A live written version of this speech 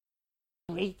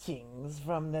Greetings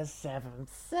from the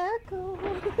Seventh Circle.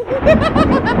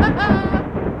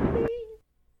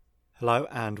 Hello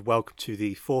and welcome to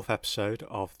the fourth episode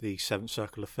of the Seventh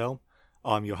Circle of Film.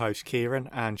 I'm your host Kieran,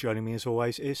 and joining me as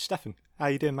always is Stefan. How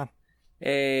you doing, man?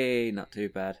 Hey, not too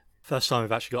bad. First time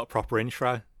we've actually got a proper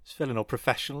intro. It's feeling all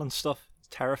professional and stuff. It's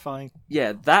terrifying.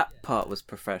 Yeah, that part was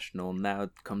professional. Now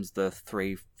comes the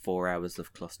 3-4 hours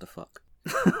of clusterfuck.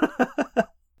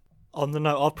 On the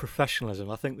note of professionalism,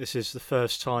 I think this is the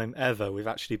first time ever we've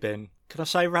actually been, can I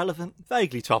say relevant?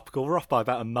 Vaguely topical. We're off by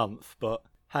about a month, but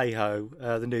hey ho.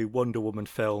 The new Wonder Woman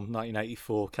film,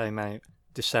 1984, came out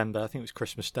December. I think it was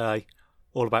Christmas Day.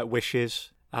 All about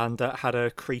wishes, and had a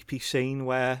creepy scene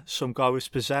where some guy was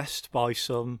possessed by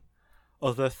some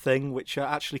other thing, which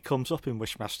actually comes up in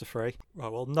Wishmaster 3.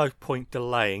 Right, well, no point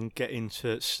delaying, get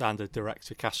into standard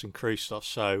director, cast and crew stuff.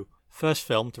 So, first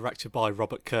film, directed by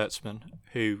Robert Kurtzman,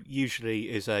 who usually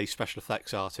is a special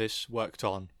effects artist, worked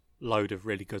on a load of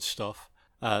really good stuff.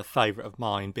 Favourite of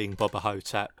mine being Bubba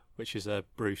Hotep, which is a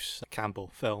Bruce Campbell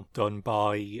film, done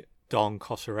by Don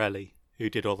Coscarelli, who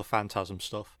did all the Phantasm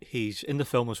stuff. He's in the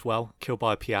film as well, killed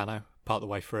by a piano part of the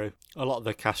way through. A lot of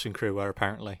the cast and crew were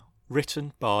apparently.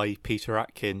 Written by Peter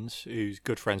Atkins, who's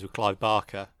good friends with Clive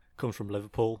Barker, comes from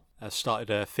Liverpool, started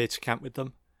a theatre camp with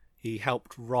them. He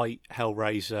helped write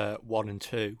Hellraiser 1 and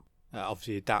 2,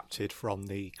 obviously adapted from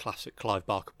the classic Clive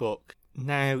Barker book.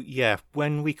 Now, yeah,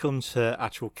 when we come to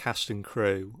actual cast and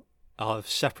crew, I've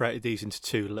separated these into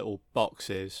two little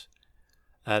boxes.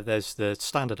 There's the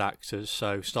standard actors,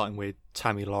 so starting with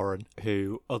Tammy Lauren,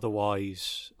 who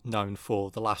otherwise known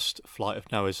for The Last Flight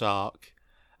of Noah's Ark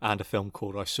and a film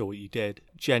called I Saw What You Did.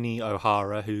 Jenny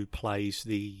O'Hara, who plays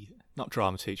the, not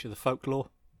drama teacher, the folklore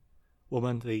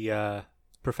woman, the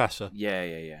professor.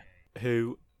 Yeah.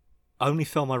 Who, only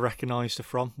film I recognised her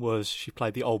from was she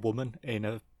played the old woman in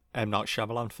a M. Night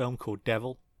Shyamalan film called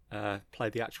Devil.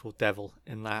 Played the actual devil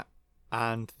in that.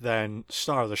 And then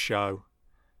star of the show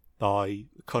by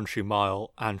Country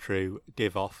Mile, Andrew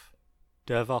Dervoff.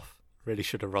 Really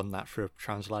should have run that through a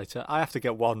translator. I have to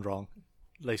get one wrong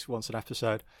at least once an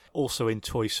episode. Also in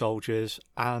Toy Soldiers,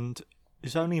 and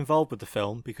is only involved with the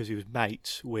film because he was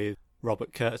mates with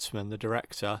Robert Kurtzman, the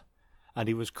director, and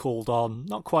he was called on,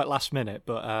 not quite last minute,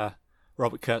 but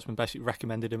Robert Kurtzman basically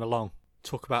recommended him along.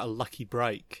 Talk about a lucky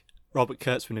break. Robert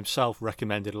Kurtzman himself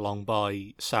recommended along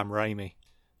by Sam Raimi.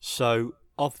 So,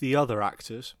 of the other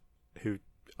actors, who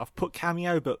I've put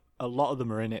cameo, but a lot of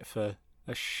them are in it for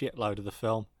a shitload of the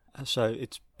film. So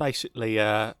it's basically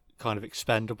kind of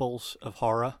Expendables of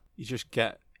horror. You just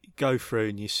go through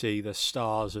and you see the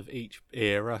stars of each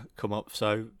era come up.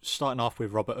 So starting off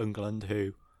with Robert Englund,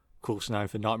 who of course known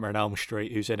for Nightmare on Elm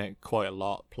Street, who's in it quite a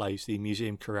lot, plays the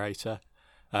museum curator.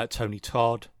 Tony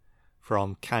Todd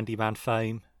from Candyman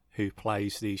fame, who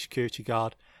plays the security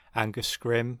guard. Angus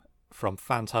Scrimm from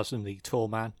Phantasm, the tall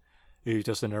man, who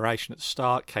does the narration at the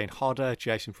start. Kane Hodder,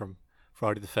 Jason from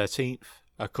Friday the 13th,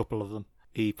 a couple of them.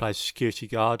 He plays a security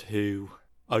guard who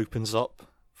opens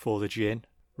up for the djinn.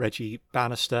 Reggie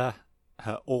Bannister,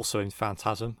 also in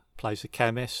Phantasm, plays the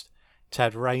chemist.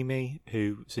 Ted Raimi,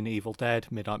 who's in Evil Dead,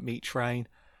 Midnight Meat Train,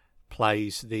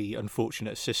 plays the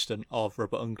unfortunate assistant of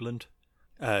Robert Englund.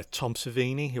 Tom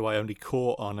Savini, who I only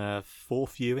caught on a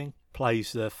fourth viewing,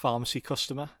 plays the pharmacy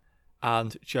customer.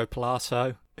 And Joe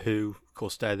Pilato, who, of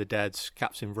course, Day of the Dead's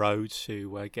Captain Rhodes,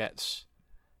 who gets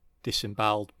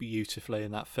disemboweled beautifully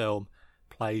in that film,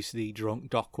 plays the drunk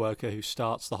dock worker who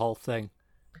starts the whole thing.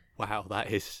 Wow,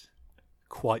 that is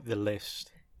quite the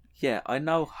list. Yeah, I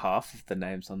know half of the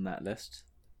names on that list.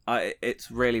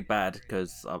 It's really bad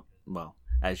because, well,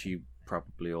 as you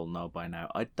probably all know by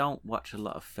now, I don't watch a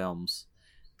lot of films.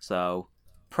 So,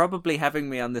 probably having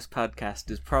me on this podcast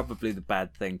is probably the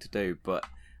bad thing to do, but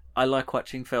I like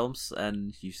watching films,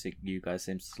 and you guys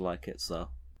seem to like it, so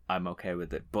I'm okay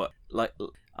with it. But like,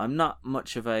 I'm not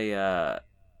much of a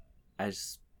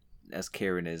as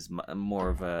Kieran is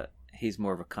he's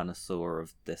more of a connoisseur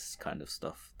of this kind of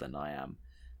stuff than I am.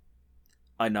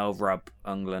 I know Rob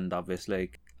Englund,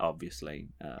 obviously,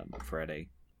 Freddy.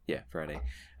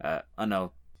 I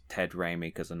know Ted Raimi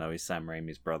because I know he's Sam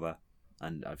Raimi's brother,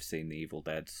 and I've seen the Evil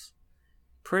Deads.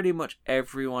 Pretty much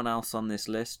everyone else on this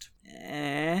list,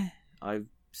 I've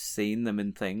seen them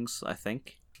in things, I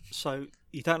think. So,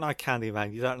 you don't know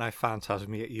Candyman, you don't know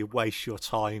Phantasm, yet you waste your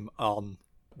time on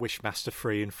Wishmaster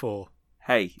 3 and 4.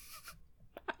 Hey,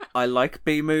 I like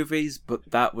B-movies,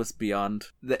 but that was beyond.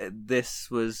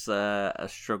 This was a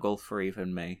struggle for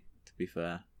even me, to be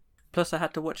fair. Plus, I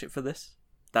had to watch it for this.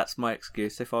 That's my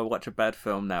excuse. If I watch a bad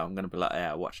film now, I'm going to be like,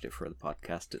 yeah, I watched it for the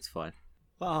podcast, it's fine.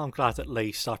 Well, I'm glad at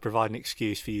least I provide an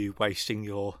excuse for you wasting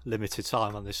your limited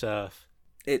time on this earth.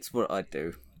 It's what I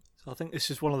do. So I think this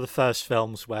is one of the first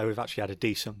films where we've actually had a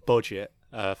decent budget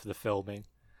for the filming.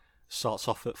 Starts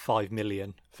off at 5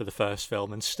 million for the first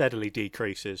film and steadily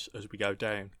decreases as we go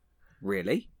down.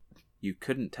 Really? You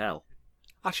couldn't tell.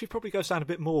 Actually, probably goes down a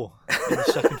bit more in the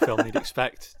second film than you'd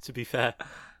expect, to be fair.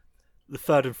 The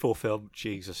third and fourth film,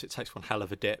 Jesus, it takes one hell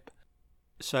of a dip.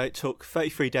 So it took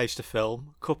 33 days to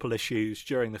film, a couple issues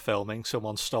during the filming.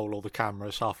 Someone stole all the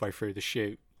cameras halfway through the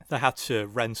shoot. They had to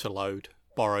rent a load,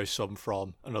 borrow some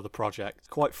from another project.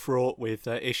 Quite fraught with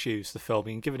issues, the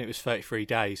filming. Given it was 33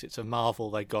 days, it's a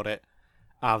marvel they got it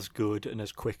as good and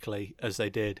as quickly as they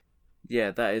did.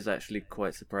 Yeah, that is actually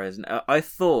quite surprising. I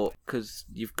thought, because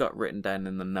you've got written down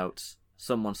in the notes,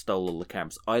 someone stole all the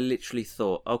cameras. I literally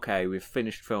thought, okay, we've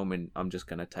finished filming, I'm just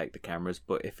going to take the cameras.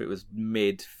 But if it was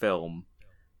mid-film,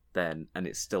 then, and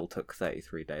it still took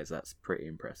 33 days, that's pretty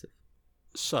impressive.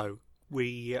 So,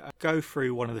 we go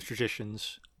through one of the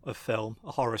traditions of film,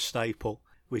 a horror staple,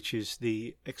 which is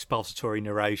the expository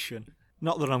narration.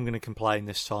 Not that I'm going to complain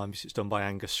this time, because it's done by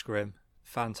Angus Scrimm,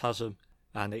 Phantasm,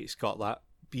 and it's got that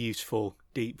beautiful,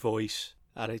 deep voice.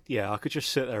 And I could just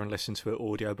sit there and listen to it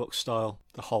audiobook style,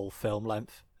 the whole film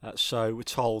length. So we're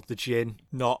told the djinn,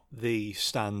 not the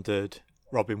standard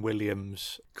Robin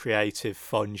Williams creative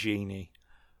fun genie,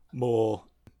 more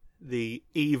the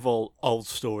evil old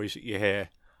stories that you hear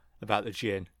about the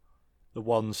djinn, the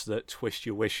ones that twist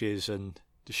your wishes and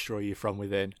destroy you from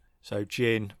within. So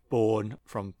djinn, born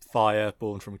from fire,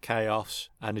 born from chaos,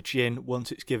 and a djinn,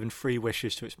 once it's given free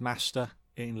wishes to its master,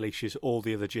 it unleashes all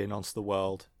the other djinn onto the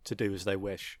world to do as they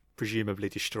wish, presumably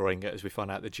destroying it, as we find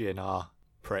out the djinn are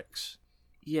pricks.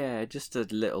 Yeah, just a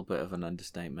little bit of an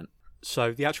understatement.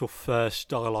 So the actual first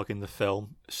dialogue in the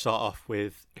film start off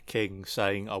with a king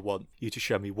saying, I want you to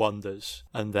show me wonders,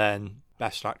 and then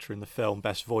best actor in the film,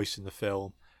 best voice in the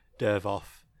film,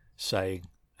 Dervoff saying,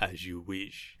 as you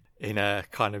wish, in a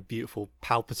kind of beautiful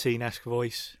Palpatine-esque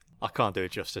voice. I can't do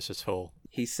it justice at all.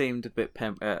 He seemed a bit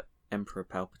Emperor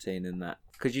Palpatine in that.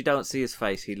 Because you don't see his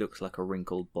face, he looks like a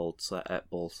wrinkled ball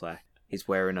sack. He's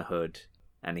wearing a hood,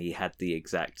 and he had the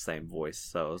exact same voice.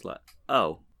 So I was like,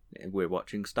 oh, we're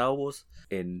watching Star Wars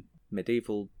in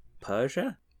medieval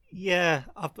Persia? Yeah,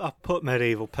 I put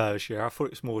medieval Persia. I thought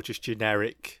it was more just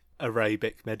generic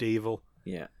Arabic medieval.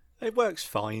 Yeah. It works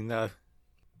fine, though.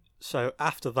 So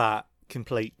after that,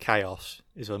 complete chaos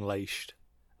is unleashed.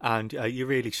 And you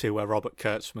really see where Robert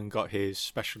Kurtzman got his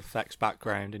special effects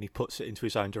background, and he puts it into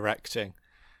his own directing.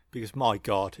 Because, my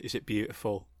God, is it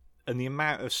beautiful. And the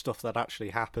amount of stuff that actually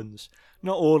happens,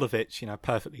 not all of it's,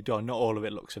 perfectly done. Not all of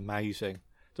it looks amazing.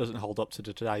 Doesn't hold up to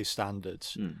today's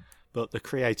standards. But the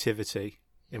creativity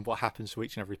in what happens to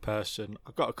each and every person.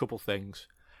 I've got a couple things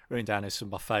written down as some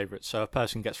of my favourites. So a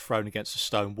person gets thrown against a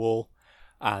stone wall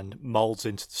and moulds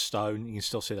into the stone. You can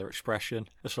still see their expression.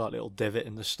 A slight little divot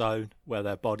in the stone where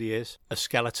their body is. A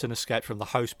skeleton escaped from the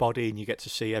host body, and you get to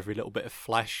see every little bit of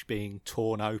flesh being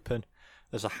torn open.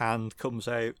 There's a hand comes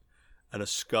out, and a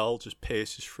skull just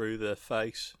pierces through their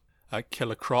face.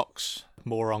 Killer Croc's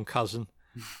moron cousin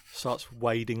starts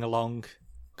wading along,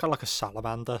 kind of like a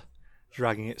salamander,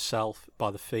 dragging itself by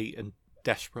the feet, and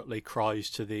desperately cries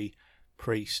to the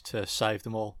priest to save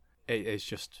them all. It is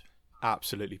just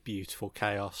absolutely beautiful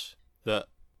chaos that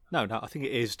I think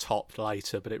it is topped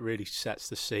later, but it really sets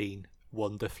the scene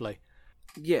wonderfully.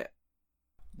 Yeah,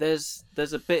 there's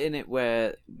a bit in it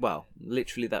where, well,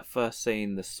 literally that first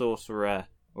scene, the sorcerer,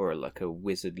 or like a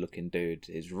wizard looking dude,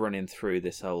 is running through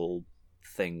this whole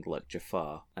thing like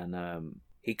Jafar, and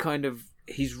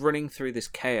he's running through this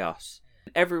chaos.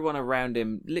 Everyone around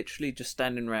him literally just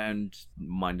standing around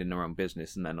minding their own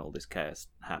business, and then all this chaos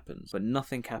happens. But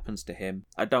nothing happens to him.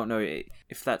 I don't know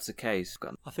if that's the case.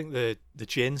 I think the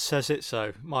djinn says it, so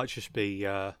it might just be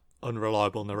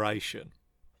unreliable narration.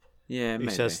 Yeah,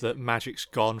 maybe. He says that magic's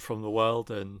gone from the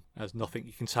world and there's nothing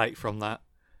you can take from that.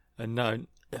 And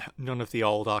none of the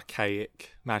old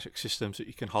archaic magic systems that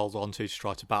you can hold on to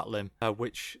try to battle him,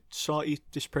 which slightly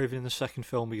disproven in the second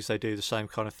film because they do the same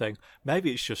kind of thing.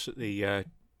 Maybe it's just that the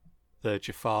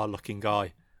Jafar-looking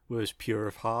guy was pure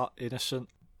of heart, innocent.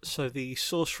 So the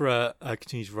sorcerer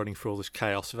continues running through all this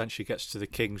chaos, eventually gets to the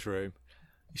king's room.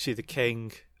 You see the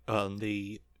king on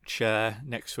the chair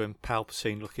next to him,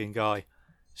 Palpatine-looking guy,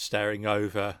 staring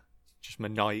over, just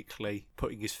maniacally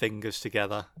putting his fingers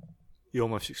together. You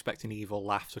almost expect an evil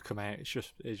laugh to come out. It's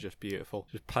just beautiful.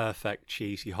 Just perfect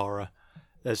cheesy horror.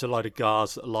 There's a load of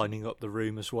guards that are lining up the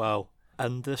room as well.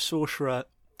 And the sorcerer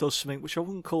does something which I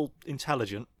wouldn't call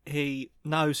intelligent. He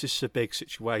knows this is a big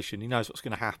situation. He knows what's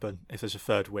going to happen if there's a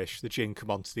third wish. The djinn come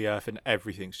onto the earth and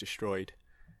everything's destroyed.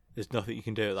 There's nothing you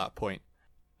can do at that point.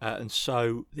 And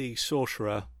so the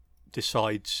sorcerer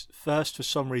decides first for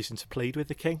some reason to plead with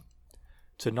the king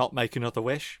to not make another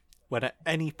wish, when at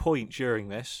any point during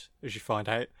this, as you find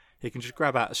out, he can just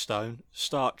grab out a stone,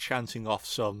 start chanting off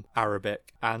some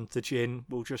Arabic, and the jinn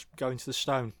will just go into the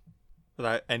stone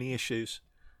without any issues.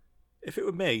 If it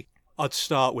were me, I'd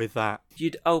start with that.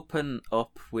 You'd open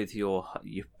up with your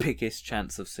biggest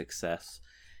chance of success.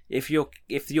 If your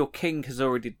king has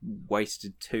already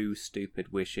wasted 2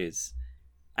 stupid wishes,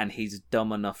 and he's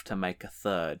dumb enough to make a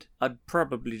third, I'd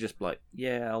probably just be like,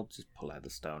 yeah, I'll just pull out the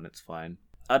stone, it's fine.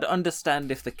 I'd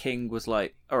understand if the king was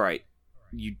like, alright,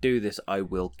 you do this, I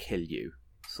will kill you,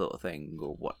 sort of thing,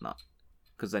 or whatnot.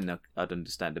 Because then I'd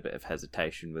understand a bit of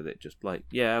hesitation with it, just like,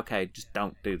 yeah, okay, just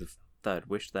don't do the third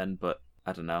wish then, but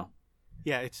I don't know.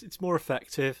 Yeah, it's more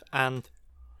effective, and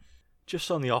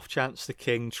just on the off chance the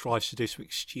king tries to do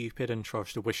something stupid and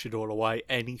tries to wish it all away,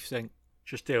 anything,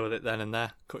 just deal with it then and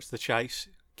there, cut to the chase,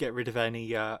 get rid of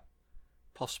any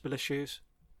possible issues.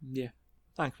 Yeah.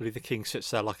 Thankfully, the king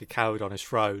sits there like a coward on his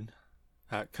throne,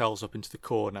 curls up into the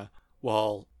corner,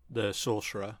 while the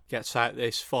sorcerer gets out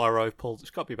this fire opal. It's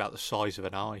got to be about the size of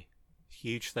an eye,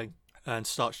 huge thing, and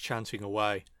starts chanting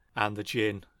away. And the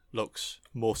jinn looks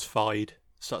mortified,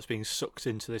 starts being sucked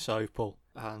into this opal,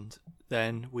 and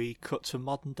then we cut to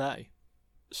modern day.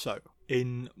 So,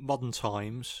 in modern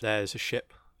times, there's a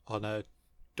ship on a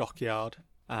dockyard,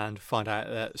 and find out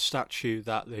that the statue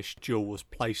that this jewel was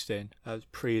placed in,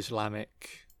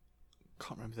 pre-Islamic,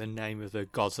 can't remember the name of the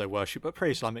gods they worship, but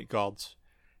pre-Islamic gods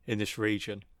in this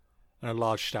region, and a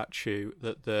large statue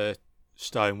that the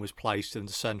stone was placed in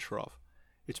the centre of.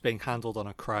 It's being handled on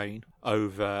a crane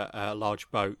over a large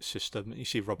boat system. You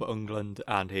see Robert Englund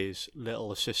and his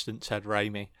little assistant Ted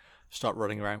Raimi start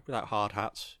running around without hard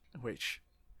hats, which,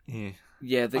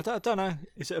 yeah, I don't know.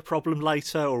 Is it a problem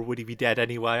later, or would he be dead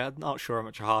anyway? I'm not sure how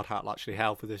much a hard hat will actually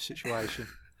help with this situation.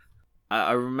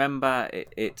 I remember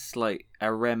it's like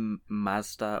a Rem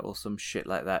Mazda or some shit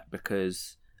like that,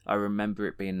 because I remember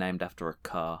it being named after a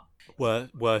car.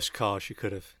 Worst cars you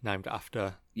could have named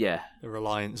after. Yeah. The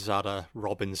Reliant Zada,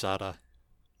 Robin Zada.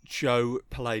 Joe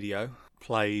Palladio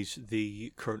plays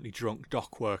the currently drunk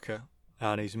dock worker,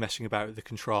 and he's messing about with the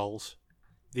controls.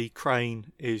 The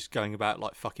crane is going about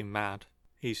like fucking mad.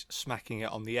 He's smacking it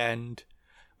on the end,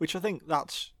 which I think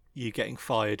that's you getting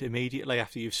fired immediately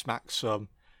after you've smacked some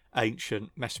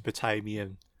ancient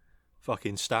Mesopotamian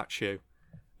fucking statue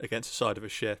against the side of a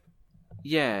ship.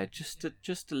 Yeah, just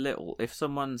a little. If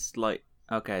someone's like,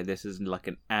 okay, this is like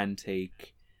an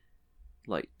antique,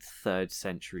 like 3rd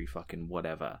century fucking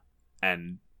whatever,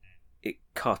 and it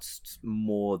costs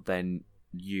more than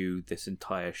this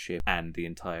entire ship and the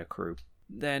entire crew,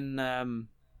 then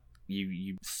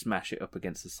you smash it up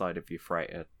against the side of your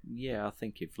freighter. Yeah, I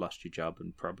think you've lost your job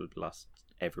and probably lost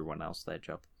everyone else their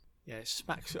job. Yeah, it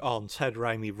smacks it on. Ted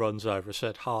Raimi runs over,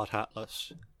 said hard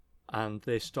hatless, and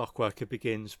this dock worker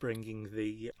begins bringing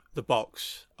the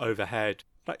box overhead.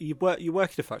 Like you work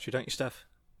at a factory, don't you, Steph?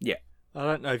 Yeah. I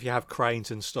don't know if you have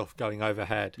cranes and stuff going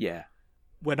overhead. Yeah.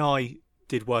 When I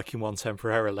did work in one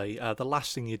temporarily, the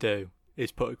last thing you do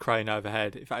is put a crane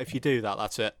overhead. In fact, if you do that,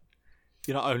 that's it.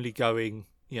 You're not only going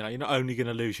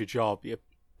to lose your job, you're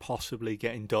possibly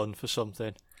getting done for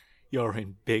something. You're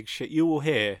in big shit. You will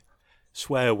hear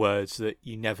swear words that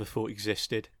you never thought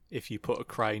existed if you put a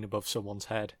crane above someone's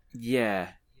head. Yeah.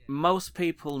 Most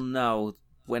people know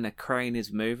when a crane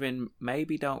is moving,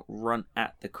 maybe don't run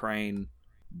at the crane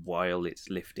while it's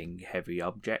lifting heavy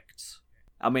objects.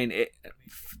 I mean,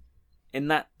 in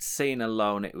that scene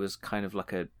alone, it was kind of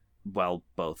like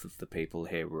both of the people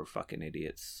here were fucking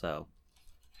idiots, so...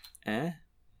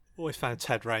 Always found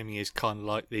Ted Raimi is kind of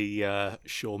like the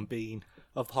Sean Bean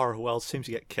of the horror world. Seems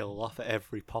to get killed off at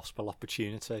every possible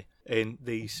opportunity in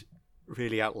these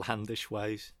really outlandish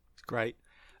ways. It's great.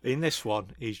 In this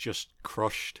one, he's just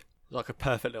crushed. Like a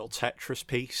perfect little Tetris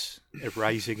piece,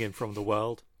 erasing him from the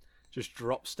world. Just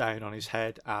drops down on his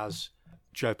head as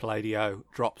Joe Palladio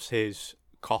drops his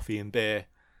coffee and beer,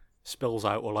 spills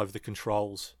out all over the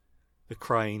controls. The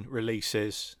crane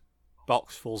releases,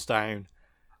 box falls down,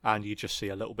 and you just see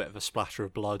a little bit of a splatter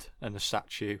of blood and the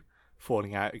statue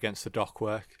falling out against the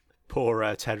dockwork. Poor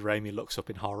Ted Raimi looks up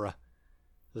in horror.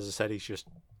 As I said, he's just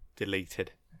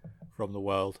deleted from the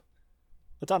world.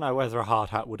 I don't know whether a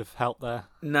hard hat would have helped there.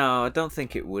 No, I don't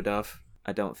think it would have.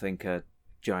 I don't think a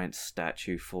giant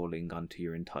statue falling onto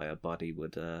your entire body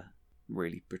would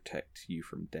really protect you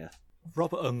from death.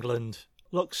 Robert Englund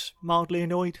looks mildly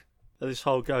annoyed at this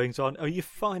whole goings on. Oh, you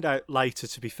find out later,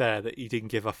 to be fair, that he didn't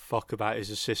give a fuck about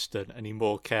his assistant and he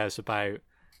more cares about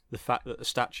the fact that the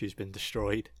statue's been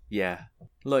destroyed. Yeah.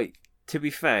 Like, to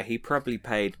be fair, he probably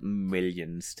paid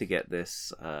millions to get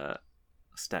this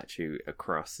statue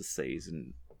across the seas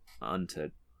and onto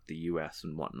the US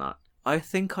and whatnot, I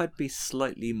think I'd be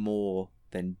slightly more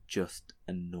than just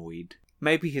annoyed.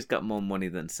 Maybe he's got more money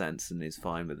than sense and is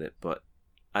fine with it, but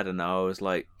I don't know. I was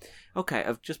like, okay,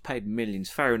 I've just paid millions.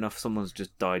 Fair enough, someone's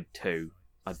just died too.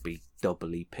 I'd be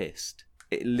doubly pissed.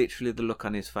 It literally, the look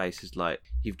on his face is like,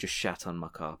 you've just shat on my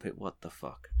carpet. What the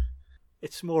fuck?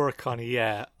 It's more a kind of,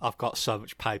 yeah, I've got so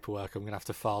much paperwork I'm going to have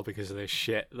to file because of this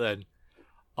shit, than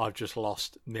I've just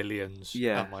lost millions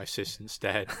and my assistant's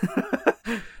dead.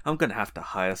 I'm going to have to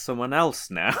hire someone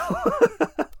else now.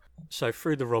 So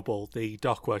through the rubble, the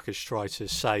dock workers try to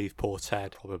save poor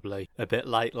Ted, probably. A bit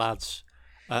late, lads.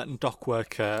 And dock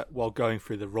worker, while going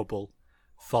through the rubble,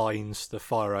 finds the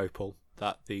fire opal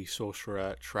that the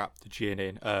sorcerer trapped the djinn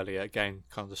in earlier, again,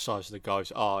 kind of the size of the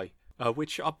guy's eye,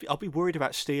 which I'll be worried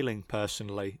about stealing,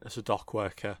 personally, as a dock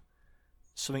worker.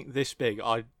 Something this big,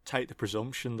 I'd take the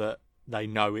presumption that they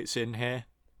know it's in here.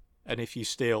 And if you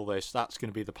steal this, that's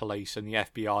going to be the police and the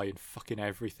FBI and fucking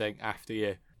everything after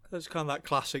you. There's kind of that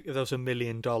classic, if there was $1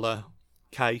 million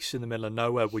case in the middle of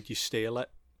nowhere, would you steal it?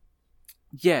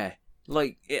 Yeah.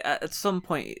 Like, at some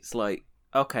point, it's like,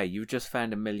 okay, you've just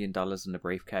found $1 million in a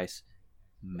briefcase.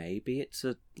 Maybe it's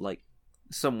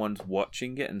someone's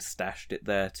watching it and stashed it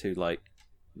there to, like,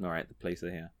 alright, the police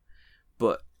are here.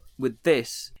 But with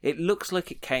this, it looks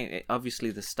like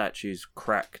obviously the statue's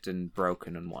cracked and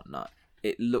broken and whatnot.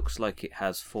 It looks like it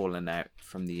has fallen out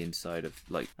from the inside of,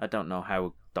 like, I don't know how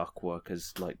a dock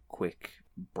worker's, like, quick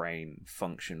brain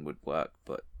function would work,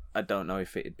 but I don't know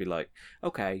if it'd be like,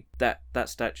 okay, that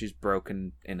statue's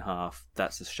broken in half,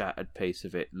 that's a shattered piece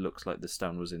of it, looks like the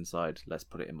stone was inside, let's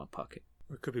put it in my pocket.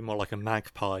 Or it could be more like a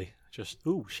magpie, just,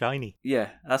 ooh, shiny. Yeah,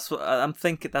 that's what I'm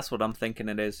thinking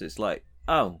it is. It's like,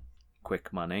 oh,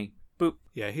 quick money, boop.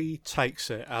 Yeah, he takes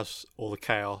it as all the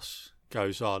chaos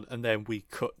goes on, and then we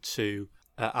cut to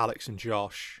Alex and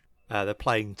Josh. They're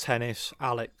playing tennis.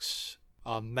 Alex,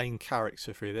 our main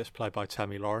character through this, played by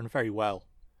Tammy Lauren, very well,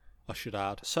 I should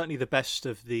add. Certainly the best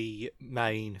of the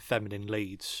main feminine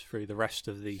leads through the rest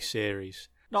of the series.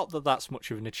 Not that that's much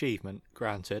of an achievement,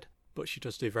 granted, but she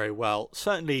does do very well.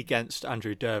 Certainly against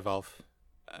Andrew Dervov.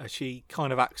 She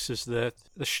kind of acts as the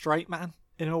straight man,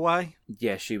 in a way.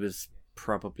 Yeah, she was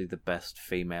probably the best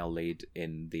female lead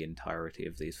in the entirety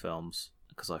of these films,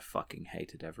 because I fucking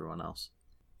hated everyone else.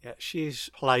 Yeah, she's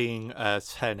playing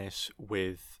tennis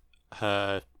with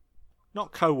her,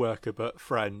 not co-worker, but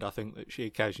friend, I think, that she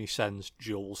occasionally sends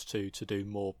Jules to do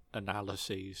more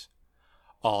analyses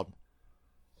on.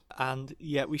 And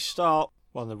yet we start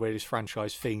one of the weirdest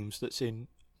franchise themes that's in,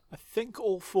 I think,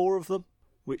 all four of them,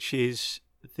 which is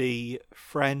the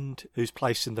friend who's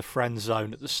placed in the friend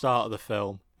zone at the start of the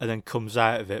film and then comes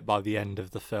out of it by the end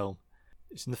of the film.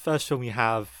 It's in the first film you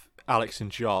have Alex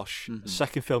and Josh. Mm-hmm.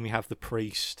 Second film you have the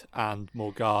priest and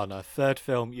Morgana. Third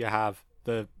film you have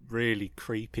the really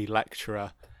creepy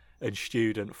lecturer and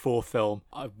student. Fourth film,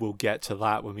 I will get to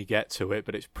that when we get to it,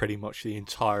 but it's pretty much the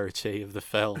entirety of the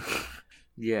film.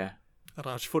 Yeah. And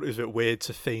I just thought it was a bit weird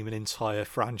to theme an entire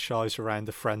franchise around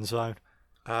the friend zone.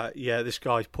 This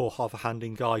guy, poor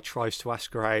half-handing guy, tries to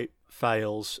ask her out,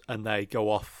 fails, and they go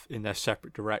off in their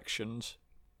separate directions.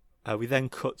 We then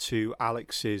cut to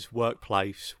Alex's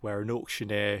workplace, where an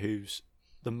auctioneer, who's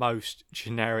the most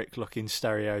generic-looking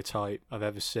stereotype I've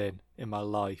ever seen in my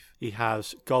life. He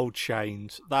has gold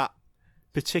chains, that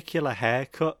particular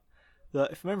haircut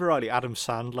that, if I remember rightly, Adam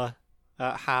Sandler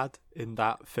had in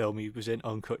that film he was in,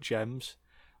 Uncut Gems.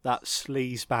 That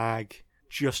sleaze bag,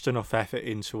 just enough effort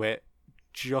into it,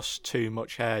 just too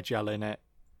much hair gel in it.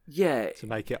 Yeah. To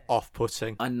make it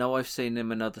off-putting. I know I've seen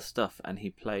him in other stuff, and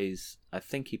I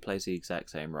think he plays the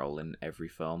exact same role in every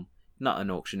film. Not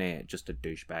an auctioneer, just a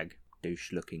douchebag,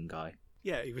 douche-looking guy.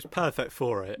 Yeah, he was perfect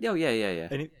for it. Oh, yeah.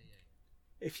 And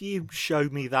if you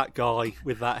showed me that guy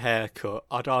with that haircut,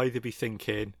 I'd either be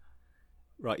thinking,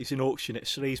 right, he's an auctioneer,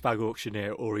 sleazebag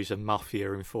auctioneer, or he's a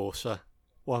mafia enforcer.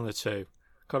 One of the two.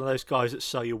 Kind of those guys that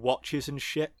sell you watches and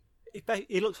shit.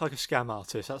 He looks like a scam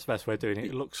artist. That's the best way of doing it.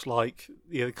 It looks like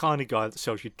the kind of guy that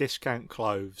sells you discount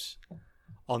clothes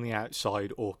on the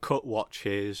outside, or cut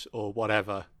watches, or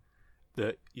whatever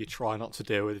that you try not to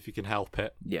deal with if you can help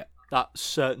it. Yeah. That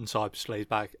certain type of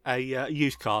sleazebag. A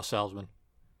used car salesman.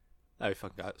 Oh,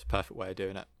 fucking God, that's a perfect way of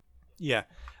doing it. Yeah.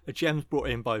 A gem's brought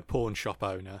in by a pawn shop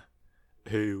owner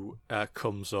who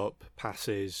comes up,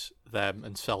 passes them,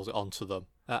 and sells it onto them.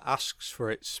 Asks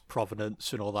for its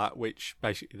provenance and all that, which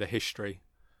basically the history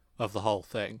of the whole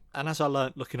thing. And as I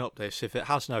learnt looking up this, if it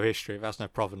has no history, if it has no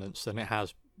provenance, then it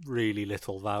has really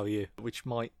little value, which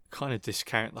might kind of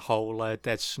discount the whole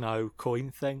Dead Snow coin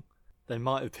thing. They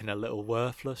might have been a little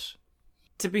worthless.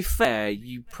 To be fair,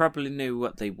 you probably knew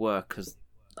what they were because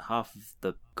half of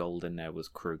the gold in there was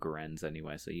Krugerrands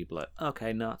anyway, so you'd be like,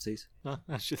 okay, Nazis. No,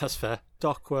 actually, that's fair.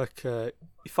 Dock worker,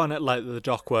 you find out later that the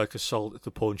dock worker sold at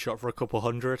the pawn shop for a couple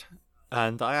hundred,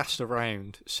 and I asked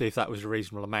around, see if that was a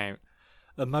reasonable amount,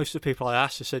 and most of the people I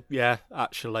asked, they said, yeah,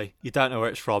 actually, you don't know where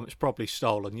it's from, it's probably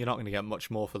stolen, you're not going to get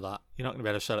much more for that. You're not going to be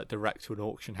able to sell it direct to an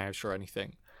auction house or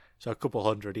anything. So a couple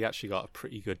hundred, he actually got a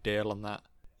pretty good deal on that.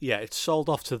 Yeah, it's sold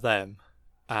off to them,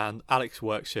 and Alex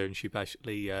works here, and she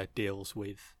basically deals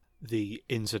with the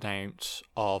ins and outs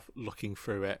of looking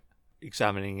through it,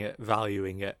 examining it,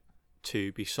 valuing it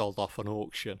to be sold off on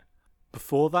auction.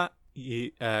 Before that,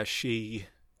 she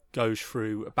goes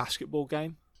through a basketball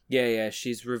game. Yeah,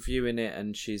 she's reviewing it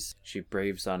and she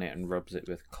breathes on it and rubs it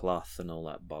with cloth and all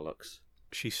that bollocks.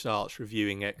 She starts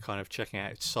reviewing it, kind of checking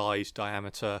out its size,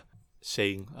 diameter,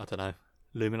 seeing, I don't know,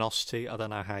 luminosity. I don't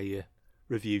know how you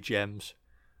review gems.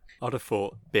 I'd have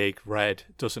thought big, red,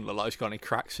 doesn't look like it's got any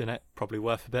cracks in it, probably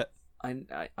worth a bit.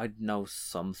 I know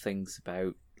some things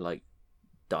about, like,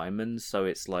 diamonds, so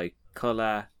it's like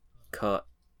colour, cut,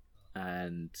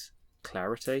 and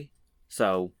clarity.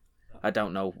 So I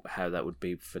don't know how that would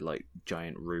be for, like,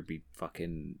 giant ruby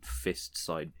fucking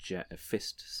fist-sized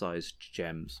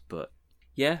gems, but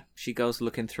yeah, she goes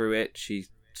looking through it, she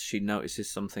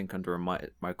notices something under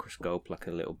a microscope, like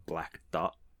a little black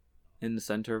dot in the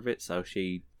centre of it, so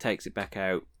she takes it back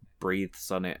out, breathes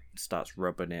on it, starts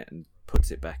rubbing it and puts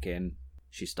it back in.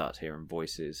 She starts hearing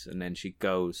voices, and then she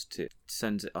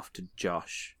sends it off to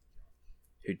Josh,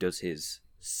 who does his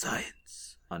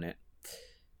science on it,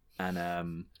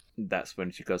 and that's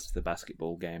when she goes to the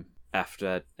basketball game,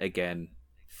 after, again,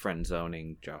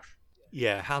 friend-zoning Josh.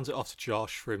 Yeah, hands it off to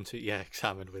Josh for him to,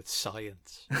 examine with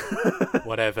science.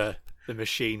 Whatever the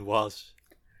machine was.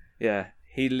 Yeah,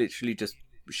 he literally just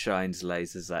shines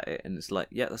lasers at it, and it's like,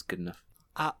 yeah, that's good enough.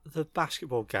 At the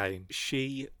basketball game,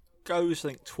 she goes, I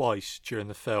think, twice during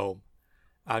the film,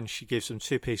 and she gives them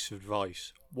two pieces of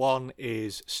advice. One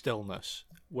is stillness,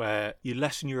 where you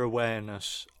lessen your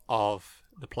awareness of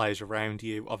the players around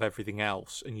you, of everything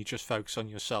else, and you just focus on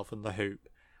yourself and the hoop,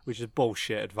 which is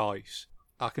bullshit advice.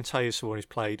 I can tell you, as someone who's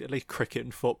played at least cricket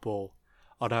and football,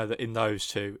 I know that in those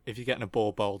two, if you're getting a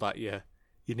ball bowled at you,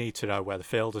 you need to know where the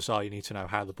fielders are, you need to know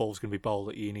how the ball's going to be bowled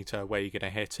at you, you need to know where you're going to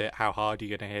hit it, how hard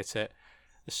you're going to hit it.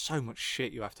 There's so much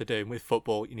shit you have to do. And with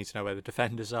football, you need to know where the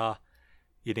defenders are,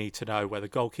 you need to know where the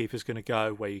goalkeeper's going to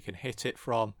go, where you can hit it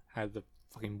from, how the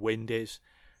fucking wind is.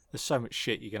 There's so much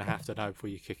shit you're going to have to know before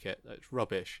you kick it. That's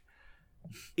rubbish.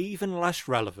 Even less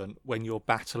relevant when you're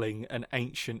battling an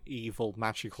ancient, evil,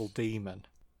 magical demon.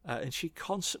 And she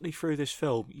constantly, through this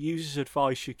film, uses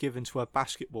advice you're given to her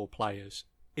basketball players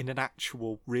in an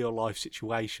actual real-life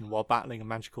situation while battling a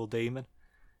magical demon.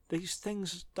 These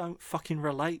things don't fucking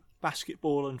relate.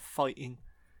 Basketball and fighting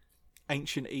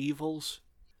ancient evils.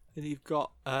 And you've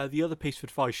got the other piece of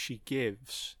advice she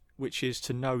gives, which is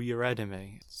to know your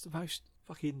enemy. It's the most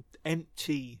fucking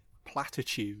empty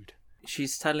platitude.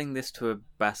 She's telling this to a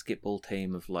basketball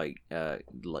team of like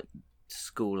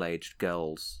school-aged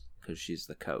girls because she's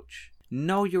the coach.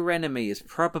 Know your enemy is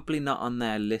probably not on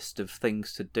their list of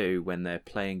things to do when they're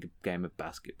playing a game of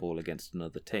basketball against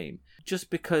another team. Just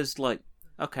because, like,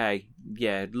 okay,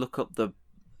 yeah, look up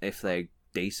if they're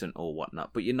decent or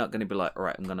whatnot, but you're not going to be like, all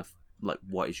right, I'm going to, like,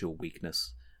 what is your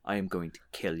weakness? I am going to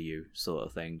kill you, sort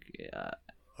of thing. Yeah.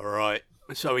 All right.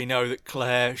 So we know that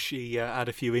Claire, she had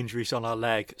a few injuries on her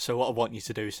leg. So what I want you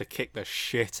to do is to kick the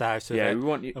shit out of it. We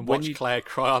want you, and watch Claire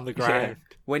cry on the ground.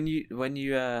 Yeah. When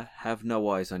you have no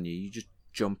eyes on you, you just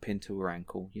jump into her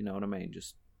ankle. You know what I mean?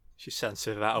 She's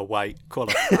sensitive out of weight. Call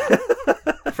her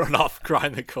fat. Run off, cry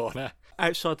in the corner.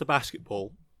 Outside the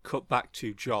basketball, cut back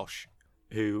to Josh,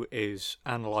 who is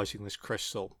analysing this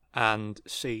crystal and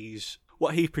sees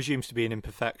what he presumes to be an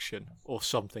imperfection or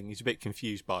something. He's a bit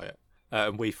confused by it.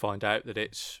 And we find out that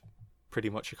it's pretty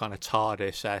much a kind of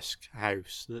TARDIS-esque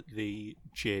house that the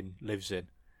Djinn lives in.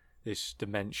 This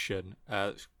dimension.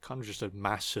 It's kind of just a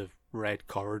massive red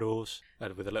corridors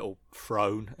with a little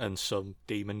throne and some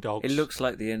demon dogs. It looks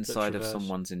like the inside of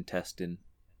someone's intestine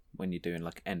when you're doing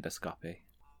like endoscopy.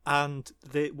 And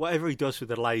whatever he does with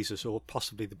the lasers, or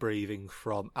possibly the breathing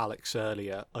from Alex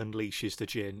earlier, unleashes the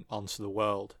Djinn onto the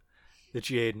world. The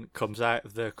Djinn comes out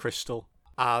of the crystal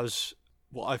as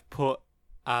what I've put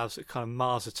as a kind of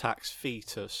Mars Attacks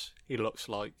fetus. He looks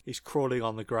like he's crawling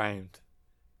on the ground.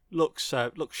 Looks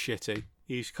shitty.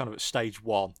 He's kind of at stage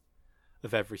 1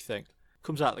 of everything.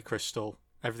 Comes out of the crystal.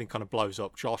 Everything kind of blows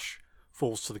up. Josh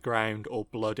falls to the ground, all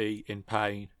bloody, in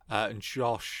pain. And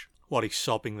Josh, while he's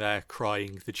sobbing there,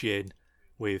 crying, the Djinn,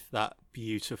 with that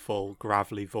beautiful,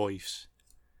 gravelly voice,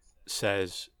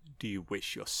 says, "Do you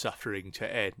wish your suffering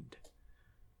to end?"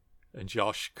 And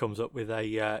Josh comes up with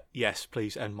a, "Yes,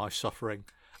 please end my suffering."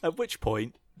 At which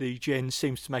point, the djinn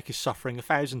seems to make his suffering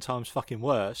 1,000 times fucking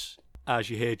worse, as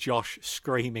you hear Josh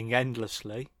screaming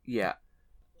endlessly. Yeah.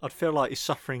 I'd feel like his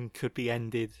suffering could be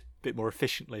ended a bit more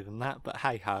efficiently than that, but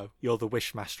hey-ho, you're the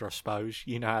Wishmaster, I suppose.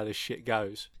 You know how this shit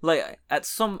goes. Like, at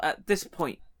this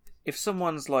point, if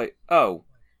someone's like, "Oh,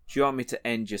 do you want me to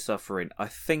end your suffering?" I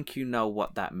think you know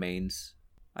what that means.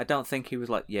 I don't think he was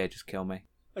like, "Yeah, just kill me."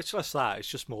 It's less that, it's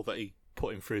just more that he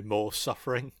put him through more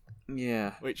suffering,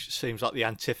 Yeah. which seems like the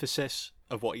antithesis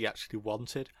of what he actually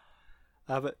wanted.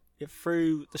 But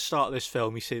through the start of this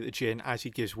film, you see that the djinn, as he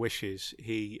gives wishes,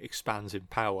 he expands in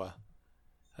power.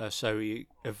 So he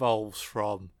evolves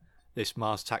from this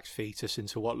Mars Attacks fetus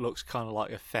into what looks kind of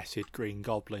like a fetid Green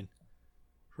Goblin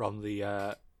from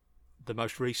the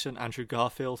most recent Andrew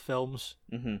Garfield films.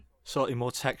 Mm-hmm. Slightly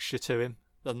more texture to him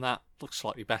than that. Looks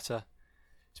slightly better,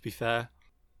 to be fair.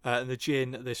 And the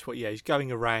djinn at this point, he's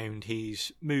going around,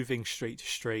 he's moving street to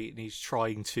street, and he's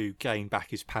trying to gain back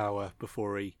his power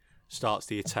before he starts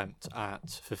the attempt at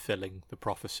fulfilling the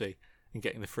prophecy and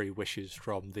getting the 3 wishes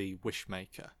from the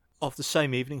Wishmaker. Of the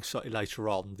same evening, slightly later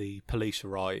on, the police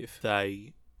arrive.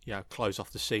 They, close off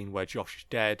the scene where Josh is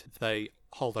dead. They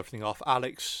hold everything off.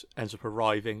 Alex ends up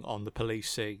arriving on the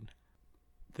police scene.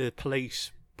 The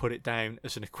police put it down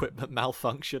as an equipment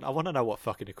malfunction. I want to know what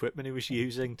fucking equipment he was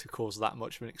using to cause that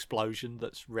much of an explosion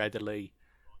that's readily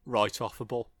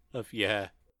write-offable. Yeah,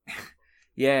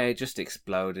 it just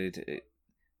exploded.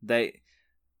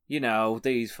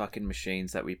 These fucking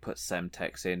machines that we put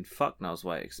Semtex in, fuck knows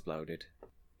why it exploded.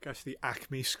 Goes to the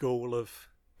Acme School of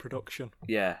Production.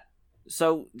 Yeah.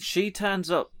 So she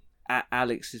turns up at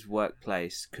Alex's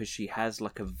workplace because she has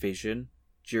like a vision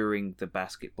during the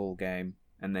basketball game,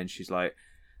 and then she's like,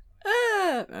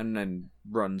 and then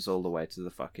runs all the way to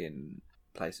the fucking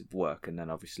place of work, and then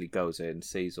obviously goes in,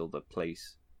 sees all the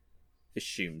police,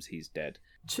 assumes he's dead.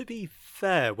 To be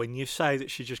fair, when you say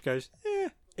that she just goes,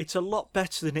 it's a lot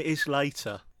better than it is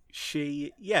later.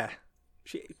 She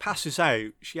passes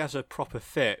out, she has a proper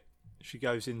fit, she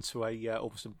goes into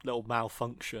almost a little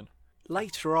malfunction.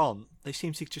 Later on, they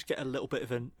seem to just get a little bit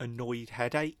of an annoyed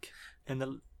headache in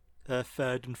the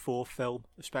third and fourth film,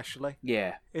 especially.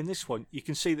 Yeah. In this one, you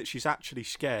can see that she's actually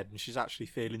scared and she's actually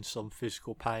feeling some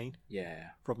physical pain.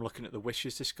 Yeah. From looking at the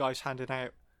wishes this guy's handing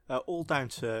out. All down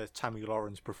to Tammy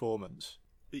Lauren's performance.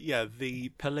 But yeah, the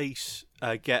police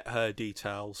get her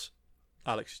details,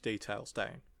 Alex's details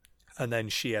down. And then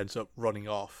she ends up running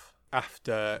off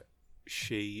after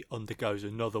she undergoes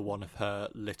another one of her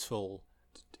little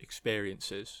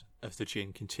experiences as the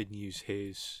djinn continues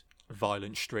his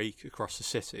violent streak across the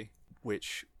city,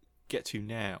 which get to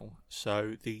now.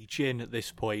 So the djinn at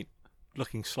this point,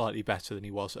 looking slightly better than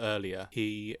he was earlier,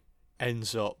 he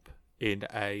ends up in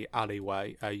a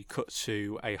alleyway. You cut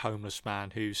to a homeless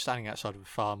man who's standing outside of a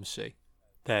pharmacy.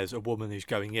 There's a woman who's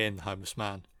going in, the homeless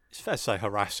man. It's fair to say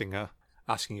harassing her,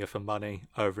 asking her for money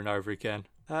over and over again.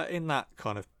 In that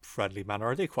kind of friendly manner.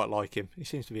 I do quite like him. He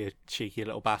seems to be a cheeky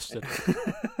little bastard,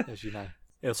 as you know.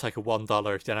 He'll take a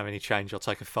 $1 if you don't have any change. I'll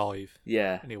take a 5.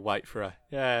 Yeah. And he'll wait for her.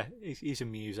 Yeah, he's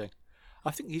amusing.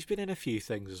 I think he's been in a few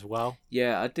things as well.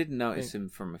 Yeah, I did notice him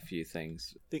from a few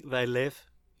things. I think They Live,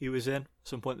 he was in. At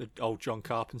some point, the old John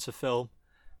Carpenter film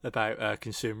about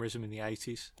consumerism in the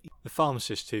 80s. The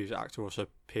pharmacist, whose actor also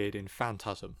appeared in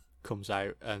Phantasm, comes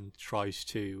out and tries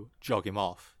to jog him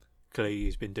off. Clearly,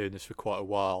 he's been doing this for quite a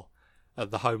while.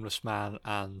 The homeless man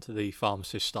and the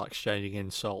pharmacist start exchanging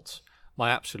insults. My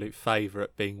absolute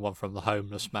favourite being one from the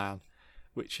homeless man,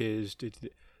 which is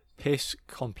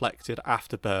piss-complected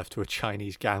afterbirth to a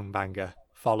Chinese gangbanger,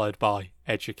 followed by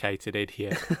educated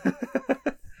idiot.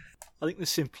 I think the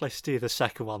simplicity of the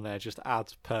second one there just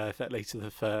adds perfectly to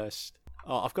the first.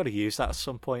 Oh, I've got to use that at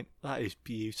some point. That is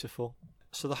beautiful.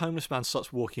 So the homeless man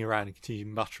starts walking around and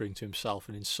continues muttering to himself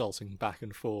and insulting back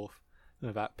and forth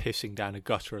about pissing down a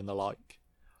gutter and the like.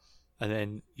 And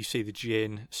then you see the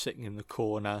djinn sitting in the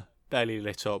corner, barely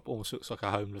lit up, almost looks like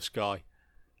a homeless guy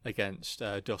against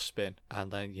a dustbin.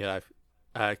 And then,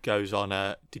 goes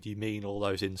on, did you mean all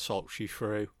those insults you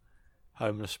threw?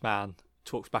 Homeless man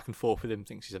talks back and forth with him,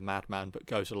 thinks he's a madman, but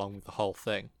goes along with the whole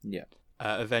thing. Yeah.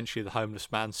 Eventually the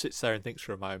homeless man sits there and thinks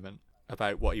for a moment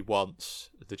about what he wants.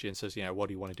 The djinn says, what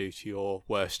do you want to do to your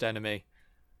worst enemy?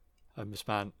 Homeless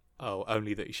man,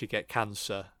 only that you should get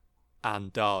cancer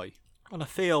and die. And I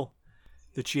feel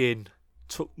the djinn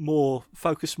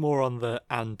focused more on the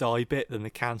and die bit than the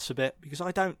cancer bit, because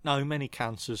I don't know many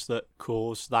cancers that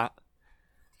cause that.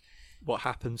 what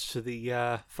happens to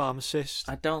the pharmacist.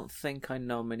 I don't think I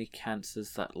know many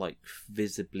cancers that like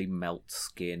visibly melt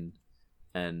skin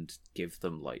and give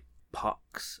them like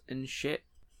pox and shit.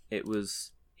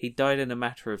 He died in a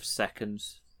matter of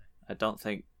seconds. I don't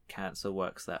think cancer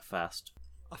works that fast.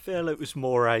 I feel it was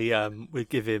more we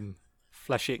give him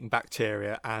flesh-eating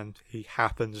bacteria and he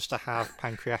happens to have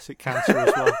pancreatic cancer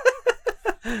as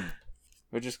well.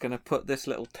 We're just going to put this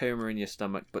little tumour in your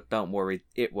stomach, but don't worry,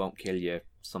 it won't kill you.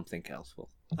 Something else will.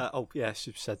 Yes,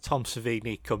 you said Tom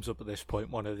Savini comes up at this point,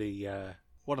 one of the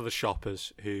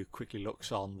shoppers who quickly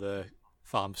looks on the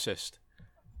pharmacist.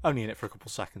 Only in it for a couple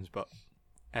of seconds, but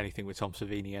anything with Tom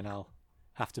Savini and I'll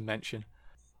have to mention.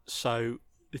 So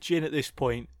the Djinn at this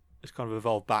point has kind of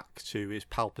evolved back to his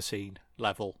Palpatine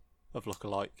level of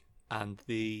lookalike, and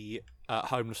the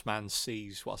homeless man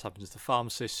sees what's happened to the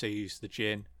pharmacist, sees the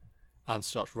Djinn, and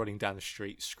starts running down the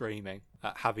street screaming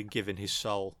at having given his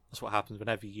soul. That's what happens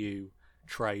whenever you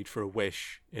trade for a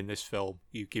wish in this film.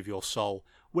 You give your soul,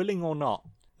 willing or not.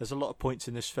 There's a lot of points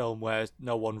in this film where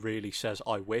no one really says,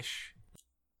 I wish.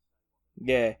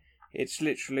 Yeah, it's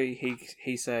literally,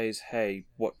 he says, hey,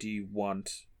 what do you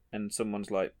want? And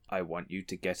someone's like, I want you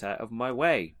to get out of my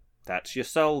way. That's your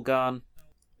soul gone.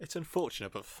 It's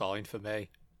unfortunate, but fine for me.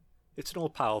 It's an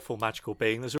all-powerful magical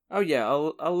being. Oh yeah,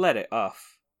 I'll let it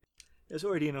off. There's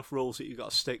already enough rules that you've got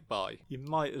to stick by. You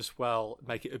might as well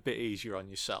make it a bit easier on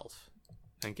yourself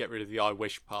and get rid of the I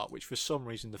wish part, which for some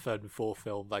reason the third and fourth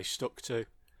film they stuck to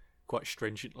quite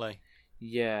stringently.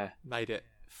 Yeah. Made it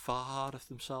far harder for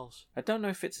themselves. I don't know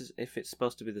if it's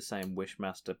supposed to be the same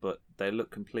Wishmaster, but they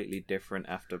look completely different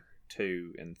after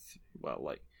 2 and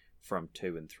from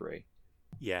 2 and 3.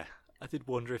 Yeah, I did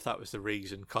wonder if that was the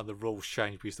reason. Kind of the rules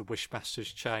changed because the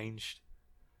Wishmasters changed.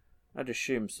 I'd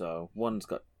assume so. One's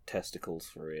got testicles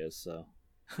for ears, so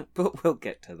but we'll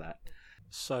get to that.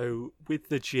 So with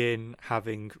the Djinn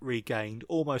having regained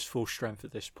almost full strength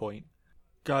at this point,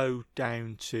 go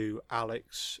down to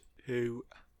Alex, who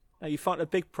now you find a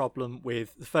big problem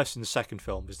with the first and the second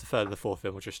film is the third and the fourth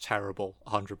film are just terrible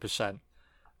 100%.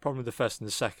 Problem with the first and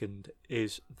the second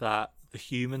is that the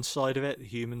human side of it, the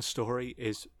human story,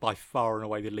 is by far and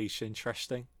away the least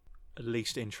interesting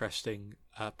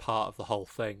part of the whole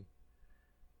thing.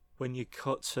 When you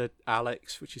cut to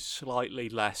Alex, which is slightly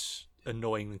less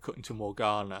annoying than cutting to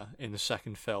Morgana in the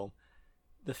second film,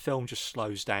 the film just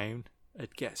slows down.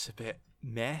 It gets a bit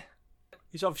meh.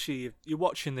 It's obviously, you're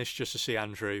watching this just to see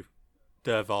Andrew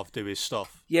Dervov do his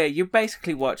stuff. Yeah, you're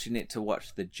basically watching it to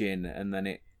watch the Djinn, and then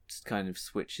it kind of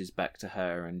switches back to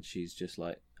her, and she's just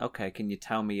like, okay, can you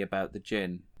tell me about the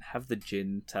Djinn? Have the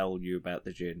Djinn tell you about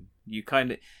the Djinn. You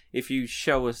kind of, if you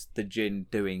show us the Djinn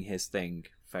doing his thing,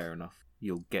 fair enough.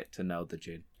 You'll get to know the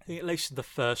Djinn. I think at least in the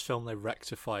first film they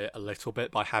rectify it a little bit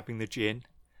by having the Djinn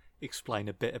explain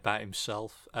a bit about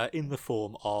himself in the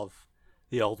form of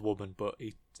the old woman, but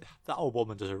that old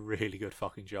woman does a really good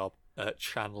fucking job at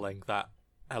channeling that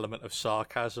element of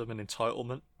sarcasm and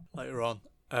entitlement later on.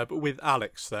 But with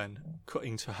Alex then,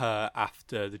 cutting to her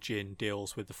after the Djinn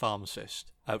deals with the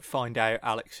pharmacist, find out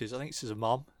Alex's, I think it's his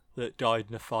mom that died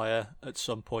in a fire at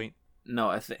some point.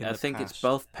 No, I think it's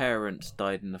both parents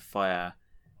died in the fire,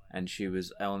 and she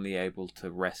was only able to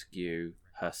rescue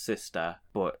her sister,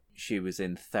 but she was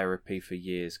in therapy for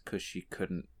years because she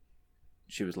couldn't.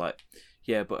 She was like,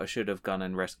 yeah, but I should have gone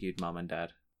and rescued mum and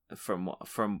dad. From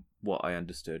what I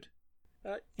understood.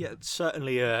 Yeah, it's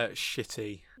certainly a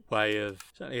shitty way of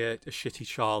certainly a shitty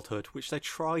childhood, which they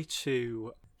try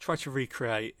to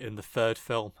recreate in the third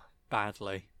film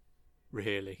badly.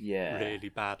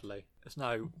 Really badly. There's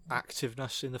no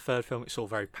activeness in the third film. It's all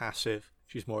very passive.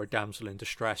 She's more a damsel in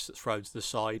distress that's thrown to the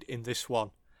side. In this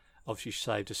one, obviously she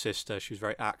saved her sister. She was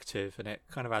very active, and it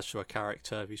kind of adds to her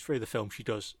character. Because through the film, she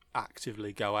does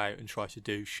actively go out and try to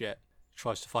do shit.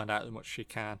 Tries to find out as much as she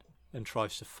can, and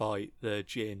tries to fight the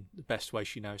Djinn the best way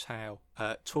she knows how.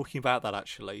 Talking about that,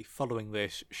 actually, following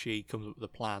this, she comes up with a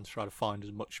plan to try to find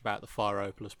as much about the fire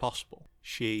opal as possible.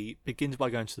 She begins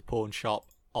by going to the pawn shop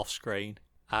off-screen,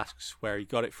 asks where he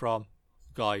got it from.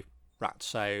 The guy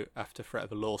rats out after threat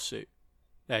of a lawsuit.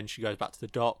 Then she goes back to the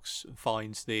docks and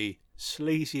finds the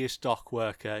sleaziest dock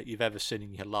worker you've ever seen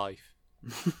in your life.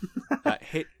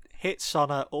 Hits on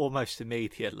her almost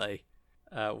immediately,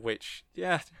 which,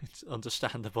 yeah, it's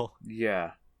understandable.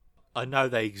 Yeah. I know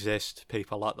they exist,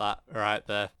 people like that are out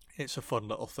there. It's a fun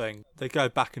little thing. They go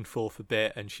back and forth a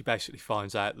bit, and she basically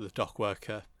finds out that the dock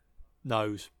worker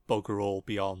knows bugger all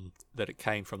beyond that it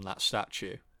came from that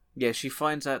statue. Yeah, she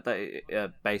finds out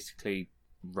that basically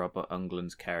Robert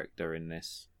Englund's character in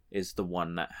this is the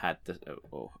one that had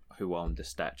or who owned the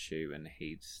statue, and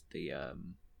he's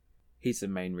the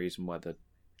main reason why the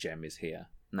Jem is here,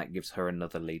 and that gives her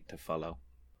another lead to follow.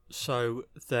 So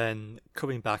then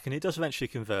coming back, and it does eventually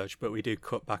converge, but we do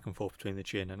cut back and forth between the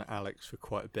Djinn and Alex for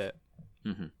quite a bit.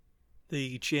 Mm-hmm.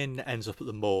 The Djinn ends up at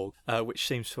the morgue, which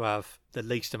seems to have the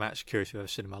least amount of security I've ever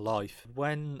seen in my life.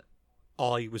 When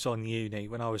I was at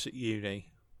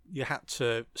uni, you had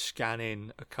to scan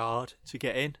in a card to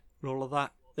get in and all of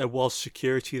that. There was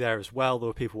security there as well. There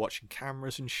were people watching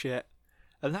cameras and shit.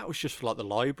 And that was just for like the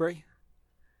library.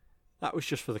 That was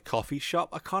just for the coffee shop.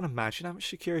 I can't imagine how much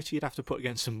security you'd have to put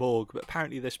against a morgue, but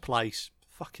apparently this place,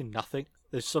 fucking nothing.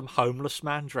 There's some homeless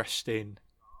man dressed in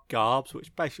garbs, which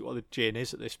is basically what the Djinn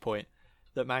is at this point,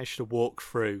 that managed to walk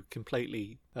through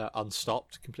completely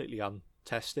unstopped, completely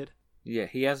untested. Yeah,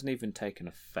 he hasn't even taken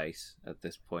a face at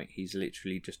this point. He's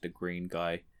literally just a green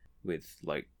guy with,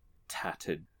 like,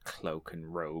 tattered cloak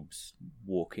and robes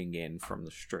walking in from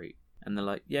the street. And they're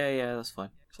like, yeah, that's fine.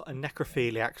 It's like a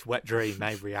necrophiliac's wet dream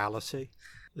made reality.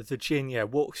 The Djinn,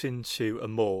 walks into a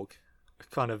morgue, a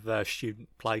kind of student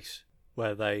place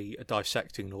where they are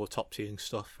dissecting and autopsying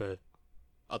stuff for,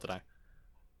 I don't know,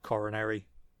 coronary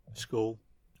school.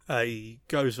 He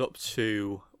goes up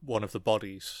to one of the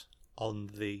bodies on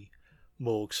the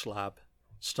morgue slab,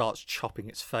 starts chopping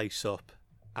its face up,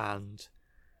 and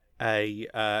a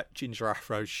ginger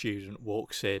afro student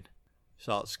walks in,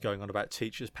 starts going on about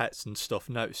teachers' pets and stuff,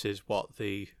 notices what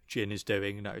the Djinn is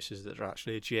doing, notices that they're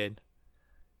actually a Djinn.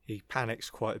 He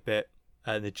panics quite a bit,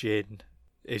 and the Djinn,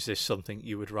 is this something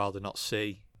you would rather not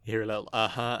see? You hear a little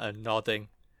and nodding,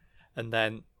 and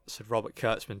then so Robert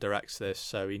Kurtzman directs this,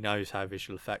 so he knows how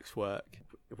visual effects work,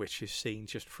 which is seen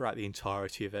just throughout the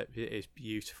entirety of it. It is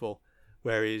beautiful,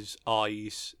 where his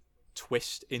eyes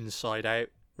twist inside out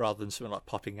rather than something like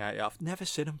popping out. I've never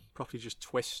seen them properly just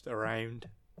twist around,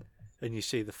 and you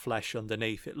see the flesh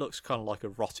underneath. It looks kind of like a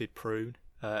rotted prune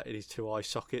in his two eye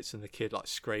sockets, and the kid like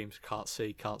screams, can't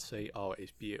see. Oh, it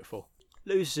is beautiful.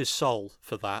 Loses his soul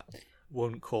for that.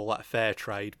 Wouldn't call that fair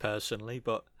trade personally,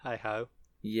 but hey ho.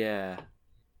 Yeah,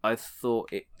 I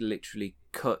thought it literally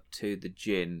cut to the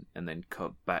Djinn and then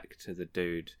cut back to the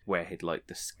dude where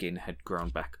the skin had grown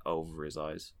back over his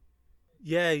eyes.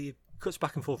 Yeah, he cuts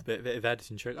back and forth a bit of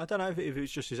editing trick. I don't know if it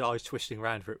was just his eyes twisting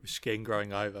around or it was skin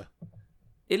growing over.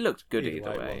 It looked good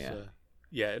either way, was, yeah.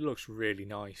 Yeah, it looks really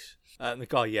nice. And the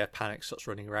guy, panics, starts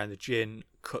running around. The Djinn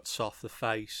cuts off the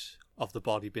face of the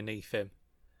body beneath him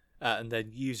and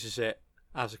then uses it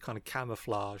as a kind of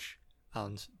camouflage,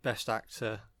 and best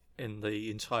actor in the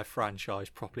entire franchise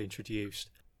properly introduced.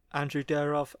 Andrew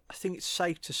Derov, I think it's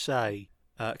safe to say,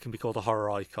 can be called a horror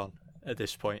icon at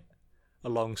this point,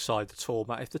 alongside the tall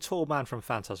man. If the tall man from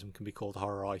Phantasm can be called a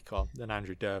horror icon, then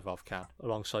Andrew Derov can.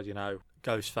 Alongside,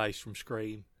 Ghostface from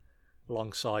Scream,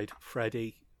 alongside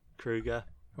Freddy Krueger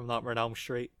from Nightmare on Elm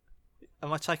Street.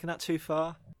 Am I taking that too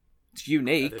far? It's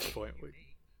unique. At this point,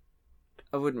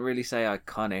 I wouldn't really say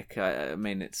iconic. I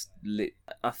mean, it's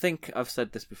I think I've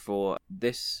said this before.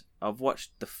 I've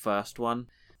watched the first one.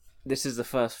 This is the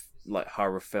first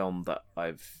horror film that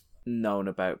I've known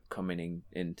about coming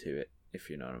into it, if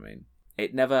you know what I mean.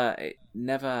 It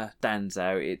never stands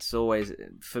out. It's always,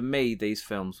 for me, these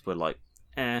films were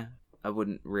I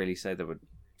wouldn't really say they were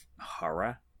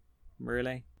horror,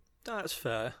 really. That's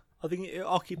fair. I think it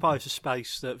occupies a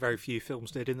space that very few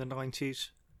films did in the 90s.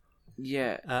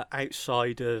 Yeah.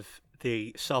 Outside of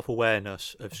the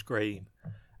self-awareness of Scream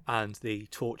and the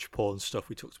torture porn stuff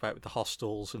we talked about with the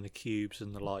hostels and the cubes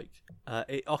and the like,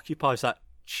 it occupies that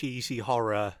cheesy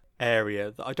horror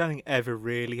area that I don't think ever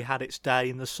really had its day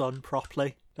in the sun properly.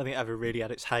 I don't think it ever really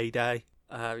had its heyday.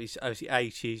 It was the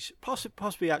 80s,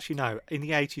 possibly actually no, in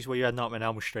the 80s where you had Nightmare on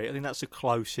Elm Street, I think that's the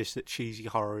closest that cheesy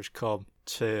horror has come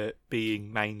to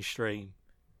being mainstream.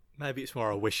 Maybe it's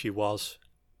more I wish he was.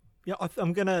 Yeah, I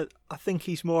think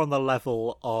he's more on the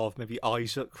level of maybe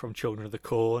Isaac from Children of the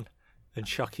Corn and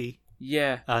Chucky.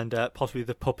 Yeah. And possibly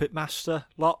the Puppet Master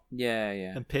lot. Yeah.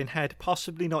 And Pinhead.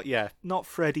 Possibly not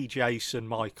Freddy, Jason,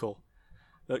 Michael.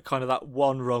 But kind of that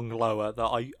one rung lower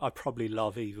that I probably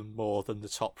love even more than the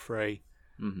top three.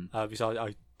 Mm-hmm. Because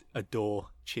I adore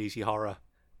cheesy horror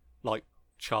like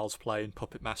Child's Play and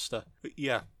Puppet Master. But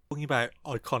yeah, talking about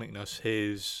iconicness,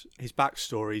 his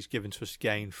backstory is given to us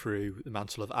again through The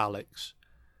Mantle of Alex,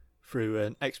 through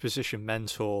an exposition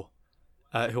mentor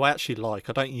who I actually like.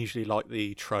 I don't usually like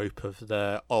the trope of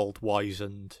the old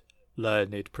wizened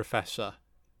learned professor,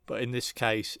 but in this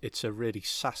case it's a really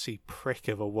sassy prick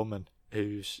of a woman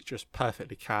who's just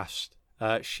perfectly cast.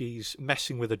 She's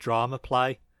messing with a drama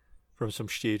play from some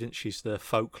students. She's the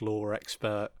folklore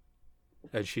expert,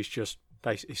 and she's just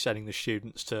basically sending the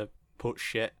students to put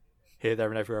shit here, there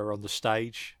and everywhere on the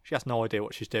stage. She has no idea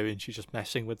what she's doing. She's just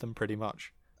messing with them pretty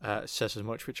much. says as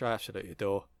much, which I absolutely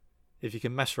adore. If you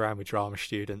can mess around with drama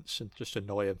students and just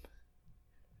annoy them,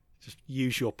 just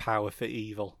use your power for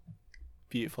evil.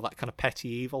 Beautiful, that kind of petty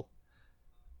evil.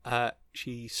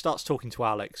 She starts talking to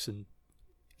Alex and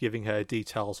giving her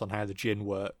details on how the djinn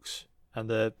works. And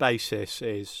the basis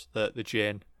is that the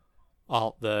djinn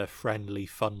aren't the friendly,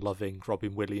 fun-loving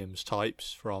Robin Williams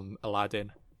types from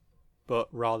Aladdin, but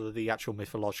rather the actual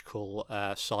mythological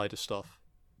side of stuff.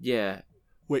 Yeah.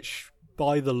 Which,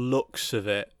 by the looks of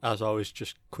it, as I was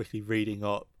just quickly reading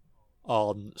up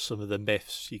on some of the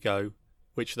myths, you go,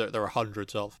 which there are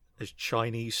hundreds of. There's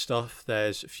Chinese stuff,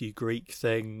 there's a few Greek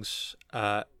things,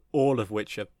 all of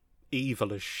which are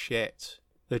evil as shit.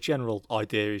 The general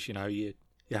idea is, you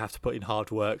have to put in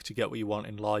hard work to get what you want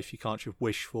in life. You can't just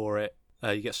wish for it.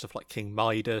 You get stuff like King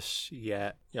Midas.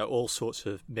 Yeah, all sorts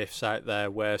of myths out there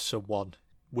where someone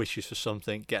wishes for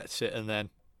something, gets it, and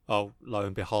then, oh, lo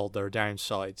and behold, there are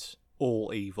downsides.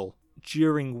 All evil.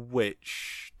 During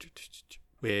which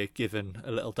we're given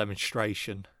a little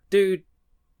demonstration. Dude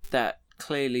that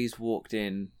clearly's walked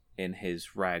in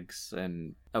his rags,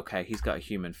 and okay, he's got a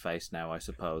human face now, I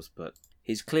suppose, but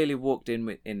he's clearly walked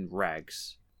in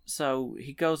rags. So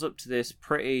he goes up to this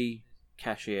pretty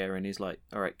cashier and he's like,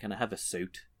 alright, can I have a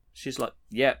suit? She's like,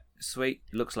 yep, sweet,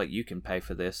 looks like you can pay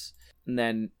for this. And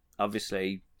then,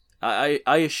 obviously, I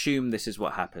assume this is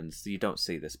what happens. You don't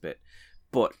see this bit.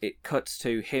 But it cuts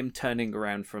to him turning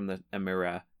around from a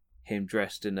mirror, him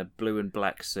dressed in a blue and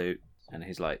black suit, and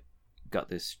he's like, got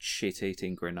this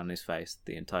shit-eating grin on his face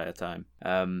the entire time.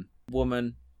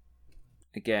 Woman,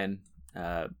 again,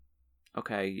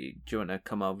 okay, do you want to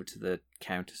come over to the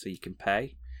counter so you can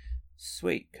pay?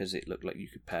 Sweet, because it looked like you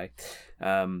could pay.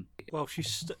 Well,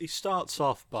 he starts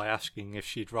off by asking if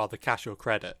she'd rather cash or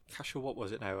credit. Cash or what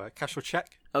was it now? Cash or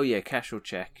check? Oh yeah, cash or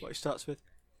check. What he starts with?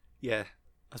 Yeah,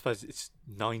 I suppose it's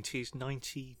 90s,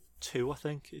 92, I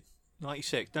think.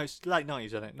 96. No, it's late 90s,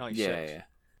 isn't it? 96. Yeah.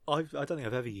 I don't think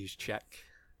I've ever used check.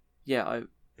 Yeah,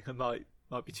 I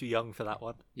might be too young for that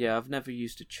one. Yeah, I've never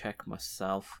used a check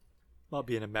myself. Might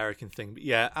be an American thing, but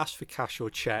yeah, ask for cash or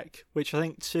check, which I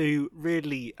think to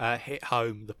really hit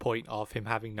home the point of him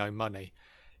having no money.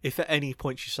 If at any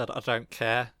point she said, I don't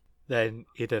care, then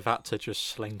he'd have had to just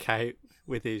slink out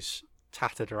with his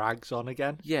tattered rags on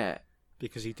again. Yeah.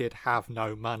 Because he did have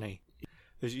no money.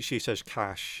 As she says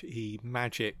cash, he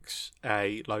magics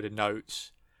a load of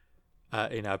notes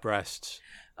in her breasts.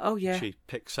 Oh, yeah. She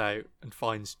picks out and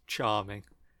finds charming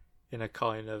in a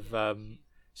kind of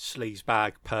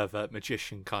sleazebag pervert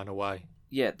magician kind of way.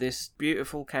 Yeah, this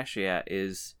beautiful cashier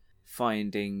is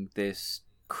finding this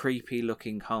creepy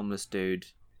looking homeless dude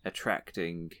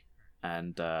attracting,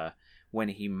 and when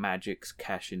he magics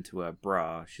cash into her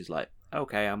bra, she's like,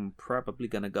 okay, I'm probably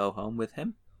gonna go home with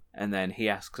him. And then he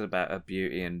asks about her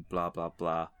beauty and blah blah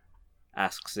blah,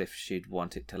 asks if she'd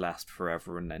want it to last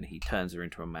forever, and then he turns her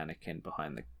into a mannequin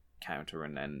behind the counter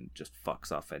and then just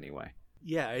fucks off anyway.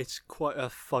 Yeah, it's quite a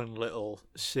fun little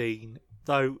scene.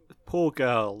 Though, the poor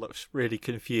girl looks really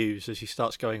confused as he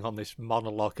starts going on this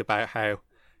monologue about how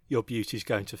your beauty's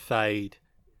going to fade,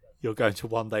 you're going to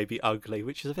one day be ugly,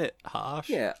 which is a bit harsh.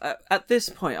 Yeah, at this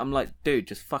point, I'm like, dude,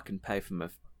 just fucking pay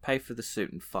for the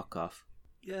suit and fuck off.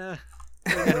 Yeah.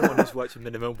 Anyone who's worked a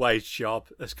minimum wage job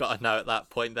has got to know at that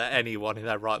point that anyone in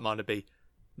their right mind would be,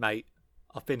 mate,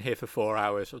 I've been here for 4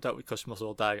 hours, I've dealt with customers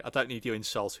all day, I don't need you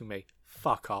insulting me.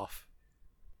 Fuck off.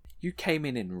 You came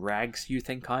in rags, you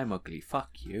think I'm ugly, fuck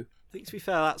you. I think, to be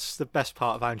fair, that's the best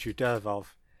part of Andrew Dervov.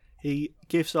 He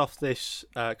gives off this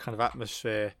kind of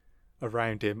atmosphere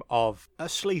around him of a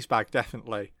sleazebag,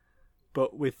 definitely,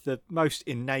 but with the most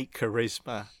innate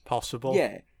charisma possible.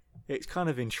 Yeah. It's kind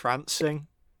of entrancing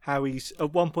how he's,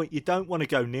 at one point, you don't want to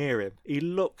go near him. He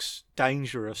looks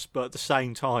dangerous, but at the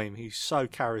same time, he's so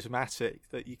charismatic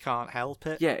that you can't help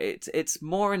it. Yeah, it's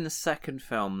more in the second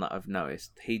film that I've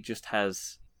noticed. He just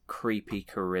has creepy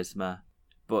charisma,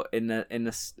 but in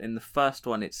the first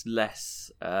one, it's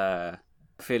less. I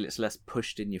feel it's less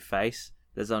pushed in your face.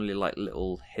 There's only like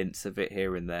little hints of it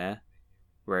here and there,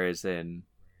 whereas in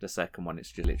the second one,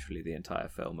 it's just literally the entire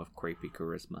film of creepy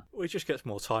charisma. Well, he just gets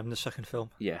more time in the second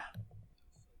film. Yeah.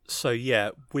 So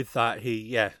yeah, with that,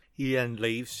 he then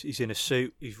leaves. He's in a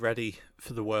suit. He's ready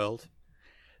for the world.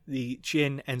 The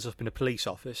djinn ends up in a police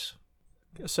office.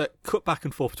 So cut back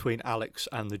and forth between Alex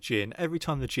and the djinn. Every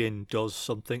time the djinn does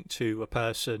something to a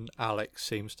person, Alex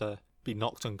seems to be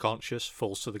knocked unconscious,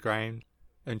 falls to the ground.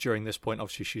 And during this point,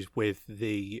 obviously, she's with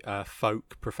the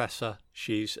folk professor.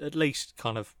 She's at least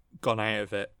kind of gone out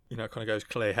of it, kind of goes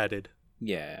clear-headed.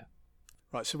 Yeah.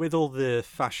 Right, so with all the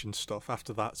fashion stuff,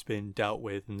 after that's been dealt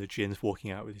with and the djinn's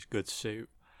walking out with his good suit,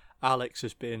 Alex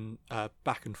has been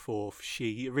back and forth.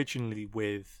 She originally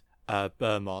with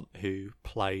Beaumont, who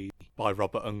played by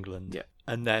Robert Englund, Yeah.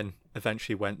 and then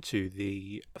eventually went to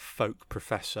the folk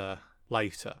professor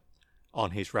later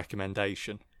on his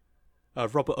recommendation.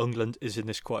 Robert Englund is in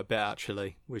this quite a bit,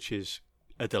 actually, which is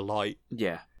a delight.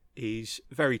 Yeah. He's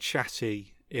very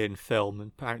chatty in film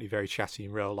and apparently very chatty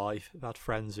in real life. I've had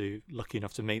friends who are lucky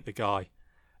enough to meet the guy.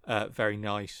 Very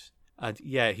nice. And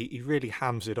yeah, he really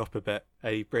hams it up a bit.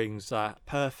 He brings that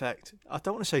perfect, I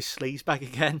don't want to say sleazebag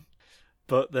again,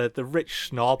 but the rich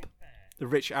snob, the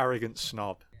rich arrogant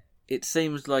snob. It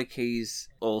seems like he's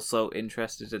also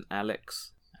interested in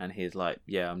Alex, and he's like,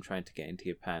 yeah, I'm trying to get into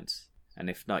your pants, and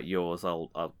if not yours,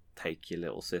 I'll take your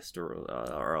little sister,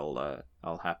 or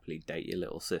I'll happily date your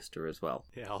little sister as well.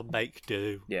 Yeah, I'll make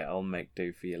do. Yeah, I'll make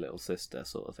do for your little sister,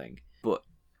 sort of thing. But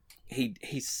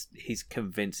he's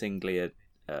convincingly a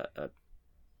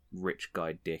rich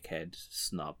guy, dickhead,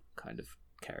 snob kind of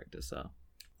character, so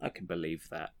I can believe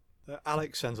that.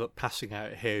 Alex ends up passing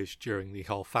out at his during the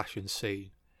whole fashion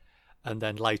scene, and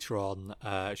then later on,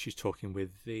 she's talking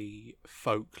with the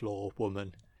folklore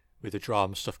woman with the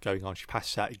drama stuff going on. She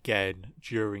passes out again,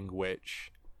 during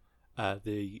which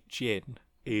the djinn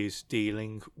is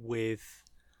dealing with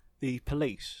the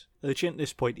police. The djinn at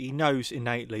this point, he knows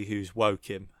innately who's woke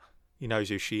him. He knows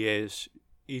who she is.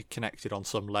 He's connected on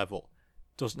some level.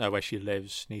 Doesn't know where she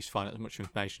lives. Needs to find out as much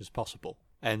information as possible.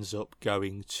 Ends up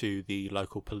going to the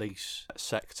local police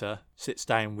sector. Sits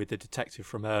down with the detective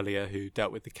from earlier who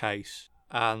dealt with the case.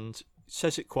 And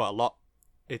says it quite a lot.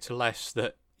 It's less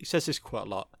that... He says this quite a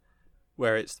lot.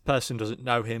 Where it's the person doesn't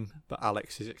know him, but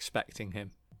Alex is expecting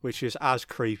him. Which is as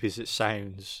creepy as it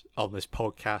sounds on this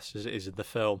podcast as it is in the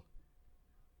film.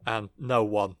 And no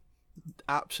one,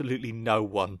 absolutely no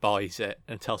one buys it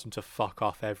and tells him to fuck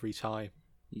off every time.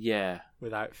 Yeah.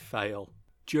 Without fail.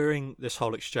 During this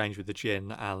whole exchange with the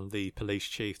djinn and the police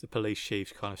chief's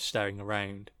kind of staring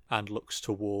around and looks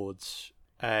towards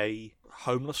a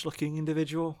homeless-looking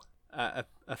individual, a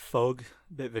thug,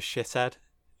 a bit of a shithead.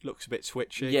 Looks a bit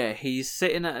twitchy. Yeah, he's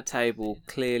sitting at a table,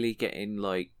 clearly getting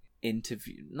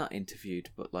interrogated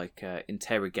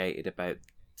about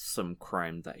some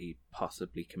crime that he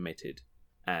possibly committed,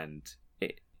 and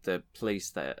the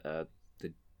police that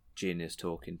the djinn is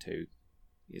talking to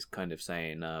is kind of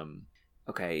saying,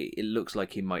 okay, it looks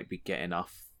like he might be getting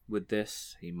off with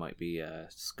this. He might be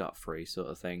scot-free sort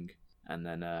of thing. And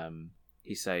then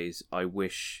he says, I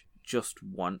wish just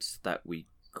once that we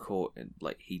caught,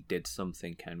 like, he did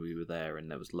something and we were there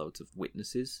and there was loads of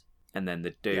witnesses. And then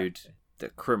the dude, the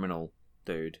criminal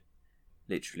dude,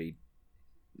 literally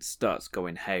starts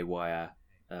going haywire,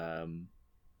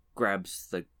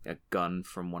 grabs a gun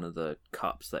from one of the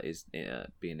cops that is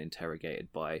being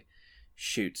interrogated by,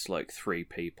 shoots like 3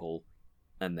 people,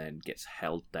 and then gets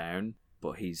held down.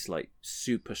 But he's like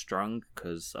super strong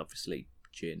because obviously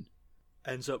djinn.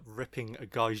 Ends up ripping a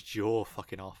guy's jaw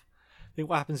fucking off. I think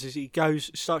what happens is he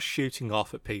starts shooting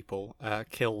off at people,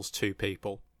 kills 2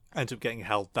 people, ends up getting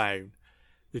held down.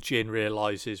 The djinn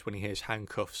realises when he hears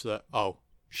handcuffs that, oh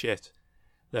shit,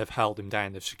 they've held him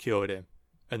down, they've secured him,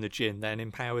 and the djinn then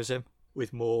empowers him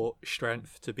with more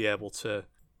strength to be able to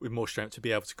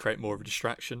create more of a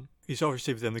distraction. He's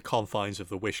obviously within the confines of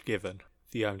the wish given.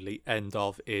 The only end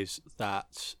of is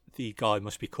that the guy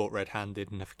must be caught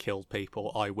red-handed and have killed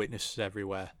people, eyewitnesses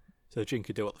everywhere. So the djinn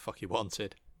could do what the fuck he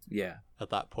wanted. Yeah.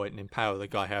 At that point and empower the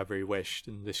guy however he wished.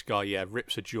 And this guy,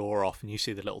 rips a jaw off and you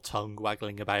see the little tongue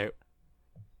waggling about.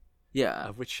 Yeah.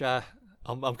 Which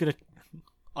I'm going to...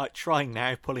 trying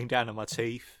now, pulling down on my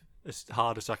teeth as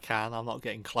hard as I can. I'm not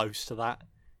getting close to that.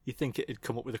 You'd think it'd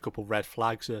come up with a couple red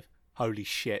flags of, holy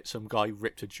shit, some guy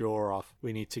ripped a jaw off.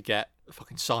 We need to get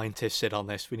fucking scientists in on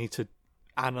this. We need to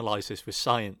analyse this with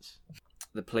science.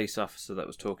 The police officer that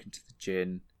was talking to the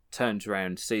djinn turns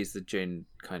around, sees the djinn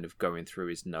kind of going through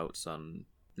his notes on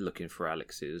looking for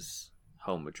Alex's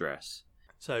home address.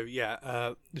 So,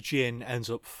 the djinn ends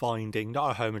up finding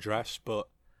not a home address, but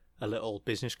a little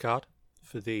business card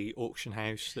for the auction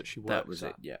house that she works at. That was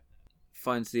it, yeah.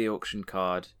 Finds the auction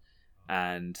card,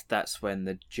 and that's when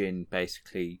the djinn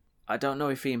basically... I don't know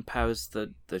if he empowers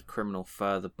the criminal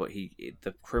further, but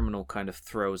the criminal kind of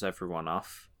throws everyone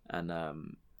off and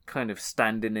kind of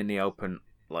standing in the open,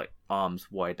 like arms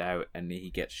wide out, and he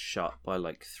gets shot by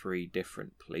like 3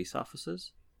 different police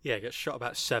officers. Yeah, gets shot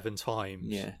about 7 times.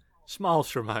 Yeah. Smiles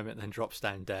for a moment, then drops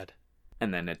down dead.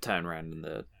 And then they turn around and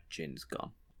the djinn's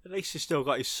gone. At least he's still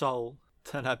got his soul.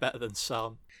 Turned out better than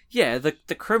some. Yeah, the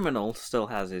criminal still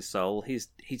has his soul. He's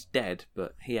dead,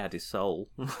 but he had his soul.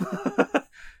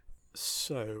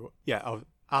 So,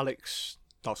 Alex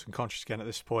Doc's unconscious again at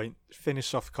this point.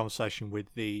 Finishes off the conversation with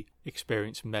the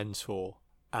experienced mentor,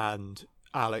 and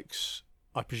Alex,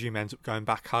 I presume, ends up going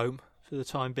back home for the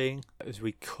time being. As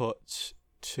we cut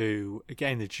to,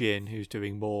 again, the Djinn, who's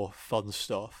doing more fun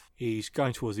stuff. He's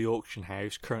going towards the auction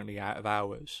house, currently out of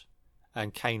hours.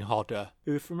 And Kane Hodder,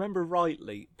 who, if I remember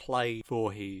rightly, played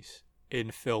Voorhees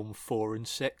in film 4 and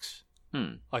 6.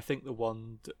 I think the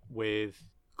one with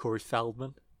Corey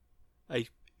Feldman.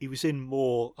 He was in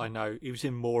more, I know, he was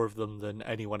in more of them than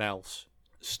anyone else.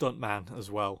 Stuntman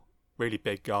as well. Really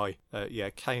big guy.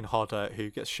 Kane Hodder, who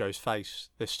gets to show his face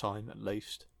this time at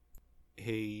least.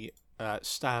 He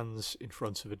stands in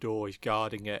front of a door. He's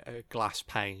guarding it, a glass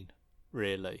pane,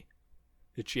 really.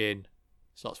 The Djinn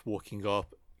starts walking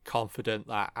up, confident,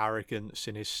 that arrogance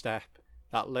in his step,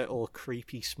 that little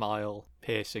creepy smile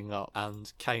piercing up,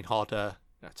 and Kane Hodder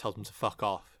tells him to fuck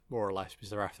off, more or less, because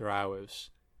they're after hours.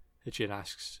 The Djinn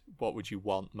asks, what would you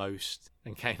want most?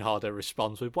 And Kane Hodder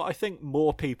responds with what I think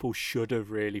more people should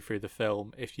have really through the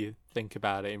film, if you think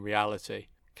about it in reality.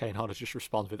 Kane Hodder just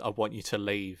responds with, I want you to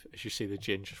leave, as you see the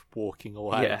Djinn just walking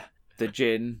away. Yeah, the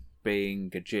Djinn,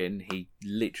 being a Djinn, he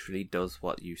literally does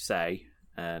what you say,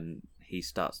 and he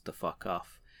starts to fuck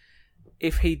off.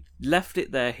 If he left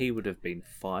it there, he would have been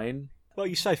fine. Well,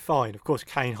 you say fine. Of course,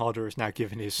 Kane Hodder has now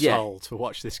given his soul to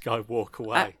watch this guy walk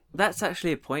away. That's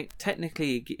actually a point.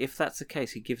 Technically, if that's the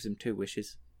case, he gives him 2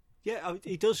 wishes. Yeah,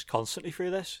 he does constantly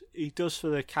through this. He does for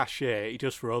the cashier, he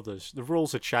does for others. The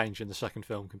rules are changed in the second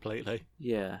film completely.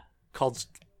 Yeah.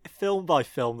 Film by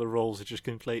film, the rules are just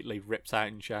completely ripped out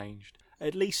and changed.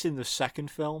 At least in the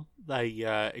second film,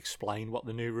 they explain what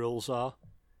the new rules are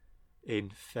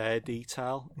in fair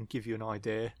detail and give you an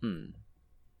idea.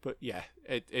 But yeah,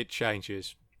 it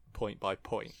changes point by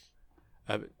point.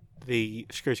 The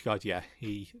security guard,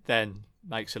 he then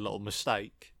makes a little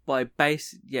mistake.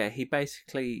 He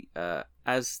basically,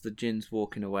 as the Djinn's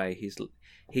walking away,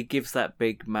 he gives that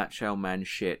big macho man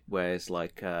shit, where it's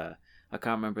like, I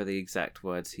can't remember the exact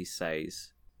words he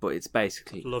says, but it's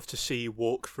basically, I'd love to see you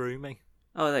walk through me.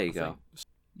 Oh, there you go.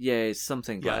 Yeah, it's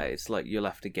something like that. It's like, you'll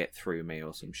have to get through me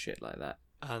or some shit like that.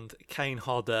 And Kane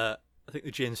Hodder, I think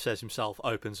the Djinn says himself,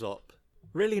 opens up.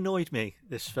 Really annoyed me,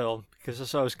 this film, because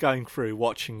as I was going through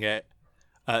watching it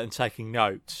and taking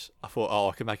notes, I thought,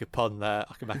 I can make a pun there.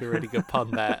 I can make a really good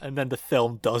pun there. And then the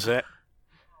film does it.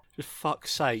 Just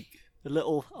fuck's sake. The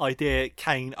little idea,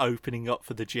 Kane opening up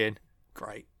for the Djinn.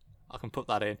 Great. I can put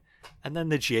that in. And then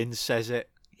the Djinn says it.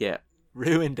 Yeah.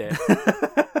 Ruined it.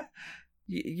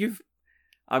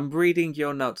 I'm reading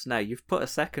your notes now. You've put a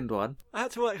second one. I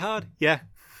had to work hard. Yeah.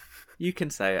 You can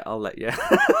say it. I'll let you.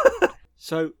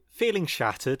 So, feeling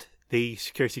shattered, the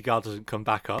security guard doesn't come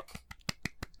back up.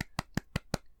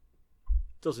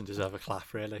 Doesn't deserve a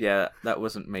clap, really. Yeah, that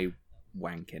wasn't me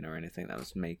wanking or anything. That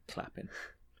was me clapping.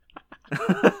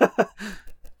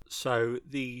 So,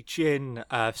 the Djinn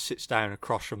sits down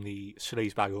across from the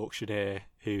sleazebag auctioneer,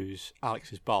 who's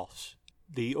Alex's boss.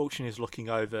 The auctioneer's looking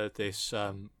over this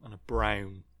on a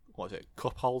brown,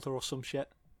 cup holder or some shit?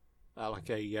 Like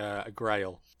a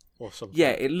grail or something. Yeah,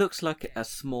 it looks like a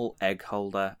small egg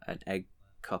holder, an egg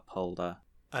cup holder.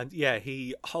 And yeah,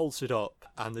 he holds it up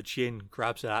and the Djinn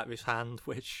grabs it out of his hand,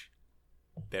 which,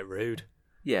 a bit rude.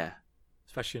 Yeah.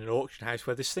 Especially in an auction house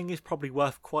where this thing is probably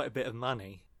worth quite a bit of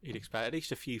money. You'd expect at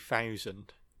least a few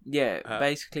thousand. Yeah,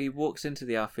 basically he walks into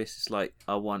the office, it's like,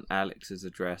 I want Alex's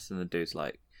address, and the dude's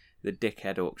like, the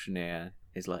dickhead auctioneer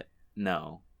is like,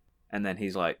 no. And then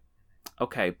he's like,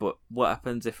 okay, but what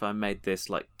happens if I made this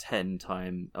like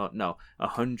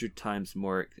 100 times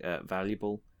more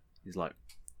valuable? He's like,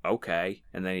 okay.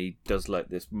 And then he does like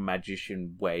this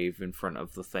magician wave in front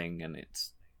of the thing, and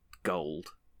it's gold.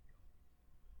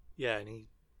 Yeah, and he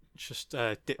just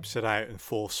dips it out and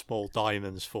 4 small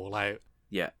diamonds fall out.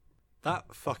 Yeah.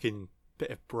 That fucking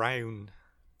bit of brown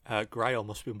grail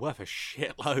must have been worth a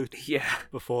shitload. Yeah.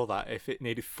 Before that, if it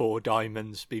needed 4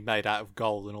 diamonds to be made out of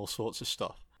gold and all sorts of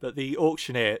stuff. But the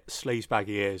auctioneer, sleazebag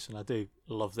he is, and I do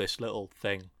love this little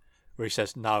thing where he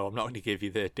says, no, I'm not going to give you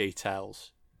the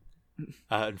details,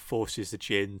 and forces the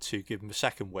Djinn to give him a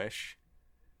second wish,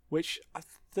 which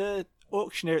the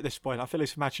auctioneer at this point, I feel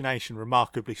his imagination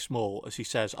remarkably small, as he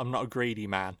says, I'm not a greedy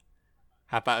man.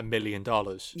 How about $1 million?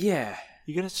 Yeah.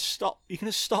 You're going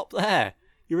to stop there.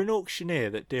 You're an auctioneer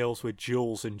that deals with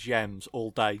jewels and gems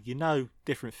all day. You know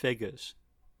different figures.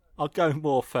 I'll go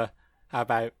more for, how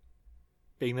about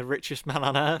being the richest man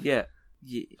on earth? Yeah.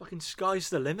 Fucking sky's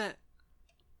the limit.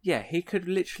 Yeah, he could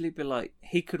literally be like,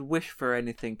 he could wish for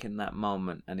anything in that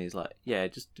moment, and he's like, yeah,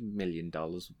 just $1 million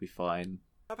would be fine.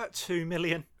 How about 2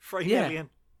 million? 3 million?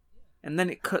 And then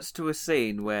it cuts to a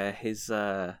scene where his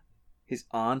his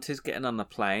aunt is getting on the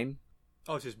plane.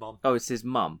 Oh, it's his mom. Oh, it's his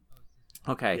mum.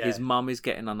 Okay, Yeah. his mum is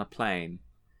getting on a plane,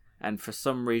 and for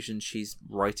some reason she's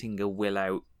writing a will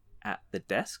out at the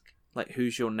desk. Like,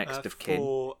 who's your next of kin?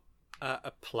 For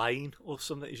a plane or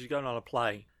something. She's going on a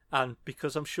plane. And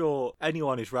because I'm sure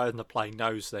anyone who's riding the plane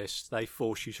knows this, they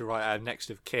force you to write out next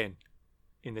of kin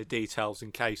in the details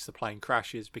in case the plane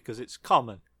crashes, because it's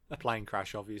common, a plane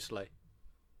crash, obviously.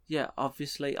 Yeah,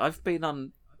 obviously. I've been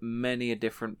on many a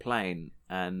different plane,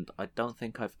 and I don't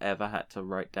think I've ever had to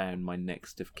write down my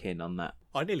next of kin on that.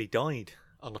 I nearly died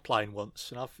on a plane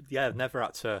once, and I've never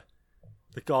had to.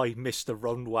 The guy missed the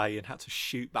runway and had to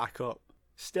shoot back up.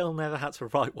 Still never had to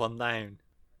write one down.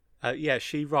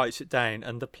 She writes it down,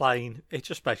 and the plane, it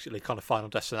just basically kind of Final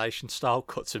Destination style,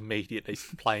 cuts immediately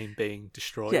to the plane being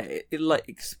destroyed. Yeah, it like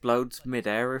explodes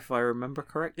mid-air, if I remember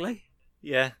correctly.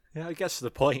 Yeah, it gets to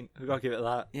the point. We've got to give it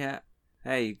that. Yeah.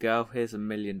 There you go. Here's $1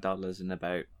 million in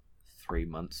about 3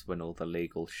 months when all the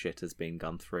legal shit has been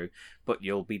gone through. But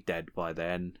you'll be dead by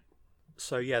then.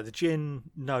 So yeah, the Djinn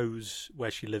knows where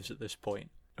she lives at this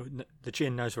point. The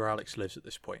Djinn knows where Alex lives at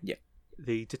this point. Yeah.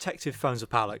 The detective phones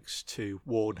up Alex to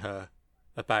warn her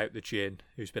about the Djinn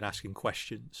who's been asking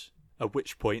questions. At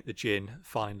which point the Djinn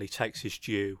finally takes his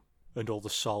due, and all the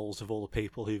souls of all the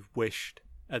people who've wished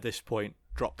at this point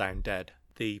drop down dead.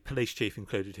 The police chief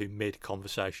included, who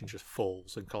mid-conversation just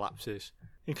falls and collapses,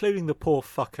 including the poor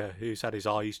fucker who's had his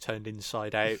eyes turned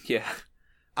inside out. Yeah.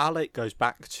 Alec goes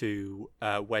back to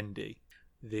Wendy,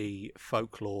 the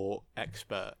folklore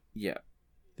expert. Yeah.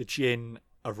 The Djinn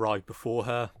arrived before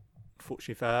her,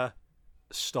 unfortunately for her,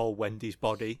 stole Wendy's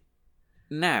body,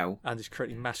 Now, and is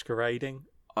currently masquerading.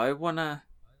 I want to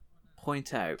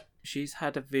point out, she's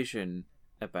had a vision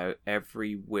about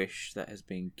every wish that has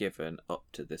been given up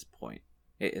to this point.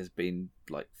 It has been,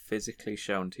 like, physically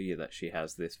shown to you that she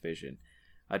has this vision.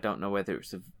 I don't know whether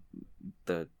it's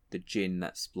the Djinn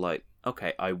that's like,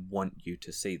 okay, I want you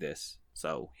to see this,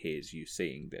 so here's you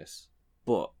seeing this.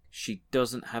 But she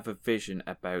doesn't have a vision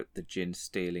about the Djinn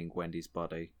stealing Wendy's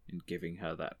body and giving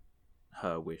her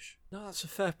her wish. No, that's a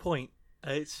fair point.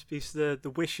 It's because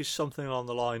the wish is something along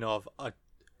the line of, I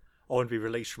want to be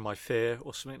released from my fear,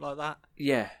 or something like that.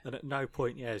 Yeah. And at no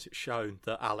point, is it shown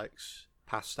that Alex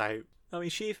passed out. I mean,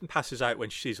 she even passes out when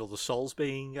she sees all the souls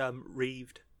being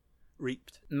reaped.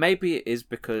 Maybe it is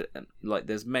because, like,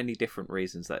 there's many different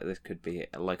reasons that this could be.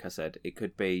 Like I said, it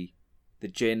could be the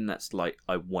Djinn that's like,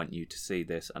 I want you to see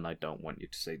this and I don't want you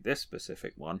to see this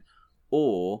specific one.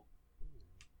 Or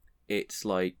it's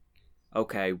like,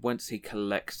 okay, once he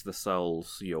collects the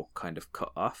souls, you're kind of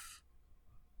cut off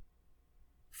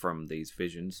from these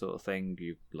visions, sort of thing.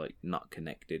 You're like not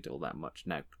connected all that much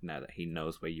now that he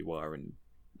knows where you are, and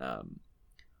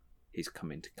he's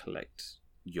coming to collect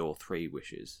your 3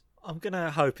 wishes. I'm going to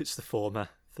hope it's the former,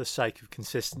 for the sake of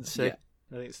consistency. Yeah.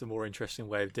 I think it's the more interesting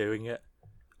way of doing it.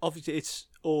 Obviously, it's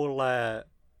all a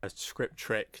script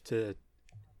trick to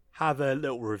have a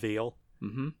little reveal.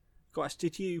 Mm-hmm. Guys,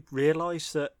 did you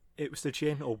realise that it was the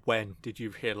Djinn, or when did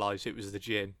you realise it was the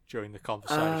Djinn during the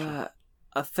conversation?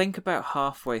 I think about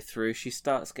halfway through, she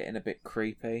starts getting a bit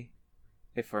creepy,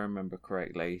 if I remember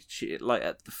correctly. She, like,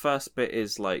 at the first bit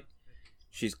is like,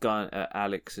 she's gone.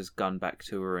 Alex has gone back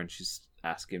to her and she's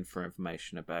asking for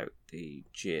information about the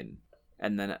Djinn,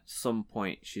 and then at some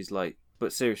point she's like,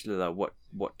 "But seriously though,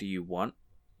 what do you want?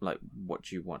 Like, what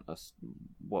do you want us?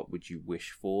 What would you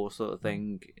wish for?" sort of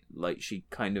thing. Like, she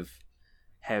kind of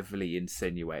heavily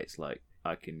insinuates, like,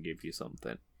 I can give you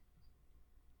something.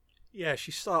 Yeah,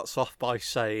 she starts off by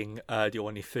saying, do you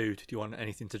want any food? Do you want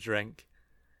anything to drink?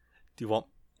 Are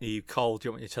you cold? Do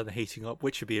you want me to turn the heating up?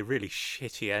 Which would be a really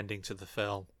shitty ending to the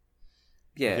film.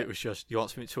 Yeah. If it was just, you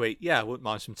want something to eat? Yeah, I wouldn't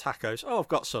mind some tacos. Oh, I've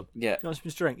got some. Yeah. You want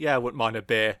something to drink? Yeah, I wouldn't mind a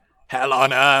beer. Hell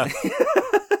on earth!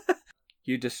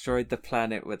 You destroyed the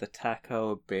planet with a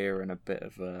taco, a beer, and a bit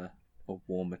of a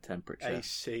warmer temperature.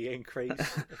 AC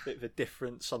increase, a bit of a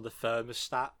difference on the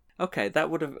thermostat. Okay, that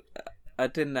would have... I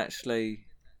didn't actually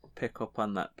pick up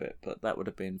on that bit, but that would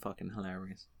have been fucking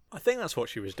hilarious. I think that's what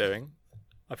she was doing.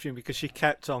 I presume because she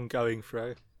kept on going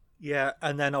through. Yeah,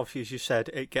 and then obviously, as you said,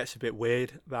 it gets a bit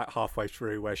weird about halfway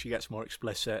through where she gets more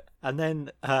explicit. And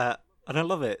then, and I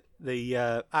love it,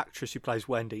 the actress who plays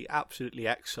Wendy, absolutely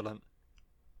excellent,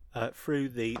 through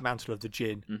the mantle of the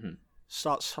Djinn,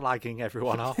 starts slagging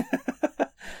everyone off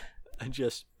and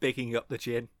just bigging up the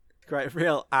Djinn. Great,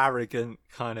 real arrogant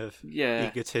kind of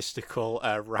egotistical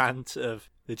rant of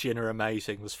the Djinn are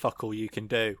amazing, there's fuck all you can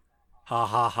do. Ha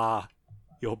ha ha,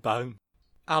 you're bone.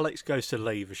 Alex goes to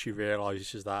leave as she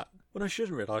realises that. Well, no, she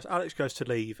doesn't realise. Alex goes to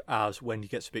leave as Wendy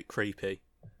gets a bit creepy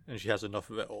and she has enough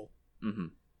of it all. Mm-hmm.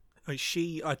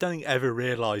 I don't think ever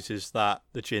realises that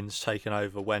the Jinn's taken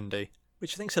over Wendy,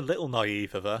 which I think's a little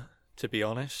naive of her, to be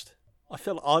honest. I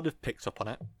feel like I'd have picked up on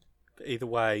it. But either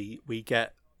way, we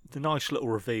get the nice little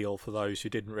reveal for those who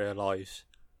didn't realise,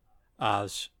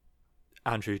 as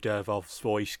Andrew Dervov's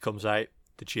voice comes out,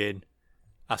 the Jinn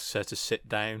asks her to sit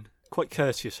down, quite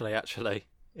courteously actually.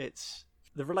 It's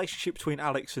the relationship between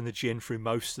Alex and the Jinn through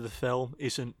most of the film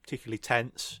isn't particularly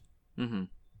tense. Mm-hmm.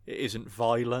 It isn't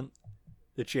violent.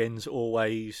 The Jinn's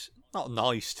always not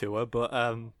nice to her, but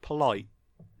polite.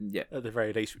 Yeah. At the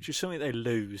very least, which is something they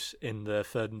lose in the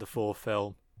third and the fourth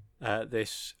film.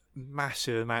 This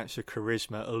massive amounts of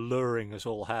charisma, alluring as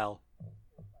all hell,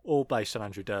 all based on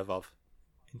Andrew Dervov,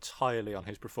 entirely on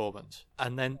his performance.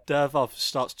 And then Dervov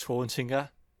starts taunting her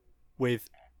with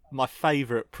my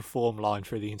favourite perform line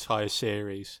through the entire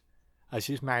series, as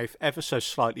his mouth ever so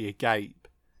slightly agape.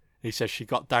 He says she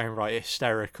got downright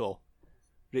hysterical,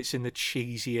 but it's in the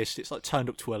cheesiest. It's like turned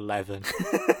up to 11.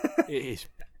 It's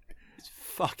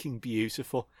fucking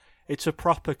beautiful. It's a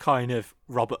proper kind of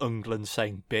Robert Englund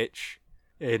saying bitch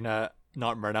in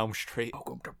Nightmare on Elm Street.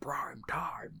 Welcome to prime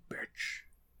time, bitch.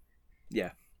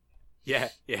 Yeah.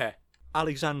 Yeah.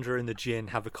 Alexandra and the Jinn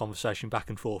have a conversation back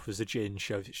and forth as the Jinn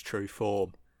shows its true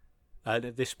form. And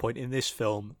at this point in this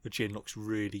film, the Jinn looks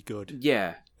really good.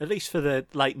 Yeah. At least for the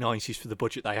late 90s, for the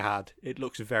budget they had, it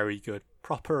looks very good.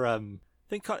 Proper, I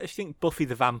think Buffy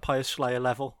the Vampire Slayer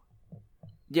level.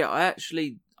 Yeah, I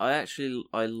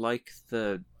like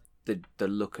the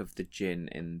look of the Jinn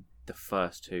in the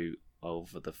first two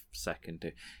over the second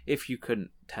two, if you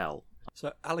couldn't tell.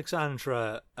 So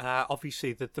Alexandra,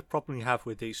 obviously the problem you have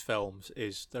with these films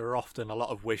is there are often a lot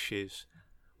of wishes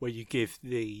where you give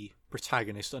the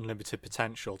protagonist unlimited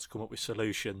potential to come up with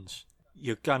solutions.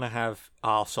 You're gonna have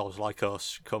arseholes like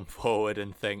us come forward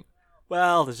and think,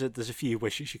 well, there's a few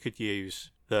wishes you could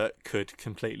use that could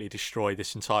completely destroy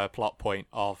this entire plot point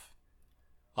of,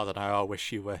 I don't know, I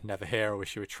wish you were never here, I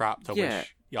wish you were trapped, I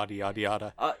wish yada yada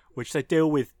yada, which they deal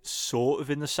with sort of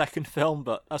in the second film,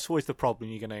 but that's always the problem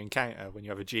you're going to encounter when you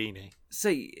have a genie.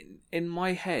 See, in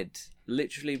my head,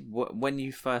 literally, when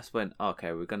you first went,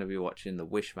 okay, we're going to be watching the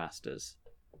Wishmasters,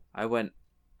 I went,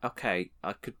 okay,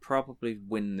 I could probably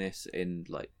win this in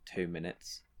like 2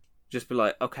 minutes. Just be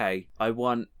like, okay, I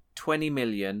want 20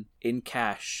 million in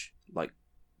cash, like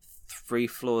 3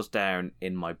 floors down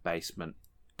in my basement.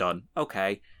 Done.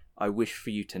 Okay, I wish for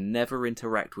you to never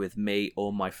interact with me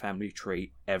or my family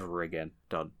tree ever again.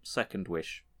 Done. Second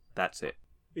wish. That's it.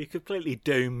 You completely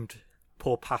doomed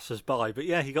poor passers-by, but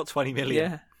yeah, he got 20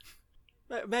 million.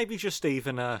 Yeah. Maybe just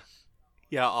even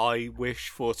I wish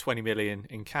for 20 million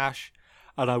in cash,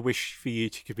 and I wish for you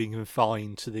to be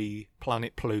confined to the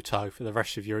planet Pluto for the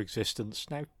rest of your existence.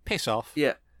 Now, piss off.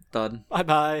 Yeah, done.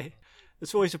 Bye-bye.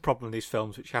 There's always a problem in these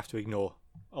films which you have to ignore,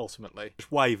 ultimately.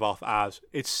 Just wave off as,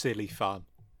 it's silly fun.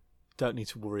 Don't need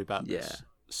to worry about this.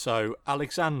 So,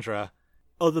 Alexandra,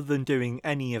 other than doing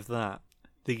any of that,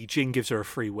 the Jinn gives her a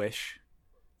free wish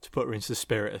to put her into the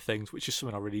spirit of things, which is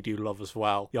something I really do love as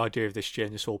well. The idea of this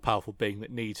Jinn, this all-powerful being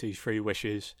that needs these free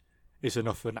wishes, is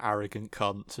enough of an arrogant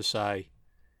cunt to say,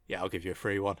 yeah, I'll give you a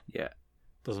free one. Yeah.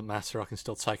 Doesn't matter, I can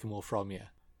still take them all from you.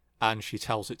 And she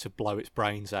tells it to blow its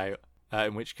brains out,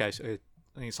 in which case, I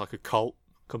think it's like a Colt,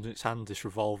 comes in its hand, this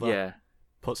revolver,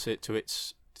 puts it to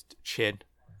its chin,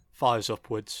 fires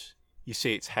upwards, you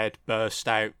see its head burst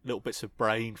out, little bits of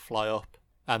brain fly up,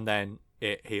 and then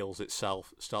it heals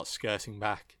itself, starts skirting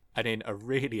back, and in a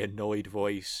really annoyed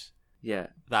voice,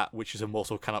 that which is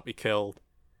immortal cannot be killed.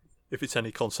 If it's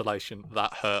any consolation,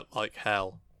 that hurt like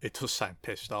hell. It does sound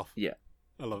pissed off. Yeah.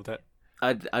 I loved it.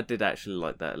 I did actually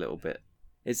like that a little bit.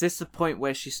 Is this the point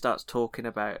where she starts talking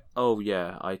about, oh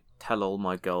yeah, I tell all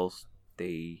my girls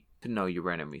to know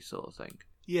your enemy sort of thing?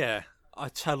 Yeah, I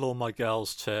tell all my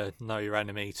girls to know your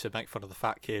enemy, to make fun of the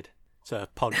fat kid, to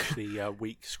punch the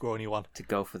weak, scrawny one. To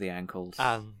go for the ankles.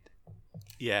 And,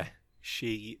 yeah,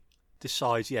 she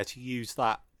decides, to use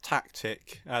that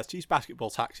tactic, to use basketball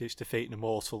tactics to defeat an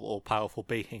immortal, all-powerful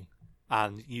being,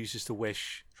 and uses the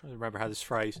wish. I'm trying to remember how this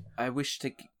phrase. I wish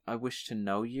to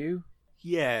know you?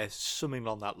 Yeah, something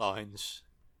along that lines.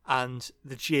 And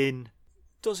the Jinn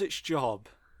does its job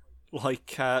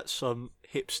like some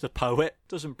hipster poet.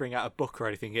 Doesn't bring out a book or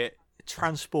anything. It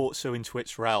transports her into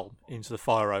its realm, into the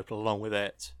fire opal along with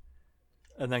it,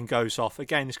 and then goes off.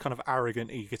 Again, this kind of arrogant,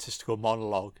 egotistical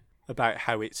monologue about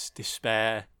how it's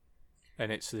despair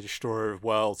and it's the destroyer of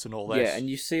worlds and all this. Yeah, and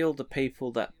you see all the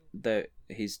people that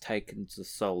he's taken the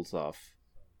souls off,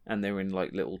 and they're in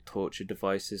like little torture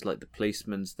devices. Like the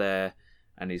policeman's there,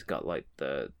 and he's got like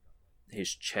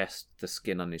his chest, the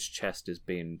skin on his chest is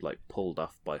being like pulled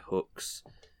off by hooks,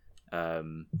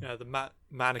 Yeah, the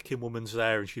mannequin woman's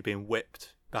there, and she's being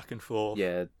whipped back and forth.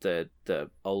 Yeah, the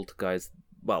old guys.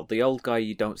 Well, the old guy,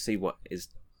 you don't see what is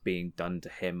being done to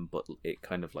him, but it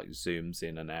kind of like zooms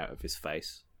in and out of his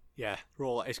face. Yeah,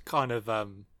 it's kind of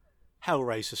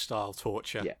Hellraiser style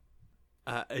torture.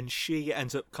 Yeah. And she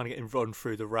ends up kind of getting run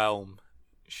through the realm.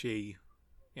 She,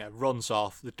 runs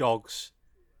off. The dogs,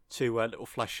 two little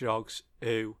flesh dogs,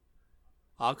 who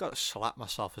I've got to slap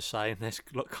myself for saying this,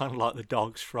 look kind of like the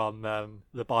dogs from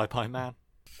the Bye-Bye Man.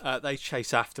 They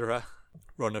chase after her,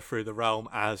 run her through the realm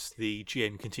as the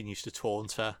Jinn continues to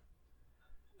taunt her.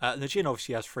 And the Jinn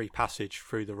obviously has free passage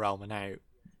through the realm and out.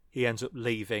 He ends up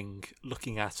leaving,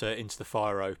 looking at her into the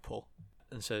fire opal,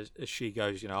 and says, as she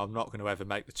goes, I'm not going to ever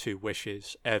make the two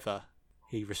wishes, ever.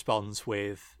 He responds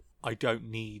with, I don't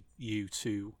need you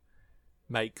to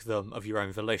make them of your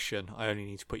own volition. I only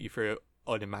need to put you through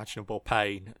unimaginable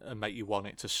pain and make you want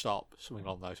it to stop, something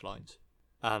along those lines.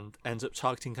 And ends up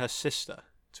targeting her sister,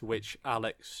 to which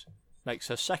Alex makes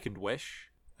her second wish,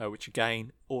 which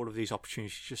again, all of these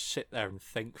opportunities, just sit there and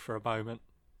think for a moment.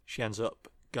 She ends up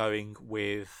going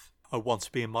with, I want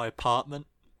to be in my apartment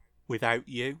without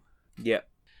you. Yep.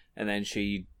 And then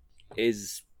she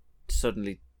is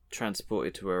suddenly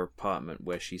transported to her apartment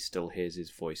where she still hears his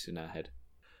voice in her head.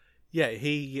 Yeah,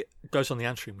 he goes on the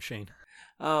answering machine.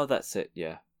 Oh, that's it,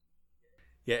 yeah.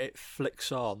 Yeah, it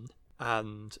flicks on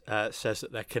and says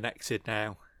that they're connected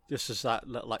now. Just as that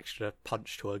little extra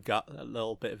punch to her gut, a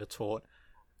little bit of a taunt.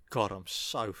 God, I'm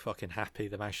so fucking happy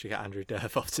they managed to get Andrew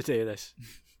Dervoff to do this.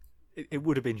 It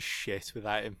would have been shit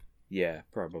without him. Yeah,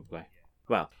 probably.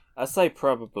 Well, I say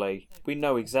probably. We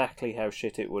know exactly how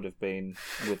shit it would have been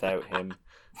without him.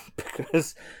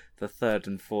 Because the third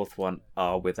and fourth one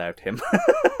are without him.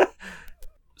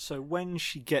 So when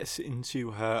she gets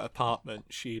into her apartment,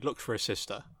 she looks for her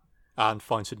sister and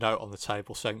finds a note on the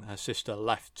table saying that her sister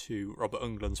left to Robert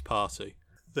Englund's party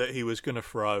that he was going to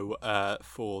throw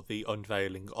for the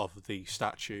unveiling of the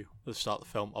statue at the start of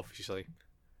the film. Obviously,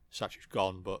 the statue's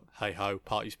gone, but hey-ho,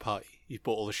 party's party. He's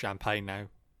bought all the champagne now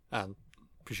and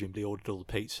presumably ordered all the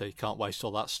pizza. You can't waste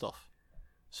all that stuff.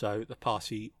 So the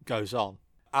party goes on.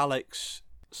 Alex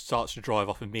starts to drive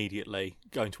off immediately,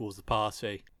 going towards the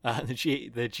party. And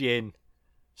the Jinn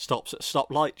stops at a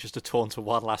stoplight just to taunt her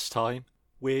one last time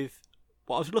with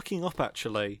what I was looking up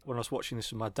actually when I was watching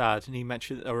this with my dad, and he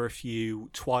mentioned that there were a few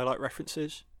Twilight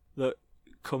references that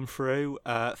come through.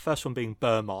 First one being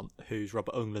Beaumont, who's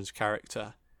Robert Englund's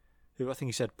character, who I think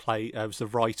he said was the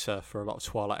writer for a lot of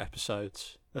Twilight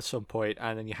episodes at some point.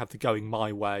 And then you have the Going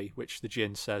My Way, which the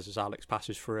Jinn says as Alex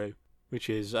passes through, which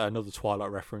is another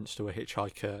Twilight reference to a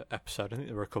Hitchhiker episode. I think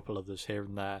there were a couple others here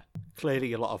and there.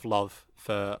 Clearly a lot of love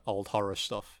for old horror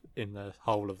stuff in the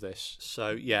whole of this. So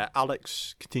yeah,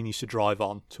 Alex continues to drive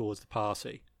on towards the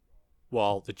party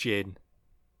while the Jinn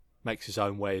makes his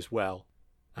own way as well.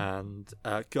 And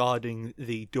guarding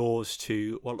the doors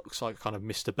to what looks like kind of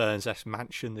Mr. Burns-esque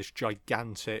mansion, this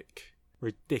gigantic,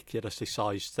 ridiculously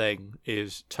sized thing,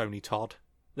 is Tony Todd,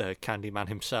 the Candyman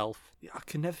himself. I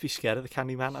can never be scared of the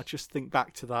Candyman. I just think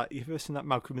back to that. You've ever seen that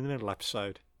Malcolm in the Middle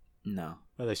episode? No.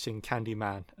 Where they sing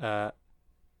Candyman.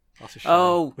 That's a shame.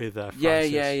 Oh, with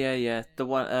Francis. yeah. The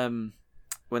one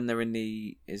when they're in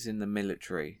the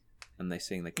military and they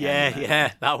sing the Candyman.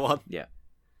 Yeah, that one. Yeah.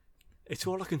 It's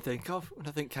all I can think of when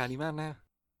I think Candyman now.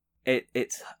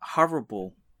 It's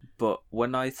horrible, but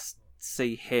when I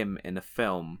see him in a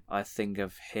film, I think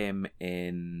of him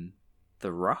in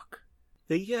The Rock.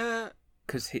 The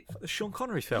Sean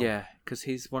Connery film. Yeah, because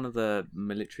he's one of the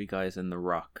military guys in The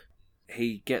Rock.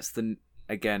 He gets the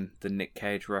Nick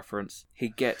Cage reference. He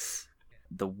gets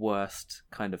the worst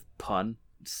kind of pun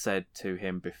said to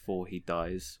him before he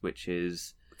dies, which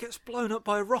is gets blown up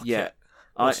by a rocket. Yeah,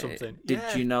 or something. Did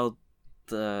you know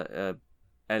the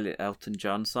Elton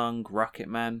John song "Rocket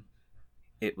Man"?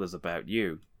 It was about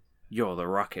you. You're the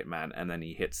Rocket Man, and then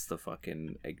he hits the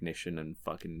fucking ignition and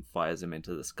fucking fires him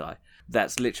into the sky.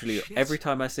 That's literally every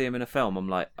time I see him in a film, I'm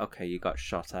like, okay, you got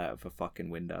shot out of a fucking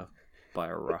window by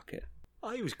a rocket.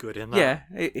 Oh, he was good in that.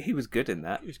 Yeah, he was good in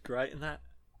that. He was great in that.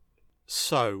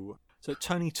 So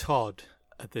Tony Todd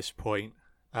at this point,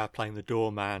 playing the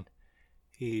doorman,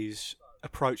 he's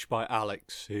approached by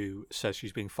Alex, who says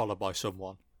she's being followed by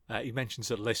someone. He mentions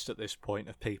a list at this point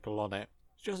of people on it.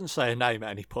 She doesn't say a name at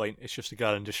any point. It's just a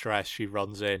girl in distress. She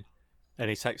runs in, and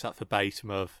he takes that verbatim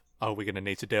of, "Oh, we're going to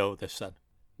need to deal with this then."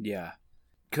 Yeah,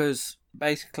 because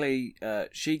basically,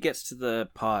 she gets to the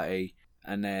party,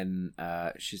 and then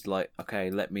she's like,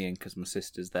 "Okay, let me in, because my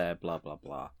sister's there." Blah blah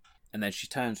blah. And then she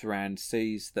turns around,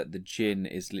 sees that the Jinn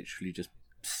is literally just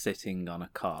sitting on a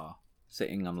car,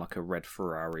 sitting on like a red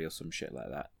Ferrari or some shit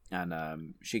like that.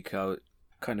 And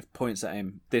kind of points at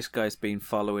him. This guy's been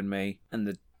following me. And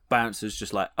the bouncer's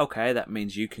just like, okay, that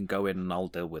means you can go in and I'll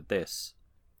deal with this.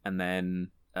 And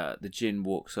then the djinn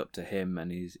walks up to him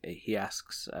and he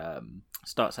asks,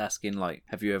 starts asking, like,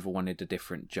 have you ever wanted a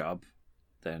different job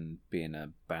than being a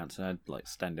bouncer? Like,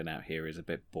 standing out here is a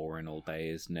bit boring all day,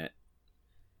 isn't it?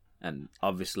 And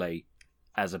obviously,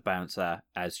 as a bouncer,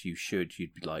 as you should,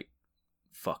 you'd be like,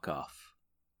 fuck off.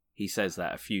 He says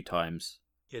that a few times.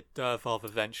 Yeah, Dervahl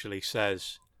eventually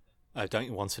says, don't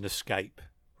you want an escape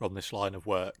from this line of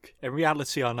work? In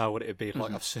reality, I know what it'd be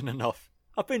like. I've seen enough.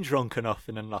 I've been drunk enough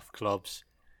in enough clubs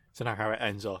to know how it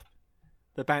ends up.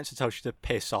 The bouncer tells you to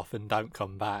piss off and don't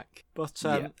come back. But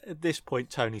at this point,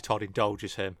 Tony Todd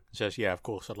indulges him and says, yeah, of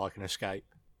course, I'd like an escape.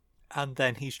 And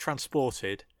then he's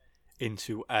transported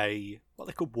into what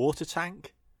they call water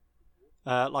tank.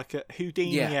 Like a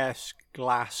Houdini-esque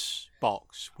glass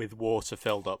box with water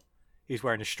filled up. He's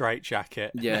wearing a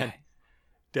straitjacket. Yeah. And then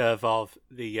Dervahl,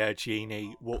 the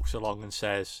genie, walks along and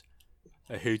says,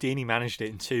 Houdini managed it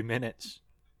in 2 minutes.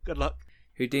 Good luck.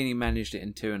 Houdini managed it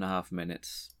in 2.5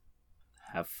 minutes.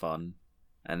 Have fun.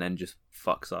 And then just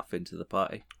fucks off into the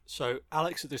party. So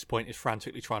Alex at this point is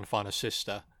frantically trying to find her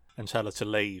sister and tell her to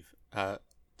leave,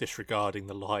 disregarding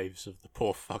the lives of the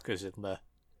poor fuckers in the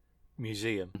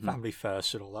museum. Family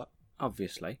first and all that.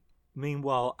 Obviously.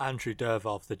 Meanwhile, Andrew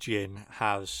Dervahl, the djinn,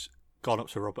 has gone up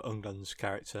to Robert Englund's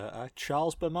character,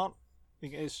 Charles Beaumont, I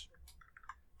think it is.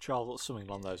 Charles, or something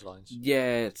along those lines.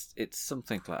 Yeah, it's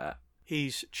something like that.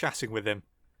 He's chatting with him,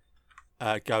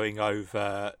 going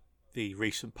over the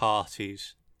recent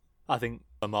parties. I think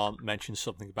Beaumont mentions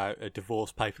something about a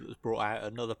divorce paper that was brought out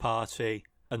at another party,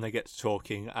 and they get to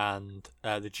talking, and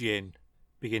the djinn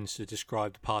begins to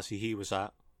describe the party he was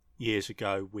at years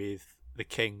ago with the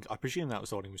king. I presume that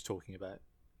was the one he was talking about.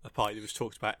 A party that was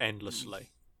talked about endlessly.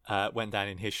 Went down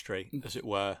in history, as it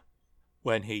were,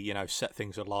 when he, set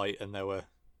things alight and there were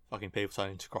fucking people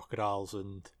turning into crocodiles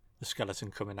and the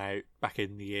skeleton coming out back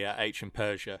in the ancient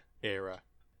Persia era.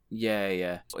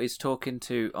 Yeah. He's talking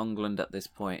to Englund at this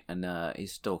point, and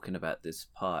he's talking about this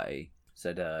party.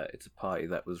 Said it's a party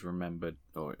that was remembered,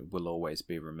 or will always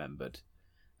be remembered.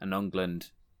 And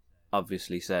Englund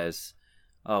obviously says,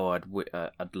 "Oh,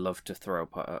 I'd love to throw a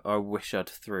party. I wish I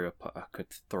could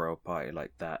throw a party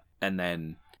like that." And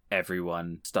then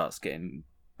everyone starts getting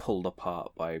pulled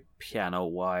apart by piano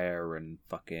wire and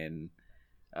fucking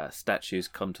statues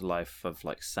come to life of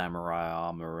like samurai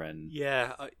armor and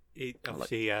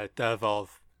obviously Dervahl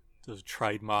does a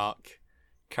trademark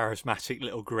charismatic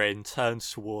little grin,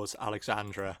 turns towards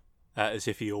Alexandra as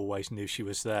if he always knew she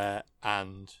was there,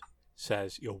 and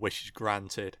says, "Your wish is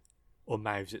granted," or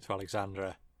mouths it to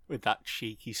Alexandra with that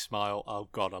cheeky smile. Oh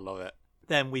god, I love it.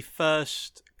 Then we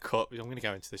first cut, I'm going to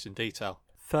go into this in detail,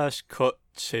 first cut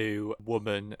to a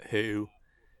woman who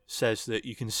says that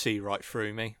you can see right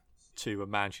through me, to a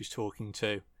man she's talking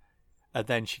to, and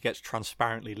then she gets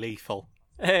transparently lethal.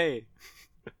 Hey!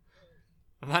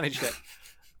 I managed it.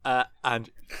 And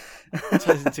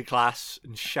turns into glass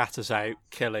and shatters out,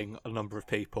 killing a number of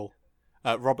people.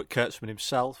 Robert Kurtzman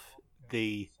himself,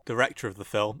 the director of the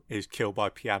film, is killed by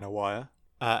piano wire.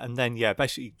 And then,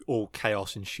 basically all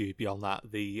chaos ensued beyond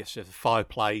that. The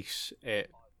fireplace,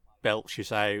 it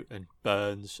belches out and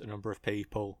burns a number of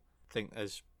people. I think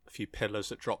there's a few pillars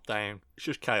that drop down. It's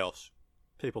just chaos.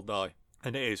 People die.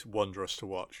 And it is wondrous to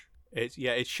watch.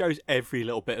 It shows every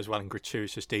little bit as well in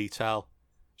gratuitous detail.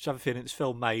 Just have a feeling it's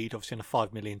film made, obviously, on a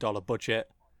 $5 million budget,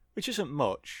 which isn't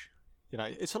much.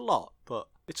 It's a lot, but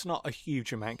it's not a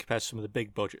huge amount compared to some of the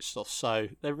big budget stuff. So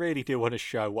they really do want to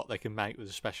show what they can make with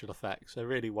the special effects. They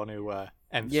really want to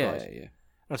emphasise. Yeah. And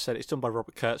I said it's done by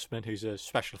Robert Kurtzman, who's a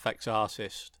special effects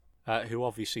artist, who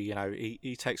obviously,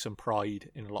 he takes some pride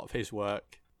in a lot of his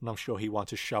work. And I'm sure he wanted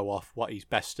to show off what he's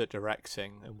best at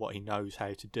directing and what he knows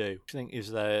how to do, which I think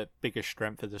is the biggest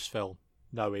strength of this film,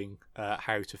 knowing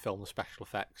how to film the special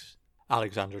effects.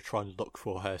 Alexandra trying to look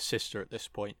for her sister at this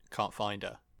point, can't find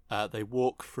her. They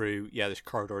walk through this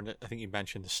corridor, and I think you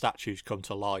mentioned the statues come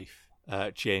to life.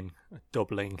 Jin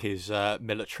doubling his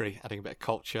military, adding a bit of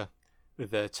culture, with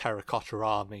the terracotta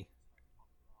army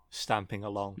stamping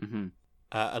along. Mm-hmm.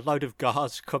 A load of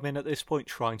guards come in at this point,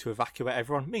 trying to evacuate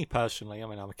everyone. Me personally,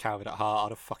 I'm a coward at heart.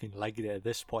 I'd have fucking legged it at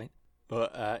this point.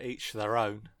 But each their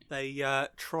own. They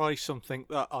try something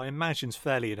that I imagine's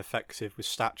fairly ineffective with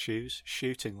statues,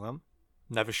 shooting them.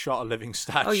 Never shot a living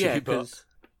statue. Oh yeah, but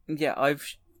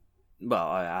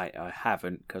I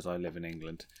haven't because I live in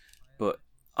England, but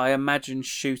I imagine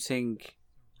shooting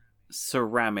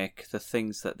ceramic, the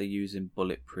things that they use in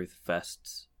bulletproof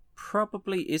vests,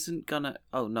 probably isn't gonna.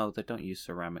 Oh no, they don't use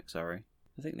ceramic. Sorry,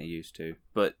 I think they used to,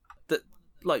 but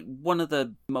like one of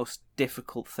the most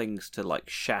difficult things to like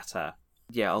shatter.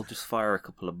 Yeah, I'll just fire a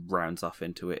couple of rounds off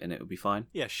into it and it'll be fine.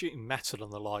 Yeah, shooting metal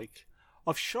and the like.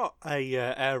 I've shot a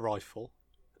air rifle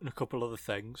and a couple other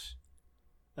things.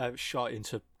 Shot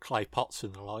into clay pots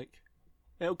and the like.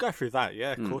 It'll go through that,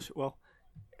 yeah, of course it will.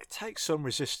 It takes some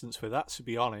resistance with that, to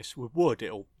be honest. With wood,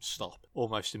 it'll stop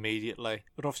almost immediately.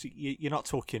 But obviously, you're not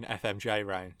talking FMJ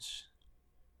rounds.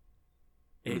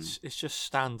 It's just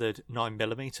standard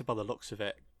 9mm by the looks of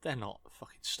it. They're not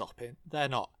fucking stopping. They're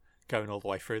not going all the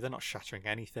way through. They're not shattering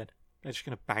anything. They're just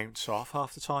going to bounce off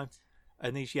half the time.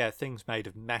 And these, things made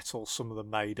of metal, some of them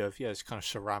made of, this kind of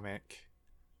ceramic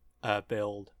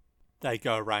build. They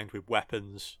go around with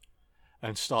weapons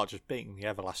and start just beating the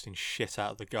everlasting shit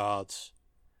out of the guards.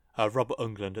 Robert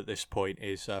Englund at this point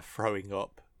is throwing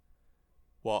up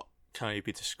what can only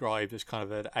be described as kind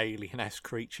of an alien-esque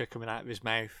creature coming out of his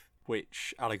mouth,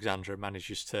 which Alexandra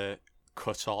manages to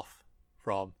cut off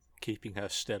from keeping her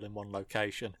still in one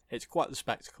location. It's quite the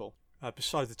spectacle.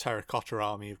 Besides the Terracotta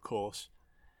Army, of course,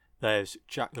 there's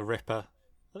Jack the Ripper,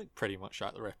 I think pretty much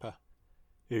Jack the Ripper,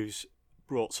 who's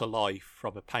brought to life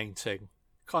from a painting,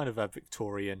 kind of a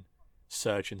Victorian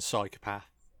surgeon psychopath,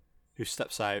 who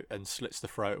steps out and slits the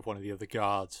throat of one of the other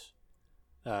guards,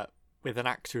 with an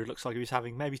actor who looks like he was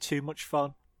having maybe too much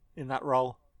fun in that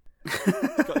role. He's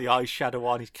got the eyeshadow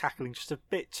on, he's cackling just a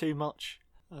bit too much.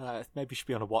 Maybe should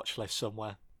be on a watch list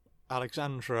somewhere.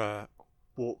 Alexandra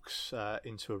walks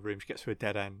into a room, she gets to a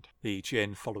dead end. The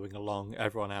djinn following along,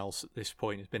 everyone else at this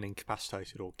point has been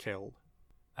incapacitated or killed.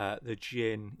 The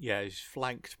djinn, is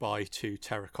flanked by 2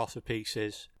 terracotta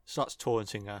pieces, starts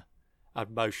taunting her, and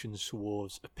motions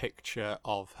towards a picture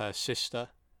of her sister,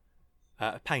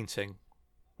 a painting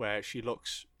where she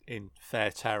looks in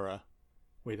fair terror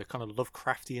with a kind of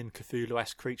Lovecraftian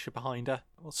Cthulhu-esque creature behind her.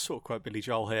 I'll sort of quote Billy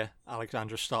Joel here.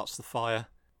 Alexandra starts the fire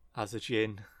as the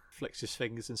djinn flicks his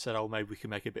fingers and said, maybe we can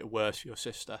make it a bit worse for your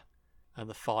sister. And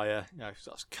the fire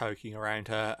starts coking around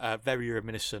her, very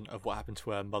reminiscent of what happened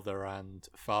to her mother and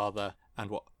father, and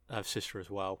what her sister as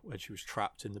well, when she was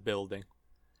trapped in the building.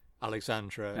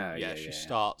 Alexandra, she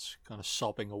starts kind of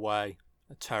sobbing away,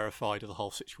 terrified of the whole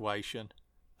situation.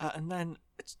 And then,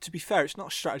 to be fair, it's not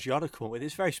a strategy I'd have come up with.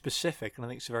 It's very specific, and I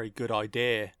think it's a very good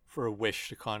idea for a wish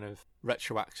to kind of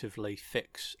retroactively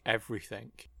fix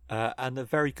everything. And a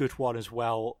very good one as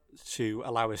well to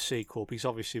allow a sequel, because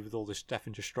obviously with all this death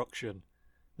and destruction,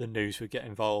 the news would get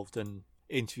involved and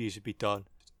interviews would be done.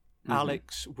 Mm-hmm.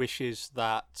 Alex wishes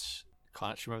that, I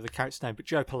can't actually remember the character's name, but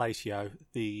Joe Palacio,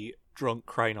 the drunk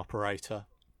crane operator,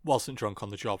 wasn't drunk on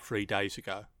the job 3 days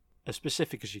ago. As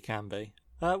specific as you can be.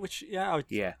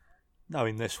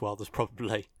 Knowing this well, there's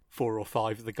probably 4 or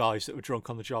 5 of the guys that were drunk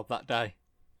on the job that day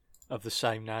of the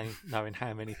same name, knowing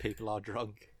how many people are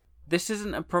drunk. This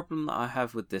isn't a problem that I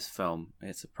have with this film.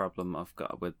 It's a problem I've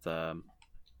got with the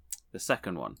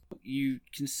second one. You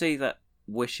can see that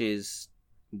wishes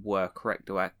were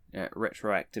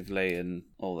retroactively and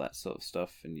all that sort of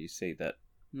stuff, and you see that,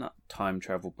 not time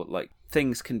travel, but like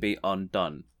things can be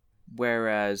undone.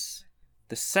 Whereas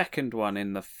the second one,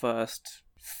 in the first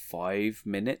 5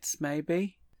 minutes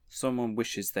maybe, someone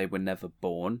wishes they were never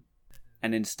born,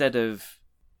 and instead of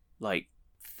like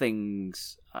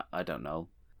things, I don't know,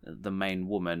 the main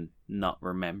woman not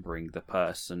remembering the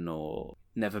person or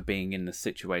never being in the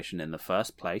situation in the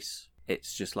first place,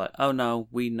 it's just like, oh no,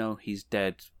 we know he's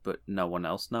dead, but no one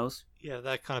else knows. Yeah,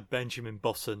 they're kind of Benjamin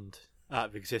Buttoned out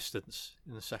of existence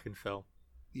in the second film.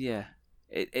 Yeah,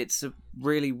 it's a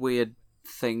really weird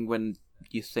thing when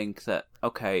you think that,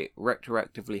 okay,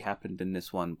 retroactively happened in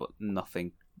this one, but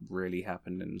nothing really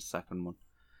happened in the second one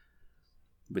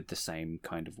with the same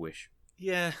kind of wish.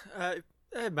 Yeah,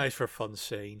 it made for a fun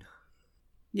scene.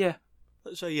 Yeah.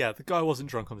 So the guy wasn't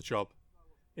drunk on the job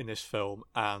in this film,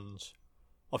 and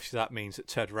obviously that means that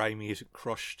Ted Raimi isn't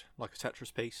crushed like a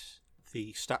Tetris piece.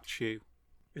 The statue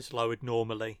is lowered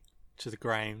normally to the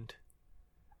ground,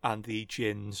 and the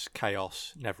djinn's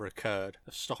chaos never occurred,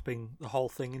 stopping the whole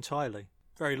thing entirely.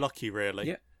 Very lucky,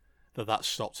 really, that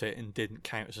stopped it and didn't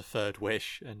count as a third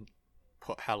wish and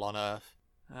put hell on earth.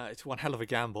 It's one hell of a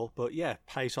gamble, but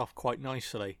pays off quite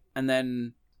nicely. And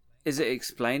then, is it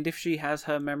explained if she has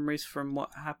her memories from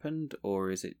what happened,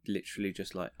 or is it literally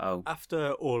just like, oh...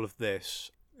 After all of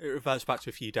this, it reverts back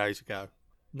to a few days ago.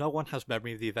 No one has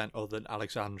memory of the event other than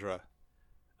Alexandra,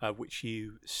 which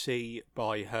you see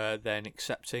by her then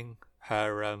accepting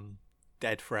her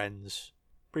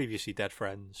previously dead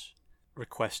friends'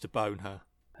 request to bone her.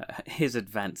 His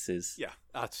advances. Yeah,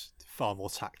 that's far more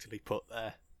tactily put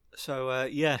there. So,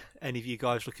 any of you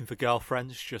guys looking for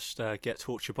girlfriends, just get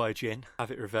tortured by a djinn, have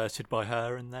it reverted by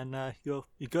her, and then you're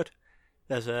good.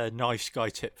 there's a nice guy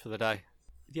tip for the day.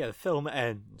 Yeah, the film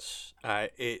ends.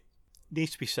 It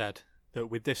needs to be said that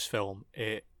with this film,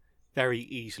 it very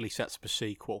easily sets up a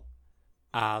sequel,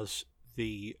 as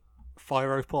the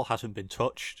fire opal hasn't been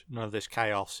touched. None of this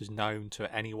chaos is known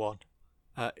to anyone.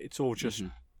 It's all just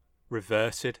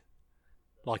reverted,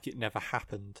 like it never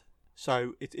happened.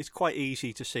 So it's quite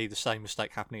easy to see the same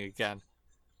mistake happening again,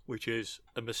 which is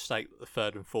a mistake that the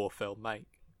third and fourth film make.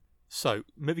 So,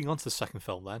 moving on to the second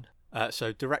film then.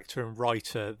 So, director and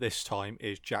writer this time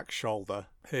is Jack Sholder,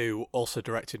 who also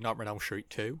directed Nightmare on Elm Street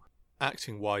 2.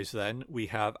 Acting-wise then, we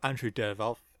have Andrew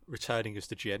Dervoff returning as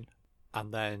the Djinn,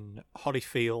 and then Holly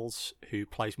Fields, who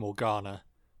plays Morgana,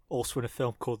 also in a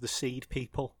film called The Seed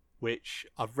People, which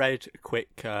I've read a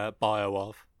quick bio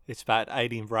of. It's about an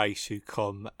alien race who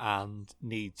come and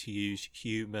need to use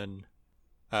human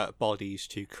bodies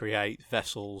to create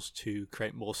vessels to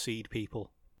create more seed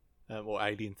people. Or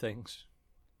alien things.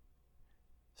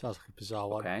 Sounds like a bizarre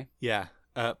one. Okay. Yeah.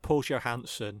 Paul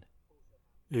Johansson,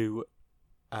 who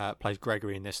plays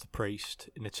Gregory in this, the priest,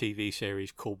 in a TV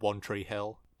series called One Tree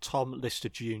Hill. Tom Lister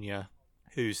Jr.,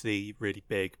 who's the really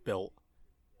big built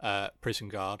prison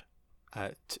guard.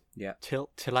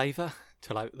 Tilava,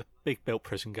 the big built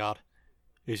prison guard,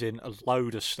 who's in a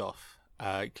load of stuff,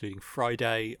 including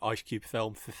Friday, Ice Cube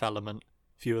film, Fifth Element,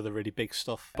 a few other really big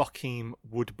stuff. Bokeem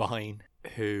Woodbine,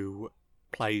 who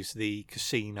plays the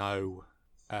casino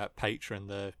patron,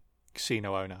 the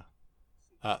casino owner.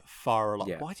 Farrell.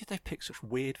 Yeah. Why did they pick such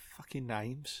weird fucking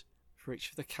names for each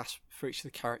of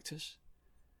the characters?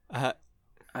 I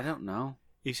don't know.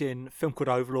 He's in a film called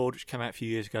Overlord, which came out a few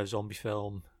years ago, zombie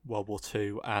film, World War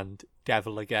II, and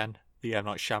Devil Again, the M.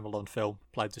 Night Shyamalan film.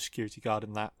 Played the security guard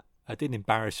in that. Didn't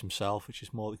embarrass himself, which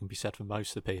is more than can be said for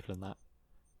most of the people in that.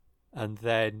 And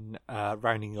then,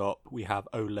 rounding up, we have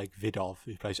Oleg Vidov,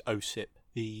 who plays Osip,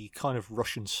 the kind of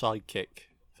Russian sidekick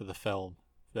for the film,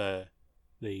 the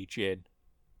Djinn,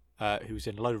 who was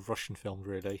in a load of Russian films,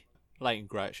 really. Late and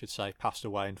great, I should say. Passed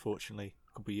away, unfortunately,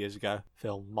 a couple of years ago.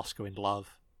 Film Moscow in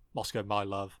Love, Moscow My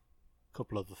Love, a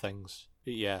couple other things.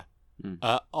 But yeah.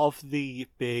 Of the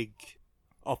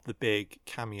big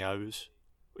cameos,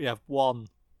 we have one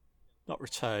not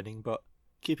returning, but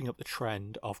keeping up the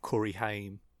trend of Corey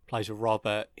Haim. Plays a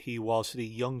robber. He was the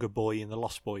younger boy in the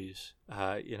Lost Boys,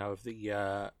 of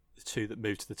the two that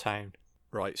moved to the town.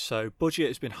 Right, so budget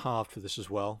has been halved for this as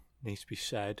well, needs to be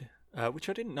said, which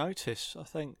I didn't notice. I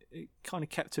think it kind of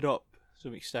kept it up to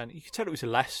some extent. You could tell it was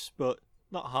less, but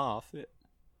not half.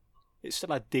 It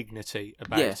still had dignity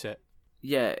about it.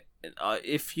 Yeah,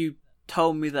 if you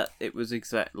told me that it was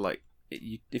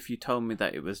if you told me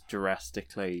that it was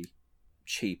drastically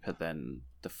cheaper than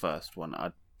the first one,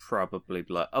 I'd probably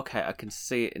be like, okay, I can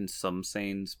see it in some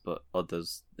scenes, but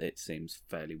others it seems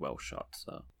fairly well shot.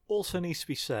 So also needs to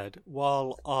be said,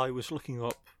 while I was looking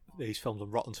up these films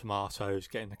on Rotten Tomatoes,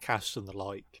 getting the cast and the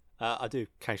like, I do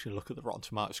occasionally look at the Rotten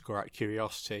Tomatoes score out of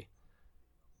curiosity.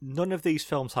 None of these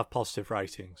films have positive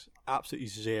ratings. Absolutely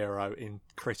zero in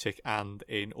critic and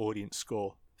in audience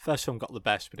score. First film got the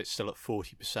best, but it's still at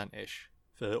 40%-ish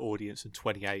for the audience and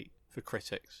 28% for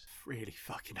critics. Really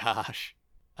fucking harsh.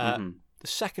 The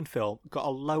second film got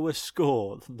a lower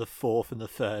score than the fourth and the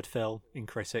third film in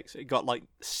critics. It got like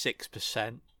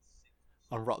 6%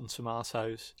 on Rotten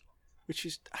Tomatoes, which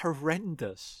is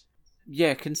horrendous.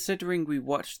 Yeah, considering we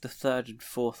watched the third and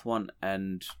fourth one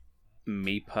and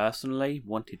me personally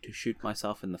wanted to shoot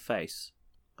myself in the face.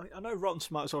 I know Rotten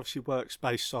Tomatoes obviously works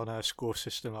based on a score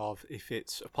system of if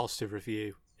it's a positive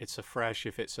review, it's a fresh,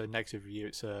 if it's a negative review,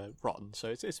 it's a rotten. So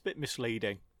it's a bit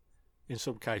misleading in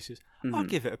some cases. I'll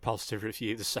give it a positive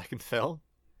review, the second film.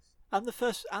 And the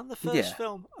first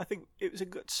film, I think it was a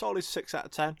good solid 6 out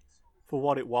of 10 for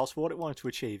what it was, for what it wanted to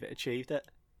achieve. It achieved it.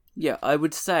 Yeah, I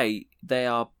would say they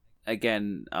are,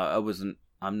 again,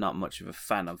 I'm not much of a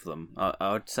fan of them.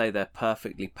 I would say they're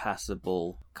perfectly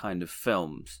passable kind of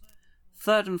films.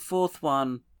 Third and fourth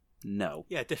one, no.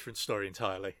 Yeah, different story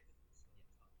entirely.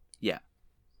 Yeah.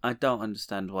 I don't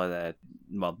understand why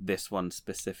this one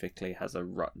specifically has a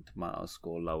Rotten Tomatoes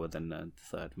score lower than the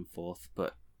third and fourth,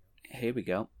 but here we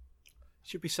go.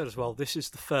 Should be said as well, this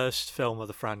is the first film of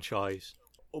the franchise.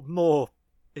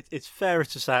 It's fairer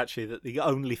to say actually that the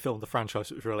only film of the franchise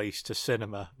that was released to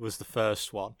cinema was the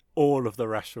first one. All of the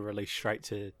rest were released straight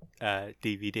to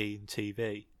DVD and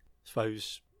TV. I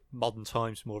suppose modern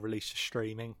times more released to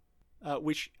streaming,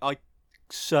 which I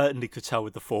certainly could tell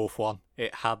with the fourth one.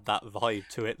 It had that vibe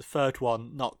to it. The third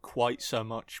one, not quite so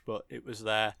much, but it was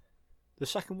there. The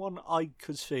second one, I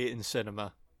could see it in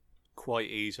cinema quite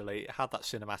easily. It had that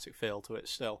cinematic feel to it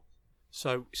still.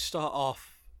 So start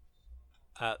off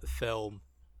the film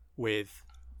with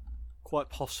quite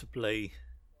possibly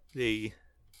the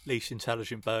least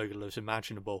intelligent burglars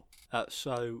imaginable.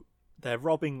 So they're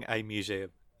robbing a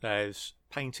museum. There's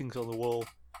paintings on the wall,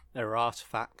 there are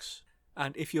artefacts,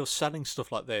 and if you're selling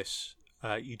stuff like this,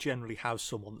 you generally have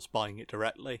someone that's buying it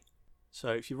directly. So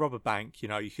if you rob a bank,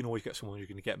 you can always get someone who's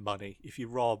going to get money. If you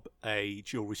rob a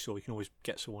jewellery store, you can always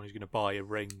get someone who's going to buy a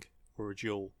ring or a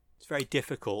jewel. It's very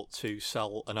difficult to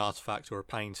sell an artefact or a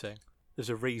painting. There's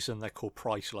a reason they're called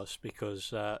priceless,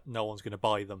 because no one's going to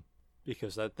buy them,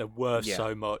 because they're worth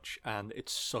so much, and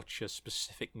it's such a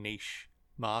specific niche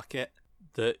market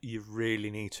that you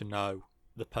really need to know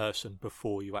the person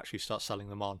before you actually start selling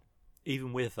them on.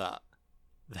 Even with that,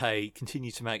 they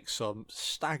continue to make some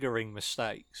staggering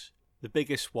mistakes. The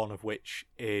biggest one of which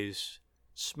is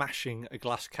smashing a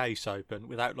glass case open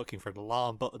without looking for an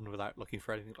alarm button, without looking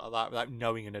for anything like that, without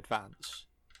knowing in advance.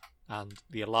 And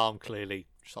the alarm clearly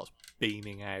starts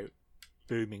beaming out,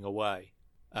 booming away.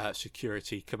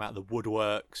 Security come out of the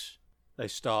woodworks. They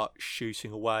start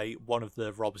shooting away. One of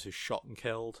the robbers is shot and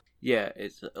killed. Yeah,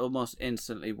 it's almost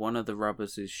instantly one of the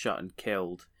robbers is shot and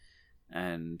killed,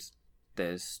 and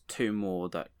there's two more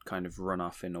that kind of run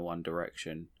off in one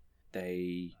direction.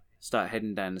 They start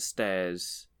heading down the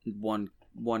stairs. One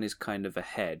is kind of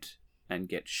ahead and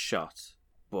gets shot,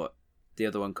 but the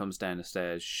other one comes down the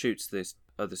stairs, shoots this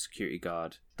other security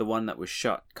guard. The one that was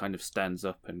shot kind of stands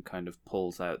up and kind of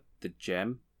pulls out the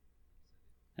gem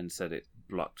and said it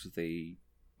blocked the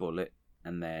bullet,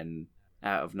 and then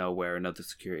out of nowhere another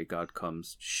security guard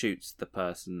comes, shoots the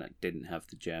person that didn't have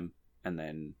the gem, and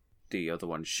then the other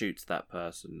one shoots that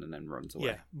person and then runs away.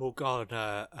 Yeah,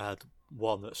 Morgana, the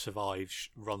one that survives,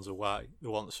 runs away. The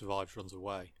one that survives runs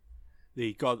away.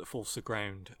 The guy that falls to the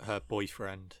ground, her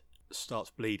boyfriend,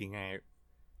 starts bleeding out.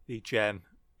 The gem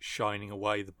shining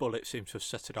away. The bullet seems to have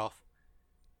set it off.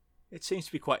 It seems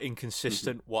to be quite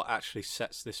inconsistent what actually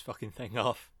sets this fucking thing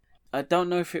off. I don't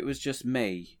know if it was just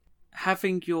me.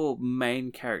 Having your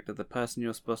main character, the person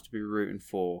you're supposed to be rooting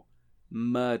for,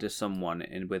 murder someone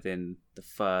within the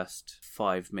first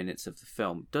 5 minutes of the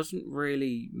film doesn't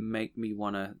really make me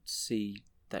want to see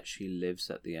that she lives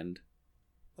at the end.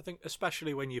 I think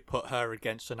especially when you put her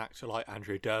against an actor like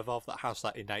Andrew Dervov that has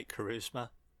that innate charisma.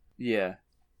 Yeah.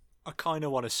 I kind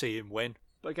of want to see him win.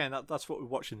 But again, that's what we're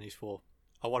watching these for.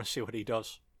 I want to see what he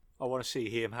does. I want to see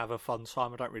him have a fun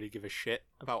time. I don't really give a shit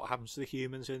about what happens to the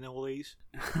humans in all these.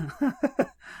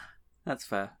 That's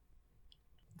fair.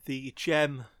 The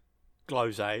gem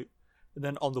glows out, and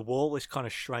then on the wall, this kind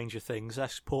of Stranger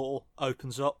Things-esque portal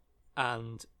opens up,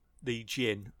 and the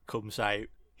Djinn comes out,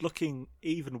 looking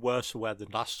even worse aware than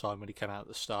last time when he came out at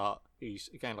the start. He's,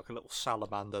 again, like a little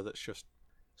salamander that's just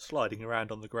sliding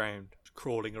around on the ground,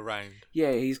 crawling around.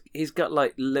 Yeah, he's got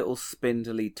like little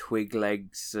spindly twig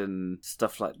legs and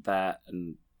stuff like that,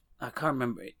 and I can't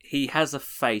remember. He has a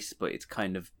face, but it's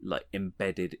kind of like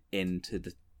embedded into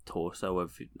the torso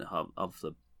of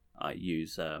the, I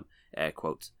use air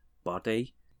quotes,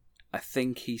 body. I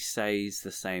think he says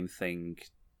the same thing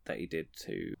that he did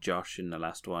to Josh in the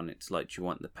last one. It's like, do you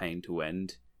want the pain to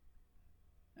end?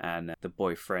 And the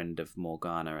boyfriend of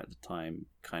Morgana at the time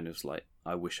kind of like,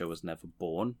 I wish I was never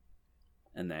born.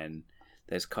 And then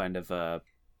there's kind of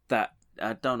that,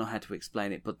 I don't know how to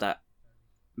explain it, but that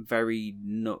very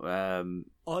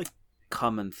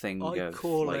common thing of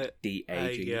call like it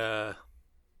de-aging. A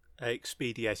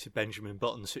expedited Benjamin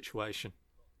Button situation.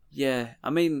 Yeah,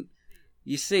 I mean,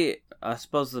 you see it, I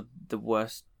suppose the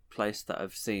worst place that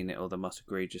I've seen it, or the most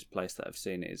egregious place that I've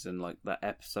seen it, is in like that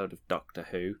episode of Doctor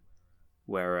Who,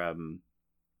 where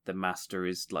the Master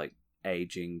is like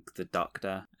aging the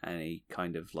Doctor, and he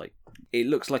kind of like, it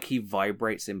looks like he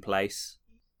vibrates in place,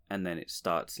 and then it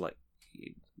starts like,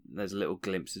 there's little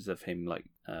glimpses of him like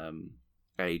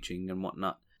aging and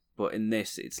whatnot. But in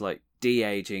this, it's like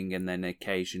de-aging, and then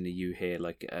occasionally you hear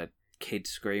like a kid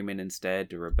screaming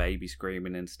instead, or a baby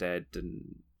screaming instead,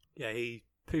 and yeah, he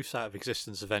poofs out of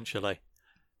existence eventually,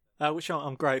 which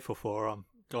I'm grateful for. I'm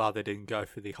glad they didn't go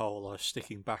for the whole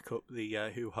sticking back up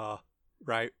the hoo-ha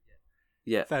route.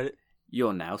 Yeah,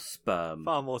 you're now sperm.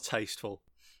 Far more tasteful.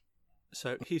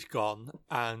 So he's gone,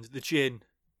 and the Djinn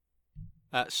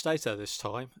stays there this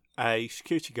time. A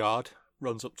security guard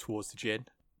runs up towards the Djinn,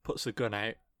 puts the gun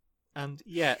out, and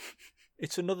yeah,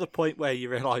 it's another point where you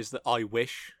realise that I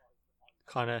wish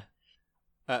kind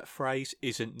of phrase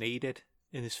isn't needed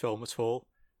in this film at all.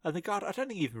 And the guard, I don't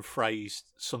think he even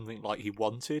phrased something like he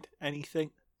wanted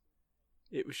anything.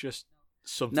 It was just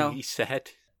something he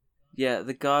said. Yeah,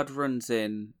 the guard runs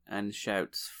in and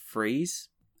shouts, "Freeze!"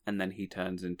 and then he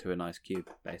turns into an ice cube,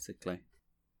 basically.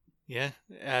 Yeah,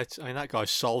 I mean, that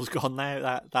guy's soul's gone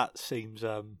now. That seems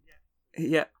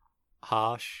yeah,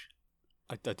 harsh.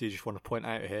 I do just want to point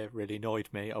out here, really annoyed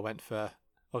me. I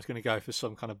was going to go for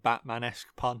some kind of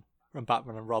Batman-esque pun from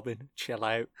Batman and Robin, chill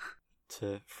out,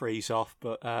 to freeze off,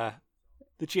 but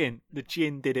the gin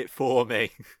did it for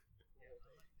me.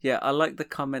 Yeah, I like the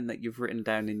comment that you've written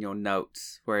down in your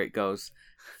notes where it goes,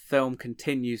 film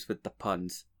continues with the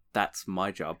puns. That's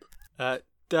my job.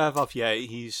 Dervav, yeah,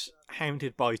 he's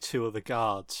hounded by two other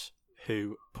guards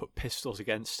who put pistols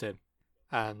against him.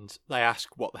 And they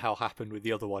ask what the hell happened with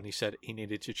the other one. He said he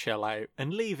needed to chill out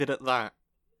and leave it at that.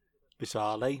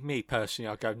 Bizarrely, me personally,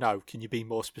 I go, no, can you be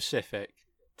more specific?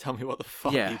 Tell me what the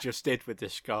fuck you just did with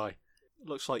this guy. It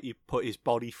looks like you put his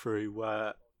body through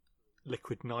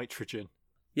liquid nitrogen.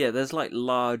 Yeah, there's like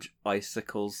large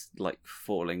icicles like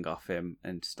falling off him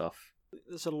and stuff.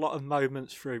 There's a lot of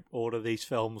moments through all of these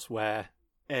films where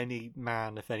any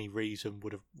man of any reason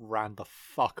would have ran the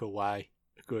fuck away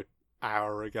a good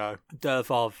hour ago.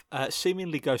 Dervav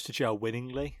seemingly goes to jail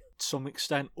willingly to some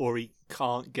extent, or he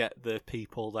can't get the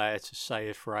people there to say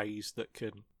a phrase that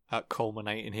can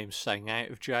culminate in him staying out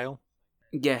of jail.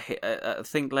 Yeah, I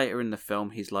think later in the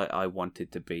film he's like, I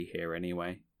wanted to be here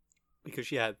anyway.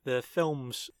 Because, yeah, the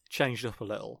film's changed up a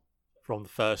little from the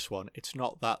first one. It's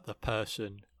not that the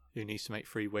person who needs to make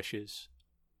 3 wishes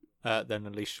then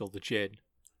unleashed all the jinn.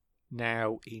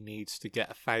 Now he needs to get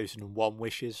 1,001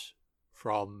 wishes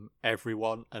from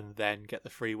everyone and then get the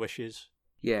 3 wishes.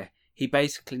 Yeah, he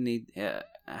basically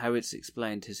how it's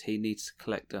explained is he needs to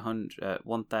collect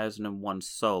 1,001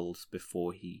 souls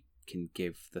before he can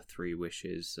give the 3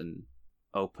 wishes and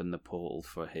open the portal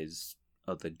for his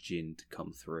other jinn to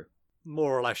come through.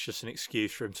 More or less just an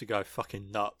excuse for him to go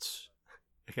fucking nuts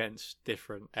against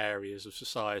different areas of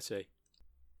society.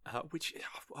 Which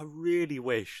I really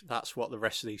wish that's what the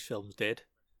rest of these films did.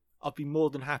 I'd be more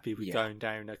than happy with going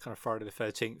down a kind of Friday the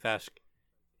 13th-esque.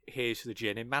 Here's the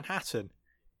jinn in Manhattan.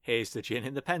 Here's the jinn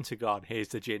in the Pentagon. Here's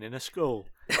the jinn in a school.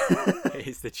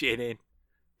 Here's the jinn in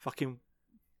fucking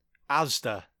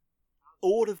Asda.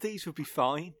 All of these would be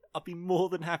fine. I'd be more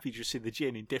than happy to see the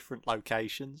jinn in different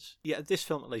locations. Yeah, this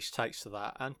film at least takes to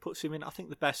that and puts him in, I think,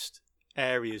 the best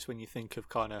areas when you think of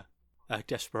kind of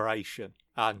desperation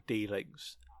and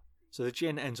dealings. So the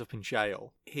jinn ends up in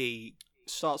jail. He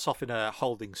starts off in a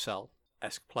holding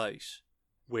cell-esque place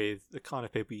with the kind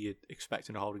of people you'd expect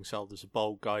in a holding cell. There's a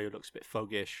bald guy who looks a bit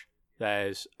thuggish.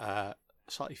 There's a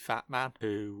slightly fat man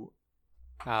who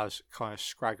has kind of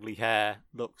scraggly hair,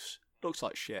 looks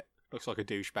like shit. Looks like a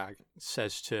douchebag.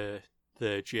 Says to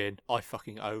the jinn, I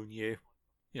fucking own you.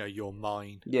 You know, you're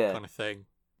mine. Yeah. Kind of thing.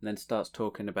 And then starts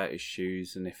talking about his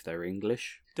shoes and if they're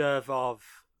English. Dervav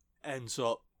ends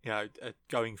up,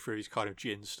 going through his kind of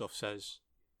jinn stuff, says,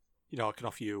 I can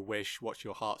offer you a wish. What's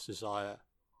your heart's desire?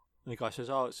 And the guy says,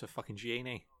 oh, it's a fucking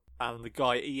genie. And the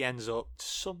guy, he ends up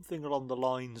something along the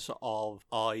lines of,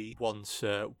 I want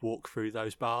to walk through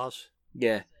those bars.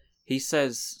 Yeah. He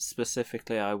says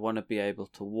specifically, I want to be able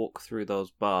to walk through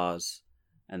those bars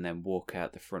and then walk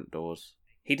out the front doors.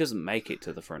 He doesn't make it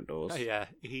to the front doors. Oh, yeah,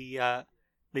 he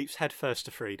leaps headfirst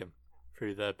to freedom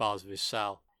through the bars of his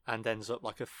cell and ends up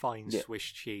like a fine Swiss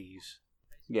cheese.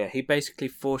 Yeah, he basically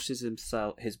forces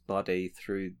his body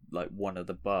through like one of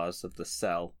the bars of the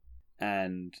cell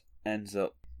and ends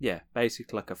up,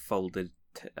 basically like a folded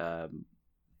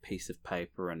piece of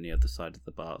paper on the other side of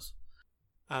the bars.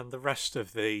 And the rest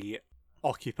of the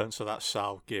occupants of that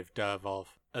cell give Dervav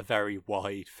a very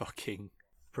wide fucking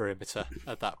perimeter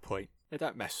at that point. They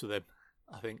don't mess with him,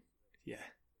 I think,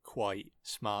 quite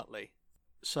smartly.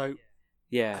 So,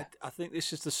 I think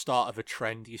this is the start of a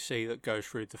trend you see that goes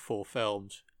through the 4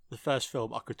 films. The first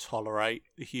film, I could tolerate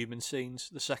the human scenes.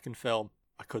 The second film,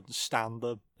 I couldn't stand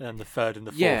them. And the third and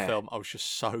the fourth film, I was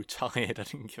just so tired, I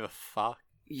didn't give a fuck.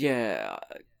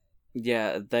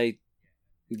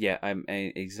 I'm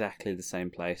in exactly the same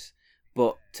place.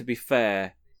 But to be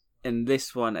fair, in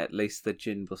this one at least the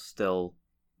jinn was still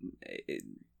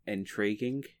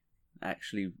intriguing,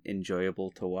 actually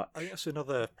enjoyable to watch. I think that's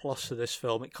another plus to this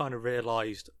film. It kind of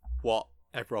realised what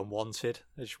everyone wanted.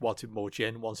 They just wanted more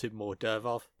jinn, wanted more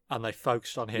Dervav, and they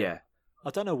focused on him. Yeah.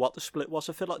 I don't know what the split was.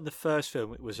 I feel like in the first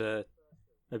film it was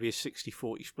maybe a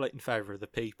 60-40 split in favour of the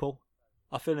people.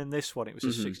 I feel in this one it was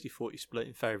a 60-40 split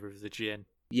in favour of the jinn.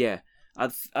 Yeah.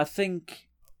 I think,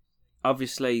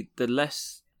 obviously, the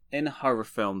less in a horror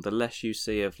film, the less you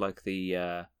see of like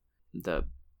the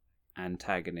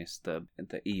antagonist, the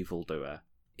evildoer,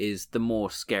 is the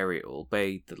more scary it will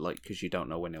be. Like, because you don't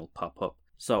know when he'll pop up.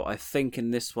 So I think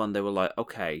in this one they were like,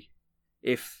 okay,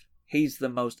 if he's the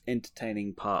most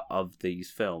entertaining part of these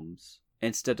films,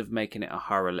 instead of making it a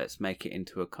horror, let's make it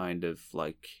into a kind of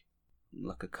like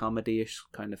a comedy-ish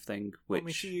kind of thing.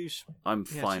 Which I'm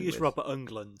fine with. Use Robert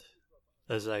Englund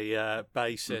as a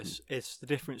basis. It's the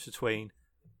difference between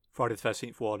Friday the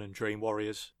 13th 1 and Dream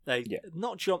Warriors. They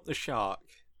not jump the shark.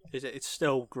 It's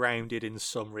still grounded in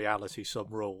some reality, some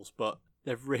rules, but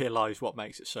they've realised what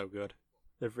makes it so good.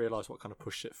 They've realised what kind of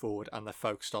pushed it forward, and they're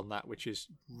focused on that, which is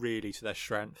really to their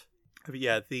strength. But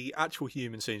yeah, the actual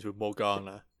human scenes with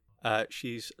Morgana,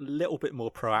 she's a little bit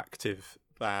more proactive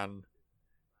than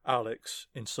Alex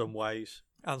in some ways,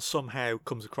 and somehow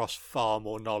comes across far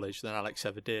more knowledge than Alex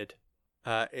ever did.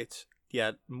 It's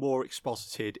more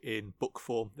exposited in book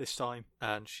form this time,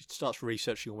 and she starts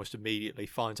researching almost immediately,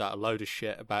 finds out a load of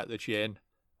shit about the Jinn,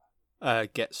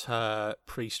 gets her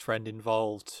priest friend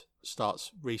involved,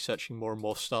 starts researching more and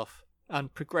more stuff,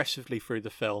 and progressively through the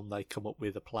film they come up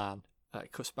with a plan.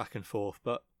 It cuts back and forth,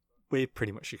 but we're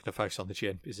pretty much going to focus on the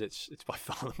Jinn because it's by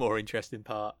far the more interesting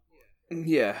part.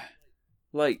 Yeah.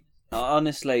 Like,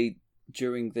 honestly,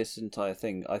 during this entire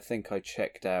thing, I think I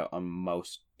checked out on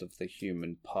most of the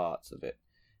human parts of it,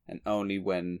 and only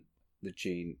when the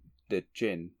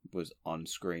Jinn was on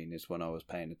screen is when I was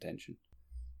paying attention.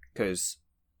 Because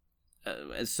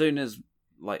as soon as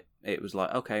it was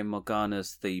like, okay,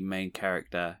 Morgana's the main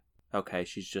character, okay,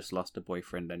 she's just lost a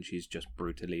boyfriend and she's just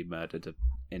brutally murdered an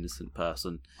innocent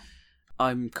person,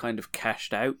 I'm kind of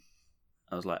cashed out.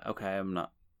 I was like, okay, I'm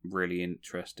not really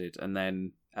interested. And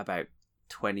then about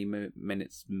 20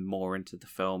 minutes more into the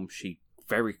film, she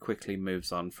very quickly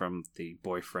moves on from the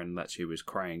boyfriend that she was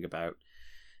crying about,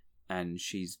 and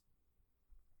she's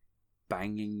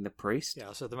banging the priest.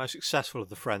 Yeah, so the most successful of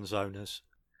the friend zoners.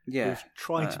 Yeah. Who's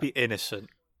trying to be innocent,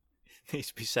 needs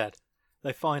to be said.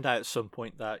 They find out at some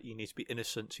point that you need to be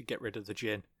innocent to get rid of the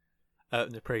Jinn.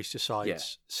 And the priest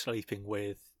decides sleeping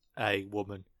with a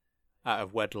woman out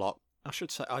of wedlock. I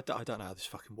should say, I don't know how this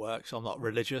fucking works. I'm not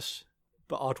religious,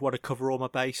 but I'd want to cover all my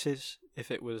bases. If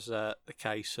it was the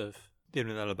case of dealing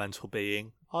with an elemental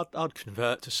being, I'd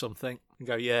convert to something and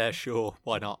go, yeah, sure,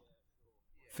 why not?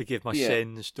 Forgive my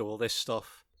sins, do all this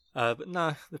stuff. But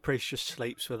no, the priest just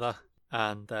sleeps with her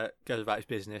and goes about his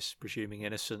business, presuming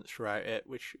innocence throughout it,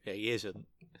 which he isn't,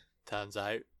 turns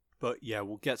out. But yeah,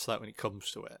 we'll get to that when it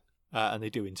comes to it. And they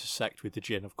do intersect with the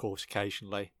Jinn, of course,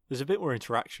 occasionally. There's a bit more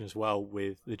interaction as well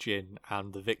with the Jinn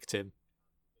and the victim,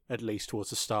 at least towards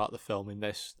the start of the film in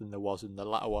this, than there was in the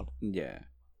latter one. Yeah.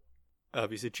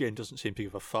 Because the Jinn doesn't seem to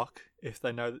give a fuck if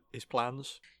they know his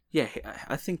plans. Yeah,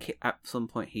 I think at some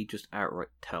point he just outright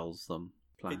tells them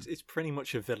plans. It's pretty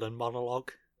much a villain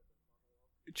monologue,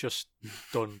 just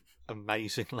done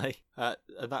amazingly. And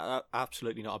that's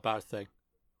absolutely not a bad thing.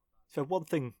 So one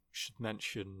thing I should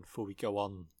mention before we go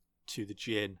on to the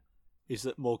Jinn is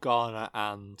that Morgana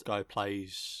and the guy who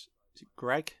plays, is it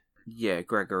Greg? Yeah,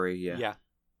 Gregory, yeah. Yeah.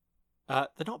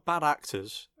 They're not bad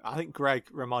actors. I think Greg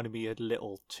reminded me a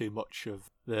little too much of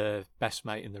the best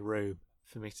mate in the room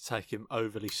for me to take him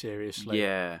overly seriously.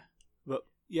 Yeah. But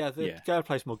yeah, the guy who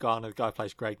plays Morgana, the guy who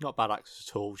plays Greg, not bad actors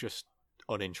at all, just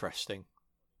uninteresting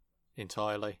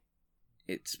entirely.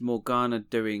 It's Morgana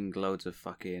doing loads of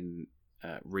fucking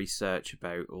research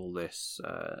about all this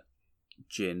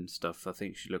Jinn stuff. I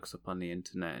think she looks up on the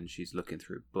internet and she's looking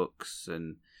through books,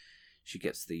 and she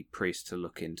gets the priest to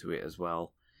look into it as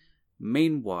well.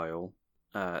 Meanwhile,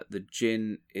 the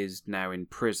Jinn is now in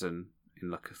prison,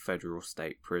 in like a federal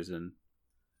state prison,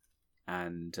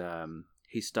 and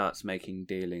he starts making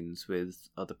dealings with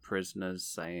other prisoners,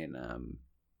 saying,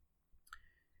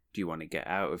 do you want to get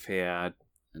out of here?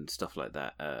 And stuff like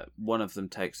that. One of them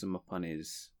takes him up on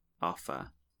his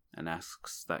offer and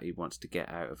asks that he wants to get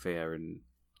out of here and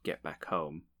get back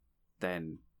home.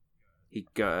 Then he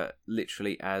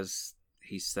literally, as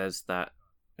he says that,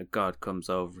 a guard comes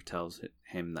over, tells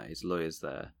him that his lawyer's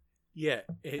there. Yeah,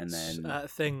 it's a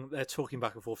thing they're talking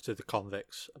back and forth to the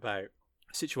convicts about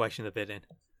a situation they've been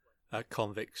in.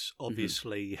 Convicts,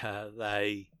 obviously,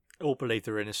 they all believe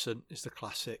they're innocent, is the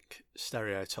classic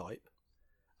stereotype.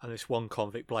 And this one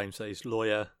convict blames his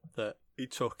lawyer that he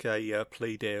took a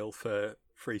plea deal for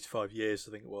 3 to 5 years,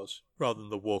 I think it was, rather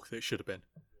than the walk that it should have been.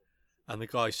 And the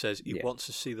guy says he wants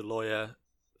to see the lawyer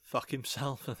fuck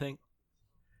himself, I think.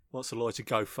 Wants the lawyer to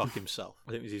go fuck himself.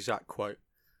 I think was the exact quote.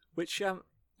 Which,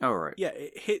 all right. Yeah,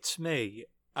 it hits me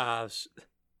as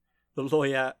the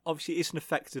lawyer obviously isn't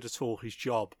affected at all his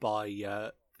job by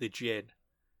the Jinn.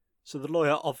 So the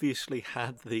lawyer obviously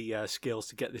had the skills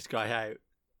to get this guy out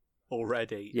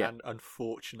already, and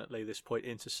unfortunately this point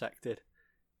intersected,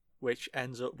 which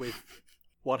ends up with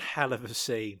one hell of a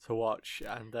scene to watch.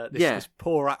 And this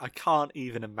poor I can't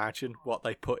even imagine what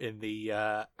they put in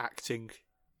the acting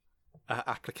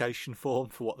application form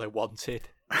for what they wanted.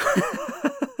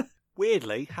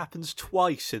 weirdly happens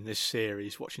twice in this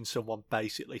series, watching someone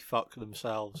basically fuck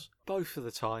themselves. Both of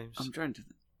the times. I'm trying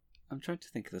to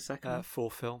think of the second one.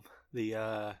 Fourth film,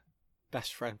 the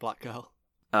best friend black girl.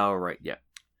 Oh, right, yeah.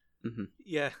 Mm-hmm.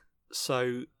 Yeah,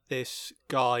 so this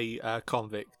guy,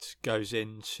 convict, goes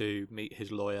in to meet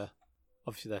his lawyer.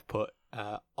 Obviously, they're put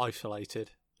isolated.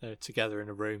 They're together in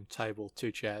a room, table,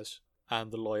 2 chairs.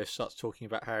 And the lawyer starts talking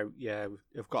about how, yeah,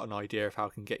 we've got an idea of how I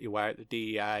can get you out. The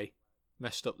DEA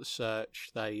messed up the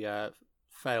search. They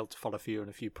failed to follow through on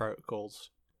a few protocols.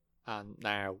 And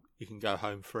now you can go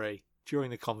home free.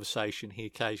 During the conversation, he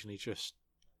occasionally just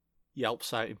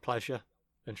yelps out in pleasure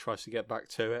and tries to get back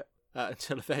to it.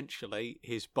 Until eventually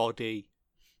his body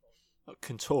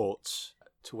contorts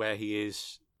to where he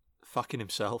is fucking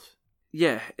himself.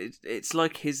 Yeah, it's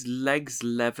like his legs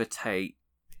levitate,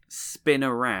 spin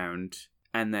around,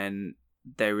 and then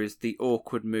there is the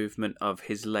awkward movement of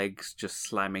his legs just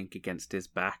slamming against his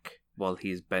back while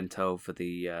he's bent over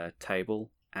the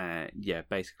table. Yeah,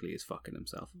 basically he's fucking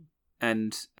himself.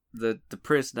 And the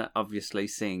prisoner, obviously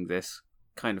seeing this,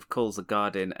 kind of calls the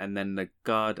guard in, and then the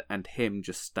guard and him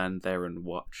just stand there and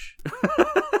watch.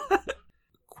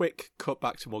 Quick cut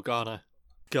back to Morgana.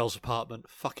 Girl's apartment,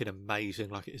 fucking amazing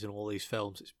like it is in all these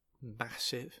films. It's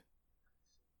massive.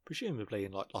 Presumably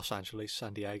in like Los Angeles,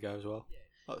 San Diego as well.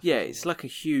 Yeah, it's like a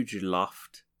huge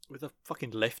loft. With a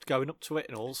fucking lift going up to it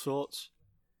and all sorts.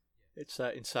 It's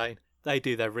insane. They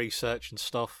do their research and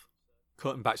stuff.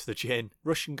 Cutting back to the djinn.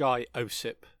 Russian guy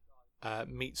Osip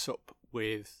meets up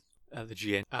with the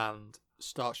djinn and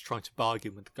starts trying to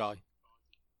bargain with the guy.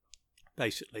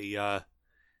 Basically,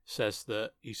 says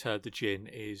that he's heard the djinn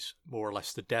is more or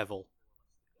less the devil,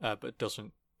 but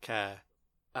doesn't care.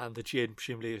 And the djinn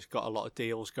presumably has got a lot of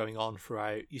deals going on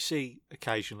throughout. You see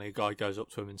occasionally a guy goes up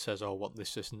to him and says, oh, I want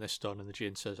this, this and this done. And the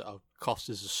djinn says, oh, cost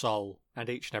is a soul. And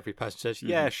each and every person says,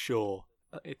 yeah, sure.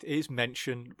 It is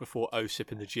mentioned before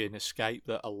Osip and the djinn escape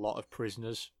that a lot of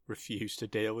prisoners refuse to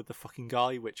deal with the fucking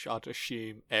guy, which I'd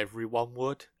assume everyone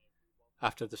would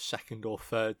after the second or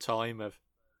third time of,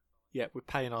 yeah, we're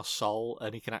paying our soul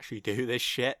and he can actually do this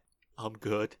shit. I'm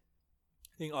good.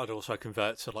 I think I'd also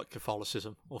convert to like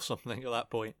Catholicism or something at that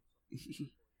point.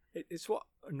 It's what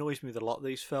annoys me with a lot of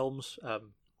these films,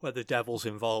 where the devil's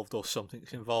involved or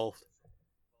something's involved.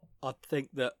 I'd think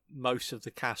that most of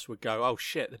the cast would go, oh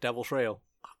shit, the devil's real.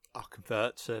 I'll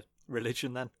convert to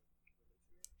religion then.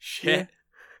 Shit. Yeah.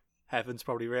 Heaven's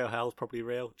probably real, hell's probably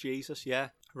real. Jesus, yeah.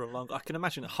 Run along. I can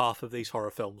imagine that half of these horror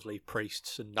films leave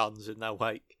priests and nuns in their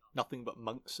wake. Nothing but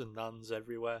monks and nuns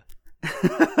everywhere.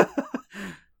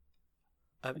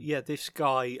 Yeah, this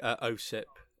guy, Osip,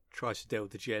 tries to deal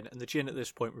with the djinn, and the djinn at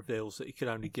this point reveals that he can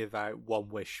only give out 1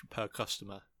 wish per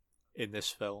customer in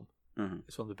this film. Mm-hmm.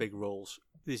 It's one of the big rules.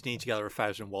 These need to gather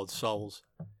 1,001 souls.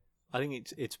 I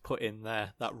think it's put in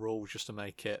there, that rule, just to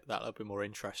make it that little bit more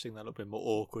interesting, that little bit more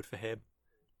awkward for him.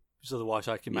 Because otherwise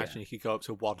I can imagine he could go up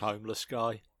to one homeless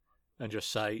guy and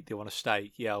just say, do you want a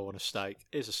steak? Yeah, I want a steak.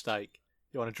 Here's a steak.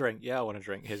 You want a drink? Yeah, I want a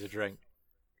drink. Here's a drink.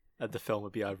 And the film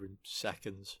would be over in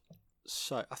seconds.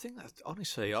 So I think that,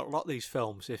 honestly, a lot of these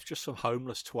films, if just some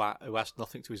homeless twat who has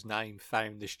nothing to his name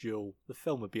found this jewel, the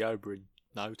film would be over in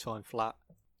no time flat.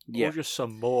 Yeah. Or just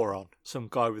some moron, some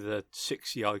guy with a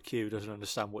 60 IQ who doesn't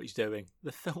understand what he's doing.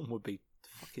 The film would be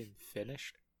fucking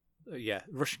finished. Yeah,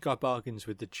 Russian guy bargains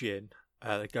with the djinn.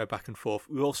 They go back and forth.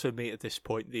 We also meet at this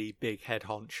point the big head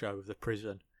honcho of the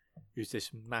prison, who's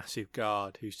this massive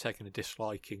guard who's taken a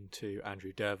disliking to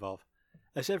Andrew Dervov.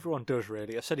 As everyone does,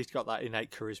 really. I said he's got that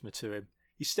innate charisma to him.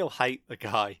 You still hate the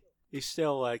guy. He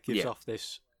still gives off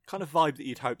this kind of vibe that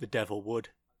you'd hope the devil would.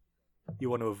 You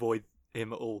want to avoid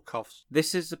him at all costs.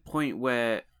 This is the point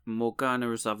where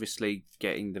Morgana is obviously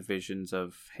getting the visions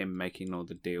of him making all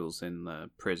the deals in the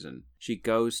prison. She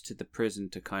goes to the prison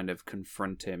to kind of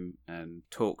confront him and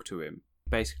talk to him.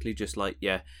 Basically just like,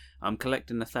 yeah, I'm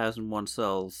collecting 1,001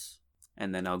 souls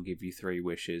and then I'll give you 3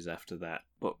 wishes after that.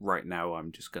 But right now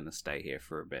I'm just going to stay here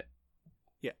for a bit.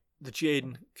 Yeah, the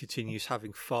djinn continues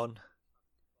having fun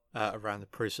around the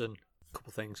prison.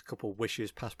 A couple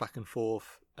wishes pass back and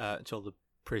forth until the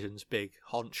prison's big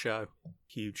honcho,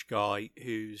 huge guy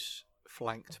who's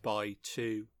flanked by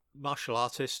 2 martial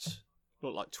artists,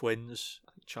 look like twins,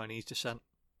 Chinese descent.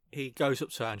 He goes up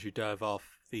to Andrew Dervov,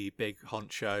 the big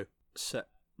honcho,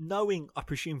 knowing, I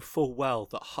presume full well,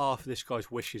 that half of this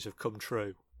guy's wishes have come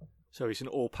true. So he's an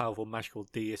all-powerful magical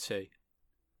deity.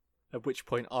 At which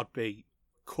point I'd be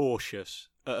cautious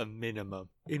at a minimum.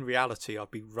 In reality, I'd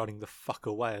be running the fuck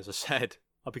away, as I said.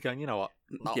 I'd be going, you know what,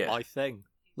 not my thing.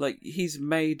 Like, he's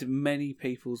made many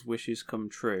people's wishes come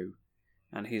true,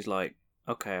 and he's like,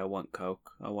 okay, I want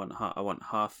Coke. I want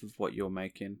half of what you're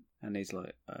making. And he's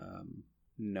like,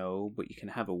 no, but you can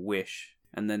have a wish.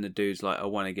 And then the dude's like, I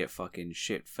want to get fucking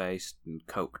shit-faced and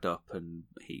coked up, and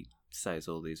he says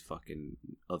all these fucking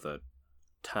other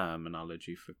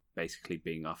terminology for basically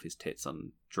being off his tits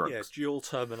on drugs. Yeah, dual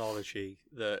terminology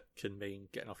that can mean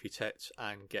getting off your tits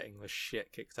and getting the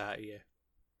shit kicked out of you.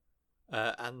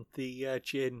 And the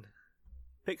djinn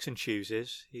picks and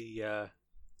chooses. He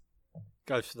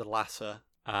goes for the latter,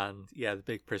 and yeah, the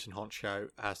big prison honcho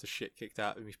has the shit kicked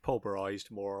out of him. He's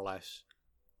pulverised, more or less,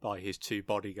 by his two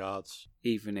bodyguards.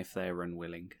 Even if they're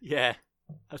unwilling. Yeah.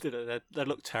 I don't know, they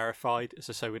look terrified as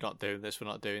they say, we're not doing this,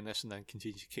 and then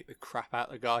continue to kick the crap out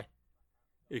of the guy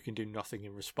who can do nothing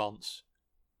in response.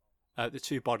 The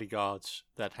two bodyguards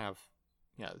that have,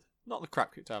 not the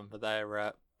crap kicked out, but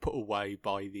they're put away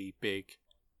by the big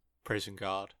prison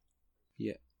guard.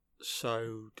 Yeah.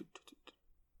 So,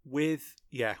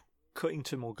 cutting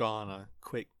to Morgana,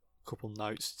 quick couple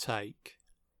notes to take.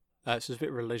 So there's a bit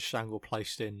of a religious angle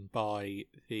placed in by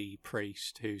the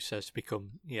priest who says to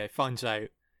become, finds out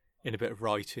in a bit of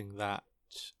writing that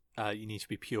you need to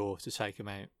be pure to take him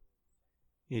out.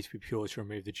 You need to be pure to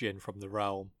remove the djinn from the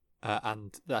realm.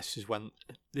 And this is when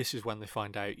they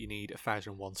find out you need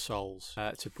 1,001 souls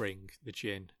to bring the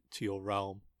djinn to your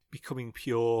realm. Becoming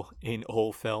pure in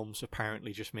all films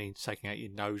apparently just means taking out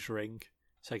your nose ring,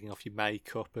 taking off your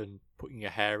makeup and putting your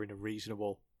hair in a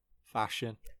reasonable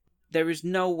fashion. There is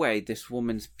no way this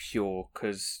woman's pure,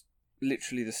 because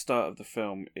literally the start of the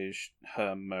film is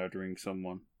her murdering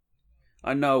someone.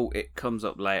 I know it comes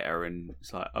up later and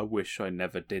it's like, I wish I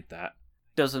never did that.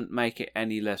 Doesn't make it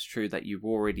any less true that you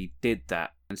already did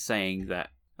that, and saying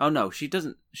that, oh no, she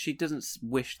doesn't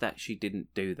wish that she didn't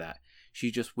do that. She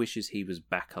just wishes he was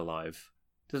back alive.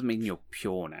 Doesn't mean you're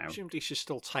pure now. Presumably she's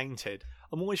still tainted.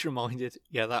 I'm always reminded,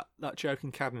 that joke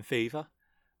in Cabin Fever,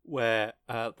 where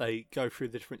they go through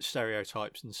the different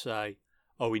stereotypes and say,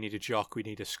 oh, we need a jock, we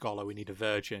need a scholar, we need a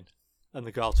virgin. And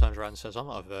the girl turns around and says, I'm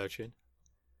not a virgin.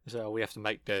 So we have to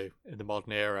make do in the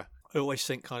modern era. I always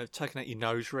think kind of taking out your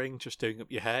nose ring, just doing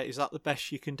up your hair, is that the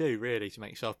best you can do, really, to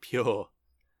make yourself pure?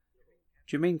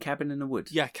 Do you mean Cabin in the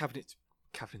Woods? Yeah, Cabin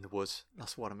in the Woods.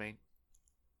 That's what I mean.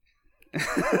 I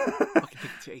can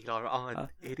think to Eli, I'm an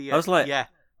idiot. I was like... Yeah,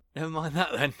 never mind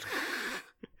that then.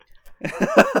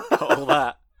 All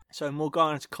that. So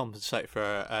Morgana, to compensate for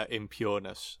her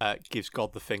impureness, gives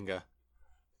God the finger,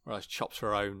 whereas chops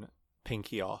her own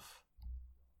pinky off.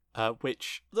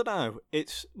 Which, I don't know,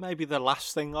 it's maybe the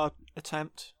last thing I'd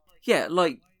attempt. Yeah,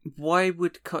 like, why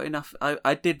would cutting off...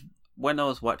 I did, when I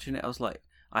was watching it, I was like,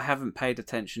 I haven't paid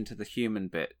attention to the human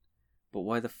bit, but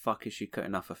why the fuck is she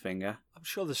cutting off a finger? I'm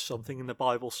sure there's something in the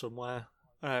Bible somewhere.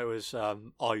 It was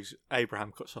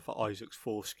Abraham cuts off Isaac's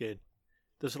foreskin.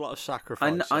 There's a lot of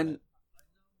sacrifice.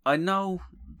 I know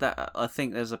that I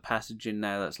think there's a passage in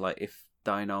there that's like, if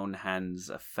thine own hands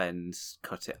offends,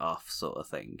 cut it off, sort of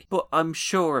thing. But I'm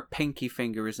sure a pinky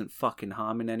finger isn't fucking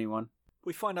harming anyone.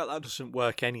 We find out that doesn't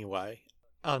work anyway.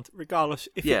 And regardless,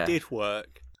 if it did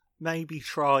work, maybe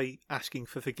try asking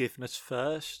for forgiveness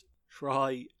first.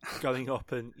 Try going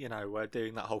up and,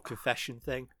 doing that whole confession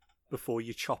thing before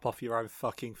you chop off your own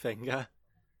fucking finger.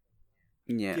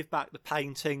 Yeah. Give back the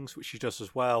paintings, which she does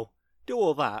as well. Do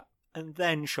all that, and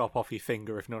then chop off your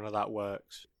finger if none of that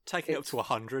works. Take it up to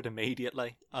 100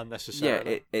 immediately,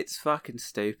 unnecessarily. Yeah, it's fucking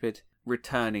stupid.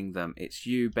 Returning them, it's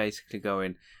you basically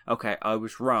going, okay, I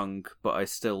was wrong, but I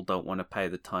still don't want to pay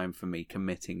the time for me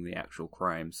committing the actual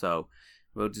crime, so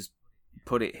we'll just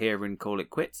put it here and call it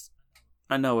quits.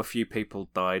 I know a few people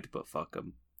died, but fuck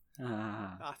them.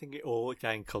 I think it all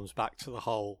again comes back to the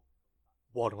whole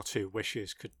one or two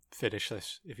wishes could finish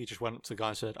this. If you just went up to the guy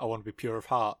and said, I want to be pure of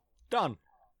heart. Done.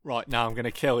 Right, now I'm going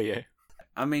to kill you.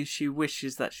 I mean, she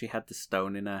wishes that she had the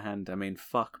stone in her hand. I mean,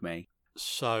 fuck me.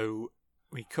 So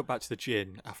we cut back to the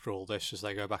djinn after all this as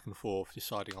they go back and forth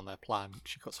deciding on their plan.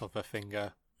 She cuts off her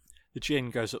finger. The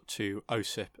djinn goes up to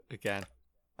Osip again,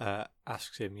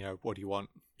 asks him, what do you want?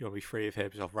 You want to be free of here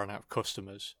because I've run out of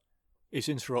customers. He's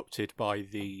interrupted by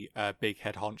the big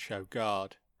head honcho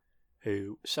guard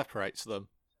who separates them,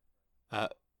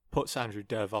 puts Andrew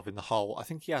Dervov in the hole. I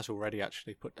think he has already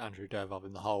actually put Andrew Dervov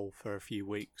in the hole for a few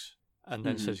weeks, and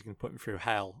then says he can put him through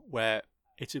hell, where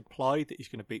it's implied that he's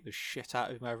going to beat the shit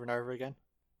out of him over and over again.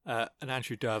 And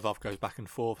Andrew Dervov goes back and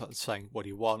forth saying, what do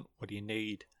you want? What do you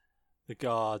need? The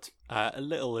guard, a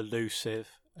little elusive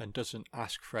and doesn't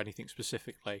ask for anything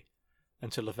specifically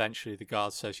until eventually the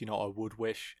guard says,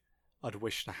 I'd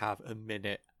wish to have a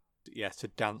minute, to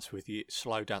dance with you,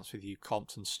 slow dance with you,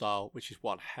 Compton style, which is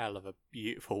one hell of a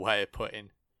beautiful way of putting,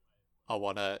 I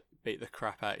want to beat the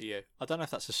crap out of you. I don't know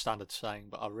if that's a standard saying,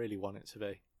 but I really want it to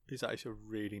be. It's a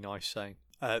really nice saying.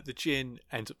 The Djinn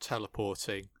ends up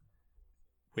teleporting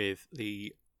with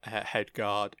the head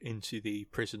guard into a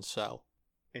prison cell.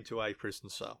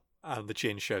 And the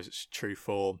Djinn shows its true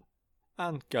form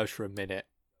and goes for a minute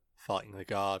fighting the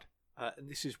guard.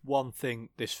 And this is one thing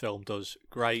this film does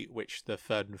great, which the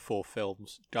third and fourth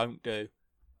films don't do,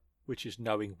 which is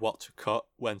knowing what to cut,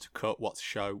 when to cut, what to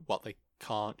show, what they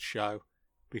can't show,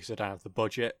 because they don't have the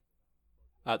budget.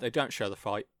 They don't show the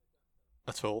fight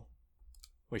at all,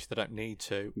 which they don't need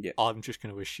to. Yeah. I'm just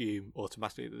going to assume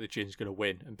automatically that the Djinn's going to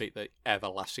win and beat the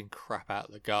everlasting crap out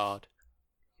of the guard.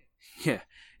 Yeah,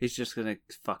 he's just going to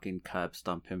fucking curb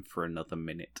stomp him for another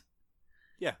minute.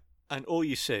 Yeah, and all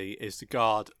you see is the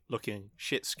guard looking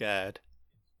shit scared,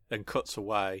 then cuts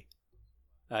away.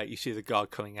 You see the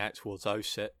guard coming out towards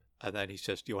Osip, and then he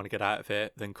says, "Do you want to get out of here?"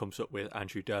 Then comes up with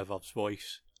Andrew Dervov's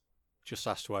voice, just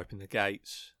has to open the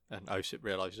gates, and Osip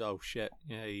realises, oh shit,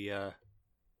 yeah, he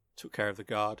took care of the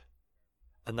guard.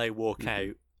 And they walk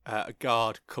out. A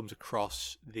guard comes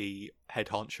across the head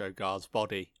honcho guard's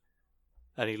body,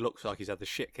 and he looks like he's had the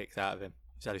shit kicked out of him.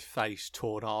 He's had his face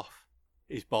torn off,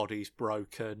 his body's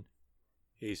broken,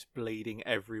 he's bleeding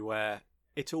everywhere.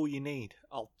 It's all you need.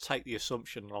 I'll take the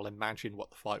assumption and I'll imagine what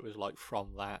the fight was like from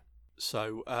that.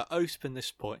 So Osip in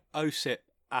this point, Osip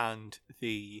and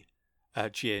the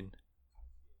Djinn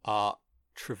are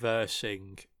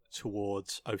traversing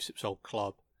towards Osip's old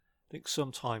club. I think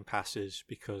some time passes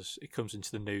because it comes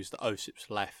into the news that Osip's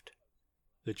left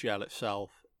the jail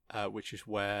itself, which is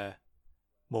where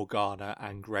Morgana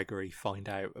and Gregory find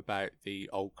out about the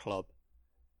old club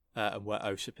and where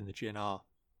Osip and the Djinn are.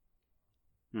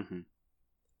 Mm-hmm.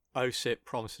 Osip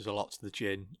promises a lot to the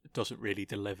Djinn, doesn't really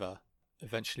deliver.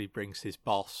 Eventually brings his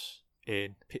boss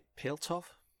in, Pitov?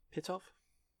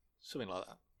 Something like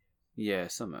that. Yeah,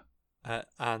 something.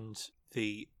 And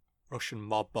the Russian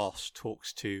mob boss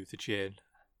talks to the Djinn,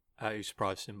 who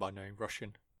surprised him by knowing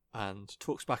Russian, and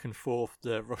talks back and forth.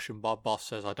 The Russian mob boss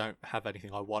says, I don't have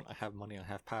anything I want. I have money, I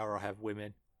have power, I have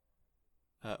women.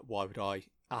 Why would I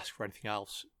ask for anything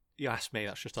else? You ask me,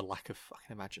 that's just a lack of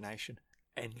fucking imagination.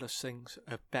 Endless things.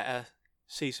 A better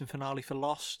season finale for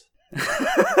Lost.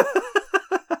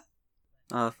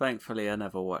 Oh, thankfully I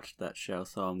never watched that show,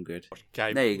 so I'm good.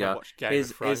 There you go.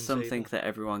 Here's something that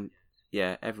everyone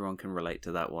can relate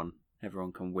to that one.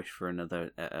 Everyone can wish for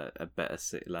another, a better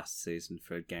last season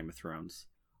for Game of Thrones.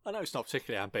 I know it's not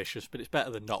particularly ambitious, but it's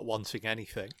better than not wanting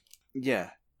anything. Yeah.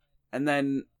 And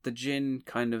then the Djinn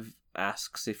kind of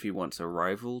asks if he wants a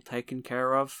rival taken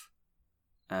care of.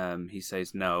 He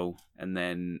says no, and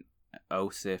then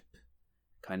Osip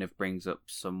kind of brings up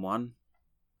someone,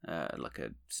 like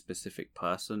a specific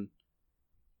person,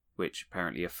 which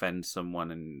apparently offends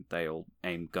someone, and they all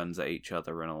aim guns at each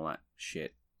other and all that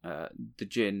shit. The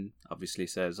Djinn obviously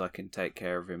says, I can take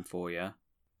care of him for you.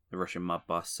 The Russian mob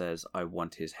boss says, I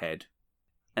want his head.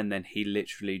 And then he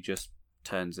literally just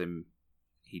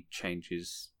he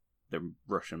changes the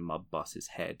Russian mob boss's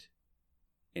head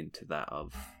into that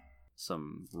of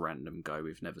some random guy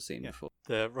we've never seen before.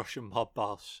 The Russian mob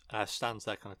boss stands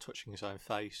there kind of touching his own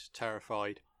face,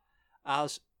 terrified,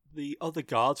 as the other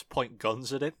guards point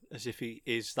guns at him as if he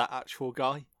is that actual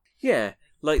guy. Yeah,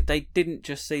 like they didn't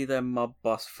just see their mob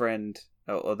boss friend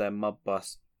or their mob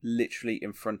boss literally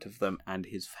in front of them and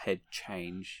his head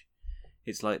change.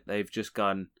 It's like they've just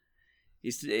gone...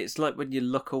 It's like when you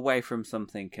look away from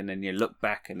something and then you look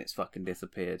back and it's fucking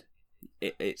disappeared.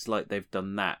 It's like they've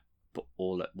done that, but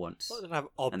all at once. Well, they don't have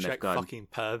object fucking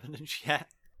permanence yet.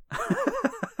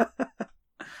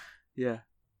 Yeah.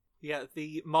 Yeah,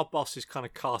 the mob boss is kind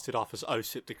of carted off as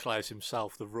Osip declares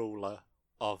himself the ruler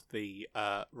of the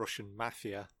Russian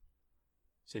mafia.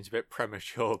 Seems a bit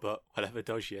premature, but whatever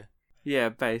does you. Yeah,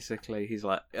 basically, he's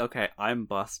like, okay, I'm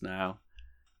boss now.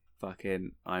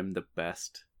 Fucking, I'm the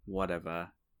best. Whatever.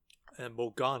 And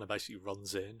Morgana basically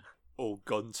runs in, all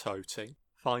gun-toting,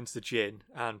 finds the Djinn,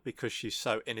 and because she's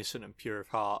so innocent and pure of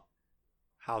heart,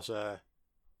 has a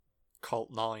Colt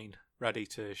 9 ready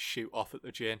to shoot off at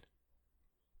the Djinn.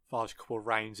 Fires a couple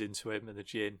rounds into him, and the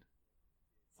Djinn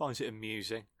finds it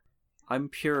amusing. I'm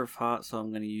pure of heart, so I'm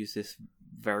going to use this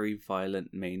very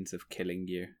violent means of killing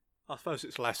you. I suppose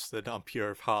it's less than I'm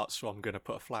pure of heart, so I'm going to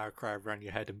put a flower crown around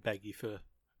your head and beg you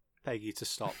to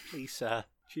stop. Please, sir.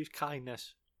 Choose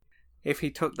kindness. If he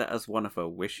took that as one of her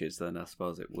wishes, then I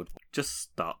suppose it would just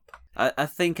stop. I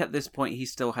think at this point he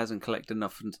still hasn't collected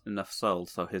enough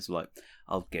souls, so he's like,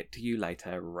 I'll get to you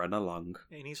later, run along.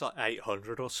 And he's like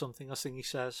 800 or something, I think he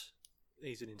says.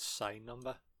 He's an insane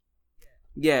number.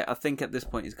 Yeah, I think at this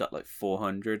point he's got like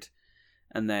 400,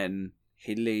 and then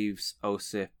he leaves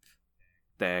Osip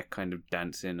there kind of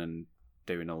dancing and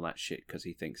doing all that shit because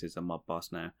he thinks he's a mob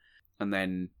boss now. And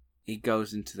then he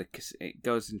goes into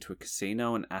a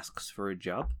casino and asks for a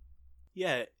job.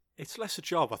 Yeah, it's less a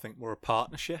job, I think, more a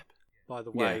partnership. By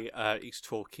the way, he's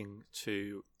talking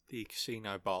to the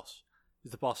casino boss.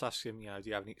 The boss asks him, do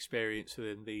you have any experience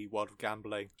within the world of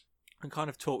gambling? And kind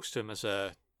of talks to him as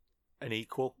an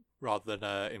equal rather than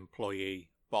an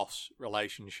employee-boss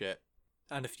relationship.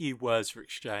 And a few words are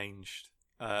exchanged.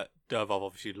 Dervahl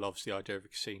obviously loves the idea of a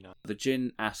casino. The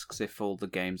djinn asks if all the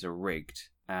games are rigged,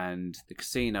 and the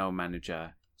casino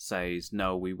manager says,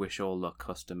 no, we wish all our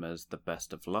customers the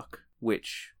best of luck,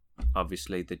 which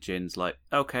obviously the djinn's like,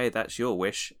 okay, that's your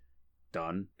wish.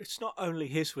 Done. It's not only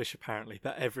his wish, apparently,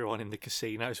 but everyone in the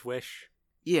casino's wish.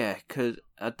 Yeah, because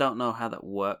I don't know how that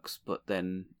works, but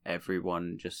then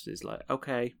everyone just is like,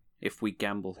 okay, if we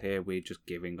gamble here, we're just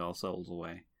giving our souls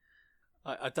away.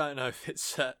 I don't know if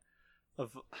it's...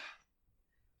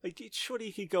 surely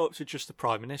you could go up to just the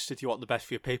Prime Minister. Do you want the best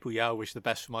for your people? Yeah, I wish the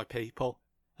best for my people.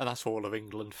 And that's all of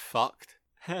England fucked.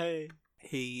 Hey.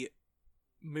 He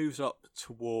moves up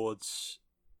towards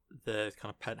the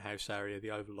kind of penthouse area,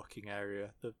 the overlooking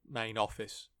area, the main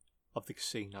office of the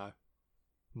casino.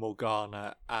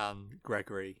 Morgana and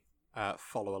Gregory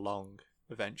follow along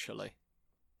eventually.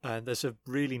 And there's a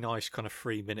really nice kind of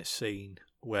 3-minute scene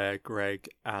where Greg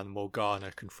and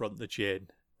Morgana confront the djinn,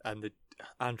 and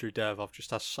Andrew Dervahl just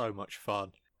has so much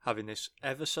fun having this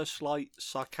ever so slight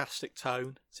sarcastic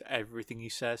tone to everything he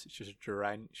says. It's just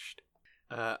drenched.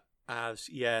 They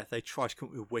try to come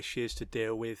up with wishes to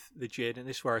deal with the djinn, and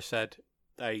this is where I said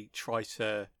they try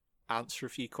to answer a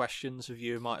few questions a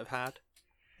viewer might have had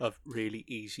of really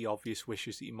easy, obvious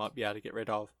wishes that you might be able to get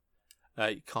rid of.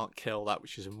 You can't kill that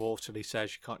which is immortal, he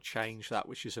says. You can't change that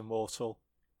which is immortal.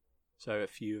 So a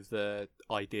few of the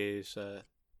ideas are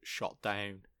shot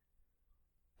down.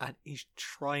 And he's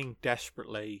trying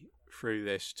desperately through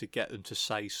this to get them to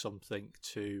say something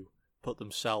to put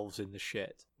themselves in the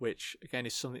shit, which, again,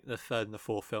 is something the third and the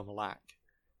fourth film lack.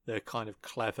 The kind of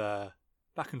clever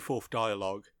back and forth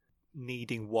dialogue,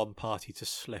 needing one party to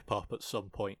slip up at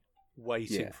some point,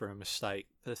 waiting for a mistake.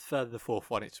 The third and the fourth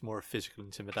one, it's more a physical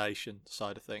intimidation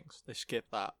side of things. They skip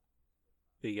that,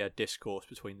 the discourse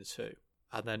between the two.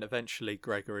 And then eventually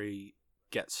Gregory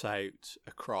gets out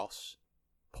a cross,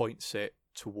 points it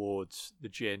towards the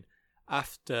djinn,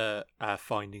 after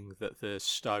finding that the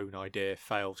stone idea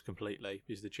fails completely,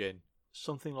 because the djinn,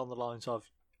 something along the lines of,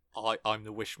 I'm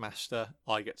the wishmaster,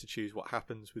 I get to choose what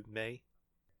happens with me.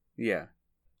 Yeah,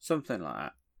 something like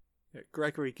that. Yeah,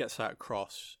 Gregory gets out a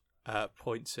cross,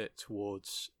 points it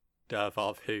towards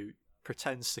Dervahl, who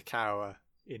pretends to cower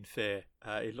in fear.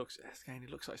 It looks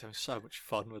like he's having so much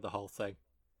fun with the whole thing.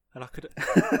 And I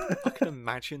could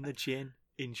imagine the djinn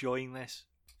enjoying this,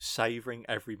 savouring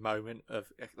every moment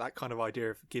of that kind of idea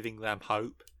of giving them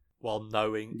hope while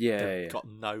knowing they've got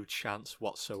no chance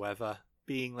whatsoever.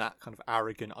 Being that kind of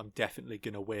arrogant, I'm definitely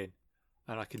going to win,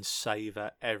 and I can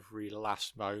savour every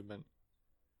last moment.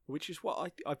 Which is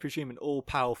what I presume an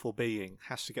all-powerful being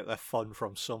has to get their fun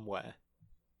from somewhere.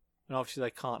 And obviously they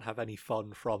can't have any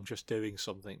fun from just doing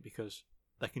something, because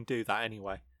they can do that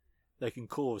anyway. They can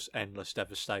cause endless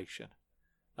devastation.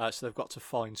 So they've got to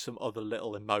find some other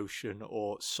little emotion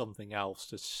or something else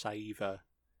to savour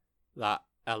that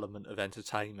element of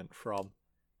entertainment from.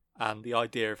 And the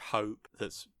idea of hope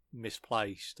that's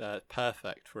misplaced,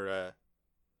 perfect for a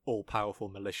all-powerful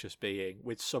malicious being,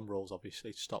 with some rules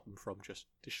obviously to stop them from just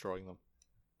destroying them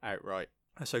outright.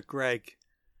 And so Greg,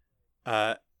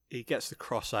 he gets the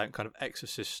cross out and kind of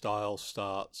exorcist style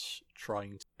starts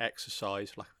trying to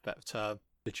exorcise, for lack of a better term,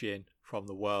 the djinn from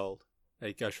the world.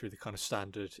 He goes through the kind of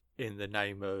standard, in the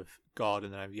name of God,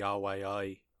 in the name of Yahweh,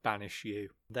 I banish you.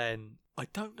 Then, I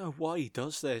don't know why he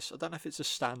does this. I don't know if it's a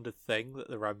standard thing that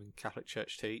the Roman Catholic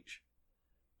Church teach.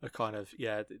 A kind of,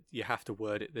 you have to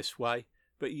word it this way.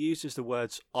 But he uses the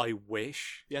words, I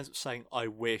wish. He ends up saying, I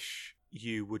wish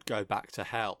you would go back to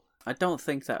hell. I don't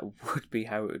think that would be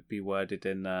how it would be worded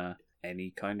in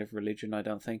any kind of religion, I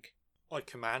don't think. I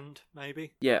command,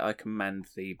 maybe? Yeah, I command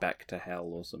thee back to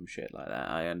hell or some shit like that.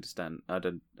 I understand. I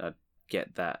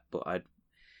get that, but I'd...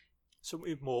 Something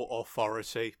with more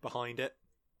authority behind it.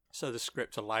 So the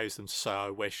script allows them to say, I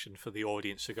wish, and for the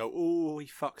audience to go, ooh, he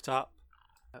fucked up.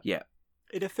 Yeah.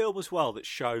 In a film as well that's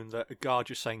shown that a guard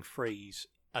just saying freeze,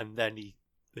 and then the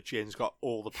djinn's got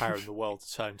all the power in the world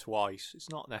to turn to ice. It's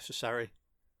not necessary.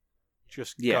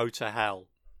 Just go to hell.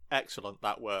 Excellent,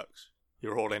 that works.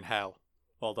 You're all in hell.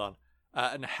 Well done.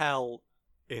 And hell,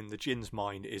 in the djinn's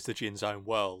mind, is the djinn's own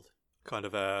world. Kind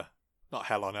of not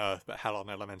hell on earth, but hell on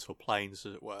elemental planes,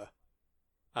 as it were.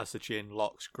 As the djinn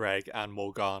locks Greg and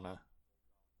Morgana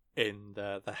in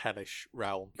the hellish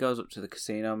realm. He goes up to the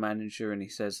casino manager and he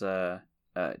says, "Do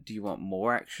you want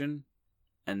more action?"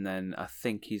 And then I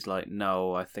think he's like,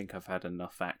 "No, I think I've had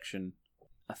enough action."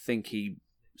 I think he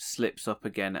slips up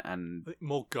again and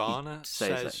Morgana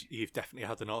says says, "You've definitely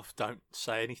had enough. Don't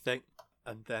say anything."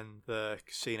 And then the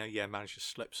casino manager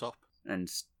slips up. And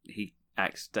he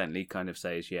accidentally kind of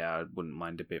says, "Yeah, I wouldn't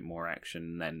mind a bit more action."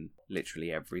 And then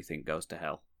literally everything goes to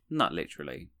hell. Not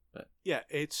literally, but... Yeah,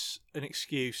 it's an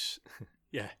excuse.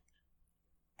 Yeah,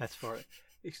 that's for it.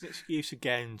 It's an excuse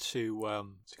again to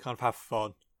kind of have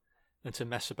fun and to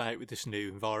mess about with this new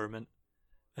environment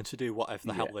and to do whatever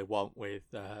the hell they want with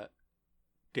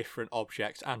different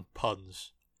objects and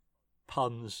puns.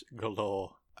 Puns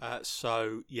galore.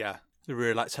 So, yeah, the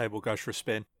roulette table goes for a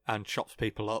spin and chops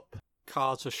people up.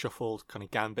 Cards are shuffled, kind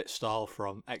of Gambit style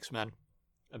from X-Men,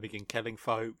 and begin killing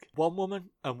folk. One woman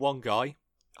and one guy,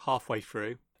 halfway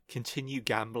through, continue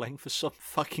gambling for some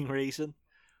fucking reason.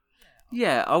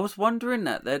 Yeah, I was wondering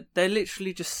that. They're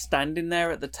literally just standing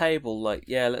there at the table like,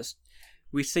 yeah,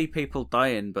 we see people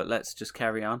dying, but let's just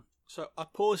carry on. So I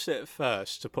paused it at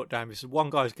first to put down, because one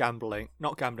guy's gambling,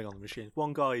 not gambling on the machines,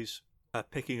 one guy's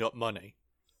picking up money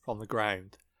from the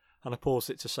ground. And I paused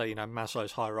it to say,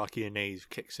 Maslow's hierarchy of needs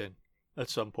kicks in at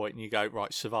some point, and you go,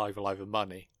 right, survival over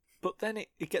money. But then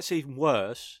it gets even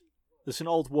worse. There's an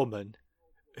old woman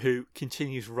who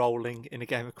continues rolling in a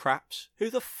game of craps. Who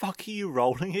the fuck are you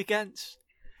rolling against?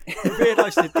 You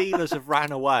realise the dealers have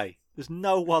ran away. There's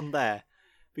no one there.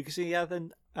 Because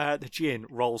then the djinn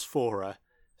rolls for her,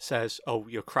 says, "Oh,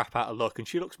 you're crap out of luck," and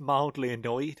she looks mildly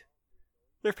annoyed.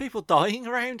 There are people dying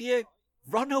around you.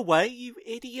 Run away, you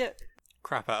idiot.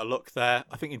 Crap out of luck there.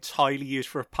 I think entirely used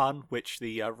for a pun, which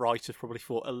the writers probably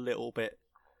thought a little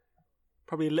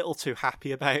too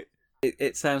happy about.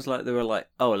 It sounds like they were like,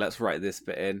 "Oh, let's write this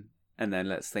bit in, and then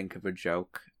let's think of a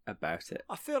joke about it."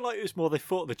 I feel like it was more they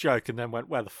thought of the joke and then went,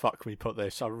 "Where the fuck can we put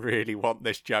this? I really want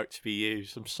this joke to be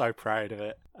used. I'm so proud of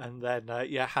it." And then,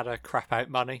 had her crap out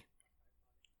money,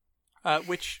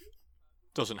 which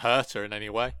doesn't hurt her in any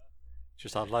way.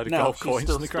 Just had a load of gold coins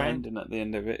on the ground. At the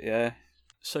end of it, yeah.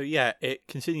 So yeah, it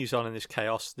continues on in this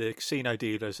chaos. The casino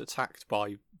dealer's attacked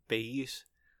by bees.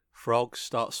 Frogs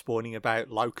start spawning about.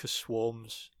 Locust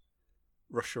swarms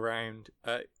rush around.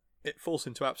 It falls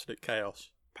into absolute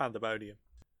chaos. Pandemonium.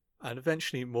 And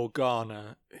eventually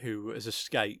Morgana, who has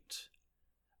escaped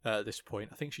at this point,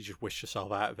 I think she just wished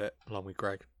herself out of it, along with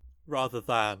Greg. Rather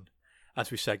than, as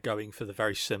we said, going for the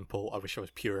very simple, I wish I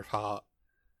was pure of heart,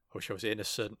 I wish I was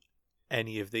innocent,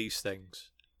 any of these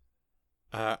things.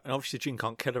 And obviously Jin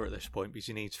can't kill her at this point because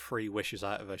he needs 3 wishes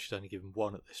out of her. She's only given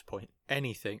 1 at this point.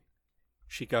 Anything.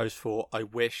 She goes for, I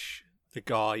wish the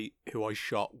guy who I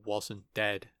shot wasn't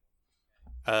dead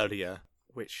earlier,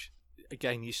 which,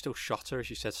 again, you still shot her, as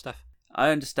you said, Steph.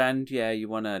 I understand, yeah, you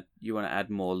wanna add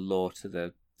more lore to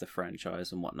the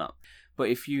franchise and whatnot. But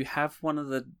if you have one of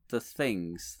the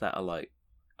things that are like,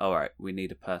 alright, we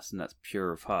need a person that's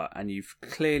pure of heart, and you've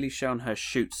clearly shown her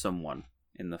shoot someone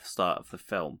in the start of the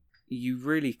film, you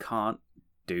really can't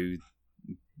do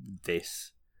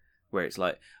this, where it's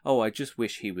like, oh, I just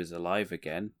wish he was alive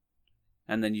again.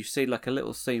 And then you see like a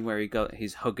little scene where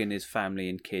he's hugging his family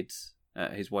and kids,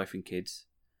 his wife and kids.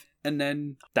 And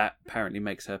then that apparently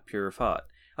makes her pure of heart.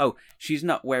 Oh, she's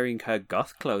not wearing her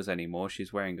goth clothes anymore.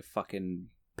 She's wearing a fucking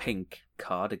pink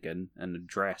cardigan and a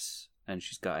dress. And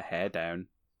she's got her hair down,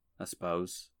 I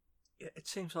suppose. It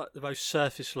seems like the most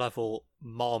surface level,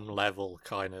 mom level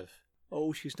kind of,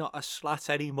 oh, she's not a slut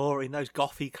anymore in those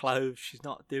gothy clothes. She's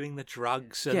not doing the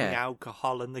drugs and the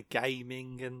alcohol and the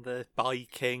gaming and the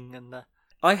biking and the...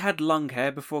 I had long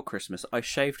hair before Christmas. I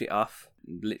shaved it off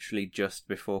literally just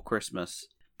before Christmas.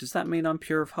 Does that mean I'm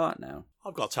pure of heart now?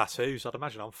 I've got tattoos. I'd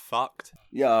imagine I'm fucked.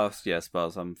 Yeah, I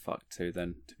suppose I'm fucked too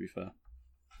then, to be fair.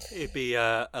 It'd be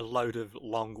a load of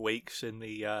long weeks in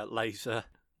the laser.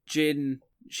 Jin,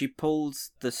 she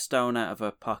pulls the stone out of her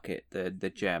pocket,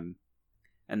 the gem,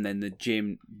 and then the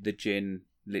Jin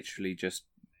literally just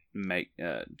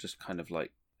kind of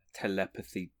like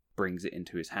telepathy brings it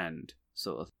into his hand,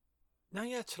 sort of. No,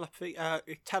 yeah, telepathy.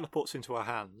 It teleports into her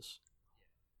hands,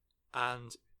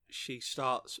 and she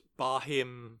starts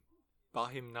Bahim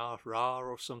Nara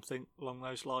or something along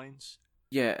those lines.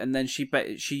 Yeah, and then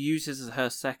she uses her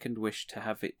second wish to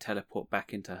have it teleport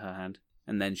back into her hand,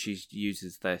 and then she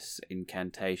uses this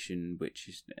incantation, which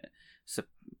is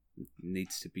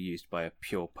needs to be used by a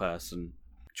pure person.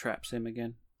 Traps him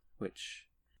again, which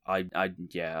I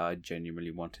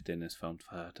genuinely wanted in this film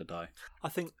for her to die. I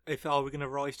think if I were going to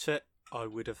write it, I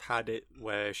would have had it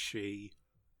where she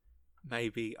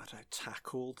maybe,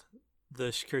 tackled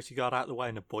the security guard out of the way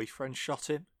and her boyfriend shot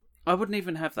him. I wouldn't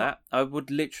even have that. I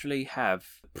would literally have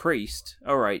priest.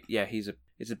 All right, yeah,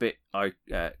 it's a bit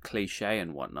cliche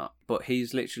and whatnot, but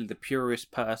he's literally the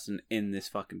purest person in this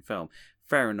fucking film.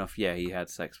 Fair enough, yeah, he had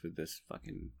sex with this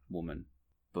fucking woman,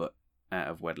 but out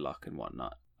of wedlock and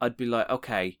whatnot. I'd be like,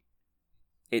 okay,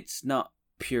 it's not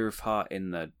pure of heart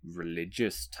in the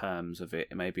religious terms of it.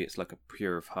 Maybe it's like a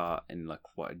pure of heart in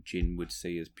like what a jinn would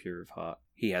see as pure of heart.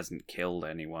 He hasn't killed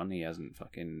anyone. He hasn't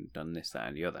fucking done this, that,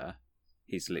 and the other.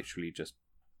 He's literally just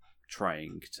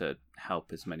trying to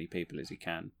help as many people as he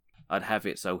can. I'd have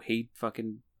it so he'd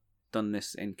fucking done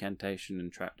this incantation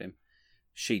and trapped him.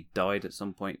 She died at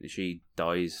some point. She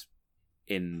dies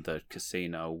in the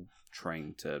casino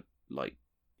trying to, like...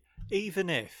 Even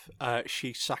if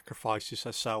she sacrifices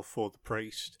herself for the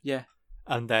priest. Yeah.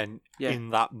 And then, in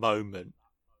that moment,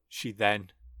 she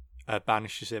then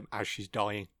banishes him as she's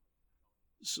dying.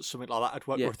 Something like that. I'd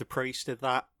work with the priest did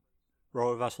that.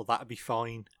 Royal Vessel, that'd be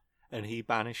fine. And he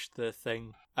banished the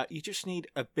thing. You just need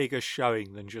a bigger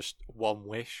showing than just one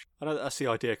wish. I know that's the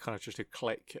idea, kind of just a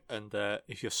click, and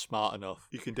if you're smart enough,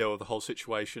 you can deal with the whole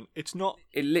situation. It's not...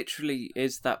 It literally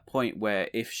is that point where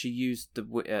if she used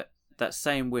that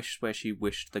same wish where she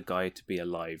wished the guy to be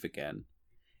alive again,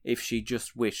 if she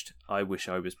just wished, I wish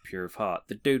I was pure of heart,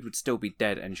 the dude would still be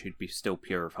dead and she'd be still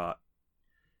pure of heart.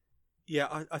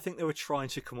 Yeah, I think they were trying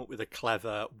to come up with a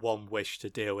clever one wish to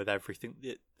deal with everything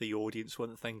that the audience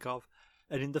wouldn't think of.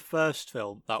 And in the first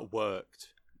film, that worked.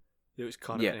 It was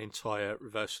kind of an entire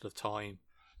reversal of time.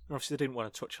 And obviously, they didn't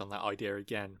want to touch on that idea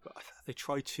again, but they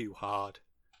tried too hard,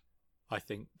 I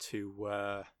think,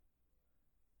 to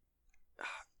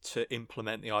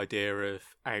implement the idea of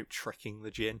out-tricking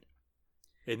the jinn.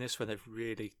 In this one, they've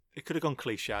really... It could have gone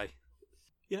cliche.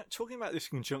 You know, talking about this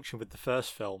in conjunction with the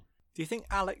first film, do you think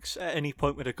Alex at any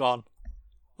point would have gone,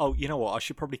 oh, you know what, I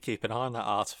should probably keep an eye on that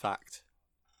artifact.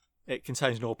 It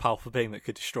contains an all-powerful being that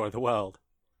could destroy the world.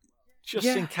 Just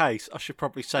in case, I should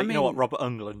probably say, you know what, Robert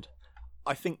Englund,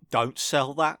 I think don't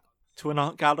sell that to an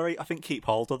art gallery. I think keep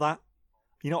hold of that.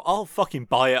 You know, I'll fucking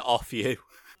buy it off you.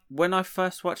 When I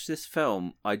first watched this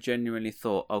film, I genuinely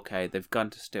thought, okay, they've gone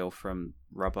to steal from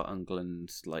Robert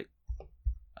Englund's, like,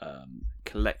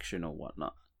 collection or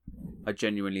whatnot. I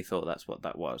genuinely thought that's what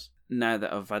that was. Now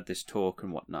that I've had this talk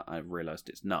and whatnot, I've realised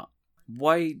it's not.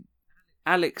 Why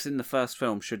Alex in the first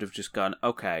film should have just gone,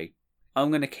 okay, I'm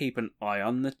going to keep an eye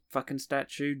on the fucking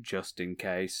statue just in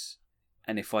case.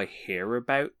 And if I hear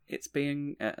about it's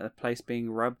being, a place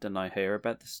being robbed and I hear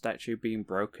about the statue being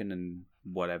broken and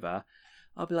whatever,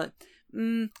 I'll be like,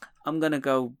 I'm going to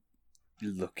go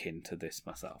look into this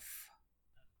myself.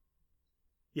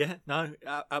 Yeah, no,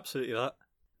 absolutely that.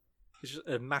 It's just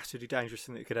a massively dangerous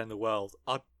thing that could end the world.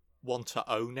 I'd want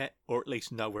to own it, or at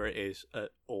least know where it is at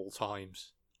all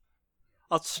times.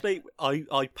 I'd sleep.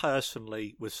 I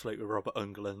personally would sleep with Robert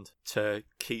Englund to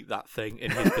keep that thing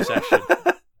in his possession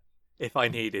if I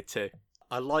needed to.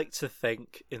 I like to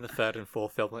think in the third and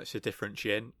fourth film that it's a different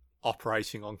jinn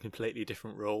operating on completely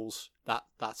different rules.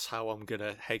 That's how I'm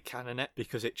gonna headcanon it,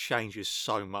 because it changes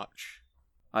so much.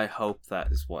 I hope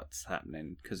that is what's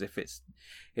happening, because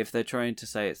if they're trying to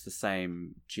say it's the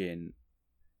same jinn,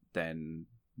 then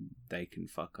they can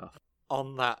fuck off.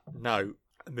 On that note,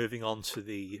 moving on to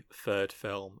the third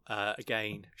film,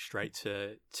 again straight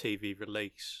to TV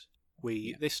release.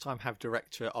 We this time have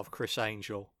director of Chris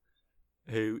Angel,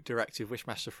 who directed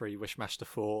Wishmaster 3, Wishmaster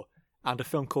 4, and a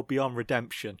film called Beyond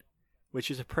Redemption, which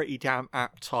is a pretty damn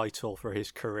apt title for his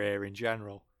career in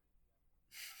general.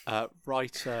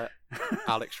 Writer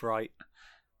Alex Wright,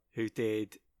 who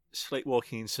did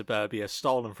Sleepwalking in Suburbia,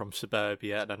 Stolen from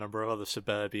Suburbia, and a number of other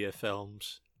Suburbia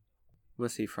films.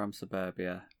 Was he from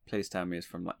Suburbia? Please tell me he's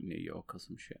from like New York or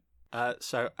some shit.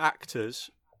 So actors,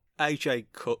 AJ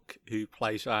Cook, who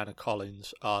plays Anna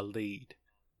Collins, our lead,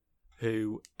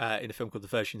 who in a film called The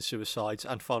Virgin Suicides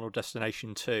and Final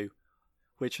Destination 2,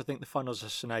 which I think the Final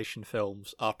Destination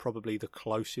films are probably the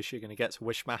closest you're going to get to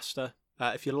Wishmaster.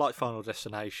 If you like Final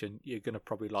Destination, you're going to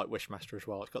probably like Wishmaster as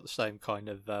well. It's got the same kind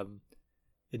of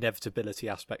inevitability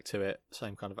aspect to it,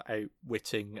 same kind of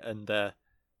outwitting and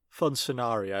fun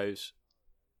scenarios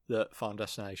that Final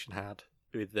Destination had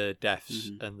with the deaths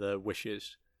and the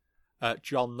wishes.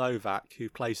 John Novak, who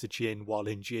plays the Jinn while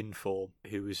in Jinn form,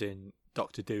 who was in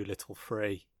Dr. Dolittle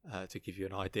 3, to give you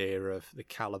an idea of the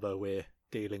calibre we're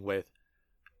dealing with.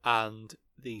 And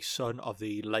the son of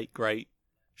the late, great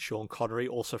Sean Connery,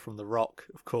 also from The Rock,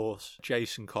 of course,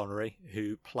 Jason Connery,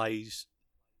 who plays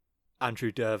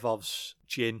Andrew Dervov's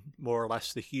Jinn, more or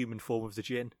less the human form of the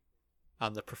Jinn,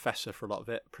 and the Professor for a lot of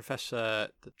it. Professor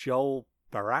Joel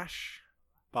Barash?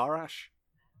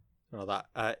 Something like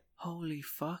that. Holy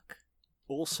fuck.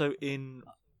 Also in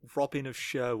Robin of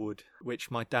Sherwood,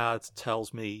 which my dad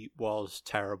tells me was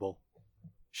terrible.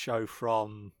 Show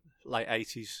from late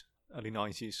 80s, early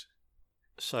 90s.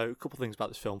 So a couple of things about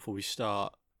this film before we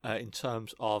start. In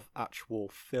terms of actual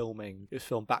filming, it was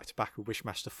filmed back-to-back with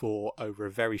Wishmaster 4 over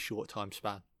a very short time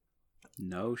span.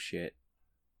 No shit.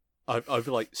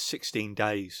 Over like 16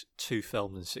 days, 2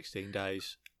 filmed in 16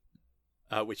 days.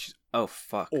 Which is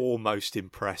almost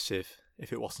impressive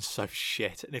if it wasn't so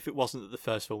shit. And if it wasn't that the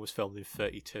first film was filmed in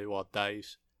 32 odd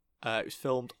days. It was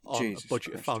filmed on a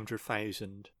budget of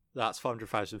 500,000. That's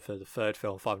 500,000 for the third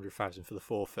film, 500,000 for the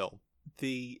fourth film.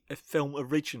 The film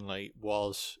originally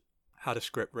had a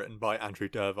script written by Andrew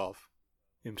Dervov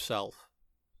himself,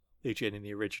 the Djinn in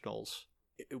the originals.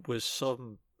 It was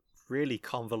some really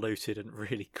convoluted and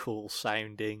really cool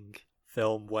sounding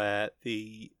film where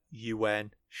the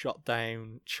UN shot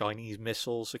down Chinese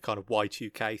missiles, a kind of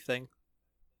Y2K thing,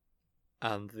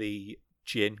 and the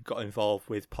Djinn got involved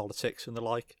with politics and the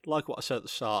like. Like what I said at the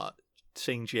start,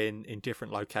 seeing Djinn in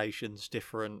different locations,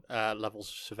 different levels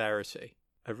of severity,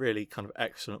 a really kind of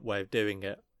excellent way of doing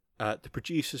it. The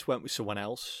producers went with someone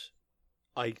else.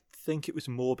 I think it was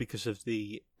more because of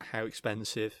how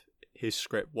expensive his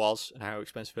script was and how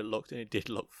expensive it looked, and it did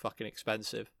look fucking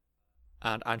expensive.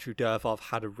 And Andrew Dervov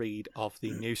had a read of the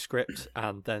new script,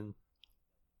 and then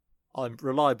I'm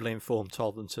reliably informed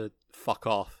told them to fuck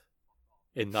off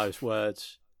in those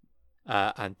words,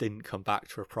 and didn't come back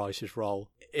to reprise his role.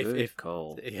 Good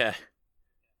call. Yeah.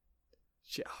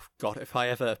 Oh God, if I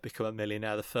ever become a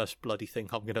millionaire, the first bloody thing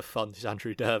I'm going to fund is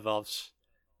Andrew Dervov's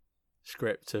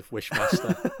script of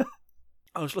Wishmaster.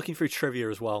 I was looking through trivia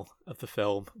as well of the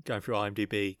film, going through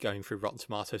IMDb, going through Rotten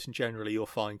Tomatoes, and generally you'll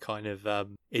find kind of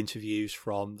interviews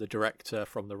from the director,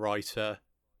 from the writer,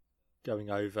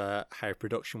 going over how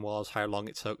production was, how long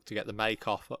it took to get the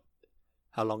makeup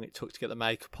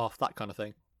off, that kind of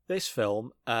thing. This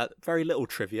film, very little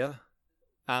trivia,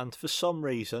 and for some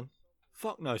reason,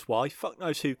 fuck knows why, fuck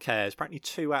knows who cares, apparently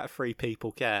 2 out of 3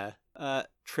 people care,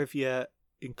 trivia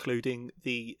including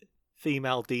the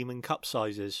female demon cup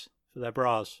sizes for their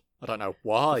bras. I don't know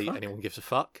why anyone gives a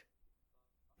fuck,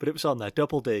 but it was on there,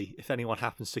 double D, if anyone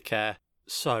happens to care.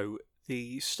 So,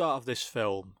 the start of this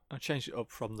film, I changed it up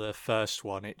from the first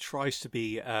one. It tries to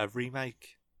be a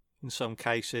remake in some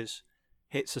cases,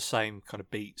 hits the same kind of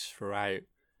beats throughout,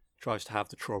 tries to have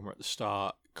the trauma at the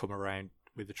start come around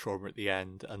with the trauma at the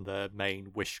end, and the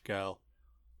main wish girl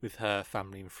with her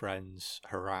family and friends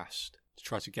harassed to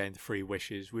try to gain the 3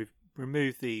 wishes. We've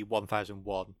removed the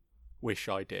 1001 wish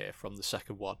idea from the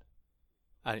second one,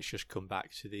 and it's just come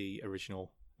back to the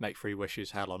original make 3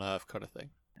 wishes, hell on earth kind of thing.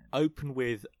 Open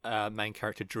with main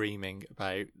character dreaming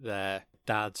about their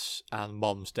dad's and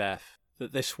mom's death.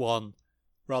 That this one,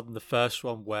 rather than the first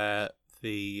one where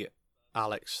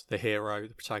Alex, the hero,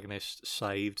 the protagonist,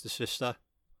 saved the sister,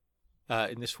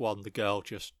 in this one the girl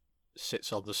just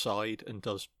sits on the side and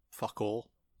does fuck all.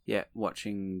 Yeah,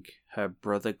 watching her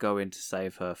brother go in to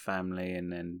save her family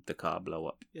and then the car blow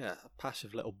up. Yeah, a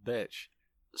passive little bitch.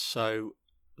 So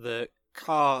the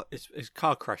car, it's a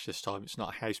car crash this time, it's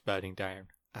not a house burning down.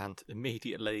 And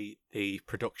immediately the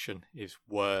production is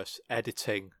worse.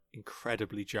 Editing,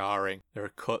 incredibly jarring. There are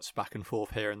cuts back and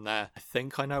forth here and there. I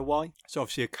think I know why. So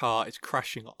obviously a car is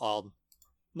crashing on,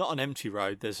 not an empty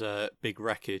road, there's a big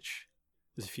wreckage.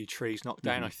 There's a few trees knocked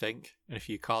down, I think, and a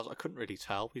few cars. I couldn't really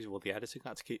tell because of all the editing. I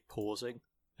had to keep pausing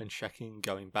and checking,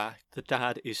 going back. The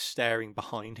dad is staring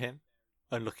behind him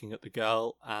and looking at the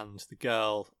girl, and the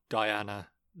girl, Diana,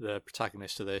 the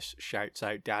protagonist of this, shouts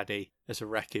out, "Daddy," there's a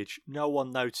wreckage. No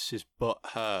one notices but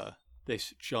her.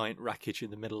 This giant wreckage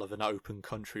in the middle of an open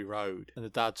country road. And the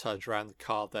dad turns around, the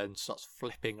car then starts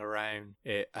flipping around.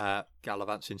 It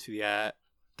gallivants into the air.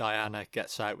 Diana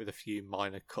gets out with a few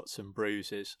minor cuts and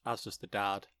bruises, as does the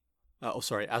dad.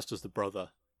 As does the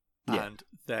brother. Yeah. And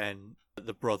then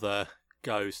the brother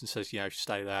goes and says,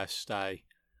 stay there, stay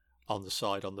on the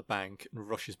side on the bank, and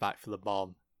rushes back for the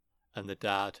mom and the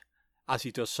dad. As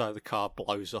he does so, the car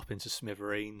blows up into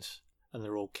smithereens, and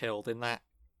they're all killed in that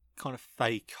kind of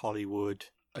fake Hollywood.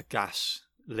 A gas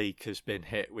leak has been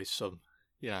hit with some,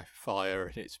 fire,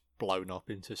 and it's blown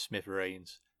up into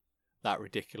smithereens. That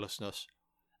ridiculousness.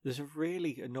 There's a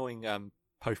really annoying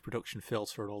post-production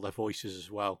filter on all their voices as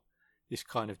well. This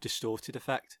kind of distorted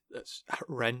effect that's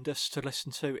horrendous to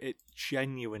listen to. It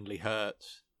genuinely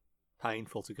hurts.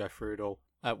 Painful to go through it all.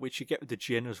 Which you get with the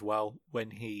Djinn as well, when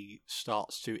he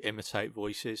starts to imitate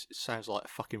voices. It sounds like a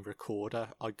fucking recorder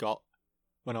I got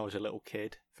when I was a little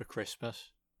kid for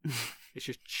Christmas. It's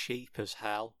just cheap as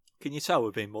hell. Can you tell we're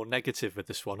being more negative with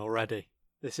this one already?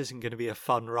 This isn't going to be a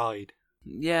fun ride.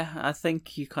 Yeah, I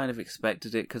think you kind of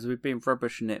expected it, because we've been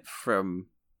rubbishing it from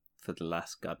for the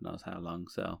last God knows how long.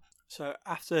 So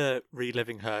after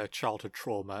reliving her childhood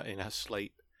trauma in her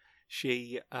sleep,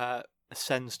 she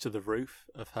ascends to the roof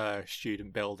of her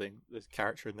student building. The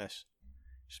character in this,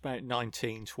 she's about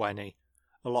 19, 20,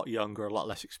 a lot younger, a lot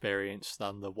less experienced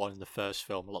than the one in the first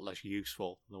film, a lot less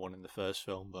useful than the one in the first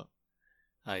film, but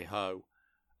hey ho.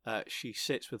 She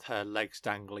sits with her legs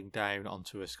dangling down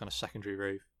onto a kind of secondary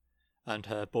roof, and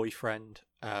her boyfriend,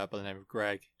 by the name of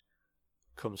Greg,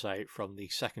 comes out from the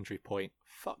secondary point.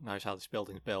 Fuck knows how this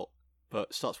building's built,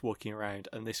 but starts walking around,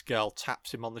 and this girl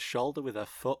taps him on the shoulder with her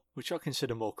foot, which I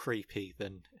consider more creepy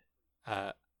than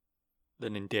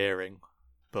endearing.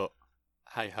 But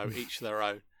hey ho, each their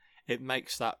own. It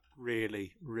makes that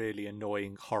really, really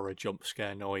annoying horror jump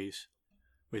scare noise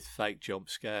with fake jump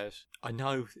scares. I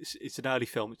know it's an early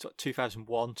film. It's like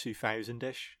 2001,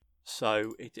 2000-ish.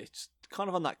 So it's kind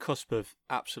of on that cusp of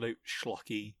absolute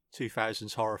schlocky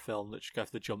 2000s horror film that should go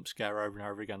for the jump scare over and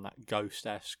over again, that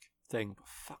ghost-esque thing. But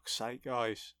fuck's sake,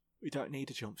 guys, we don't need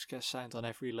a jump scare sound on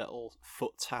every little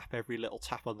foot tap, every little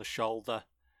tap on the shoulder.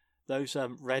 Those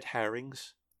red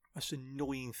herrings, most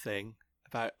annoying thing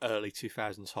about early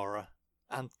 2000s horror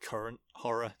and current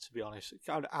horror, to be honest.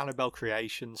 Kind of Annabelle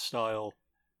Creation style,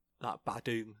 that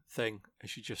Badoom thing,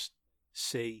 as you just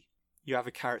see. You have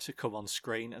a character come on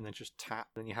screen and then just tap,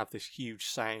 and you have this huge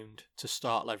sound to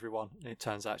startle everyone, and it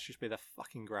turns out to just be their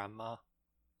fucking grandma.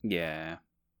 Yeah.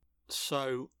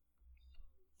 So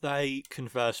they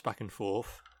converse back and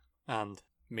forth, and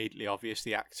immediately obvious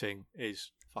the acting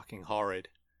is fucking horrid,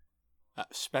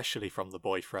 especially from the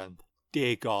boyfriend.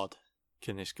 Dear God,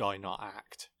 can this guy not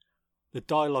act? The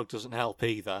dialogue doesn't help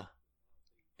either.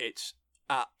 It's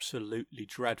absolutely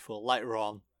dreadful. Later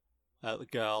on, the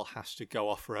girl has to go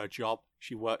off for her job.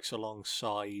 She works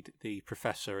alongside the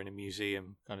professor in a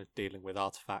museum, kind of dealing with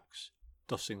artifacts,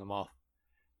 dusting them off.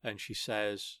 And she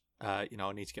says, I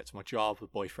need to get to my job. The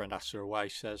boyfriend asks her away.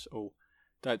 She says, oh,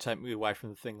 don't take me away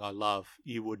from the thing I love.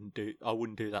 I wouldn't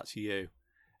do that to you. And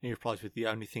he replies with, the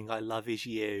only thing I love is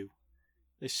you.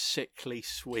 This sickly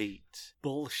sweet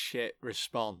bullshit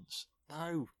response.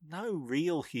 No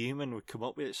real human would come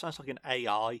up with it. It sounds like an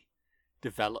AI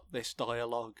developed this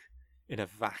dialogue in a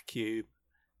vacuum,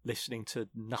 listening to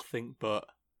nothing but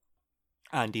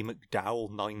Andy McDowell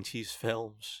 90s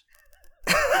films.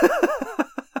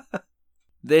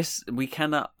 This, we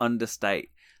cannot understate.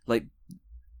 Like,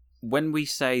 when we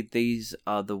say these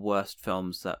are the worst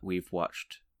films that we've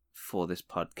watched for this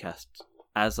podcast,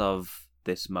 as of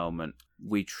this moment,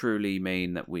 we truly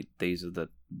mean that these are the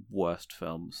worst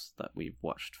films that we've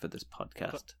watched for this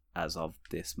podcast as of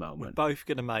this moment. We're both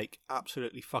going to make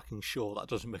absolutely fucking sure that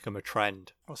doesn't become a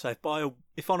trend. I'll say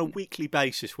if on a weekly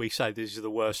basis we say this is the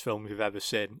worst film we've ever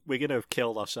seen, we're going to have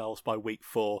killed ourselves by week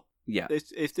 4. Yeah.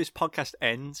 If this podcast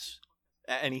ends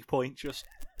at any point, just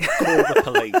call the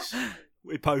police.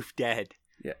 We're both dead.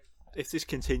 Yeah. If this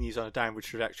continues on a downward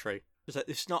trajectory,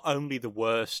 it's not only the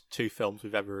worst 2 films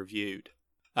we've ever reviewed,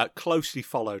 closely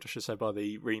followed, I should say, by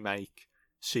the remake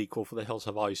sequel for The Hills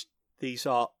Have Eyes. These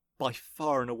are by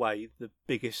far and away the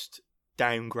biggest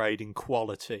downgrade in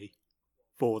quality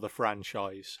for the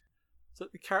franchise. So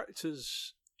the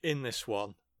characters in this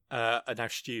one are now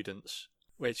students,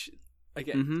 which,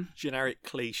 again, generic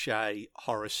cliche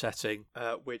horror setting,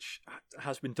 which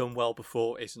has been done well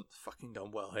before, isn't fucking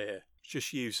done well here. It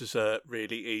just uses a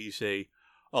really easy,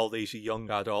 these are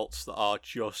young adults that are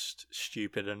just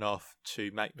stupid enough to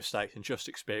make mistakes and just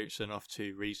experienced enough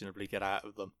to reasonably get out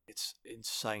of them. It's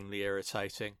insanely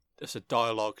irritating. There's a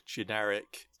dialogue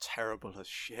generic, terrible as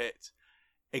shit,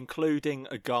 including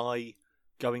a guy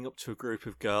going up to a group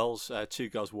of girls, 2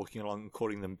 girls walking along and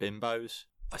calling them bimbos.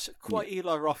 I said quite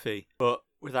Eli Rothi, but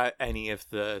without any of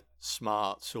the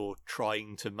smarts or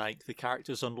trying to make the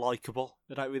characters unlikable.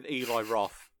 With Eli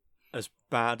Roth, as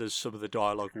bad as some of the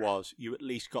dialogue was, you at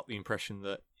least got the impression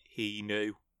that he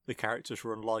knew the characters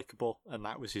were unlikable, and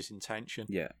that was his intention.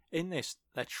 Yeah. In this,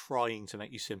 they're trying to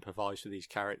make you sympathise with these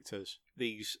characters.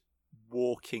 These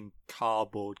walking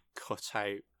cardboard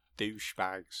cutout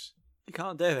douchebags. You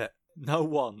can't do it. No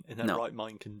one in their right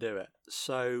mind can do it.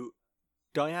 So,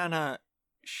 Diana,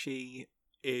 she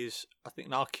is, I think,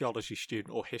 an archaeology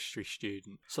student or history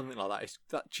student. Something like that. It's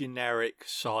that generic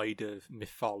side of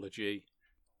mythology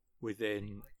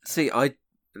within... See,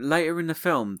 later in the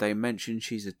film, they mention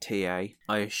she's a TA.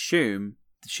 I assume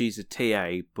she's a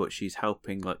TA, but she's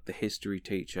helping, like, the history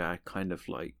teacher kind of,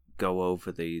 like, go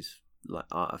over these, like,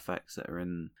 artifacts that are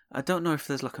in... I don't know if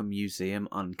there's, like, a museum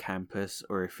on campus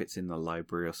or if it's in the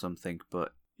library or something,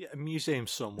 but... Yeah, a museum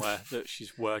somewhere that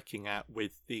she's working at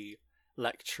with the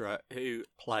lecturer who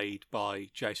played by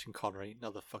Jason Connery.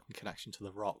 Another fucking connection to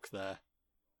The Rock there.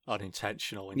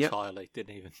 unintentional Yep. entirely.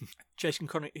 Didn't even. Jason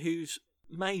Connery, who's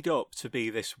made up to be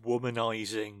this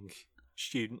womanizing,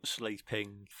 student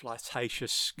sleeping,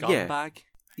 flirtatious scumbag.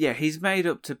 Yeah, he's made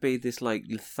up to be this, like,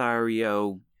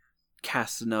 Lothario,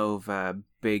 Casanova,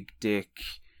 big dick,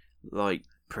 like,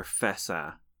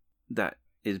 professor that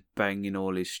is banging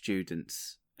all his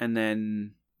students. And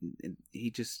then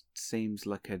he just seems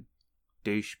like a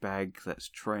douchebag that's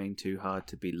trying too hard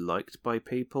to be liked by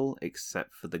people,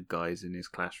 except for the guys in his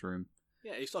classroom.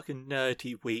 Yeah, he's like a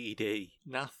nerdy, weedy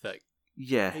nothing.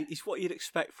 Yeah. He's what you'd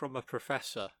expect from a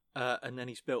professor, and then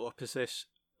he's built up as this.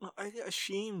 I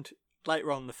assumed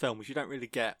later on in the film, which you don't really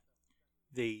get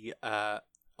the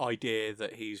idea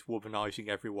that he's womanizing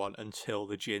everyone until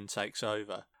the djinn takes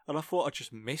over. And I thought I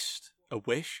just missed a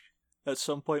wish at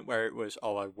some point where it was,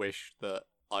 I wish that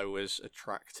I was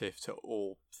attractive to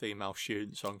all female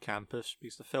students on campus,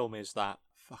 because the film is that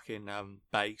fucking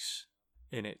base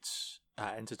in its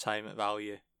entertainment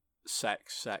value.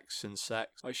 Sex, sex, and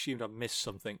sex. I assumed I missed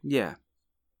something. Yeah.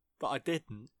 But I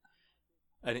didn't.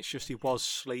 And it's just he was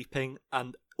sleeping,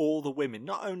 and all the women,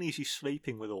 not only is he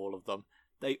sleeping with all of them,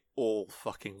 they all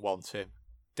fucking want him.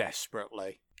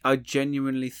 Desperately. I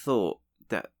genuinely thought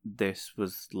that this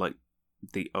was, like,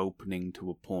 the opening to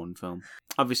a porn film.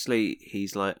 Obviously,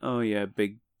 he's like, oh yeah,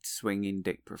 big swinging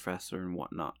dick professor and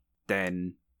whatnot.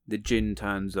 Then the djinn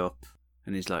turns up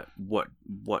and he's like,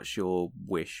 what's your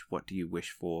wish? What do you wish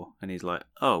for? And he's like,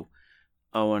 oh,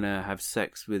 I want to have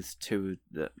sex with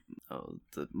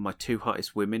my two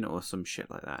hottest women or some shit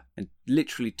like that. And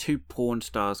literally 2 porn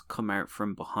stars come out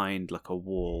from behind like a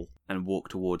wall and walk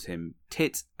towards him,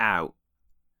 tits out.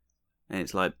 And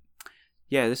it's like,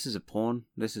 yeah, this is a porn.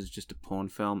 This is just a porn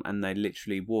film. And they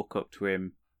literally walk up to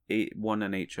him, one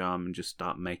on each arm, and just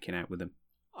start making out with him.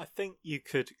 I think you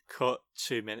could cut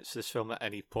 2 minutes of this film at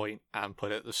any point and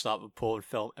put it at the start of a porn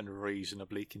film and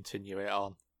reasonably continue it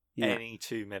on. Yeah. Any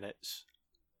 2 minutes.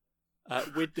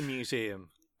 With the museum,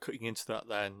 cutting into that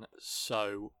then,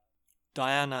 so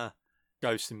Diana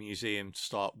goes to the museum to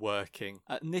start working.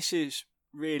 And this is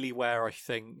really where I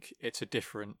think it's a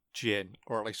different djinn,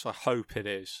 or at least I hope it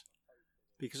is.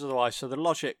 Because otherwise, so the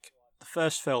logic, the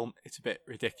first film, it's a bit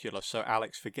ridiculous. So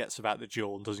Alex forgets about the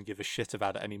jewel and doesn't give a shit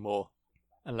about it anymore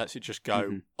and lets it just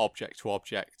go object to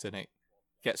object, and it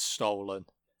gets stolen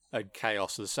and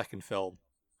chaos of the second film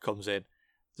comes in.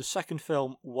 The second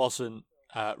film wasn't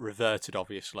reverted,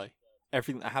 obviously.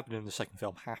 Everything that happened in the second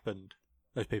film happened.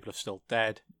 Those people are still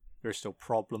dead. There are still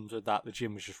problems with that. The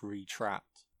djinn was just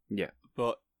re-trapped. Yeah.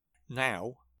 But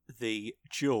now the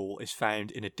jewel is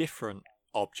found in a different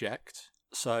object.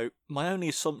 So my only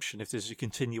assumption, if there's a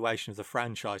continuation of the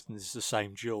franchise and this is the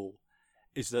same jewel,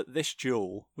 is that this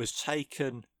jewel was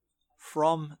taken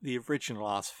from the original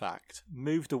artifact,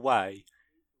 moved away,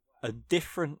 a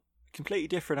completely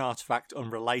different artifact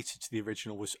unrelated to the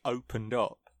original was opened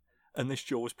up, and this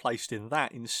jewel was placed in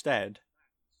that instead,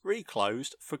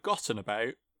 reclosed, forgotten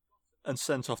about, and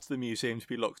sent off to the museum to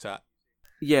be looked at.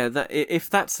 Yeah, if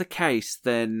that's the case,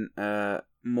 then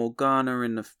Morgana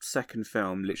in the second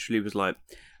film literally was like,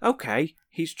 okay,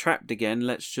 he's trapped again,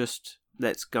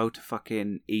 let's go to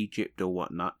fucking Egypt or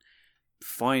whatnot,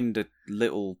 find a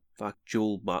little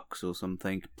jewel box or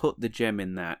something, put the gem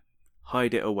in that,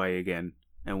 hide it away again,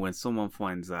 and when someone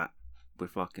finds that, we're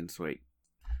fucking sweet.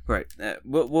 Right,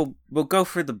 we'll go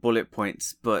through the bullet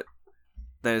points, but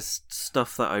there's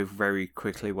stuff that I very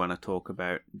quickly want to talk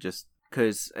about, just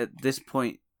because at this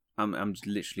point, I'm just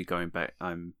literally going back.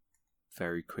 I'm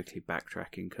very quickly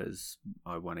backtracking because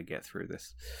I want to get through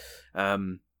this.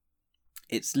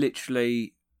 It's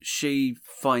literally, she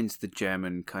finds the gem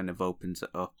and kind of opens it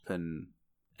up, and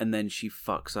then she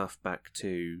fucks off back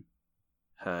to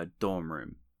her dorm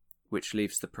room, which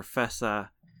leaves the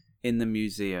professor in the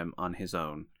museum on his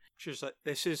own.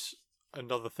 This is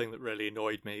another thing that really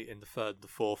annoyed me in the third and the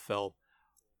fourth film,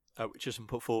 which isn't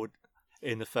put forward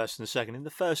in the first and the second. In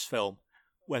the first film,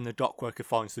 when the dock worker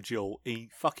finds the jewel, he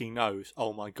fucking knows,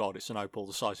 oh my god, it's an opal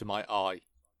the size of my eye.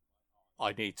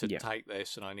 I need to take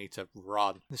this and I need to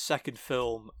run. In the second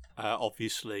film,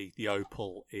 obviously the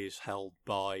opal is held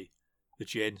by the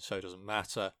djinn, so it doesn't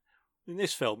matter. In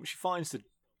this film, she finds the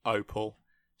opal,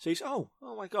 sees, oh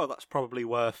my god, that's probably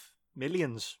worth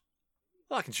millions.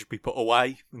 That can just be put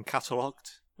away and catalogued,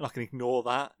 and I can ignore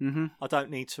that. Mm-hmm. I don't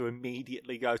need to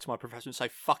immediately go to my professor and say,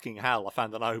 fucking hell, I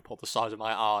found an opal the size of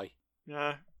my eye.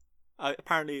 No.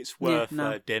 Apparently it's worth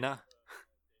dinner,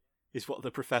 is what the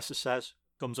professor says.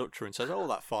 Comes up to her and says, oh,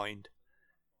 that find.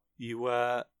 You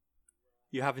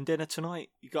having dinner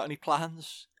tonight? You got any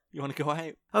plans? You want to go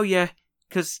out? Oh yeah,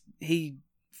 because he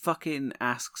fucking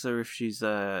asks her if she's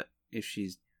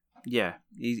Yeah,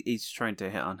 he's trying to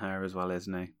hit on her as well,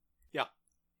 isn't he? Yeah.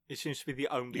 He seems to be the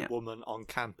only woman on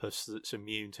campus that's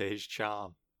immune to his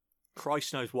charm.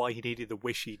 Christ knows why he needed the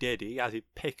wish he did. He had a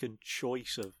pick and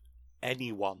choice of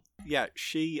anyone. Yeah,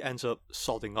 she ends up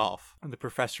sodding off, and the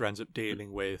professor ends up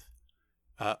dealing with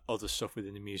other stuff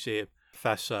within the museum.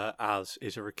 Professor, as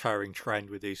is a recurring trend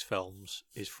with these films,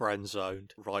 is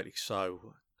friend-zoned, rightly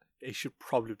so. He should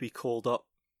probably be called up,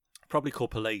 probably call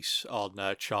police on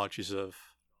charges of,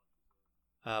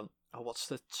 what's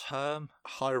the term?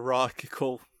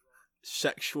 Hierarchical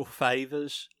sexual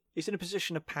favours. He's in a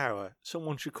position of power.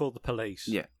 Someone should call the police.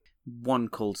 Yeah. One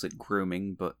calls it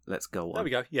grooming, but let's go on. There we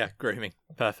go. Yeah, grooming.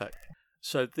 Perfect.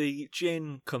 So the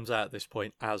djinn comes out at this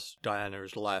point as Diana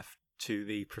has left to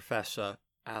the professor,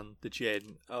 and the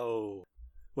djinn,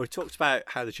 we talked about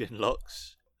how the djinn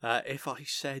looks. If I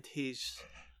said his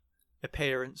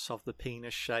appearance of the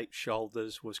penis-shaped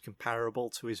shoulders was comparable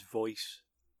to his voice,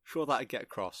 sure that'd get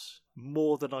across.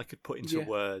 More than I could put into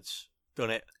words.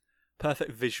 Done it.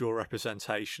 Perfect visual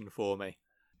representation for me.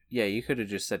 Yeah, you could have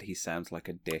just said he sounds like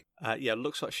a dick.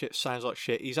 Looks like shit, sounds like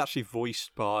shit. He's actually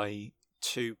voiced by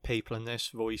two people in this,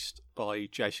 voiced by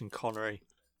Jason Connery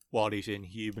while he's in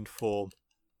human form,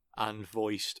 and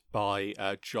voiced by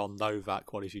John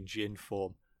Novak while he's in djinn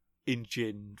form. In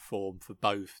djinn form for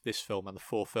both this film and the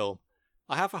fourth film.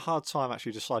 I have a hard time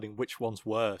actually deciding which one's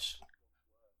worse.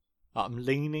 I'm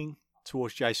leaning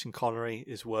towards Jason Connery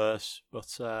is worse,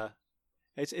 but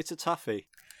it's a toughie.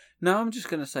 No, I'm just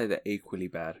going to say they're equally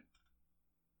bad.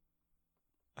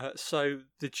 So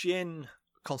the djinn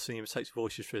constantly imitates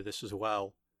voices through this as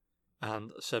well.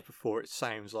 And as I said before, it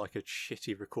sounds like a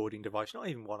shitty recording device. Not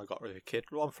even one I got as a kid.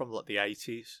 One from like the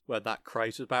 80s, where that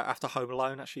craze was about after Home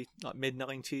Alone, actually, like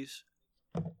mid-90s.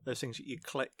 Those things that you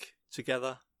click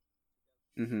together.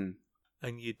 Mm-hmm.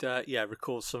 And you'd,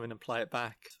 record something and play it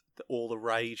back. All the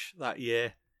rage that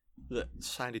year that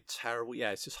sounded terrible.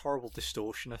 Yeah, it's this horrible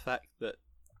distortion effect that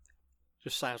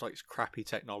just sounds like it's crappy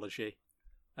technology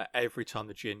every time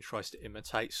the djinn tries to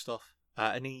imitate stuff.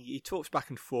 And he talks back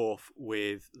and forth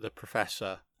with the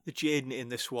professor. The djinn in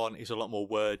this one is a lot more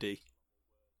wordy,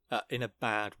 in a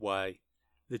bad way.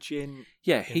 The djinn...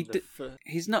 Yeah,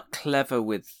 he's not clever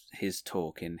with his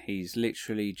talking. He's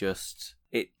literally just...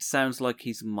 It sounds like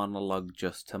he's monologue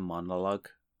just to monologue.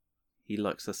 He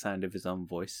likes the sound of his own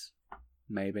voice,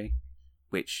 maybe.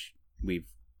 Which we've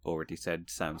already said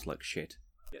sounds like shit.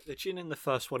 Yeah, the djinn in the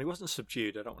first one, he wasn't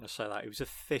subdued, I don't want to say that. He was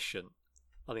efficient,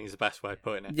 I think is the best way of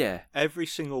putting it. Yeah. Every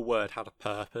single word had a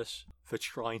purpose for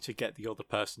trying to get the other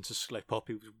person to slip up.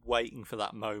 He was waiting for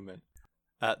that moment.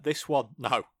 This one,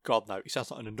 no, God no. He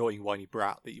sounds like an annoying whiny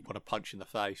brat that you want to punch in the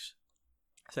face.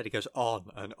 Said he goes on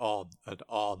and on and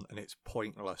on, and it's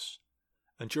pointless.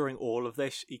 And during all of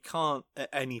this, he can't at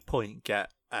any point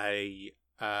get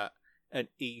an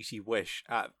easy wish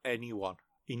out of anyone.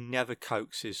 He never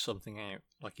coaxes something out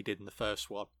like he did in the first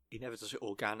one. He never does it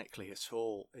organically at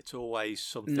all. It's always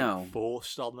something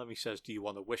forced on them. He says, do you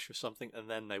want to wish for something? And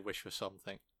then they wish for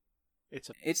something.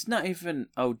 It's not even,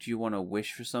 do you want to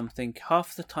wish for something?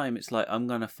 Half the time it's like, I'm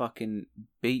going to fucking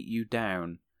beat you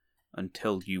down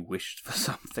until you wished for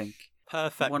something.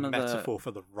 Perfect metaphor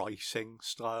for the writing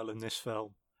style in this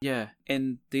film. Yeah,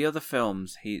 in the other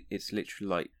films, it's literally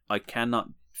like, I cannot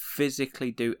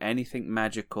physically do anything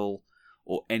magical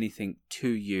or anything to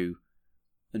you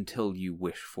until you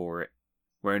wish for it.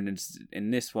 Whereas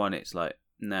in this one, it's like,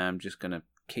 nah, I'm just going to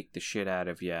kick the shit out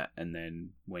of you, and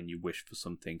then when you wish for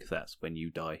something, that's when you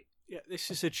die. Yeah,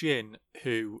 this is a djinn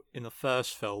who, in the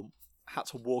first film, had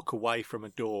to walk away from a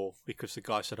door because the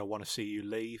guy said, I want to see you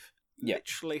leave. Yeah.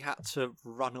 Literally had to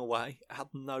run away. Had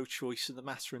no choice in the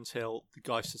matter until the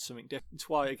guy said something different. That's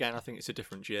why, again, I think it's a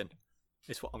different djinn.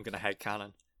 It's what I'm going to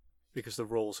headcanon. Because the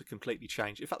rules are completely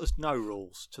changed. In fact, there's no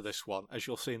rules to this one. As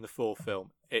you'll see in the fourth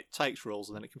film, it takes rules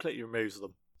and then it completely removes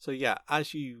them. So yeah,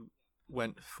 as you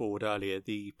went forward earlier,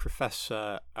 the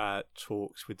professor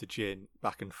talks with the djinn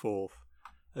back and forth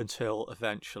until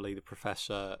eventually the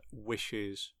professor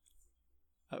wishes,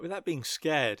 without being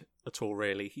scared at all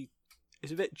really. He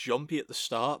is a bit jumpy at the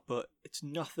start, but it's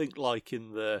nothing like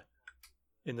in the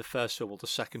first film or the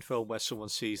second film where someone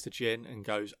sees the djinn and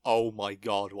goes, oh my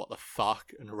god, what the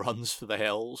fuck, and runs for the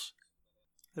hills.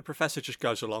 The professor just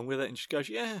goes along with it and just goes,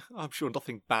 yeah, I'm sure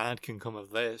nothing bad can come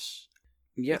of this.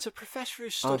 Yep. It's a professor who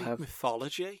studied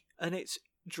mythology, and it's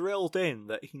drilled in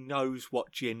that he knows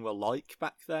what djinn were like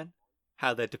back then,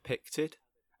 how they're depicted,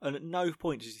 and at no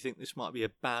point does he think this might be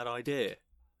a bad idea.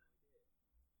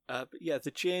 But yeah, the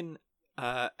djinn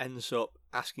ends up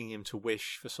asking him to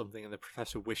wish for something, and the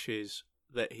professor wishes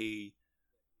that he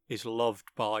is loved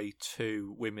by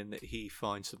two women that he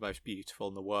finds the most beautiful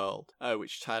in the world,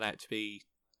 which turn out to be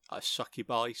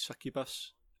succubuses,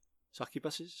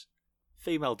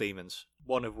 female demons,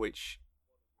 one of which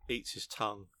eats his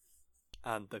tongue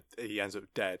and he ends up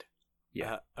dead.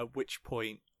 Yeah. At which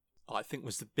point, I think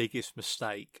was the biggest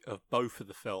mistake of both of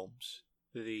the films.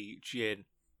 The Jinn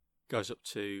goes up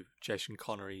to Jason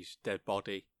Connery's dead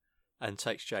body and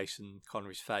takes Jason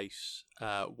Connery's face,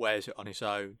 wears it on his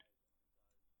own,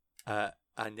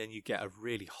 and then you get a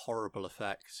really horrible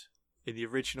effect. In the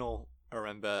original, I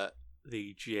remember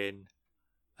the Jinn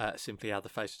simply had the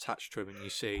face attached to him, and you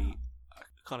see a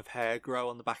kind of hair grow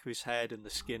on the back of his head and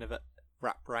the skin of it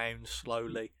wrap round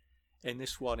slowly. In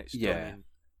this one, it's done in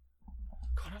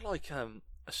kind of like a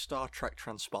Star Trek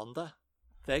transponder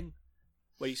thing,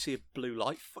 where you see a blue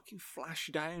light fucking flash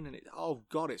down, and oh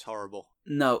god, it's horrible.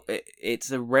 No,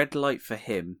 it's a red light for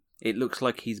him. It looks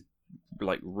like he's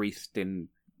like wreathed in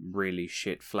really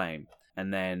shit flame,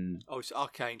 and then it's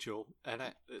Archangel, and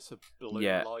it's a blue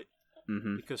light.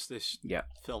 Mm-hmm. Because this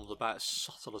film's about as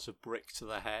subtle as a brick to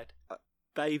the head.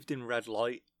 Bathed in red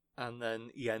light, and then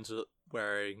he ends up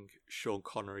wearing Sean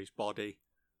Connery's body.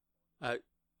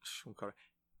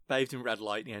 Bathed in red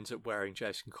light, and he ends up wearing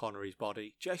Jason Connery's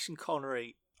body. Jason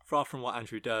Connery, far from what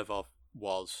Andrew Dervoff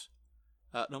was,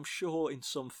 and I'm sure in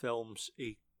some films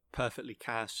he perfectly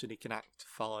casts and he can act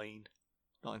fine.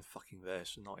 Not in fucking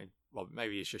this, and not in... Well,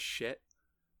 maybe he's just shit.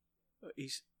 But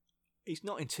he's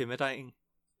not intimidating,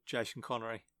 Jason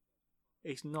Connery.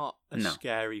 He's not a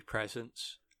scary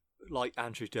presence like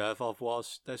Andrew Dervoff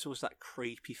was. There's always that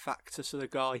creepy factor to the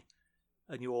guy,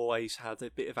 and you always had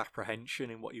a bit of apprehension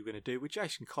in what you're going to do. With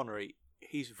Jason Connery,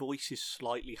 his voice is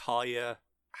slightly higher,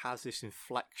 has this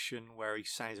inflection where he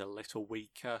sounds a little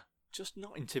weaker. Just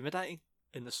not intimidating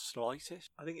in the slightest.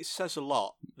 I think it says a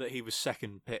lot that he was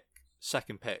second pick.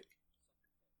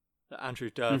 That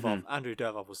Andrew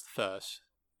Dervoff was the first.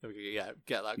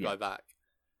 Get that guy back.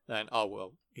 Then,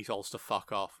 he's all to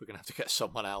fuck off. We're going to have to get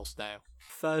someone else now.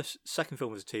 Second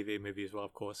film was a TV movie as well,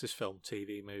 of course. This film,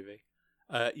 TV movie.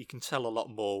 You can tell a lot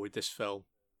more with this film.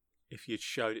 If you'd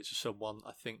showed it to someone,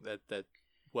 I think they'd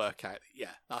work out,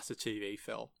 that's a TV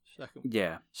film.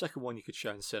 Second one you could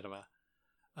show in cinema.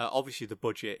 Obviously, the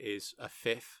budget is a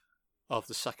fifth of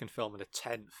the second film and a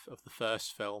tenth of the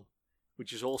first film,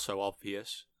 which is also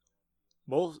obvious.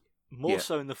 More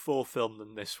so in the fourth film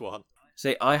than this one.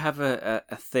 See, I have a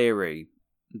theory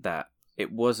that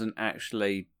it wasn't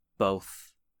actually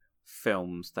both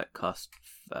films that cost,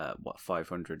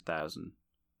 500,000?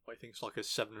 I think it's like a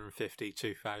 750,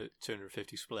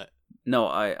 250 split. No,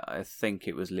 I think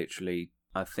it was literally,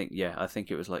 I think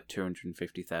it was like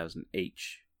 250,000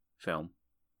 each film.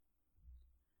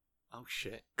 Oh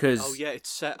shit!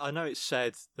 I know it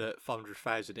said that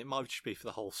 500,000. It might just be for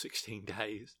the whole 16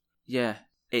 days. Yeah,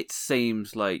 it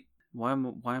seems like why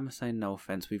am I saying no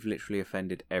offense? We've literally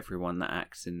offended everyone that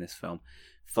acts in this film.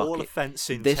 All offense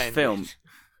intended.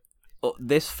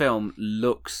 This film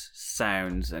looks,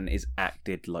 sounds, and is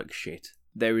acted like shit.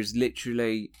 There is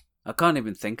literally... I can't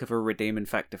even think of a redeeming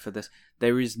factor for this.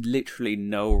 There is literally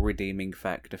no redeeming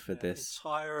factor for this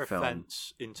entire film.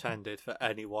 Offence intended for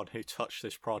anyone who touched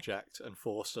this project and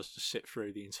forced us to sit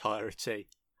through the entirety.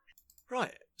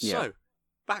 Right, so,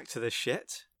 back to this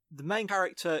shit. The main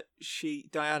character,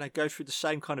 Diana, goes through the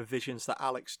same kind of visions that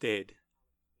Alex did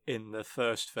in the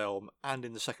first film and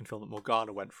in the second film that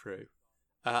Morgana went through.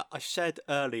 I said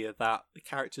earlier that the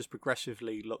characters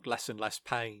progressively look less and less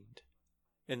pained.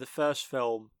 In the first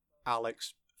film,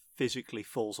 Alex physically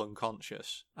falls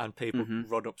unconscious and people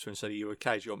run up to her and say, "Are you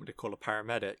okay? Do you want me to call a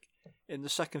paramedic?" In the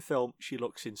second film, she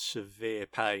looks in severe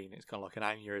pain. It's kind of like an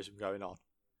aneurysm going on.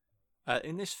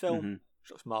 In this film,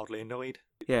 she looks mildly annoyed.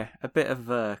 Yeah, a bit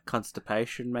of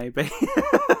constipation maybe.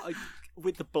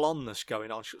 With the blondness going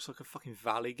on, she looks like a fucking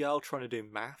valley girl trying to do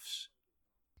maths.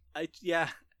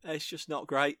 It's just not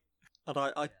great. And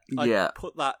I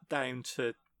put that down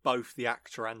to both the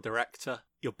actor and director.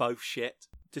 You're both shit.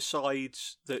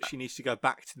 Decides that she needs to go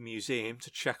back to the museum to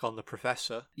check on the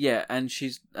professor. Yeah, and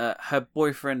she's her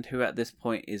boyfriend, who at this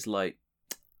point is like,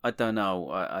 I don't know,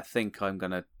 I think I'm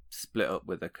gonna split up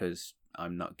with her because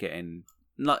I'm not getting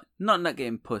not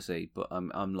getting pussy, but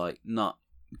I'm like not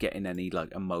getting any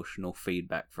like emotional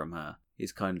feedback from her.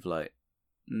 He's kind of like,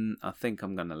 I think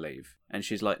I'm gonna leave, and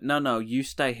she's like, no, you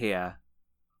stay here.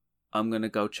 I'm gonna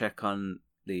go check on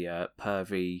the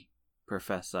pervy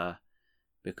professor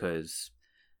because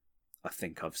I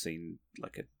think I've seen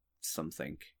like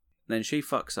something. Then she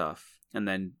fucks off, and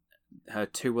then her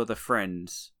two other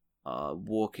friends are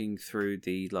walking through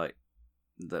the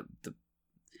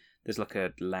there's like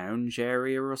a lounge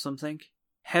area or something,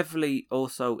 heavily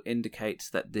also indicates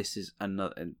that this is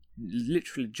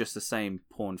literally just the same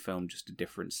porn film, just a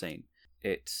different scene.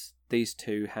 It's these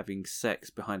two having sex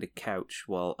behind a couch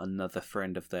while another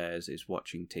friend of theirs is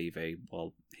watching TV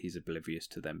while he's oblivious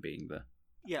to them being there.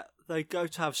 Yeah, they go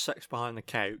to have sex behind the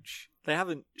couch. They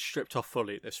haven't stripped off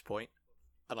fully at this point,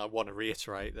 and I want to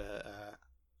reiterate that.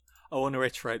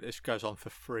 This goes on for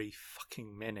 3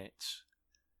 fucking minutes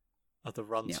of the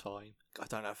runtime. I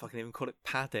don't know if I can even call it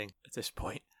padding at this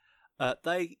point.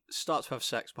 They start to have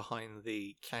sex behind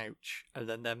the couch, and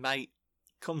then their mate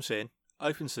comes in,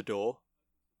 opens the door,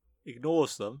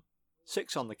 ignores them,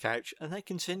 sits on the couch, and they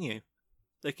continue.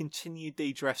 They continue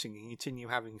de-dressing and continue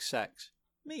having sex.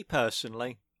 Me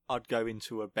personally, I'd go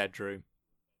into a bedroom.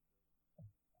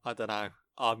 I don't know.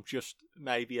 I'm just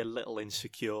maybe a little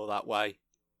insecure that way.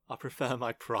 I prefer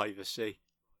my privacy.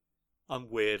 I'm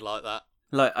weird like that.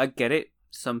 Like, I get it.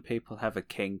 Some people have a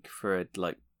kink for it,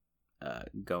 like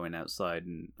going outside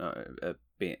and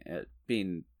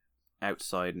being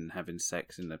outside and having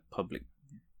sex in a public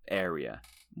area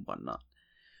and whatnot.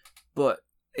 But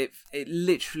it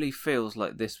literally feels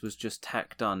like this was just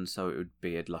tacked on so it would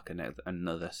be like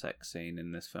another sex scene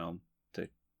in this film.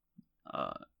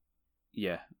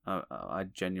 I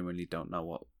genuinely don't know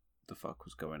what the fuck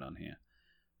was going on here.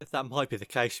 That might be the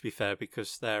case, to be fair,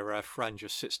 because their friend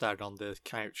just sits down on the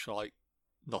couch like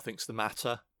nothing's the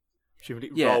matter.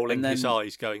 Rolling his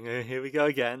eyes, going, here we go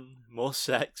again, more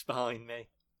sex behind me.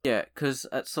 Yeah, because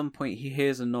at some point he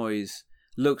hears a noise,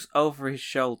 looks over his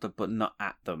shoulder but not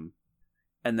at them,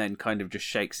 and then kind of just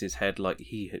shakes his head like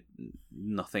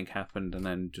nothing happened, and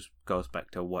then just goes back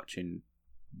to watching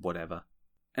whatever.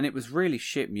 And it was really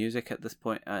shit music at this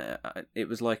point. It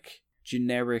was like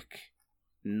generic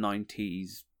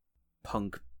 90s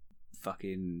punk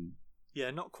fucking...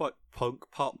 Yeah, not quite punk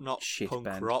pop, not shit punk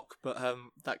band. rock, but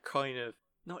that kind of...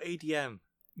 Not EDM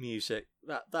music.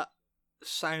 That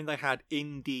sound they had,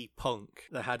 indie punk,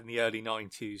 they had in the early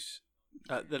 90s,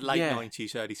 the late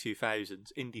 90s, early 2000s,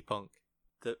 indie punk.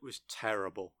 That was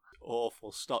terrible.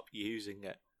 Awful. Stop using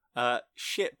it.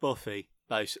 Shit Buffy,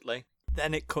 basically.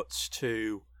 Then it cuts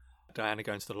to Diana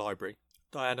going to the library.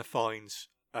 Diana finds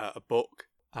a book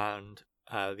and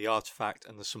the artifact,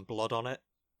 and there's some blood on it.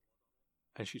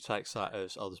 And she takes that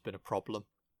as, there's been a problem.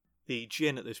 The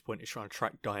djinn at this point is trying to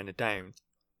track Diana down.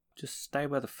 Just stay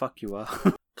where the fuck you are.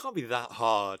 Can't be that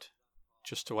hard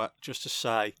just to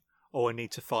say, I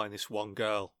need to find this one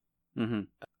girl. Mm-hmm.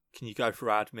 Can you go for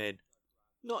admin?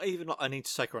 Not even like, I need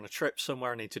to take her on a trip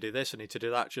somewhere, I need to do this, I need to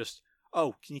do that. Just,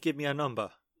 can you give me her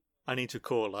number? I need to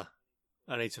call her.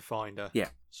 I need to find her. Yeah.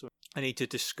 So I need to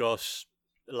discuss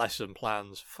lesson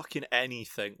plans. Fucking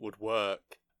anything would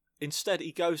work. Instead,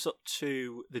 he goes up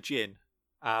to the djinn,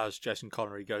 as Jason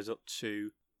Connery goes up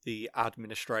to the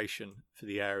administration for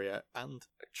the area and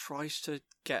tries to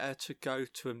get her to go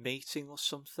to a meeting or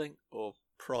something, or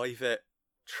private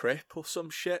trip or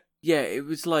some shit. Yeah, it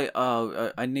was like,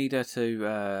 I need her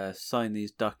to sign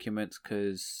these documents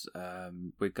because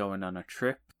we're going on a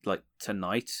trip, like,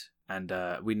 tonight, and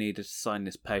we need her to sign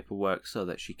this paperwork so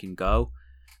that she can go.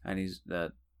 And he's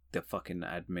the fucking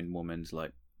admin woman's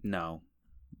like, no,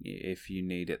 if you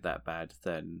need it that bad,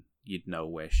 then you'd know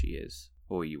where she is,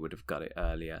 or you would have got it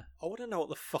earlier. I want to know what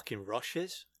the fucking rush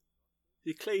is.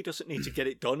 He clearly doesn't need to get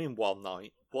it done in one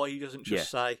night. Why he doesn't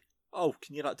just say,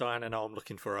 can you let Diana know I'm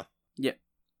looking for her? Yeah.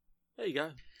 There you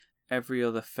go. Every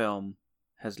other film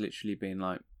has literally been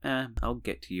like, I'll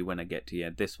get to you when I get to you.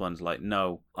 This one's like,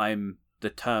 no, I'm the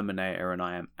Terminator and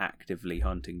I am actively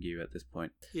hunting you at this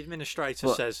point. The administrator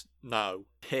says no.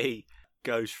 He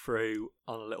goes through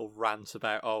on a little rant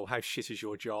about, how shit is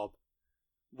your job?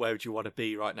 Where would you want to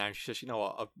be right now? She says, you know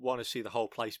what, I want to see the whole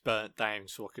place burnt down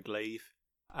so I could leave.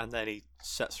 And then he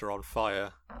sets her on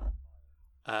fire.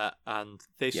 And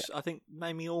this, I think,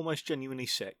 made me almost genuinely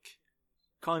sick.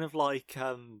 Kind of like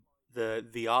the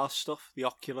VR stuff, the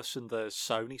Oculus and the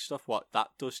Sony stuff, what that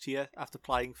does to you after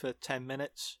playing for 10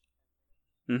 minutes.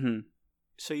 Mm-hmm.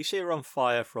 So you see her on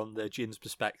fire from the djinn's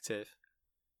perspective,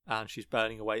 and she's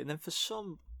burning away. And then for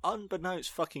some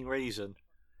unbeknownst fucking reason,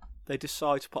 they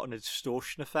decide to put on a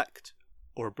distortion effect,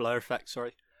 or a blur effect,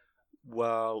 sorry,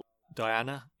 while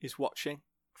Diana is watching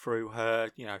through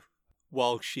her,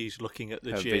 while she's looking at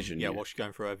the djinn. Vision, while she's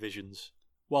going through her visions.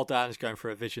 While Diana's going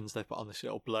through her visions, they put on this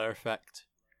little blur effect,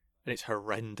 and it's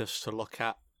horrendous to look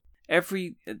at.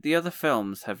 The other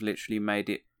films have literally made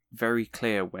it very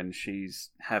clear when she's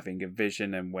having a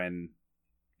vision and when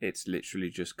it's literally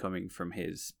just coming from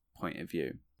his point of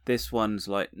view. This one's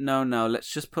like, no,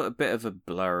 let's just put a bit of a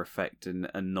blur effect and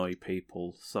annoy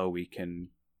people so we can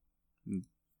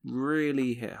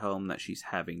really hit home that she's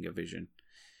having a vision.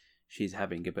 she's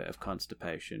having a bit of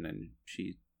constipation and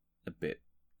she's a bit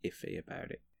iffy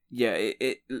about it. Yeah,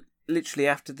 it literally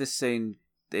after this scene,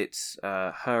 it's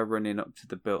her running up to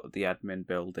the admin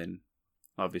building.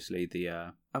 Obviously,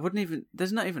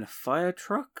 there's not even a fire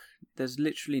truck. There's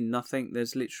literally nothing.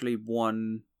 There's literally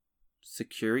one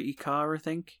security car, I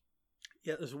think.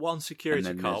 Yeah, there's one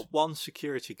security car, one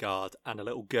security guard, and a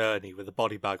little gurney with a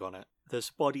body bag on it. There's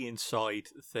a body inside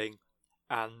the thing,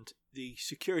 and the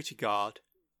security guard,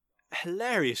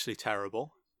 hilariously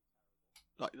terrible,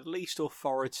 like the least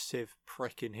authoritative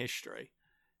prick in history.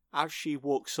 As she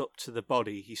walks up to the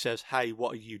body, he says, "Hey,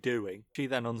 what are you doing?" She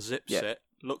then unzips it,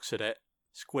 looks at it,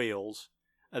 squeals,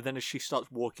 and then as she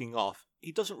starts walking off,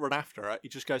 he doesn't run after her, he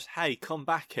just goes, "Hey, come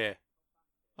back here."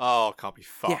 Oh, can't be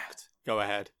fucked. Yeah. Go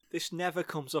ahead. This never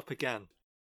comes up again.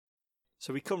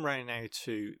 So we come round now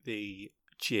to the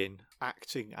Jinn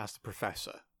acting as the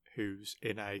professor, who's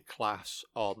in a class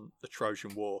on the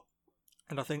Trojan War.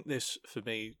 And I think this, for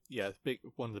me,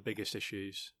 one of the biggest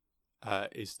issues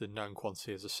is the known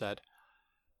quantity, as I said.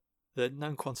 The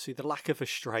known quantity, the lack of a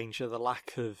stranger, the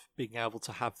lack of being able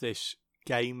to have this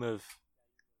game of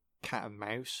cat and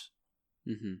mouse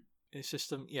in the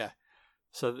system. Yeah.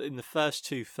 So in the first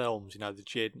two films, the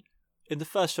Jinn, in the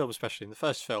first film especially,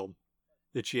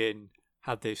 the Jinn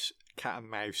had this cat and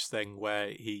mouse thing where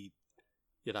he,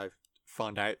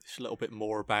 find out a little bit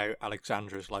more about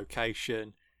Alexandra's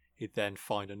location. He'd then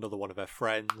find another one of her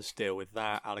friends, deal with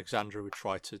that. Alexandra would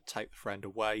try to take the friend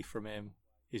away from him,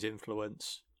 his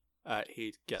influence.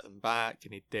 He'd get them back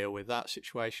and he'd deal with that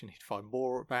situation. He'd find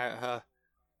more about her.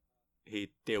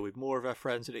 He'd deal with more of her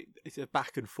friends. And it's a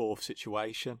back and forth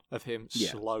situation of him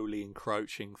slowly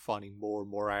encroaching, finding more and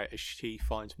more out as she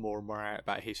finds more and more out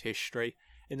about his history.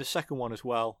 In the second one as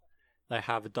well, they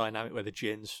have a dynamic where the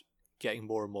Jinn's getting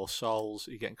more and more souls.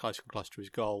 He's getting closer and closer to his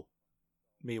goal.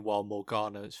 Meanwhile,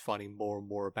 Morgana is finding more and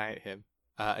more about him,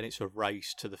 and it's a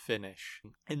race to the finish.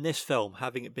 In this film,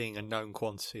 having it being a known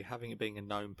quantity, having it being a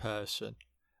known person,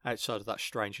 outside of that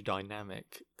stranger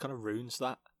dynamic, kind of ruins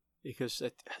that, because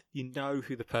you know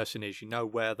who the person is, you know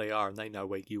where they are, and they know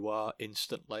where you are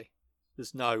instantly.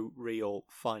 There's no real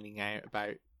finding out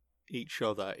about each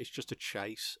other. It's just a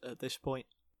chase at this point.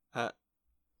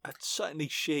 Certainly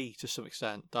she, to some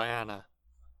extent, Diana,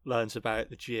 learns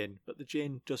about the Jinn, but the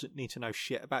Jinn doesn't need to know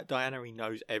shit about Diana. He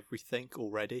knows everything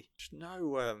already. There's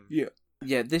no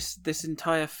yeah. This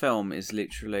entire film is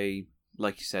literally,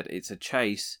 like you said, it's a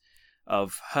chase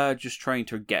of her just trying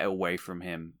to get away from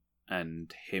him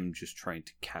and him just trying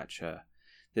to catch her.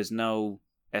 There's no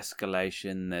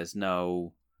escalation. There's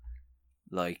no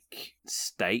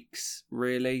stakes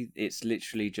really. It's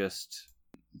literally just,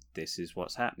 this is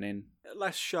what's happening.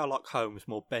 Less Sherlock Holmes,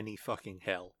 more Benny fucking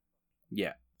Hill.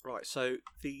 Yeah. Right, so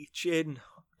the Jinn,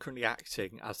 currently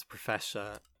acting as the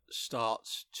professor,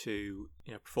 starts to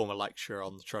perform a lecture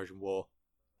on the Trojan War.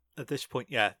 At this point,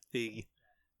 the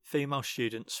female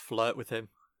students flirt with him.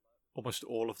 Almost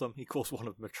all of them. He calls one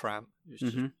of them a tramp. It's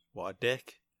just, what a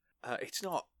dick. It's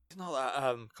not that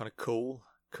kind of cool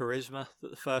charisma that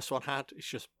the first one had. It's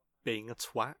just being a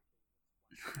twat.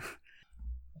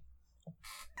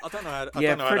 I don't know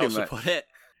how else to put it.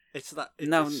 It's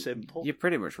simple. You're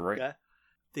pretty much right. Yeah.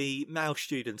 The male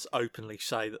students openly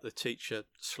say that the teacher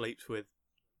sleeps with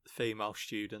female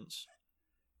students.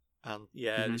 And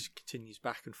this continues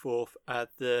back and forth.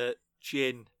 The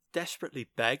Jinn desperately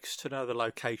begs to know the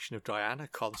location of Diana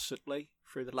constantly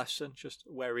through the lesson. Just,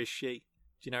 where is she?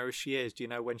 Do you know where she is? Do you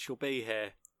know when she'll be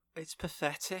here? It's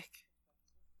pathetic.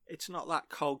 It's not that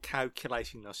cold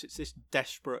calculatingness. It's this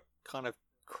desperate kind of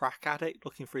crack addict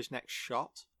looking for his next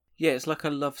shot. Yeah, it's like a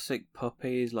lovesick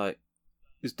puppy. He's like,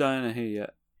 is Diana here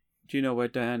yet? Do you know where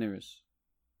Diana is?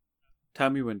 Tell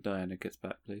me when Diana gets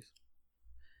back, please.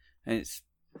 And it's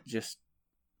just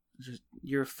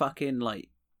you're a fucking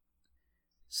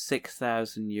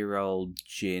 6,000-year-old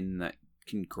Jinn that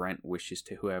can grant wishes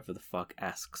to whoever the fuck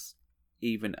asks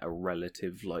even a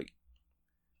relative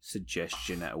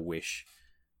suggestion at a wish.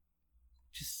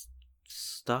 Just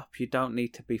stop. You don't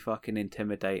need to be fucking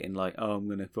intimidating oh, I'm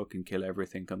gonna fucking kill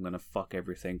everything, I'm gonna fuck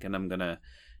everything, and I'm gonna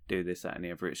do this, that and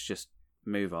the other. It's just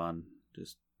move on.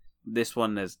 Just this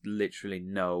one, there's literally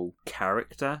no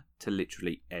character to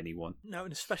literally anyone. No,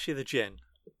 and especially the Jinn.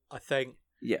 I think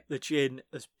the Jinn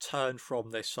has turned from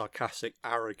this sarcastic,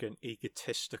 arrogant,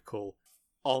 egotistical,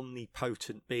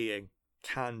 omnipotent being,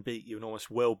 can beat you and almost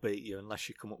will beat you unless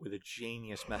you come up with a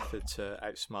genius method to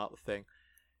outsmart the thing,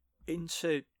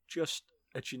 into just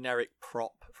a generic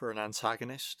prop for an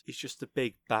antagonist. He's just the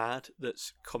big bad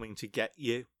that's coming to get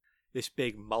you. This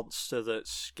big monster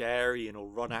that's scary and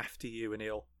will run after you and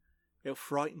he'll He'll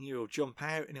frighten you, he'll jump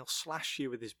out, and he'll slash you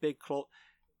with his big claw.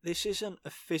 This isn't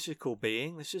a physical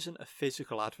being. This isn't a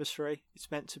physical adversary. It's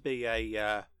meant to be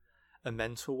a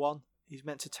mental one. He's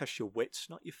meant to test your wits,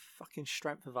 not your fucking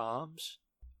strength of arms.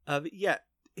 But yeah,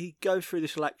 he goes through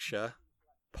this lecture.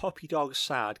 Puppy Dog's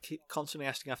sad, constantly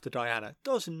asking after Diana.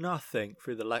 Does nothing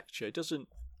through the lecture. It doesn't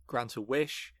grant a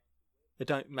wish. They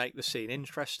don't make the scene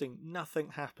interesting. Nothing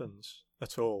happens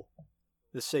at all.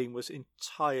 The scene was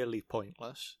entirely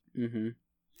pointless. Mm-hmm.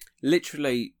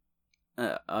 Literally,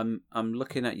 I'm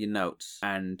looking at your notes,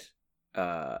 and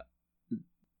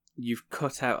you've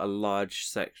cut out a large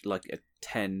section, like a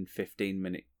 10-15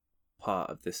 minute part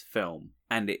of this film,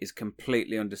 and it is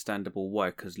completely understandable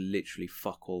why, because literally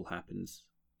fuck all happens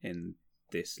in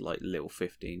this like little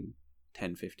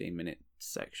 10-15 minute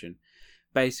section.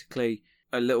 Basically,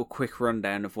 a little quick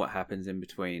rundown of what happens in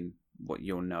between. What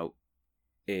you'll note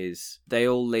is they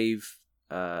all leave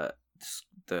the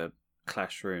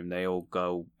classroom. They all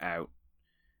go out.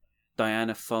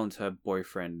 Diana phones her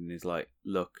boyfriend and is like,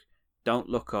 look, don't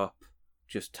look up,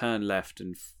 just turn left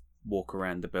and walk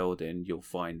around the building, you'll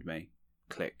find me.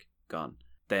 Click, gone.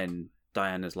 Then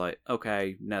Diana's like,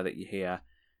 okay, now that you're here,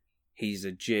 he's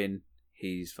a djinn,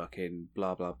 he's fucking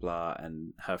blah blah blah,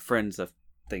 and her friends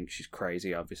think she's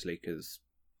crazy, obviously, because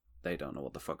they don't know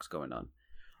what the fuck's going on.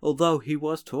 Although he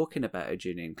was talking about a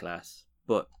djinn in class,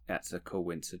 but that's a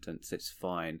coincidence, it's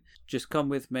fine. Just come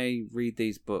with me, read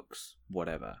these books,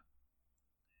 whatever.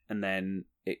 And then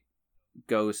it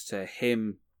goes to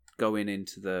him going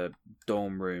into the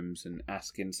dorm rooms and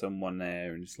asking someone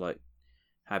there, and it's like,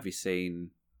 have you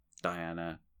seen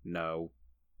Diana? No.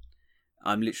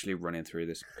 I'm literally running through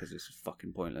this because it's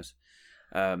fucking pointless.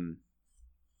 And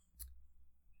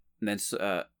then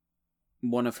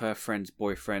one of her friend's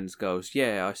boyfriends goes,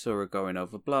 yeah, I saw her going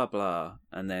over, blah, blah.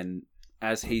 And then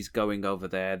as he's going over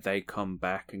there, they come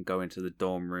back and go into the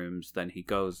dorm rooms. Then he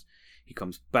comes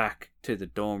back to the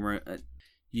dorm room.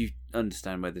 You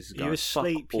understand where this is going. You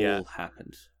asleep, Fuck yeah. all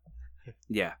happens.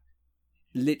 Yeah.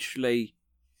 Literally,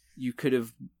 you could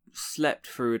have slept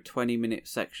through a 20-minute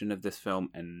section of this film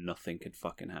and nothing had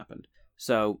fucking happened.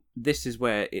 So this is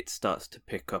where it starts to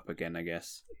pick up again, I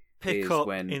guess. Pick up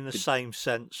in the same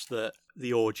sense that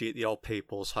the orgy at the old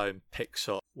people's home picks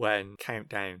up when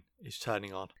Countdown is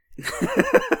turning on.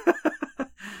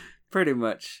 Pretty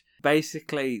much.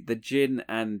 Basically, the djinn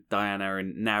and Diana are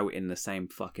now in the same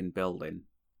fucking building,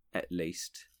 at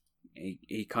least.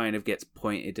 He kind of gets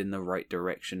pointed in the right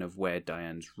direction of where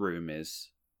Diane's room is.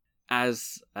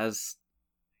 As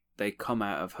they come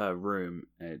out of her room,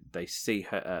 they see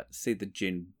the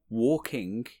djinn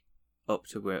walking up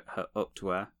to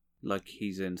her, like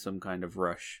he's in some kind of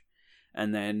rush,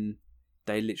 and then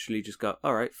they literally just go,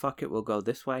 all right, fuck it, we'll go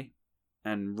this way,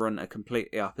 and run a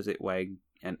completely opposite way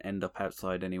and end up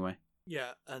outside anyway.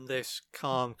 Yeah, and this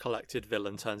calm, collected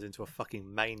villain turns into a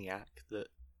fucking maniac that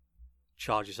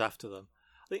charges after them.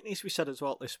 I think it needs to be said as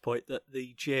well at this point that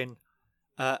the djinn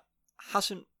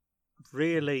hasn't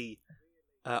really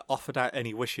offered out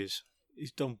any wishes.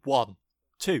 He's done 1,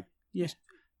 2. Yes.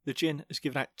 The djinn has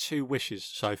given out 2 wishes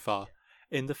so far.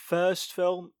 In the first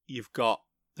film, you've got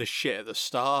the shit at the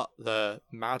start, the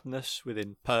madness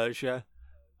within Persia.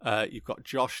 You've got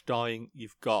Josh dying,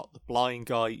 you've got the blind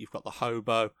guy, you've got the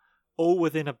hobo, all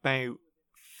within about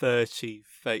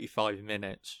 30-35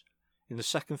 minutes. In the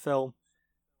second film,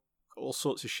 all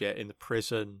sorts of shit in the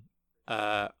prison.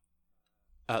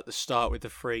 At the start with the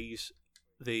freeze,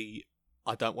 the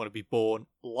I don't want to be born,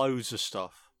 loads of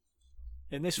stuff.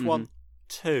 In this one,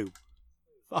 2.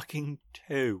 Fucking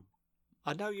 2.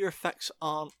 I know your effects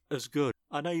aren't as good.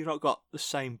 I know you've not got the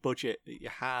same budget that you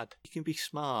had. You can be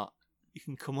smart. You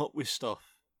can come up with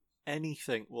stuff.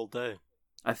 Anything will do.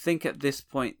 I think at this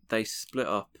point they split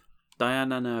up.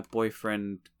 Diana and her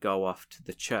boyfriend go off to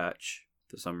the church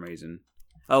for some reason.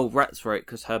 Oh, that's right,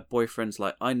 because her boyfriend's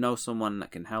like, I know someone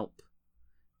that can help.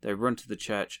 They run to the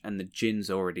church and the djinn's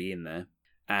already in there.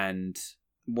 And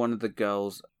one of the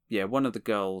girls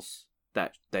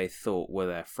that they thought were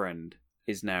their friend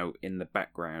is now in the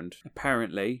background,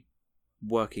 apparently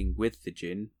working with the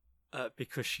djinn.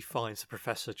 Because she finds the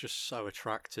professor just so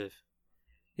attractive.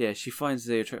 Yeah, she finds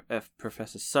the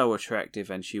professor so attractive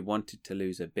and she wanted to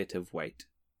lose a bit of weight.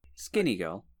 Skinny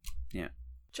girl. Yeah.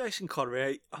 Jason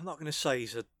Connery, I'm not going to say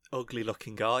he's an ugly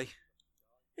looking guy.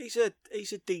 He's a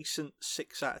decent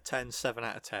 6 out of 10, 7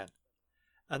 out of 10.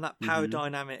 And that power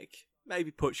dynamic maybe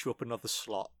puts you up another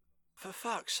slot. For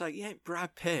fuck's sake, you ain't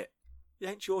Brad Pitt. You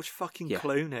ain't George fucking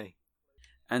Clooney.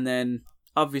 And then,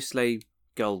 obviously,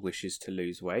 girl wishes to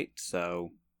lose weight,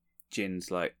 so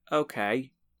Jin's like,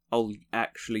 okay, I'll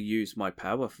actually use my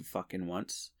power for fucking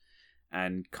once.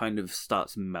 and kind of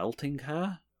starts melting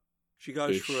her. She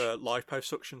goes for a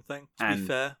liposuction thing. To be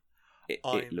fair,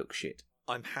 it looks shit.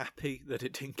 I'm happy that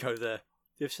it didn't go there.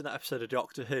 You've seen that episode of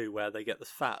Doctor Who where they get the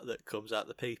fat that comes out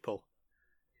the people?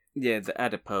 Yeah, the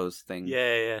adipose thing.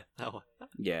 Yeah. That one.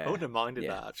 Yeah. I wouldn't have minded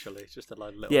that, actually. Just a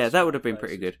little... Yeah, that would have been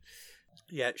pretty good.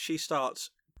 Yeah, she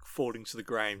starts falling to the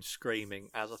ground screaming,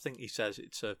 as I think he says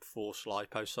it's a forced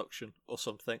liposuction or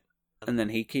something. And then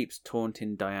he keeps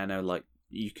taunting Diana like,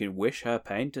 you can wish her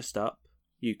pain to stop.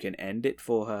 You can end it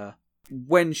for her.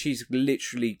 When she's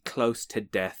literally close to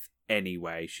death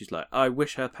anyway, she's like, I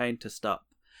wish her pain to stop.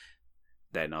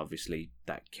 Then obviously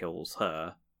that kills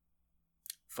her.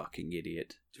 Fucking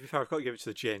idiot. To be fair, I've got to give it to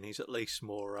the Jinn. He's at least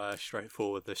more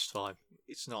straightforward this time.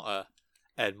 It's not a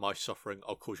end my suffering,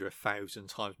 I'll cause you 1,000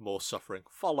 times more suffering,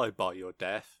 followed by your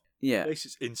death. Yeah. At least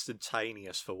it's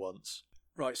instantaneous for once.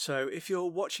 Right, so if you're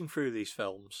watching through these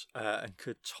films and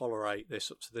could tolerate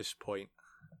this up to this point,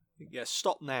 yeah,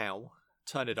 stop now,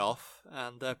 turn it off,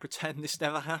 and pretend this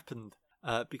never happened.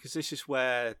 Because this is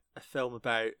where a film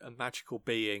about a magical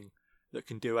being that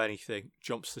can do anything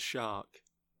jumps the shark.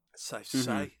 It's safe to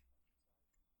say.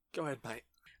 Go ahead, mate.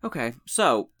 Okay,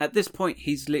 so at this point,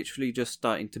 he's literally just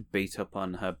starting to beat up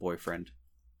on her boyfriend.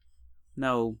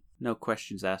 No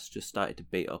questions asked, just started to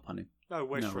beat up on him. No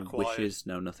wish no required. Wishes,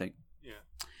 no nothing. Yeah.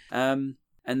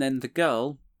 And then the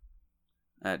girl,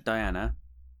 Diana,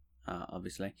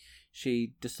 obviously,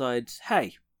 she decides,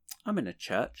 hey, I'm in a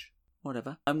church.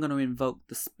 Whatever. I'm going to invoke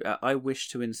I wish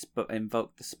to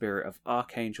invoke the spirit of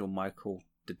Archangel Michael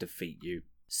to defeat you.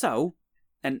 So,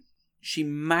 and she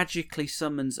magically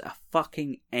summons a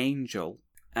fucking angel,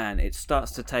 and it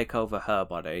starts to take over her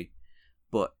body.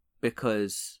 But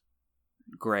because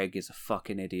Greg is a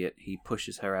fucking idiot, he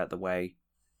pushes her out the way,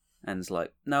 and is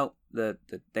like, no, the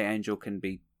angel can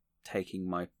be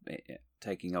taking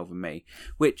over me.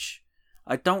 Which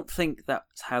I don't think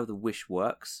that's how the wish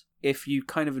works. If you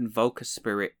kind of invoke a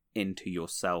spirit into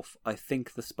yourself, I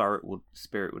think the spirit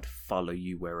would follow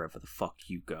you wherever the fuck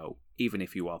you go, even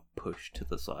if you are pushed to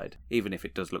the side, even if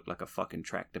it does look like a fucking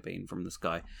tractor beam from the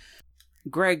sky.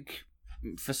 Greg,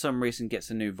 for some reason, gets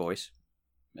a new voice,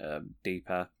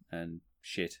 deeper and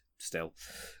shit still,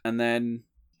 and then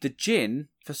the Jinn,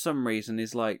 for some reason,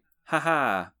 is like,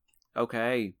 haha,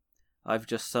 okay, I've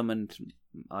just summoned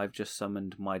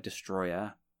my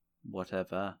destroyer,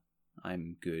 whatever.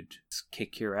 I'm good.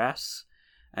 Kick your ass.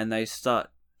 And they start,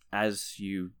 as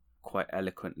you quite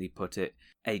eloquently put it,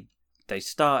 they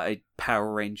start a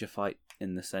Power Ranger fight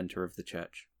in the centre of the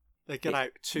church. They get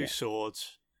out two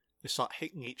swords. They start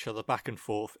hitting each other back and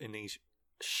forth in these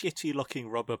shitty looking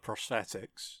rubber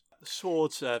prosthetics. The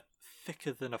swords are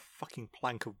thicker than a fucking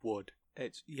plank of wood.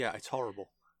 It's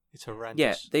horrible. It's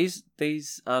horrendous. Yeah,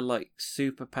 these are like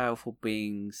super powerful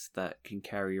beings that can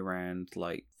carry around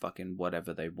like fucking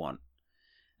whatever they want.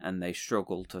 And they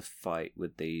struggle to fight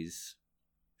with these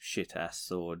shit-ass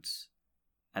swords.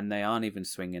 And they aren't even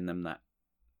swinging them that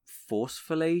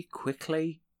forcefully,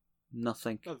 quickly.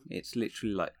 Nothing. No, it's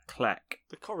literally like clack.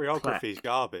 The choreography is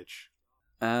garbage.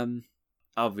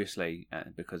 Obviously,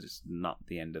 because it's not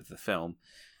the end of the film,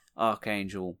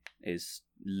 Archangel is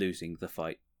losing the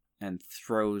fight and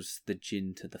throws the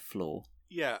Jinn to the floor.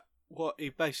 Yeah, he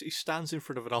basically stands in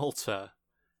front of an altar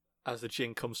as the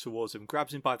Jinn comes towards him,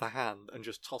 grabs him by the hand and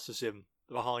just tosses him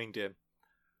behind him.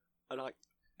 And I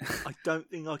don't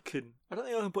think I can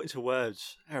put into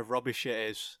words how rubbish it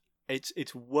is.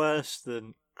 It's worse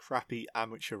than crappy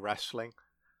amateur wrestling.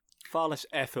 Far less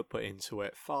effort put into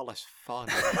it, far less fun.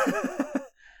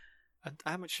 And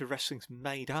amateur wrestling's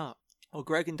made up. Well,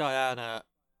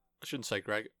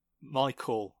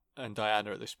 Michael and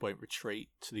Diana at this point retreat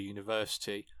to the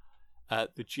university.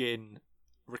 The Jinn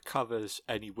recovers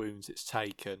any wounds it's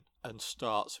taken and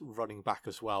starts running back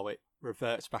as well. It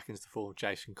reverts back into the form of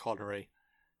Jason Connery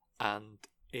and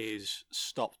is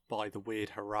stopped by the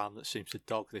weird Haram that seems to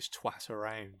dog this twat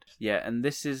around. Yeah, and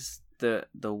this is the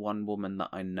one woman that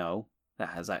I know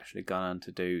that has actually gone on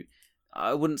to do,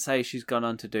 I wouldn't say she's gone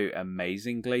on to do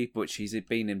amazingly, but she's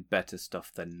been in better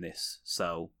stuff than this,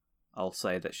 so I'll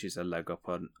say that she's a leg up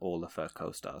on all of her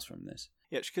co-stars from this.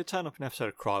 Yeah, she could turn up in an episode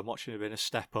of Crime Watching, have been a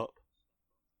step up.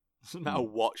 Doesn't matter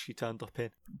what she turned up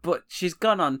in. But she's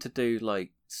gone on to do,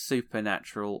 like,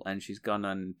 Supernatural, and she's gone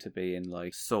on to be in,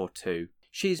 like, Saw 2.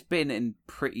 She's been in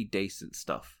pretty decent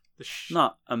stuff.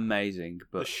 Not amazing,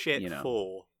 but, The Shit you know.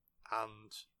 4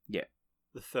 and yeah,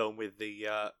 the film with the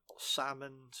Sam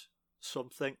and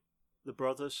something, the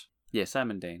brothers. Yeah,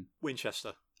 Sam and Dean.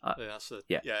 Winchester.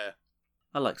 Yeah. Yeah.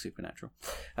 I like Supernatural.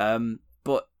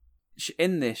 But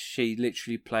in this, she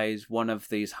literally plays one of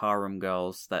these harem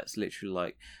girls that's literally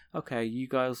like, okay, you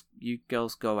girls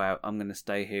go out. I'm going to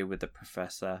stay here with the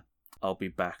professor. I'll be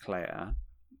back later.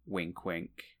 Wink,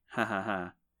 wink. Ha ha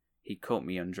ha. He caught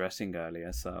me undressing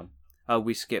earlier, so... Oh,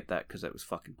 we skipped that because it was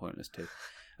fucking pointless too.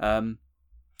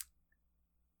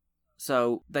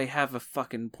 So they have a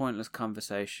fucking pointless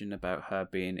conversation about her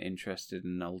being interested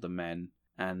in older men,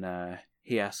 and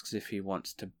he asks if he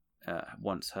wants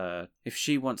her, if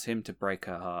she wants him to break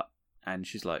her heart, and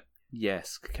she's like,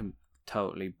 yes, can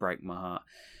totally break my heart.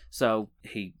 So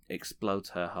he explodes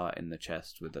her heart in the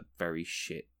chest with a very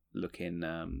shit looking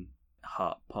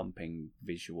heart pumping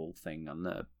visual thing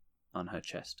on her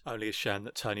chest. Only a shame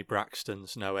that Tony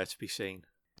Braxton's nowhere to be seen.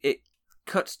 It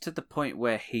cuts to the point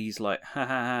where he's like, ha ha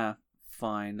ha,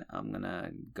 fine, I'm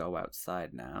gonna go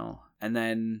outside now. And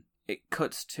then it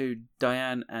cuts to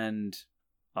Diane and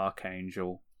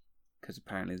Archangel, because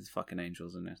apparently there's fucking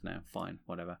angels in this now. Fine,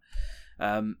 whatever.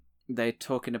 They're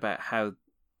talking about how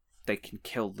they can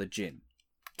kill the Jinn.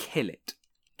 Kill it.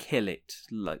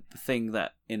 Like the thing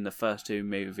that in the first two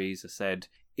movies are said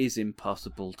is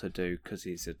impossible to do because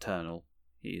he's eternal.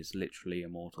 He is literally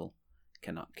immortal.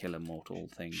 Cannot kill immortal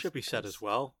things. Should be said as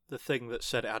well, the thing that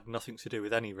said it had nothing to do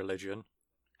with any religion,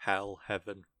 hell,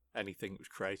 heaven, anything that was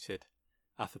created,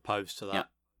 as opposed to that. Yeah.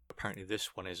 Apparently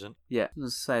this one isn't. Yeah, it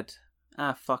was said,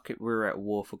 fuck it, we're at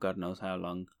war for God knows how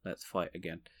long, let's fight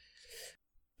again.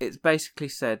 It's basically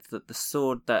said that the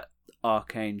sword that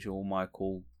Archangel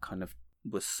Michael kind of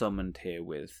was summoned here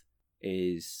with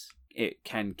it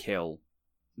can kill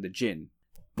the Jinn,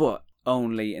 but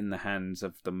only in the hands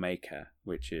of the Maker,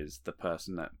 which is the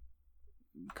person that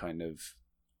kind of...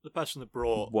 The person that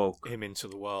brought him into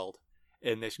the world.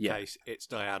 In this case, it's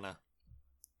Diana.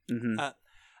 Mm-hmm.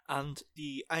 And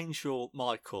the angel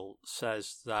Michael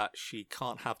says that she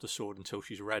can't have the sword until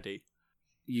she's ready.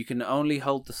 You can only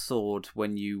hold the sword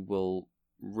when you will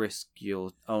risk your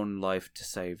own life to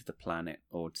save the planet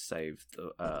or to save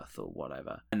the Earth or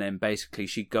whatever. And then basically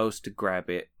she goes to grab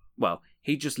it. Well,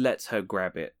 he just lets her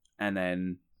grab it, and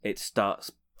then it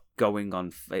starts going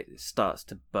on. It starts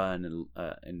to burn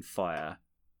in fire,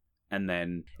 and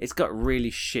then it's got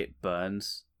really shit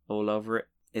burns all over it.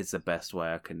 Is the best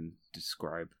way I can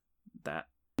describe that.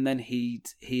 And then he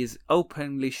is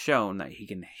openly shown that he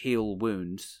can heal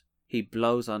wounds. He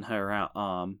blows on her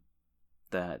arm,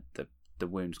 the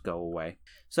wounds go away.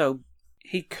 So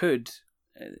he could,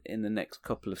 in the next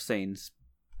couple of scenes,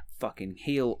 fucking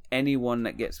heal anyone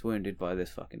that gets wounded by this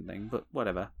fucking thing. But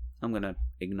whatever, I'm gonna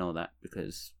ignore that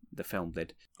because the film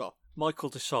did. Well, Michael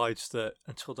decides that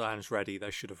until Diane's ready,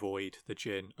 they should avoid the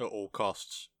Jinn at all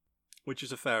costs, which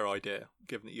is a fair idea,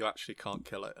 given that you actually can't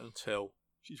kill it until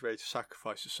she's ready to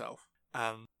sacrifice herself.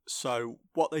 And so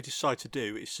what they decide to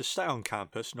do is to stay on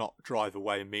campus, not drive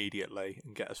away immediately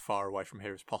and get as far away from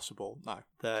here as possible. No,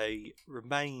 they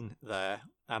remain there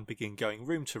and begin going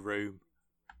room to room,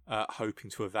 hoping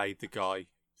to evade the guy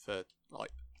for,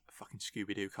 like, a fucking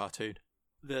Scooby-Doo cartoon.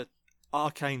 The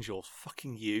Archangel's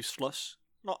fucking useless.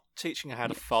 Not teaching her how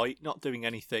to fight, not doing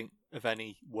anything of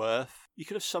any worth. You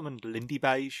could have summoned Lindy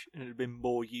Beige and it would have been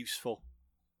more useful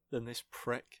than this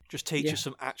prick. Just teach her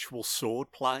some actual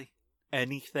sword play.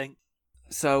 Anything.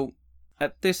 So,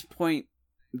 at this point,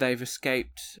 they've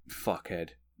escaped Fuckhead.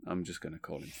 I'm just going to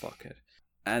call him Fuckhead.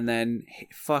 And then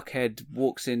Fuckhead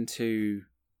walks into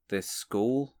this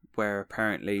school where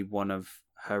apparently one of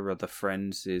her other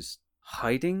friends is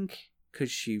hiding because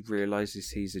she realises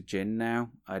he's a Jinn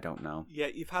now. I don't know. Yeah,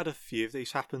 you've had a few of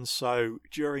these happen. So,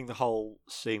 during the whole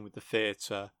scene with the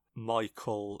theatre,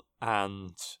 Michael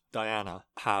and Diana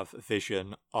have a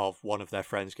vision of one of their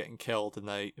friends getting killed,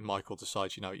 and Michael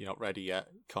decides, you're not ready yet,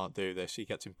 can't do this. He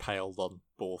gets impaled on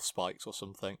ball spikes or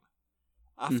something.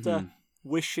 After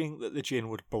wishing that the Jinn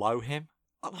would blow him,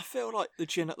 and I feel like the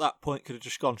Jinn at that point could have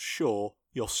just gone, sure,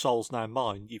 your soul's now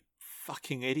mine, you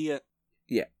fucking idiot.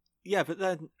 Yeah. Yeah, but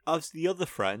then as the other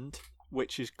friend,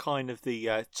 which is kind of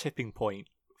the tipping point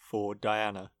for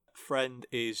Diana, friend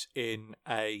is in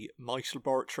a mice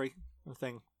laboratory, I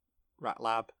think, rat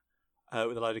lab,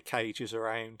 with a load of cages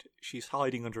around. She's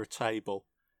hiding under a table.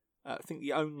 I think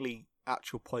the only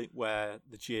actual point where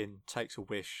the Jinn takes a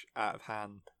wish out of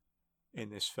hand in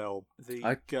this film.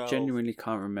 I genuinely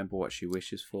can't remember what she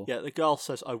wishes for. Yeah, the girl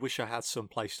says, I wish I had some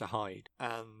place to hide.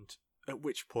 And at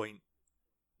which point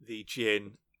the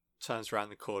Jinn turns around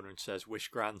the corner and says, wish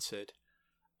granted.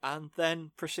 And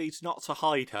then proceeds not to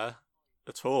hide her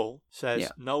at all,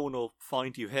 says no one will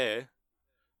find you here,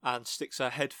 and sticks her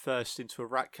head first into a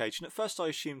rat cage. And at first I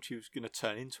assumed she was going to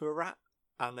turn into a rat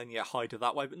and then hide her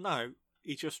that way, but no,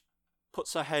 he just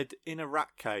puts her head in a rat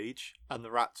cage and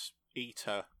the rats eat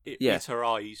her. Yeah. Eat her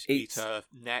eyes, Eats- eat her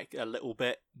neck a little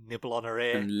bit, nibble on her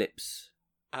ear. And lips.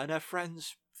 And her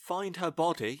friends find her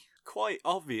body, quite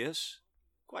obvious,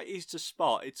 quite easy to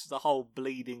spot. It's the whole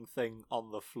bleeding thing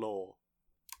on the floor.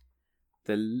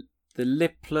 The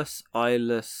lipless,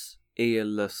 eyeless,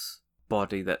 earless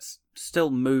body that's still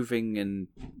moving and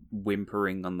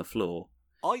whimpering on the floor.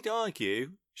 I'd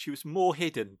argue she was more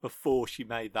hidden before she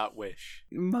made that wish.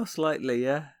 Most likely,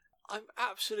 yeah. I'm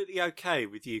absolutely okay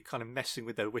with you kind of messing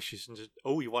with their wishes and just,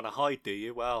 oh, you want to hide, do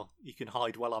you? Well, you can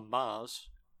hide well on Mars.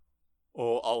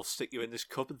 Or I'll stick you in this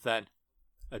cupboard then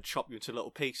and chop you into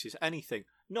little pieces. Anything.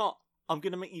 Not, I'm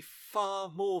going to make you far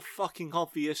more fucking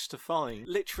obvious to find.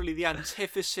 Literally the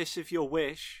antithesis of your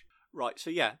wish. Right, so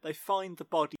yeah, they find the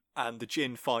body and the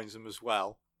djinn finds them as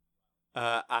well.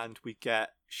 And we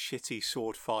get shitty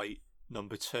sword fight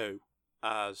number 2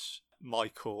 as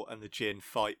Michael and the djinn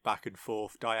fight back and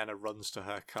forth. Diana runs to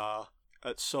her car.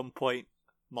 At some point,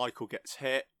 Michael gets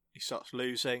hit. He starts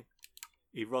losing.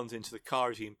 He runs into the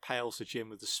car as he impales the djinn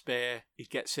with the spear. He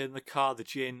gets in the car. The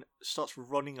djinn starts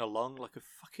running along like a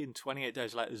fucking 28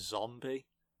 Days Later zombie,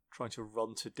 trying to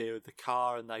run to deal with the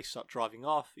car, and they start driving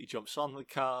off. He jumps on the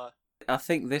car. I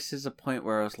think this is a point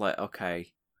where I was like,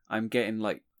 okay, I'm getting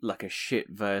like a shit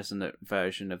version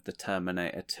of the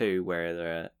Terminator 2,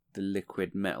 where the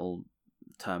liquid metal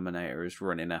Terminator is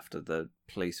running after the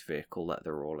police vehicle that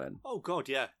they're all in. Oh god,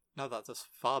 yeah. No, that's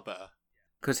far better.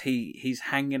 Because he's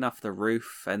hanging off the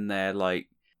roof, and they're like,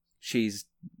 she's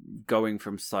going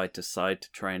from side to side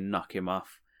to try and knock him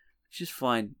off. Which is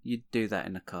fine. You'd do that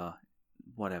in a car.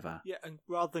 Whatever. Yeah, and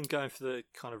rather than going for the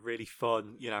kind of really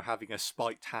fun, having a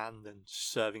spiked hand and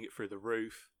serving it through the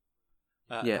roof,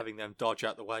 having them dodge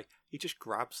out the way, he just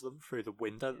grabs them through the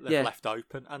window that they've left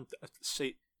open and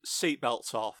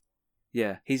seatbelts off.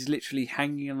 Yeah, he's literally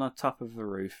hanging on the top of the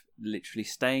roof, literally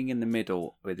staying in the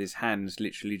middle with his hands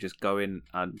literally just going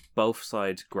on both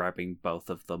sides, grabbing both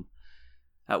of them.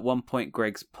 At one point,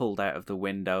 Greg's pulled out of the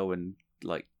window and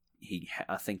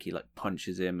I think he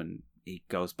punches him and he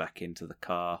goes back into the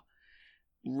car.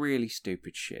 Really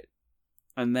stupid shit.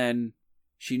 And then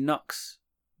she knocks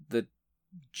the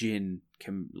djinn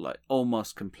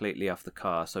almost completely off the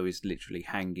car, so he's literally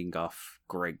hanging off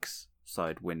Greg's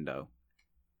side window.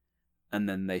 And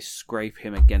then they scrape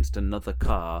him against another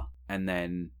car, and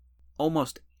then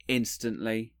almost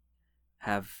instantly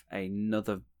have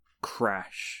another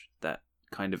crash that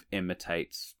kind of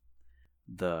imitates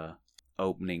the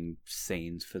opening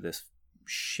scenes for this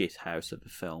shit house of a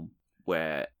film,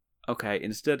 where, okay,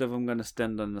 instead of I'm going to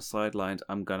stand on the sidelines,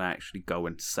 I'm going to actually go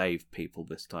and save people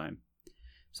this time.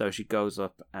 So she goes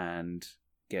up and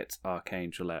gets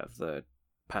Archangel out of the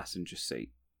passenger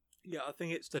seat. Yeah, I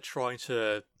think it's they're trying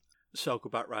to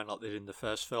circle back round like they did in the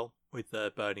first film with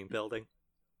the burning building.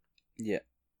 Yeah.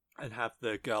 And have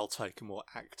the girl take a more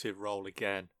active role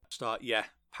again. Start,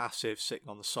 passive, sitting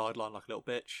on the sideline like a little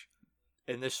bitch.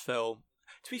 In this film,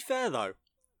 to be fair though,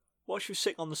 while she was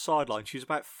sitting on the sideline, she was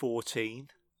about 14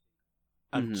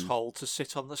 and told to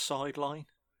sit on the sideline.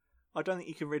 I don't think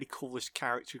you can really call this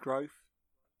character growth.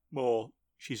 More,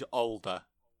 she's older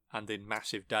and in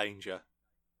massive danger.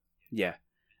 Yeah.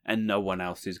 And no one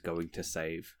else is going to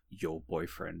save your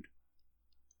boyfriend.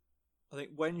 I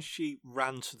think when she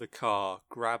ran to the car,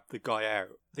 grabbed the guy out,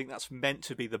 I think that's meant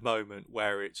to be the moment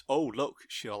where it's, oh, look,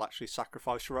 she'll actually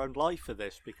sacrifice her own life for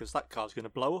this because that car's going to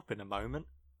blow up in a moment.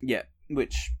 Yeah,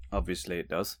 which obviously it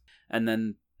does. And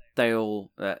then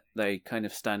they kind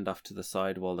of stand off to the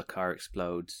side while the car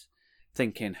explodes,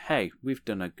 thinking, hey, we've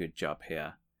done a good job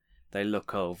here. They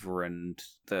look over and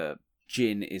the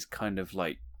djinn is kind of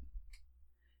like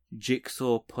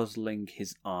jigsaw puzzling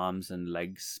his arms and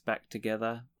legs back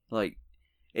together. Like,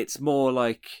 it's more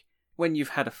like when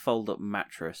you've had a fold-up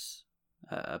mattress,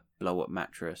 a blow-up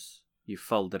mattress, you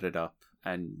folded it up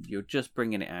and you're just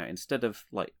bringing it out. Instead of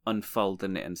like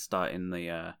unfolding it and starting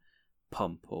the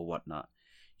pump or whatnot,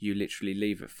 you literally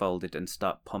leave it folded and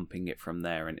start pumping it from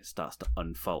there, and it starts to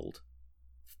unfold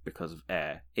because of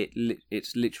air.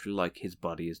 It's literally like his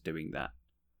body is doing that.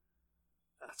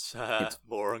 That's it's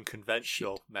more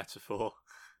unconventional shit. Metaphor.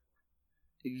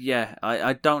 Yeah,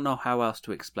 I don't know how else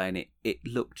to explain it. It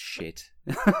looked shit.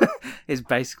 Is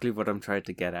basically what I'm trying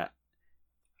to get at.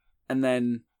 And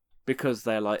then, because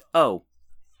they're like, oh,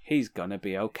 he's gonna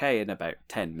be okay in about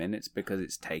 10 minutes because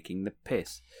it's taking the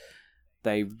piss,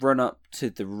 they run up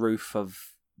to the roof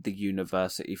of the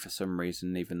university for some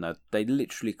reason, even though they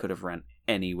literally could have ran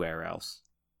anywhere else.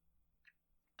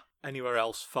 Anywhere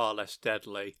else far less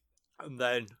deadly. And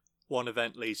then one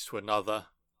event leads to another.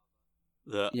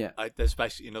 There's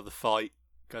basically another fight,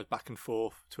 goes back and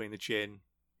forth between the djinn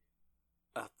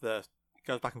at the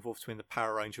goes back and forth between the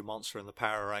Power Ranger monster and the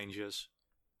Power Rangers.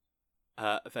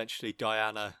 Eventually,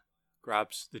 Diana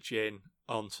grabs the Djinn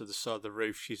onto the side of the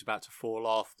roof. She's about to fall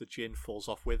off. The Djinn falls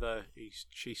off with her.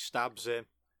 She stabs him.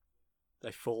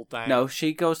 They fall down. No,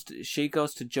 she goes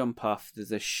to jump off.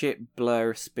 There's a shit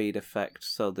blur speed effect,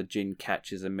 so the Djinn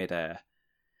catches in midair,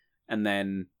 and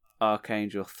then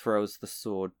Archangel throws the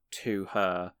sword to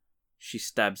her. She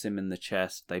stabs him in the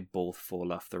chest. They both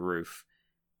fall off the roof.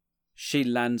 She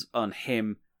lands on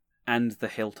him and the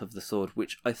hilt of the sword,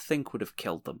 which I think would have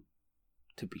killed them,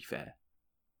 to be fair.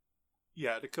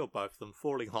 Yeah, they kill both of them,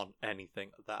 falling on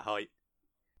anything at that height.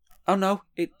 Oh no,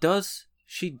 it does.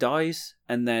 She dies,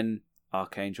 and then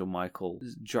Archangel Michael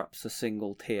drops a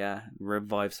single tear,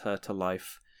 revives her to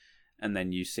life, and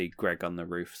then you see Greg on the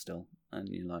roof still, and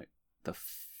you're like, the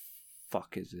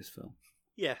fuck is this film?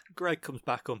 Yeah, Greg comes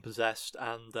back unpossessed,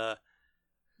 and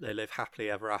they live happily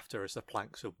ever after as the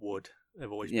planks of wood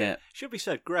they've always been. Should be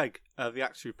said, Greg, the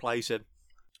actor who plays him,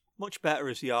 much better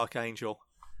as the Archangel.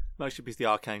 Mostly because the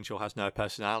Archangel has no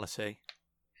personality.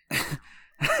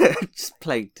 Just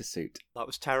played to suit. That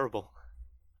was terrible.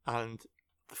 And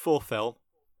the fourth film,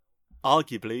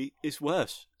 arguably, is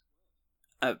worse.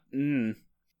 It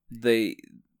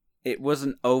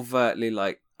wasn't overtly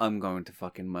like, I'm going to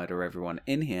fucking murder everyone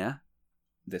in here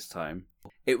this time.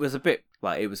 It was a bit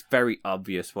like, it was very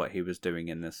obvious what he was doing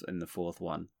in the fourth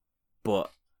one, but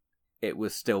it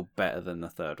was still better than the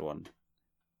third one.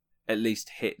 At least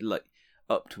hit like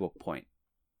up to a point.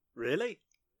 Really?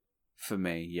 For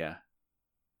me, yeah.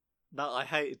 No, I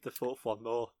hated the fourth one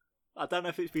more. I don't know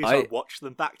if it's because I watched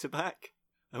them back to back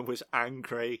and was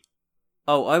angry.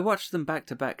 Oh, I watched them back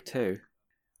to back too.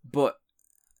 But,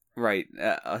 right,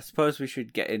 I suppose we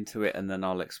should get into it and then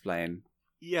I'll explain.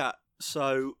 Yeah,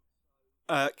 so,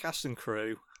 cast and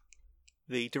crew.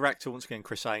 The director, once again,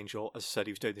 Chris Angel, as I said,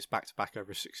 he was doing this back to back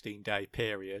over a 16-day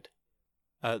period.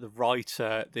 The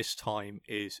writer this time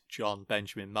is John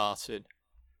Benjamin Martin,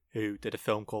 who did a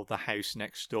film called The House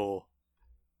Next Door,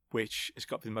 which has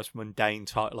got the most mundane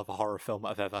title of a horror film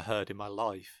I've ever heard in my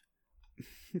life.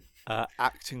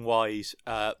 Acting-wise,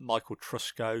 Michael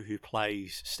Trusco, who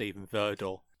plays Stephen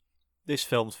Verdal. This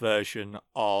film's version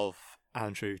of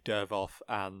Andrew Dervoff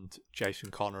and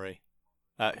Jason Connery,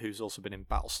 who's also been in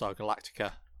Battlestar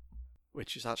Galactica,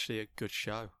 which is actually a good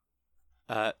show.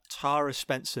 Tara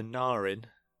Spencer Narin,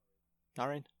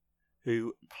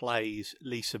 who plays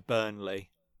Lisa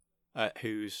Burnley,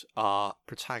 who's our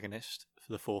protagonist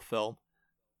for the fourth film,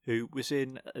 who was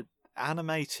in an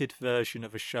animated version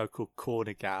of a show called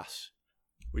Corner Gas,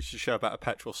 which is a show about a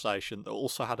petrol station that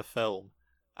also had a film,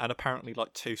 and apparently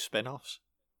like 2 spin-offs.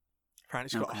 Apparently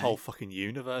it's got a whole fucking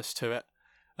universe to it.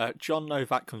 John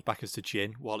Novak comes back as the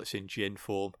Djinn while it's in Djinn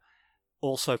form.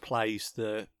 Also plays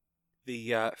the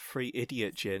Three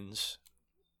Idiot Djinns,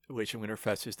 which I'm going to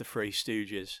refer to as the Three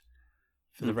Stooges,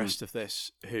 for the rest of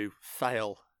this, who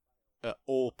fail at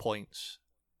all points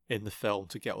in the film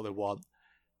to get what they want.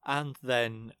 And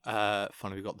then,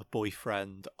 finally, we've got the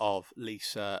boyfriend of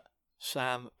Lisa,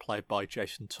 Sam, played by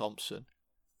Jason Thompson,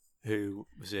 who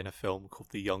was in a film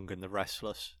called The Young and the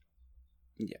Restless.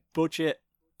 Yeah. Budget,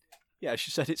 yeah,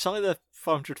 she said it's either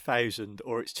 500,000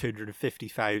 or it's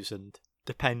 250,000,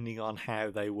 depending on how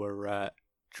they were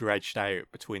dredged out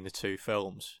between the two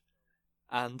films.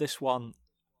 And this one,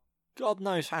 God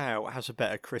knows how, has a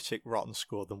better critic rotten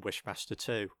score than Wishmaster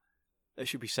 2. It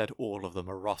should be said all of them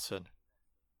are rotten.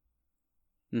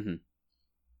 Mm-hmm.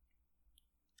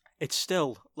 It's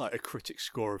still like a critic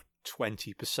score of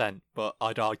 20%, but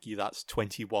I'd argue that's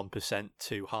 21%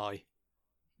 too high.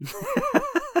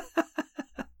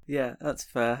 Yeah, that's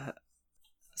fair.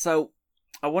 So,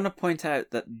 I want to point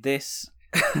out that this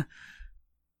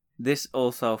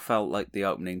also felt like the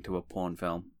opening to a porn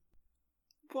film.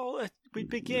 Well, we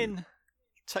begin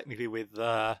technically with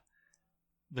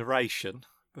narration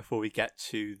before we get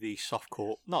to the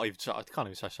softcore. I can't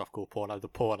even say softcore porno. The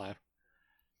porno.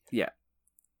 Yeah.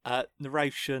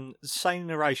 Narration, same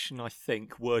narration, I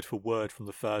think, word for word from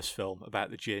the first film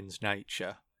about the Djinn's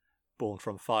nature, born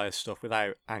from fire stuff,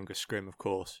 without Angus Scrimm, of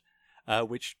course,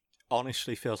 which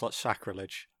honestly feels like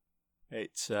sacrilege.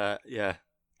 It's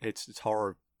it's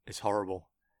horror. It's horrible.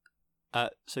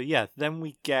 Then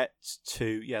we get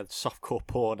to the softcore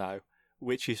porno,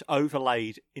 which is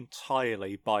overlaid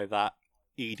entirely by that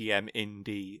EDM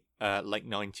indie late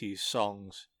 90s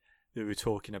songs that we were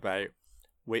talking about,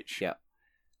 which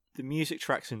the music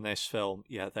tracks in this film,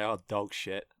 they are dog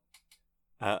shit,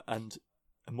 and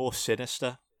more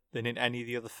sinister than in any of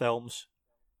the other films.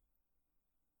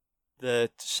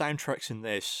 The soundtracks in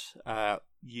this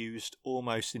used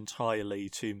almost entirely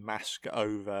to mask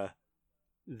over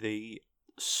the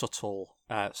subtle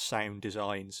sound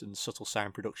designs and subtle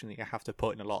sound production that you have to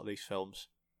put in a lot of these films.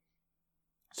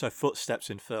 So footsteps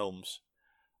in films,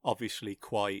 obviously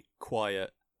quite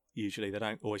quiet. Usually they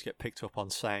don't always get picked up on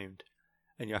sound,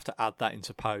 and you have to add that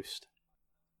into post.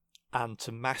 And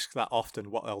to mask that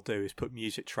often, what they'll do is put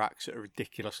music tracks at a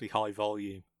ridiculously high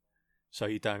volume, so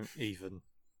you don't even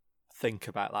think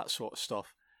about that sort of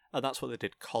stuff. And that's what they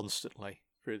did constantly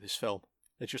through this film.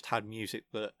 They just had music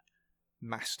that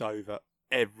masked over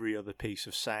every other piece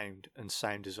of sound and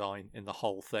sound design in the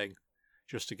whole thing,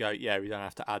 just to go, yeah, we don't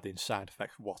have to add in sound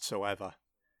effects whatsoever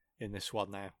in this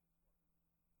one now.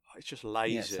 It's just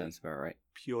lazy. Yeah, sounds about right.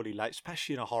 Purely lazy,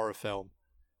 especially in a horror film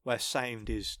where sound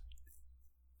is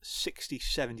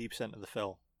 60-70% of the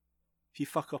film. If you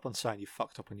fuck up on sound, you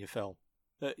fucked up on your film.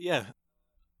 But yeah,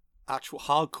 actual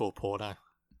hardcore porno.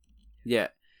 Yeah,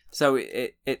 so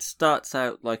it starts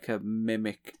out like a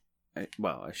mimic, a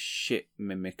shit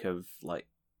mimic of like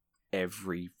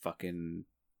every fucking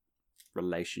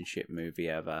relationship movie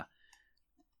ever.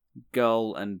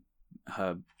 Girl and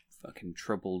her fucking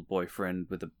troubled boyfriend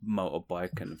with a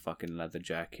motorbike and a fucking leather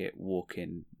jacket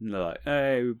walking, and they're like,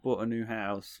 hey, we bought a new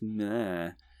house.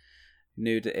 Nah.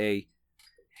 Nudity.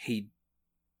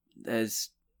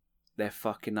 They're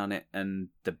fucking on it, and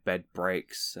the bed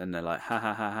breaks, and they're like, ha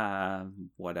ha ha ha,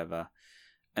 whatever.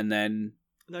 And then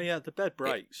No, yeah, the bed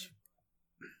breaks.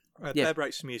 Bed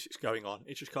breaks, the music's going on.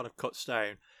 It just kind of cuts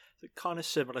down. It's kind of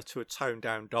similar to a toned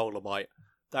down Dolomite.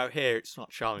 Though here it's not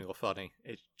charming or funny.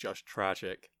 It's just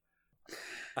tragic.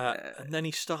 And then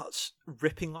he starts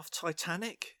ripping off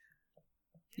Titanic.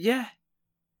 Yeah.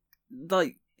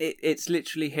 Like, it's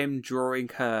literally him drawing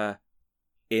her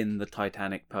in the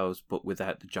Titanic pose, but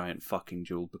without the giant fucking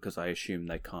jewel, because I assume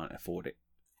they can't afford it.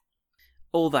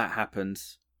 All that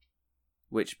happens,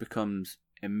 which becomes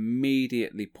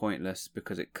immediately pointless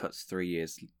because it cuts 3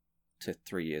 years to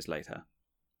 3 years later.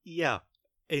 Yeah,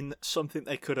 in something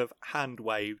they could have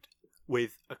hand-waved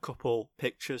with a couple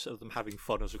pictures of them having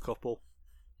fun as a couple.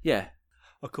 Yeah.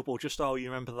 A couple just, oh, you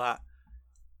remember that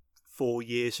 4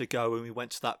 years ago when we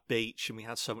went to that beach and we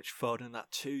had so much fun, and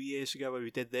that 2 years ago when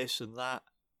we did this and that.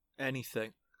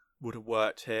 Anything would have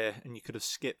worked here, and you could have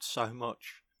skipped so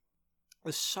much.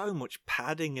 There's so much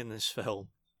padding in this film.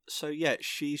 So yeah,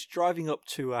 she's driving up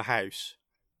to her house,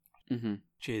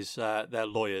 which is their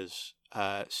lawyer's,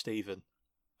 Stephen.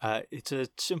 It's a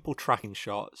simple tracking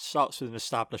shot. It starts with an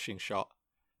establishing shot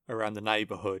around the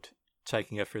neighbourhood,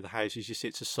 taking her through the houses. You see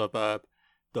it's a suburb,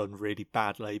 done really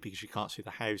badly because you can't see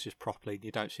the houses properly, and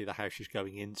you don't see the house she's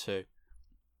going into.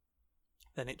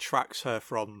 Then it tracks her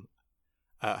from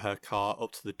her car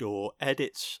up to the door,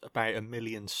 edits about 1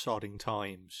 million sodding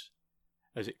times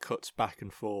as it cuts back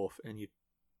and forth, and you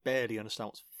barely understand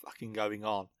what's fucking going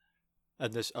on.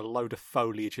 And there's a load of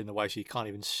foliage in the way, so you can't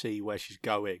even see where she's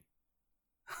going.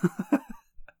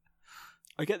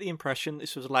 I get the impression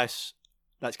this was less,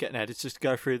 let's get an editor to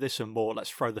go through this, and more,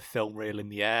 let's throw the film reel in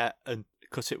the air and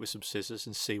cut it with some scissors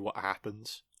and see what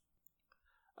happens.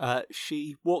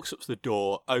 She walks up to the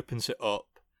door, opens it up,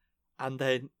 and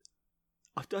then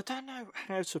I don't know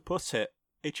how to put it.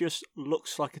 It just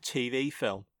looks like a TV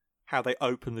film, how they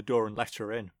open the door and let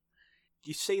her in.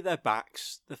 You see their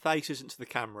backs, the face isn't to the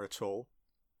camera at all.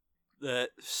 The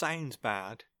sound's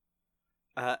bad.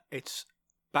 It's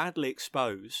badly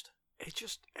exposed. It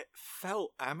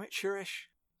felt amateurish.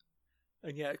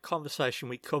 And yet, conversation,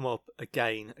 we come up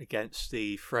again against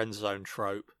the friend zone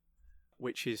trope,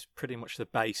 which is pretty much the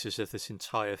basis of this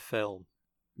entire film.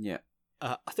 Yeah.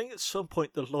 I think at some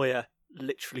point the lawyer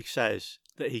literally says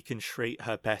that he can treat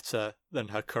her better than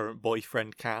her current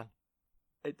boyfriend can.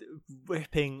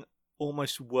 Ripping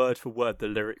almost word for word the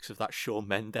lyrics of that Shawn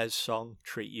Mendes song,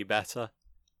 Treat You Better.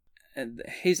 And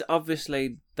he's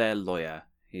obviously their lawyer.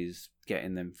 He's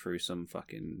getting them through some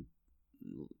fucking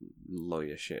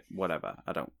lawyer shit. Whatever.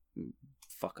 I don't...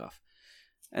 Fuck off.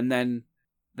 And then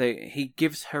he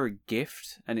gives her a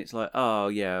gift, and it's like, oh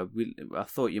yeah, I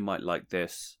thought you might like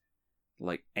this.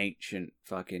 Like ancient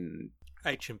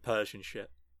Persian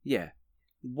shit. Yeah.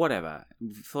 Whatever.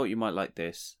 Thought you might like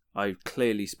this. I've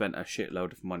clearly spent a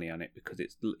shitload of money on it because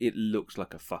it looks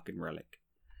like a fucking relic.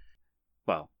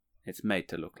 Well, it's made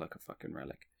to look like a fucking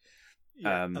relic.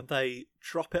 Yeah, and they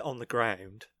drop it on the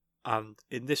ground, and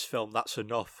in this film, that's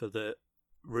enough for the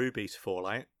ruby to fall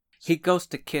out. He goes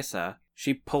to kiss her,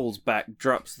 she pulls back,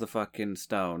 drops the fucking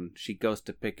stone, she goes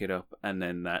to pick it up, and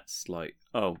then that's like,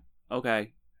 oh,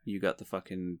 okay, you got the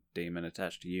fucking demon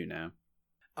attached to you now.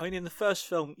 I mean, in the first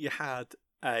film, you had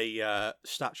a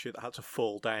statue that had to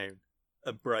fall down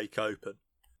and break open.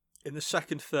 In the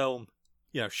second film,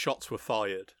 shots were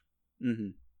fired. Mm-hmm.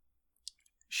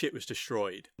 shit was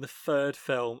destroyed. The third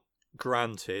film,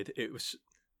 granted, it was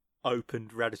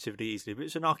opened relatively easily, but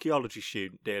it's an archaeology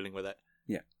student dealing with it.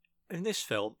 Yeah. In this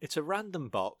film, it's a random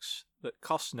box that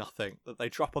costs nothing, that they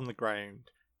drop on the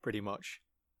ground, pretty much,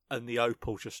 and the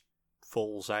opal just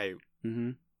falls out.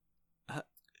 Mm-hmm.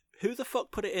 Who the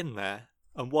fuck put it in there,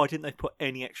 and why didn't they put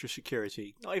any extra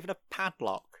security? Not even a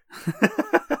padlock.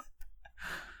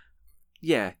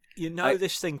 Yeah. You know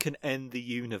this thing can end the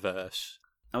universe.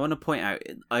 I want to point out,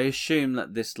 I assume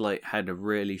that this like had a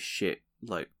really shit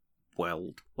like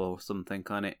weld or something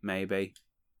on it, maybe.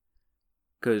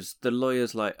 Because the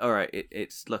lawyer's like, all right,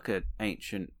 it's like an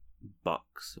ancient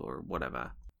box or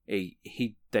whatever.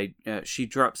 She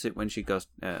drops it when he goes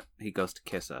to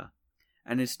kiss her,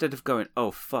 and instead of going,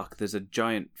 oh fuck, there's a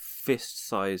giant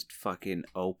fist-sized fucking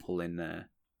opal in there,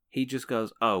 he just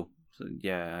goes, oh, so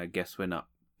yeah, I guess we're not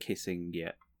kissing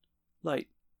yet. Like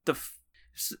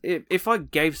if I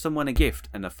gave someone a gift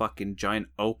and a fucking giant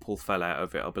opal fell out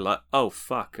of it, I'll be like, oh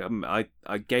fuck,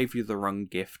 I gave you the wrong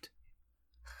gift.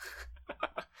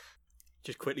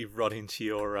 Just quickly run into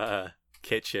your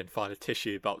kitchen, find a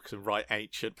tissue box and write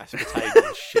ancient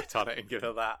Mesopotamian shit on it and give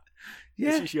her that.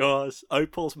 Yeah. This is yours.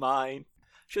 Opal's mine.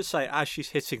 Should say, as she's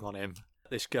hitting on him,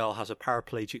 this girl has a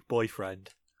paraplegic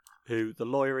boyfriend who the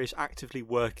lawyer is actively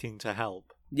working to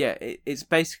help. Yeah, it's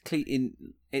basically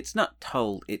it's not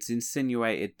told, it's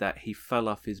insinuated that he fell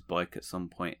off his bike at some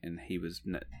point and he was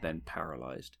then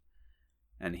paralysed.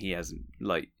 And he hasn't,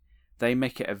 like, they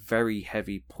make it a very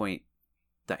heavy point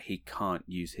that he can't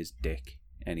use his dick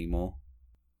anymore.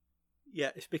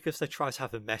 Yeah, it's because they try to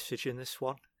have a message in this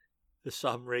one. For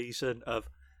some reason of,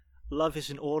 love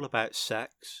isn't all about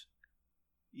sex.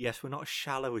 Yes, we're not as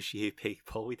shallow as you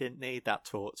people. We didn't need that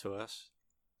taught to us.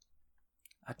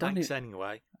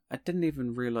 Anyway. I didn't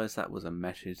even realise that was a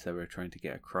message they were trying to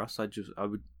get across.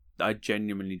 I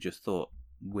genuinely just thought,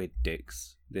 we're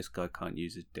dicks. This guy can't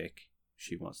use his dick.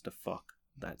 She wants to fuck.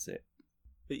 That's it.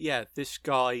 But yeah, this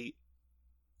guy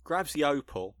grabs the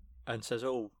opal and says,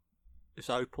 oh, this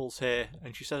opal's here.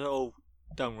 And she says, oh,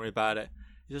 don't worry about it.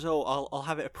 He says, oh, I'll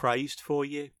have it appraised for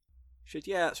you. She said,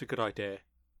 yeah, that's a good idea.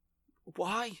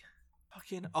 Why?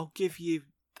 Fucking, I'll give you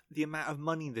the amount of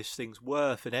money this thing's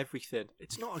worth and everything.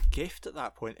 It's not a gift at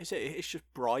that point, is it? It's just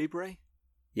bribery.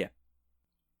 Yeah.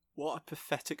 What a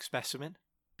pathetic specimen.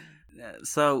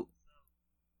 So,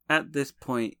 at this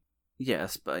point,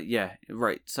 yes, but yeah,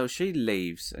 right. So she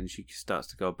leaves and she starts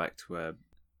to go back to her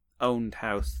owned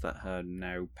house that her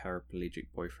now paraplegic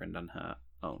boyfriend and her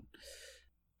own.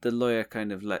 The lawyer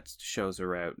kind of shows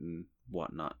her out and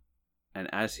whatnot. And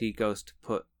as he goes to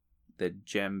put the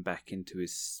gem back into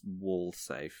his wall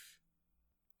safe,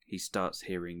 he starts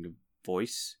hearing a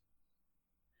voice.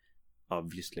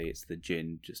 Obviously, it's the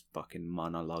djinn just fucking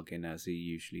monologuing as he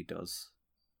usually does.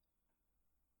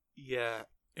 Yeah,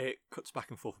 it cuts back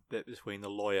and forth a bit between the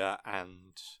lawyer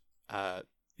and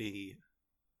the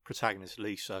protagonist,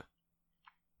 Lisa.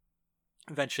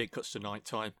 Eventually, it cuts to night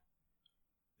time.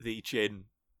 The djinn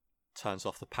turns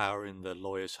off the power in the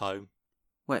lawyer's home.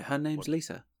 Wait, her name's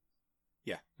Lisa?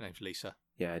 Yeah, her name's Lisa.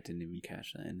 Yeah, I didn't even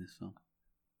catch that in this film.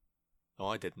 No,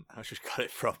 I didn't. I just got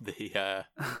it from the...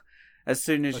 as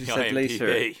soon as you said IMDb.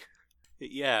 Lisa.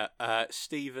 Yeah,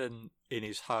 Stephen in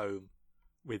his home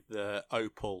with the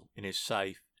opal in his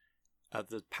safe.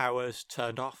 The power's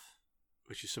turned off,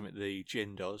 which is something the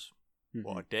djinn does. Mm-hmm.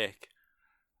 What a dick.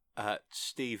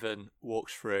 Stephen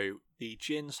walks through. The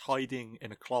djinn's hiding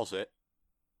in a closet,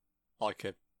 like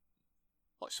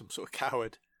some sort of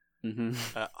coward. Mm-hmm.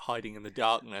 Hiding in the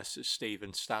darkness as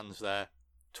Stephen stands there,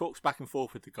 talks back and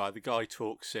forth with the guy. The guy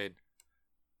talks in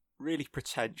really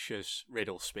pretentious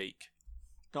riddle speak.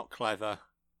 Not clever.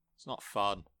 It's not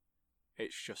fun.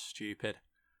 It's just stupid.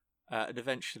 And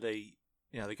eventually,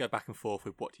 they go back and forth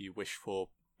with what do you wish for,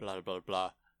 blah, blah,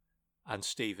 blah. And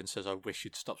Stephen says, I wish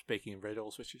you'd stop speaking in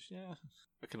riddles, which is, yeah,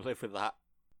 I can live with that.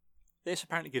 This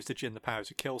apparently gives the djinn the power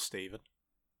to kill Stephen.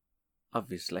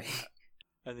 Obviously.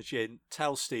 And the djinn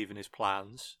tells Stephen his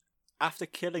plans. After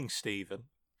killing Stephen,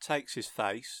 takes his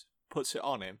face, puts it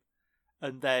on him,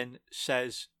 and then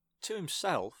says to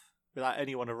himself, without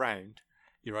anyone around,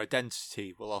 your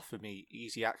identity will offer me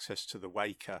easy access to the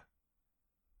Waker.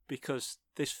 Because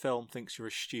this film thinks you're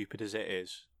as stupid as it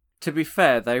is. To be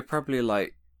fair, they're probably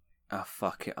like, oh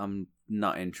fuck it, I'm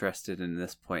not interested in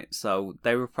this point. So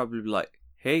they were probably like,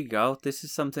 here you go, this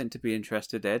is something to be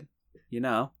interested in,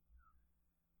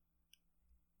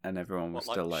 And everyone was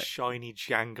still like... shiny,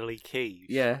 jangly keys?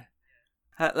 Yeah.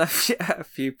 At a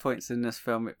few points in this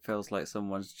film, it feels like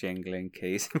someone's jingling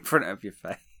keys in front of your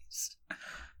face.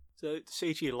 So the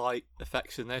CG light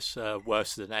effects in this are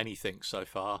worse than anything so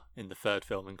far, in the third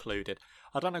film included.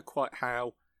 I don't know quite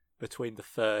how between the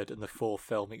third and the fourth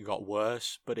film it got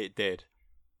worse, but it did,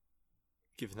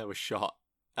 given they were shot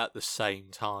at the same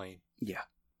time. Yeah.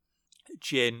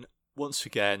 Jin, once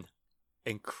again,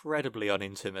 incredibly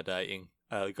unintimidating.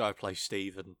 The guy who plays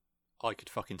Steven, I could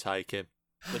fucking take him.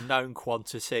 The known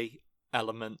quantity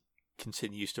element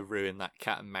continues to ruin that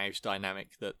cat and mouse dynamic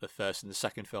that the first and the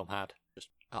second film had.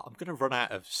 I'm going to run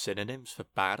out of synonyms for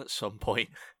bad at some point.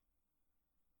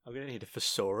 I'm going to need a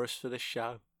thesaurus for this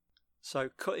show. So,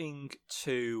 cutting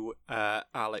to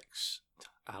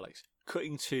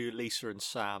cutting to Lisa and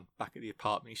Sam back at the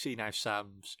apartment. You see now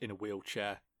Sam's in a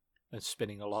wheelchair and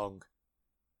spinning along.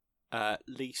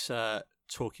 Lisa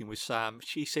talking with Sam.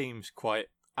 She seems quite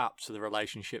apt to the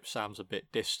relationship. Sam's a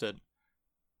bit distant.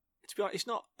 To be honest, he's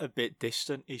not a bit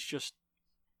distant. He's just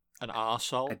an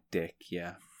arsehole. A dick,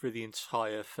 yeah. For the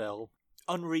entire film.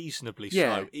 Unreasonably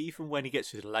Yeah. so. Even when he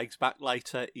gets his legs back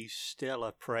later, he's still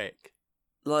a prick.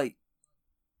 Like,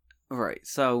 right,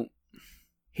 so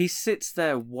he sits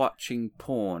there watching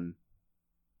porn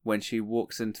when she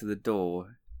walks into the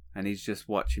door, and he's just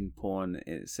watching porn,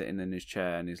 sitting in his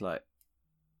chair, and he's like,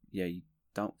 yeah, you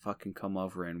don't fucking come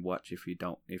over and watch if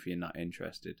you're not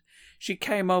interested. She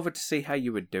came over to see how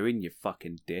you were doing, you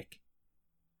fucking dick.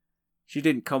 She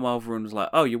didn't come over and was like,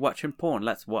 oh, you're watching porn,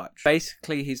 let's watch.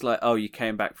 Basically, he's like, oh, you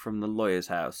came back from the lawyer's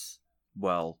house.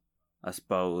 Well, I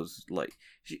suppose, like,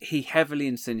 he heavily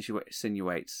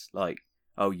insinuates, like,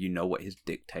 oh, you know what his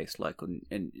dick tastes like,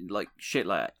 and like, shit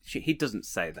like that. He doesn't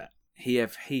say that. He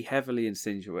heavily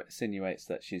insinuates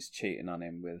that she's cheating on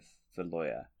him with the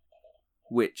lawyer,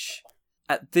 which,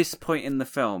 at this point in the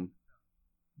film,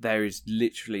 there is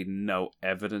literally no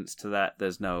evidence to that.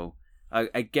 There's no...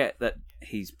 I get that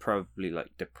he's probably,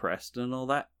 like, depressed and all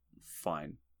that.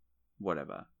 Fine.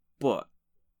 Whatever. But...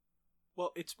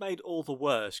 Well, it's made all the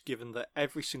worse given that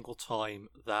every single time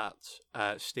that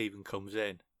Stephen comes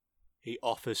in, he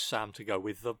offers Sam to go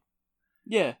with them.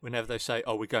 Yeah. Whenever they say,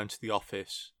 oh, we're going to the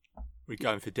office, we're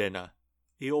going for dinner,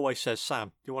 he always says, Sam,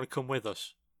 do you want to come with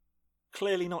us?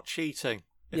 Clearly not cheating,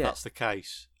 if that's the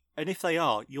case. And if they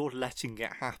are, you're letting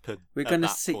it happen. We're gonna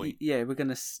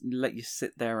let you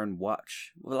sit there and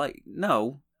watch. Well, like,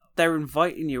 no, they're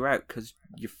inviting you out because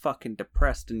you're fucking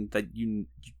depressed and that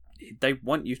they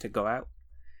want you to go out.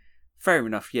 Fair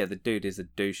enough. Yeah, the dude is a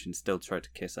douche and still tried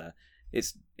to kiss her.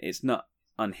 It's not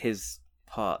on his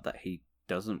part that he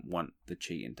doesn't want the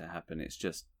cheating to happen. It's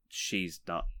just she's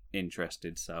not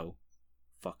interested, so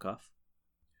fuck off.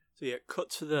 So yeah, cut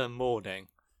to the morning.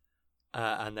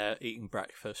 And they're eating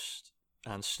breakfast,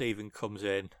 and Stephen comes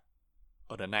in,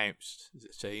 unannounced, as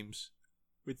it seems,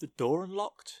 with the door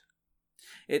unlocked.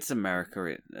 It's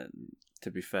America. To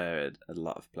be fair, a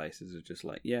lot of places are just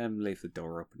like, yeah, leave the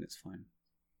door open, it's fine.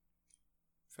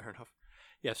 Fair enough.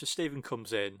 Yeah, so Stephen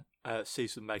comes in,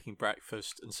 sees them making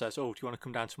breakfast, and says, oh, do you want to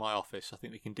come down to my office? I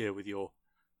think we can deal with your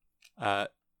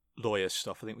lawyer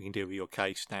stuff. I think we can deal with your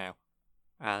case now.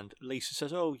 And Lisa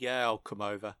says, oh, yeah, I'll come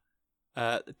over.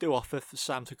 They do offer for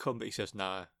Sam to come, but he says,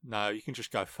 no, you can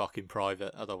just go fucking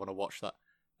private. I don't want to watch that.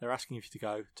 They're asking you to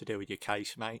go to deal with your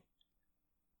case, mate.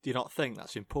 Do you not think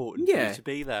that's important for you to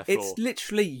be there for? It's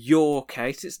literally your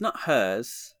case. It's not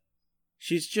hers.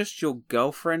 She's just your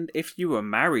girlfriend. If you were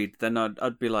married, then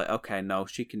I'd be like, okay, no,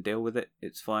 she can deal with it.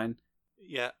 It's fine.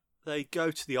 Yeah, they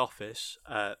go to the office,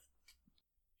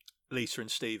 Lisa and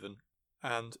Stephen,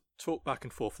 and talk back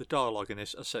and forth. The dialogue in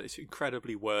this, as I said, it's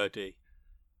incredibly wordy.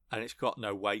 And it's got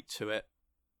no weight to it.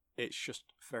 It's just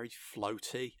very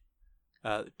floaty.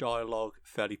 The dialogue,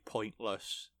 fairly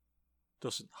pointless.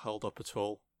 Doesn't hold up at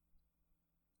all.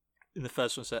 In the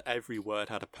first one, said every word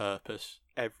had a purpose.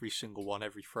 Every single one,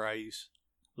 every phrase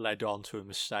led on to a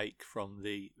mistake from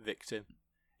the victim.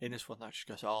 In this one, that just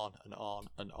goes on and on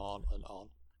and on and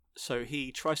on. So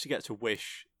he tries to get to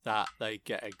Wish that they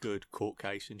get a good court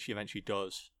case, and she eventually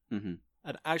does. Mm-hmm.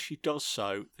 And as she does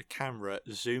so, the camera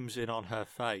zooms in on her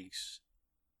face.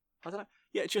 I don't know.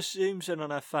 Yeah, it just zooms in on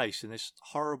her face in this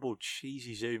horrible,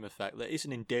 cheesy zoom effect that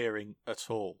isn't endearing at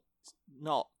all. It's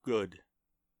not good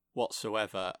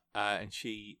whatsoever. And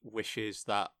she wishes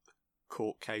that the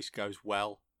court case goes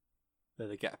well, that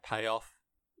they get a payoff.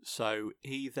 So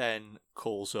he then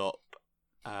calls up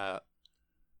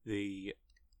the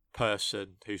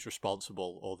person who's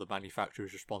responsible, or the manufacturer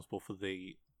who's responsible for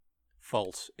the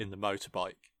fault in the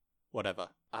motorbike, whatever,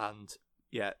 and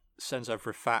sends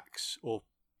over a fax, or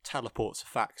teleports a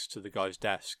fax to the guy's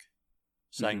desk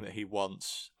saying that he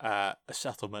wants a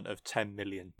settlement of 10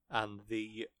 million, and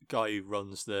the guy who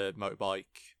runs the motorbike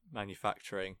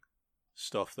manufacturing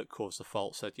stuff that caused the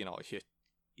fault said, you know,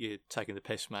 you're you're taking the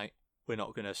piss, mate. We're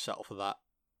not going to settle for that.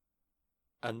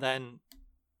 And then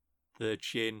the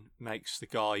djinn makes the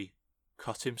guy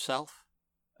cut himself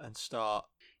and start...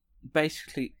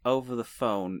 Basically, over the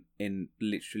phone, in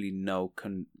literally no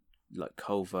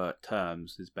covert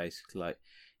terms, is basically like,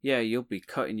 yeah, you'll be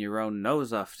cutting your own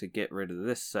nose off to get rid of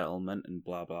this settlement and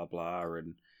blah, blah, blah.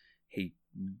 And he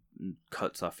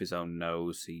cuts off his own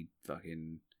nose. He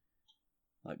fucking,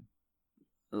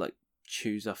 like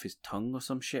chews off his tongue or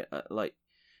some shit. Like,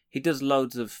 he does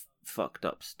loads of fucked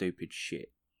up, stupid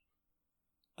shit.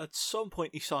 At some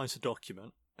point, he signs a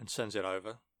document and sends it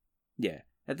over. Yeah.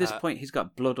 At this point, he's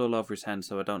got blood all over his hands,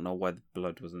 so I don't know why the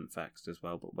blood wasn't faxed as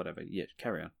well, but whatever. Yeah,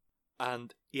 carry on.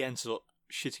 And he ends up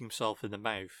shitting himself in the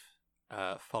mouth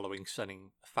following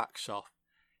sending a fax off.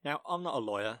 Now, I'm not a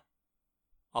lawyer.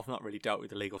 I've not really dealt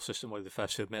with the legal system, we're the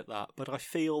first to admit that, but I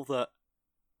feel that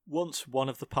once one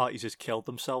of the parties has killed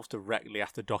themselves directly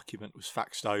after the document was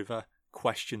faxed over,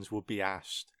 questions would be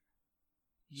asked.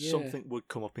 Yeah. Something would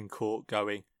come up in court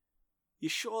going, you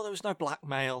sure there was no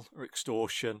blackmail or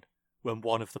extortion when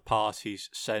one of the parties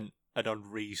sent an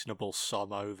unreasonable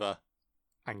sum over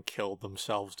and killed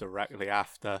themselves directly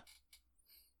after?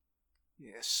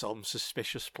 Yeah, some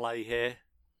suspicious play here.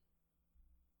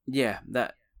 Yeah,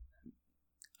 that...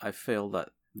 I feel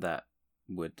that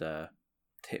would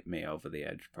tip me over the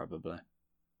edge, probably.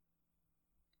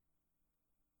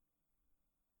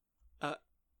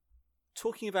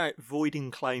 Talking about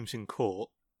voiding claims in court,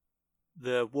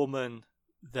 the woman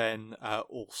then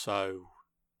also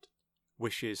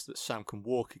wishes that Sam can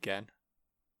walk again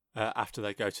after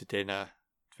they go to dinner,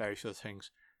 various other things.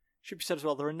 Should be said as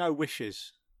well, there are no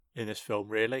wishes in this film,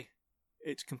 really.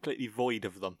 It's completely void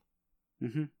of them.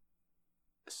 Mm-hmm.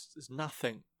 There's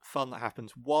nothing fun that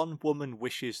happens. One woman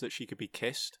wishes that she could be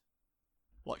kissed,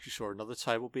 like she saw another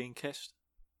table being kissed,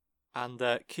 and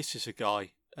kisses a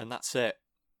guy, and that's it.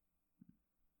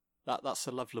 That's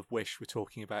the level of wish we're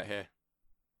talking about here.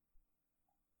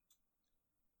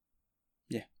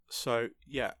 Yeah. So,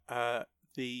 yeah,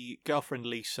 the girlfriend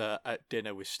Lisa at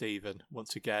dinner with Stephen,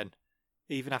 once again,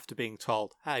 even after being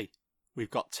told, hey, we've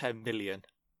got 10 million,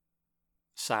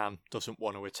 Sam doesn't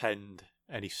want to attend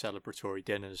any celebratory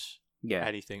dinners,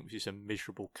 anything, which is a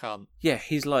miserable cunt. Yeah,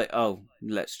 he's like, oh,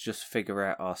 let's just figure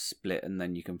out our split and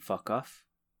then you can fuck off.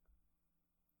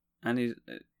 And he's...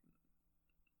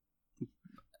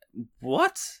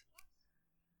 what?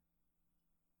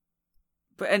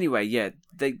 But anyway, yeah,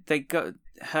 they go...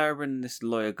 Her and this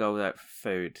lawyer go out for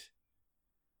food.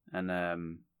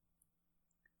 And,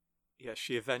 yeah,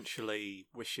 she eventually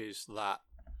wishes that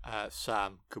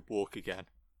Sam could walk again.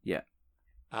 Yeah.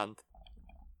 And...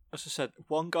 as I said,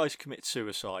 one guy's committed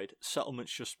suicide,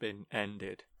 settlement's just been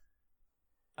ended,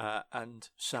 and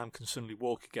Sam can suddenly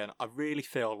walk again. I really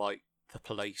feel like the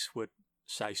police would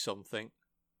say something.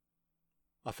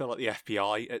 I feel like the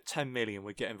FBI at 10 million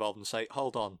would get involved and say,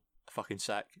 hold on a fucking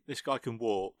sec, this guy can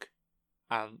walk,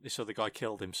 and this other guy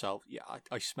killed himself. Yeah,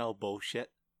 I smell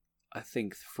bullshit. I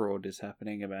think fraud is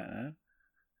happening about now.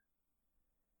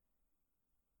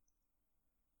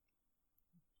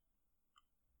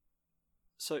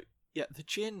 So, yeah, the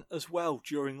djinn as well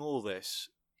during all this.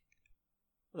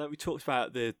 Like we talked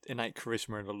about the innate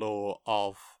charisma and allure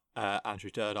of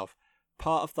Andrew Durdov.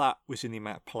 Part of that was in the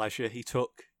amount of pleasure he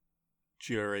took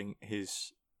during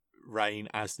his reign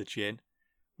as the djinn.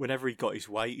 Whenever he got his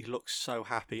way, he looked so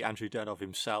happy. Andrew Durdov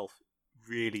himself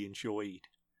really enjoyed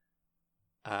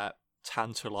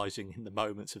tantalising in the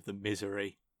moments of the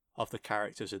misery of the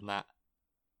characters in that.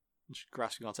 Just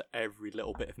grasping onto every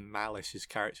little bit of malice his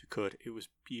character could. It was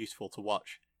beautiful to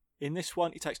watch. In this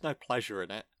one, he takes no pleasure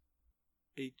in it.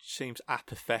 He seems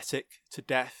apathetic to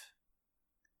death.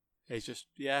 He's just,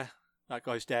 yeah, that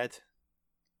guy's dead.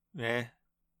 Yeah,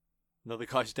 another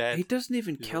guy's dead. He doesn't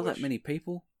even kill that many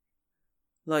people.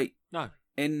 Like, no.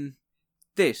 In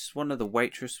this, one of the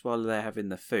waitress, while they're having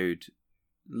the food,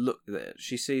 look,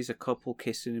 she sees a couple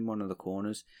kissing in one of the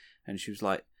corners, and she was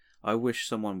like, I wish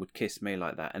someone would kiss me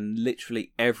like that. And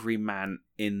literally every man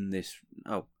in this...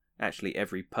 oh, actually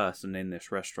every person in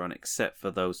this restaurant, except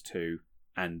for those two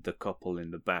and the couple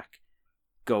in the back,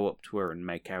 go up to her and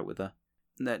make out with her.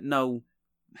 No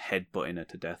headbutting her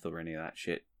to death or any of that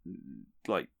shit.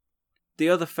 Like, the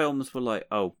other films were like,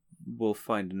 oh, we'll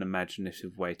find an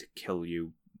imaginative way to kill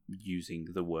you using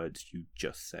the words you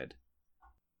just said.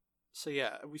 So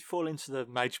yeah, we fall into the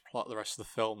major plot of the rest of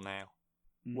the film now,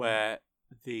 where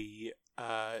the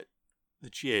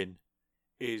djinn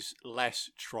is less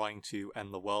trying to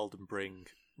end the world and bring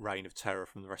reign of terror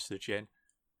from the rest of the djinn,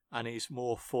 and is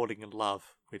more falling in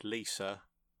love with Lisa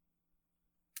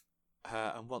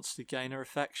and wants to gain her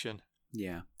affection.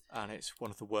 Yeah. and it's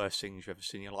one of the worst things you've ever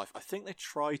seen in your life. I think they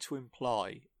try to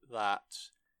imply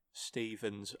that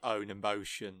Stephen's own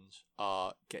emotions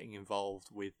are getting involved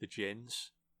with the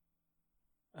jinns.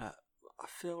 I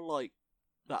feel like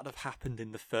that'd have happened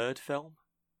in the third film,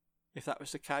 if that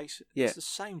was the case. Yeah. It's the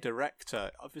same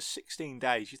director. Over 16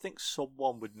 days, you think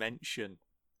someone would mention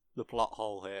the plot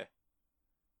hole here,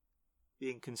 the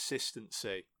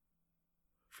inconsistency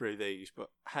through these, but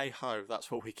hey ho, that's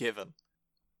what we're given.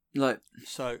 Like,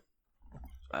 So,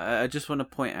 I just want to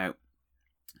point out,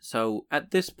 so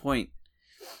at this point,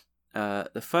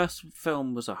 the first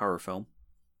film was a horror film.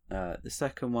 The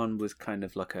second one was kind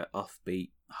of like an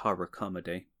offbeat horror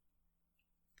comedy.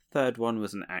 Third one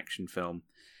was an action film.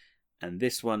 And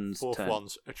this one's... fourth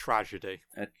one's a tragedy.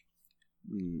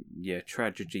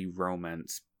 Tragedy,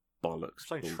 romance, bollocks.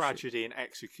 I'm saying tragedy and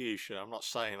execution. I'm not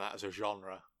saying that as a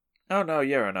genre. Oh, no,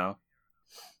 yeah, I know.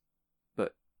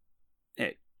 But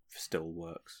it still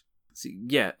works. So,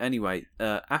 yeah, anyway,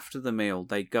 after the meal,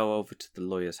 they go over to the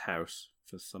lawyer's house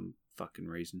for some fucking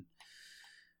reason.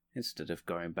 Instead of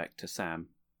going back to Sam.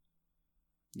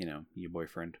 You know, your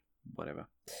boyfriend. Whatever.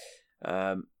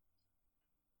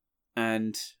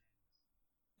 And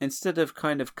instead of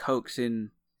kind of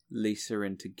coaxing Lisa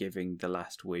into giving the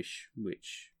last wish,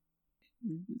 which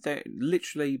they're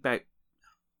literally about,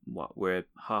 we're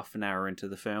half an hour into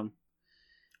the film?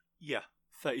 Yeah,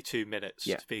 32 minutes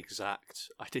to be exact.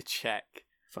 I did check.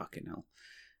 Fucking hell.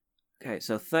 Okay,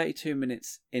 so 32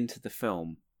 minutes into the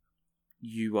film,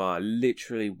 you are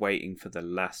literally waiting for the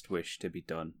last wish to be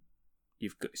done.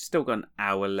 You've still got an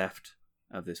hour left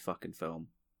of this fucking film.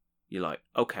 You're like,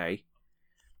 okay.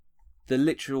 The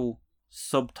literal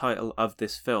subtitle of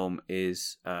this film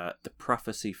is The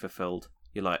Prophecy Fulfilled.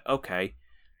 You're like, okay,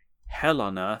 hell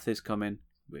on earth is coming.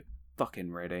 We're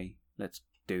fucking ready. Let's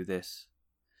do this.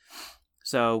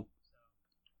 So,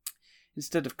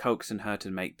 instead of coaxing her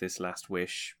to make this last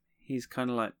wish, he's kind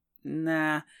of like,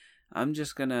 nah, I'm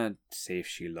just gonna see if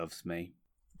she loves me.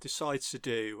 Decides to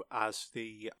do as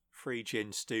the three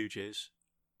Jinn Stooges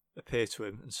appear to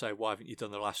him and say, why haven't you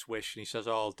done the last wish? And he says,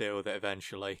 I'll deal with it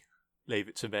eventually. Leave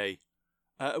it to me.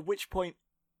 At which point,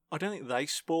 I don't think they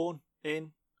spawn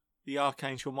in the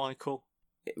Archangel Michael.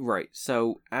 Right,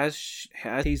 so as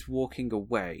he's walking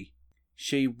away,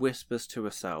 she whispers to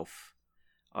herself,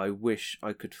 I wish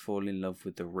I could fall in love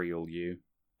with the real you.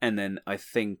 And then I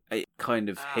think it kind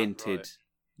of hinted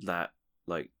that,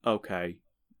 like, okay,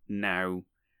 now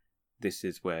this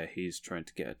is where he's trying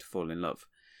to get her to fall in love.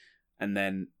 And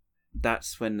then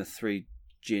that's when the three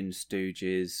Jinn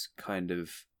Stooges kind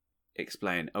of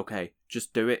explain, okay,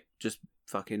 just do it. Just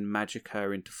fucking magic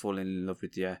her into falling in love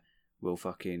with you. We'll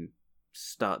fucking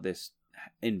start this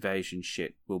invasion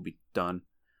shit. We'll be done.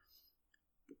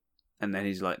 And then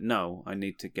he's like, no, I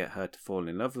need to get her to fall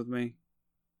in love with me.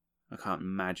 I can't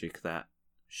magic that.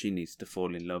 She needs to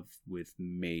fall in love with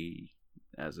me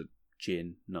as a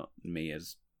Jinn, not me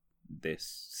as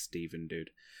this Stephen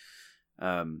dude.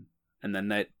 And then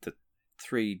the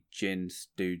three Jinn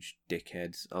Stooge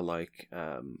dickheads are like,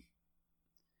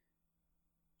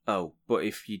 oh, but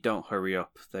if you don't hurry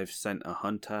up, they've sent a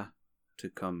hunter to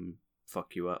come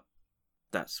fuck you up.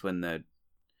 That's when the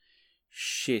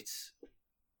shit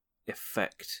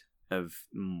effect of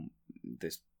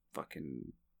this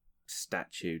fucking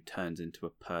statue turns into a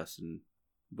person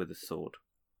with a sword.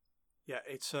 Yeah,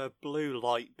 it's a blue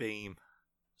light beam.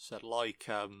 So like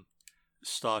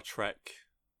Star Trek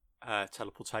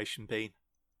teleportation beam.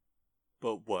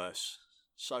 But worse.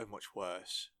 So much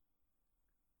worse.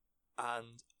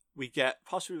 And we get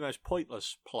possibly the most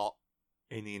pointless plot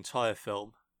in the entire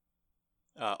film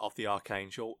of the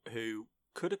Archangel, who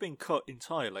could have been cut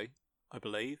entirely, I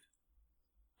believe,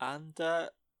 and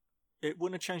it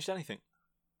wouldn't have changed anything.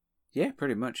 Yeah,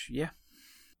 pretty much, yeah.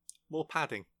 More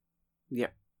padding. Yeah.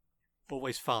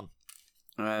 Always fun.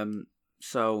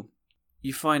 So,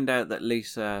 you find out that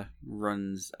Lisa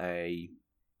runs a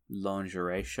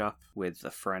lingerie shop with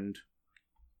a friend.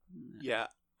 Yeah,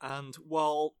 and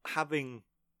while having,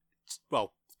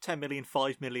 10 million,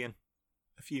 5 million,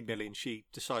 a few million, she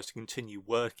decides to continue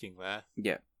working there.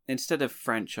 Yeah. Instead of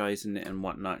franchising it and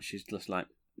whatnot, she's just like,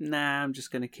 nah, I'm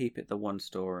just going to keep it the one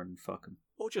store and fuck them.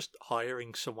 Or just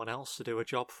hiring someone else to do a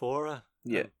job for her.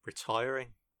 Yeah. Retiring.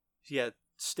 Yeah,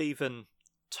 Stephen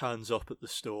turns up at the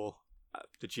store,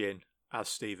 the Jinn, as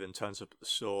Stephen turns up at the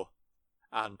store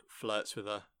and flirts with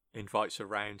her, invites her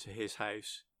round to his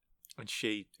house, and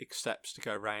she accepts to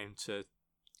go round to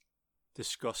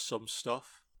discuss some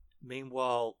stuff.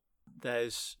 Meanwhile,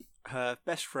 there's her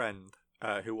best friend,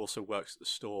 who also works at the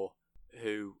store,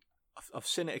 who I've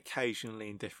seen it occasionally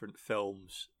in different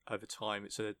films over time.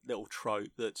 It's a little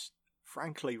trope that's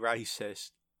frankly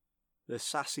racist, the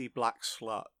sassy black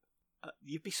slut.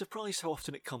 You'd be surprised how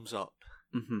often it comes up.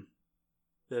 Mm-hmm.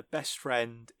 The best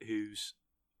friend who's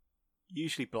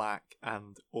usually black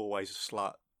and always a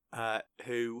slut,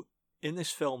 who in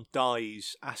this film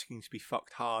dies asking to be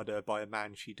fucked harder by a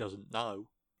man she doesn't know,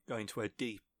 going to her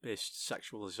deepest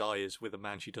sexual desires with a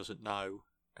man she doesn't know,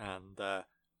 and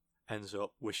ends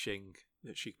up wishing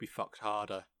that she could be fucked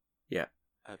harder. Yeah.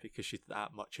 Because she's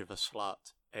that much of a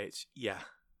slut. It's, yeah.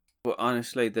 But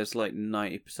honestly, there's like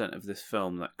 90% of this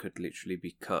film that could literally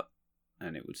be cut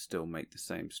and it would still make the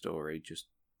same story, just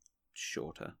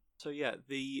shorter. So yeah,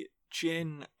 the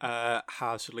Jin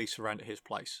has Lisa around at his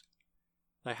place.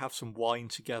 They have some wine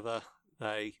together.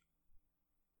 They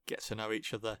get to know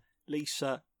each other.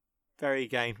 Lisa, very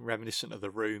again reminiscent of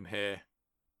The Room here.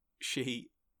 She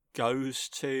goes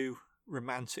to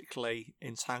romantically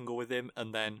entangle with him,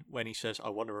 and then when he says, "I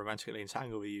want to romantically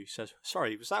entangle with you," says,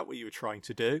 "Sorry, was that what you were trying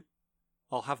to do?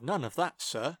 I'll have none of that,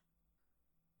 sir."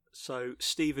 So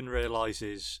Stephen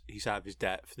realises he's out of his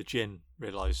depth. The Jin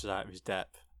realises out of his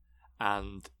depth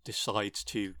and decides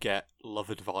to get love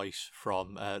advice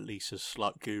from Lisa's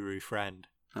slut guru friend.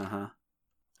 Uh-huh.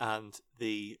 And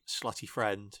the slutty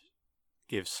friend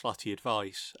gives slutty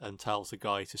advice and tells the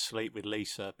guy to sleep with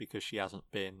Lisa because she hasn't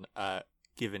been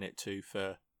given it to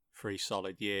for 3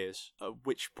 solid years. At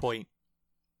which point,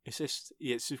 it's just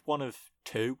one of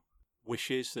 2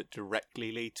 wishes that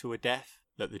directly lead to a death,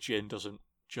 that the Jin doesn't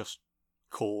just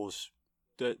cause,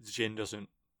 that the Jin doesn't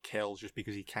kill just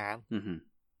because he can. Mm-hmm.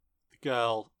 The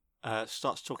girl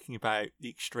starts talking about the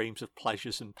extremes of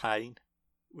pleasures and pain,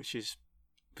 which is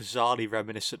bizarrely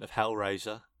reminiscent of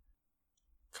Hellraiser.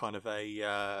 Kind of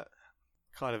a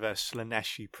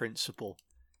Slaneshi principle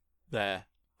there.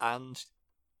 And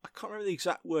I can't remember the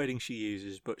exact wording she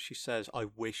uses, but she says, "I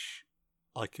wish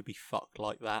I could be fucked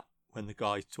like that," when the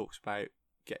guy talks about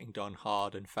getting done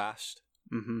hard and fast.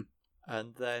 Mm-hmm.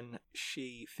 And then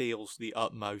she feels the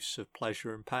utmost of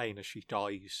pleasure and pain as she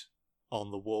dies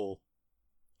on the wall,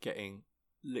 getting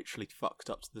literally fucked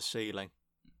up to the ceiling.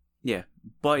 Yeah,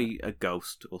 by a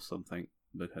ghost or something,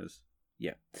 because,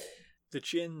 yeah. The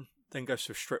Jin then goes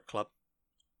to a strip club.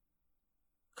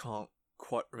 Can't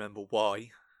quite remember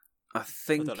why. I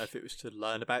don't know if it was to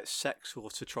learn about sex or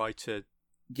to try to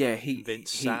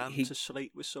convince Sam to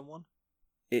sleep with someone.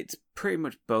 It's pretty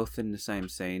much both in the same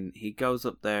scene. He goes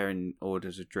up there and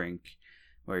orders a drink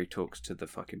where he talks to the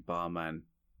fucking barman.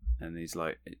 And he's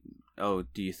like, "Oh,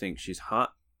 do you think she's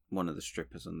hot?" One of the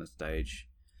strippers on the stage.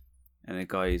 And the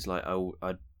guy is like, "Oh,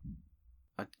 I'd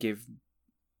give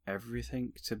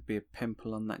everything to be a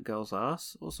pimple on that girl's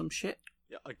ass," or some shit.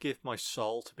 Yeah, I'd give my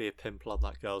soul to be a pimple on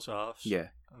that girl's arse. Yeah.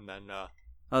 And then,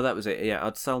 oh, that was it. Yeah,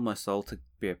 I'd sell my soul to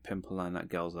be a pimple on that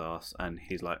girl's ass. And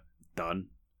he's like,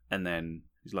 "Done." And then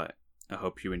he's like, "I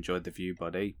hope you enjoyed the view,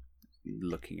 buddy,"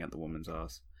 looking at the woman's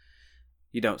ass.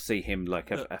 You don't see him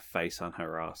like a face on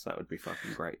her ass. That would be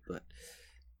fucking great. But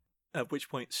at which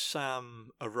point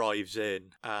Sam arrives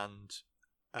in, and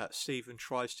Stephen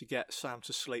tries to get Sam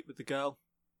to sleep with the girl.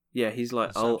 Yeah, he's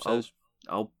like, Says,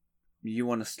 I'll. You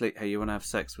want to sleep? Hey, you want to have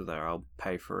sex with her? I'll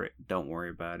pay for it. Don't worry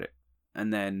about it."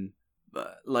 And then,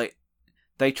 like,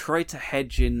 they try to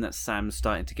hedge in that Sam's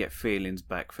starting to get feelings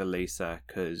back for Lisa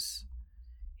because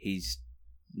he's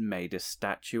made a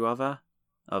statue of her,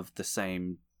 of the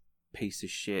same piece of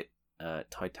shit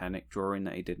Titanic drawing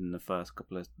that he did in the first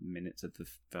couple of minutes of the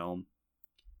film.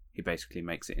 He basically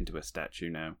makes it into a statue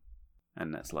now.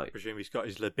 And that's like... I presume he's got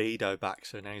his libido back,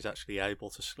 so now he's actually able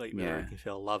to sleep with her. He can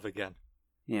feel love again.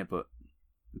 Yeah, but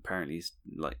apparently he's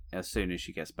like, as soon as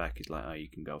she gets back, he's like, "Oh, you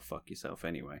can go fuck yourself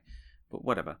anyway." But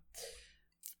whatever.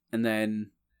 And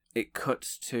then it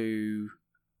cuts to...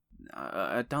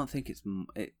 I don't think it's...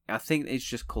 I think it's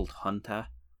just called Hunter.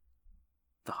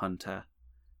 The Hunter.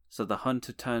 So the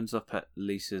Hunter turns up at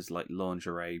Lisa's like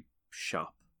lingerie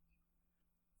shop.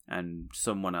 And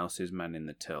someone else is manning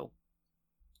the till.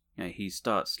 Yeah, he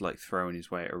starts like throwing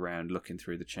his weight around, looking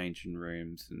through the changing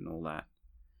rooms and all that.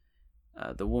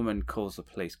 The woman calls the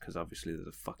police because obviously there's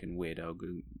a fucking weirdo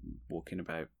walking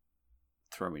about,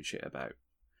 throwing shit about.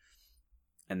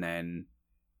 And then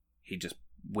he just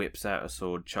whips out a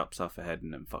sword, chops off her head,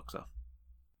 and then fucks off.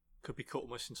 Could be cut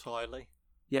almost entirely.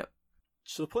 Yep.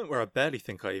 To the point where I barely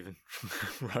think I even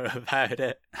wrote about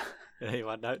it in any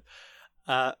one note.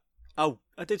 I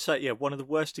did say, yeah, one of the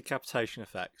worst decapitation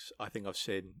effects I think I've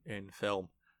seen in film.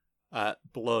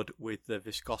 Blood with the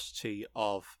viscosity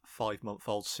of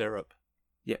 5-month-old syrup.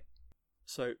 Yep.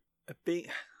 So,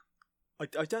 I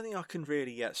don't think I can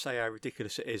really yet say how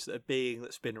ridiculous it is that a being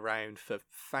that's been around for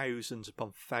thousands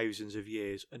upon thousands of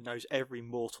years and knows every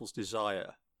mortal's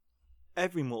desire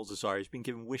every mortal desire. He's been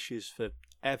given wishes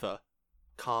forever.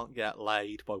 Can't get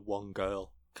laid by one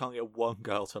girl. Can't get one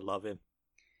girl to love him.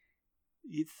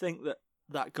 You'd think that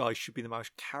that guy should be the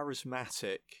most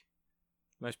charismatic,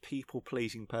 most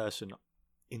people-pleasing person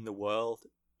in the world.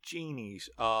 Genies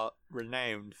are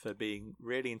renowned for being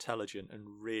really intelligent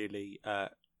and really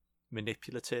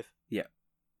manipulative. Yeah.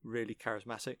 Really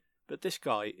charismatic. But this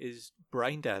guy is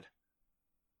brain dead.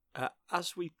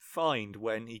 As we find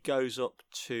when he goes up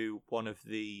to one of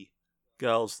the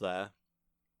girls there,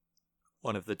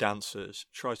 one of the dancers,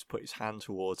 tries to put his hand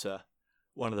towards her,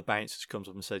 one of the bouncers comes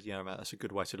up and says, "Yeah, man, that's a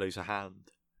good way to lose a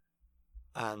hand."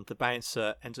 And the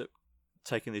bouncer ends up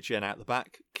taking the gin out the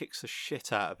back, kicks the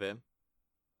shit out of him,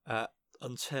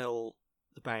 until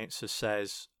the bouncer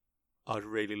says, "I'd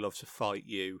really love to fight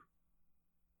you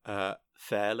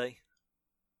fairly."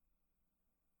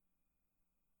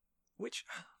 Which,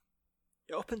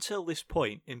 up until this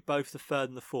point, in both the third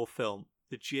and the fourth film,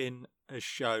 the Djinn has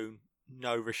shown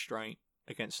no restraint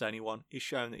against anyone. He's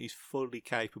shown that he's fully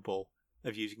capable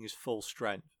of using his full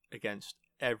strength against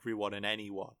everyone and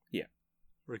anyone. Yeah.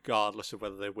 Regardless of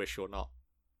whether they wish or not.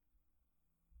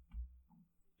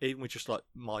 Even with just like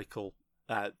Michael,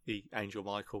 the angel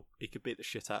Michael, he could beat the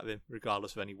shit out of him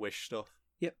regardless of any wish stuff.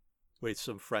 Yep. With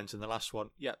some friends in the last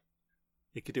one, yep.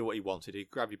 He could do what he wanted. He'd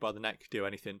grab you by the neck, do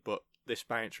anything, but this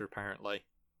bouncer apparently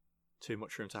too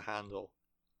much for him to handle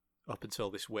up until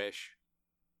this wish.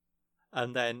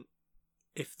 And then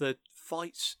if the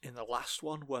fights in the last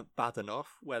one weren't bad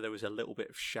enough, where there was a little bit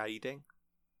of shading,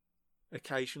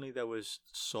 occasionally there was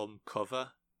some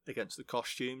cover against the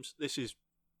costumes. This is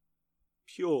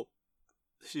pure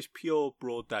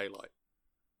broad daylight.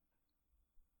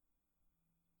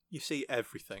 You see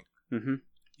everything. Mm-hmm.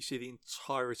 You see the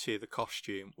entirety of the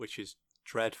costume, which is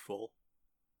dreadful.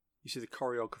 You see the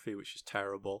choreography, which is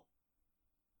terrible.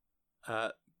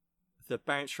 The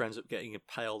bouncer ends up getting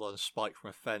impaled on a spike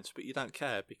from a fence, but you don't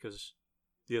care because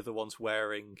the other one's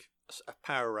wearing a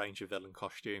Power Ranger villain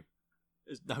costume.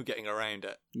 There's no getting around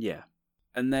it. Yeah.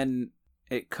 And then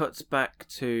it cuts back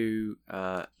to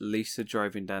Lisa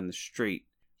driving down the street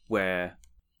where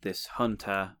this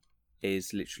hunter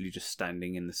is literally just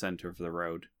standing in the centre of the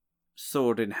road,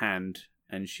 sword in hand,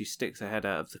 and she sticks her head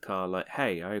out of the car like,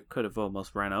 "Hey, I could have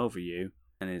almost ran over you."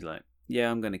 And he's like, "Yeah,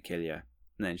 I'm going to kill you."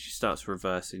 And then she starts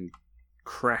reversing,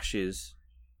 crashes,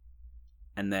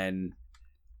 and then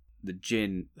the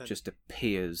Djinn just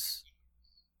appears.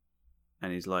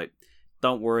 And he's like,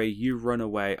 "Don't worry, you run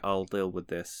away, I'll deal with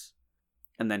this."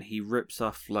 And then he rips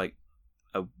off like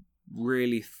a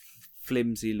really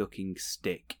flimsy looking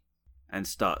stick and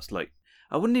starts like,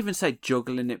 I wouldn't even say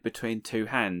juggling it between two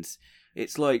hands.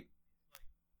 It's like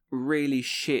really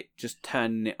shit, just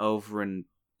turning it over and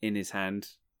in his hand.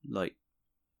 Like,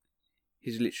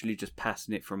 he's literally just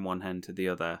passing it from one hand to the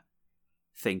other,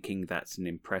 thinking that's an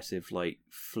impressive, like,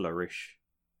 flourish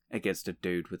against a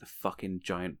dude with a fucking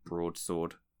giant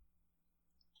broadsword.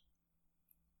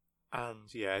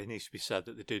 And yeah, it needs to be said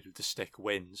that the dude with the stick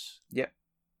wins. Yep,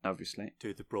 obviously. Dude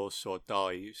with the broadsword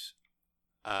dies.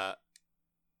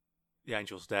 The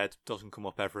angel's dead, doesn't come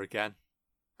up ever again.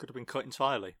 Could have been cut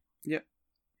entirely. Yep.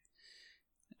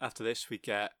 After this, we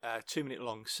get a 2-minute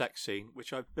long sex scene,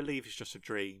 which I believe is just a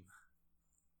dream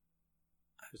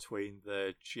between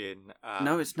the Djinn and...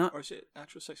 No, it's not. Or is it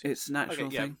actual sex scene? It's an actual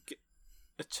thing.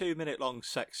 A 2-minute long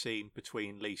sex scene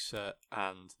between Lisa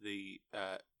and the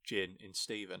Djinn in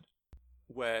Steven,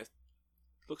 where it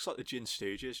looks like the Djinn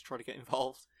Stooges try to get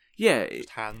involved. Yeah.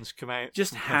 Just hands come out.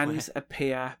 Just hands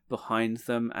appear behind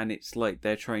them, and it's like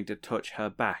they're trying to touch her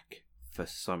back for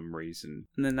some reason.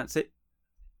 And then that's it.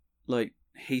 Like,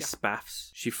 he spaffs.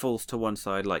 She falls to one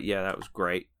side like, "Yeah, that was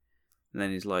great." And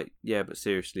then he's like, "Yeah, but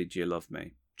seriously, do you love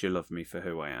me? Do you love me for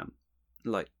who I am?"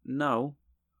 Like, no.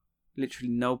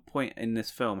 Literally no point in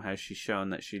this film has she shown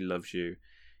that she loves you.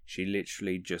 She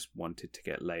literally just wanted to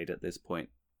get laid at this point.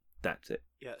 That's it.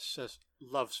 Yeah, it says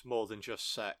love's more than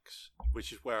just sex,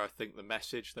 which is where I think the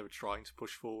message they were trying to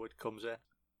push forward comes in.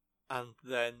 And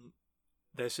then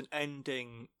there's an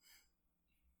ending,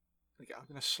 I'm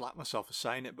going to slap myself for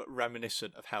saying it, but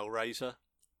reminiscent of Hellraiser,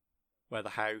 where the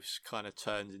house kind of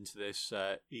turns into this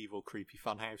evil, creepy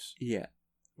funhouse. Yeah.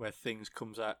 Where things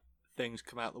come out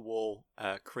the wall,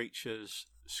 creatures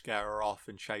scare her off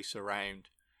and chase her around.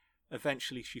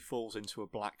 Eventually she falls into a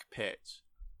black pit,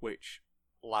 which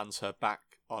lands her back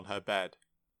on her bed.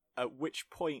 At which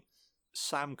point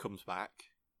Sam comes back.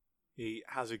 He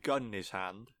has a gun in his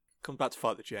hand. Comes back to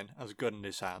fight the Djinn, has a gun in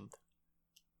his hand.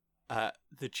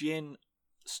 The Djinn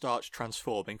starts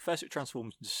transforming. First it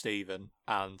transforms into Steven,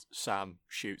 and Sam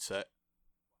shoots it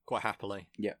quite happily.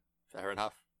 Yeah. Fair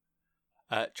enough.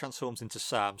 Transforms into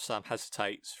Sam. Sam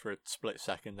hesitates for a split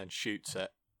second, then shoots it.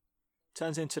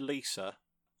 Turns into Lisa.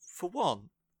 For one,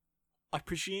 I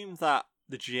presume that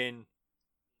the Jinn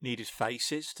needed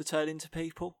faces to turn into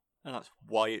people, and that's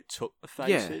why it took the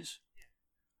faces. Yeah.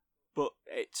 But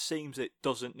it seems it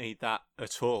doesn't need that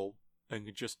at all, and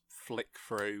can just flick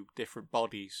through different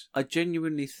bodies. I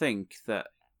genuinely think that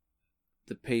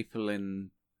the people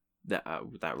in that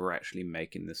were actually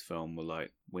making this film were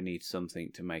like, we need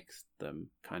something to make them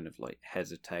kind of like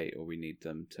hesitate, or we need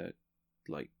them to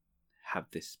like have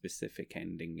this specific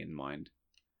ending in mind.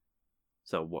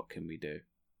 So what can we do?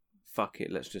 Fuck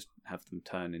it, let's just have them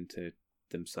turn into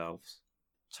themselves.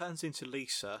 Turns into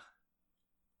Lisa.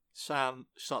 Sam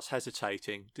starts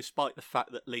hesitating, despite the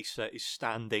fact that Lisa is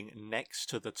standing next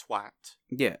to the twat.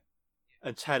 Yeah.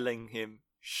 And telling him,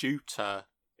 shoot her.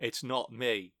 It's not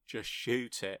me. Just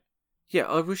shoot it. Yeah,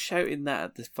 I was shouting that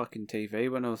at the fucking TV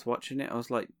when I was watching it. I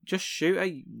was like, just shoot her.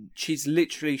 She's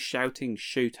literally shouting,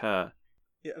 shoot her.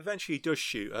 Yeah, eventually he does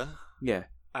shoot her. Yeah.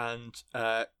 And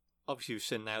obviously we've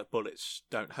seen now that bullets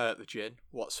don't hurt the Jinn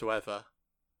whatsoever.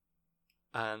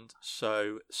 And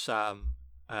so Sam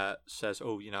says,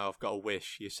 oh, I've got a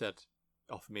wish. You said,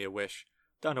 offer me a wish.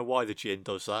 Don't know why the Jinn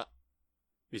does that.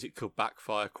 Because it could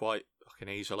backfire quite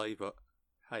fucking easily, but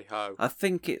hey ho. I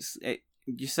think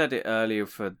you said it earlier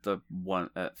for the one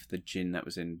for the Jinn that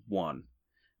was in 1.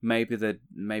 Maybe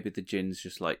the Jinn's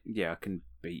just like, yeah, I can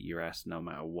beat your ass no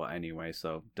matter what anyway,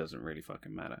 so it doesn't really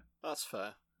fucking matter. That's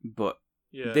fair. But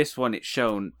this one, it's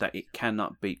shown that it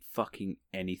cannot beat fucking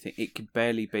anything. It could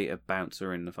barely beat a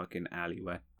bouncer in the fucking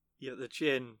alleyway. Yeah, the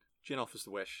Jinn offers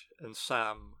the wish, and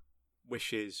Sam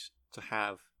wishes to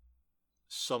have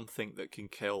something that can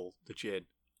kill the Jinn.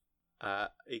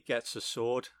 He gets a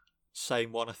sword,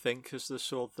 same one I think as the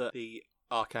sword that the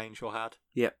Archangel had.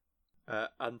 Yep.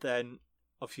 And then,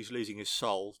 obviously he's losing his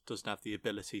soul, doesn't have the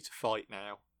ability to fight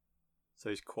now. So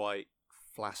he's quite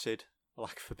flaccid, for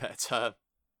lack of a better term.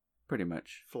 Pretty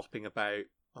much. Flopping about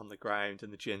on the ground,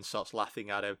 and the Jinn starts laughing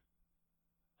at him.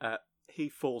 He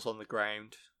falls on the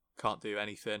ground, can't do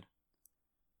anything.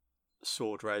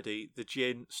 Sword ready. The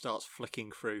Jinn starts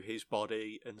flicking through his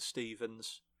body and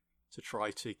Stephen's to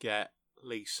try to get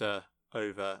Lisa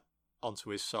over onto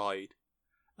his side.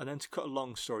 And then, to cut a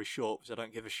long story short, because I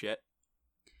don't give a shit,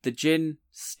 the Jinn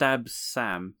stabs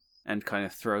Sam and kind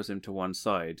of throws him to one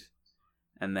side.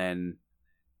 And then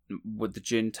the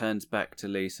Jinn turns back to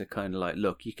Lisa, kind of like,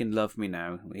 look, you can love me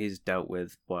now. He's dealt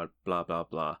with, blah, blah, blah,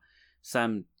 blah.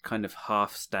 Sam kind of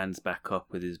half stands back up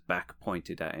with his back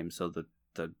pointed at him so that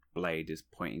the blade is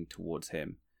pointing towards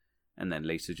him. And then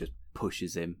Lisa just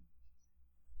pushes him,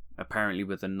 apparently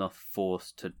with enough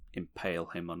force to impale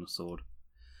him on a sword.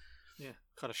 Yeah,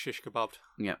 kind of shish kebabbed.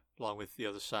 Yeah. Along with the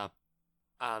other Sam.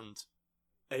 And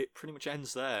it pretty much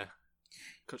ends there.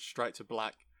 Cuts straight to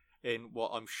black in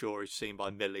what I'm sure is seen by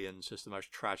millions as the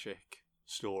most tragic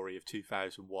story of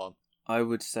 2001. I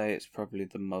would say it's probably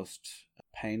the most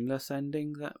painless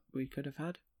ending that we could have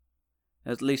had.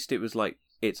 At least it was like,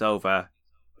 it's over,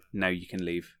 now you can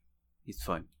leave. It's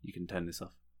fine, you can turn this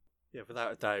off. Yeah,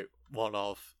 without a doubt, one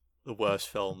of the worst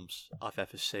films I've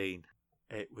ever seen.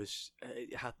 It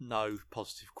had no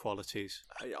positive qualities.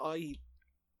 I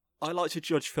like to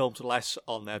judge films less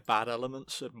on their bad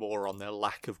elements and more on their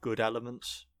lack of good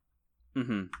elements.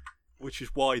 Mm-hmm. Which is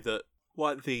why the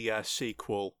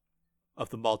sequel of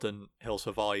the modern Hills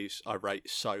Have Eyes I rate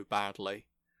so badly.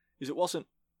 Is it wasn't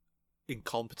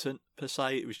incompetent per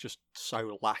se, it was just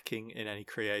so lacking in any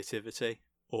creativity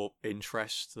or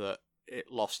interest that it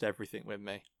lost everything with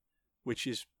me. Which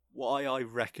is why I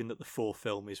reckon that the fourth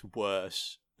film is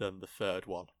worse than the third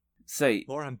one. See,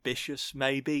 more ambitious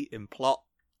maybe in plot.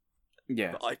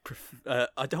 Yeah. But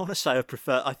I don't want to say I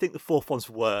prefer. I think the fourth one's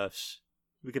worse.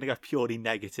 We're going to go purely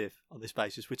negative on this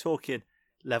basis. We're talking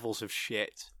levels of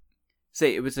shit.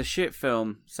 See, it was a shit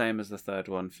film, same as the third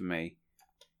one for me.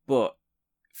 But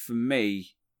for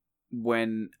me,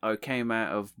 when I came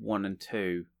out of 1 and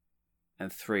 2,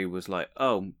 and 3 was like,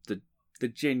 oh, the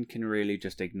Jinn can really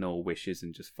just ignore wishes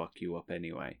and just fuck you up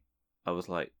anyway. I was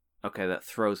like, okay, that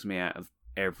throws me out of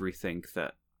everything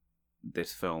that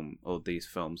this film or these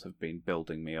films have been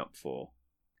building me up for.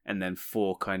 And then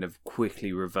 4 kind of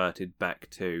quickly reverted back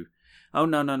to, oh,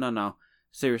 no.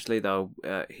 Seriously, though,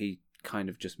 he kind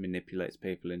of just manipulates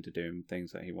people into doing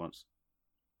things that he wants.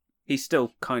 He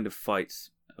still kind of fights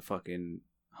a fucking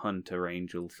hunter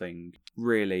angel thing.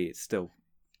 Really, it's still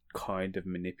kind of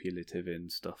manipulative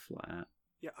and stuff like that.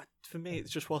 Yeah, for me, it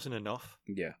just wasn't enough.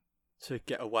 Yeah. To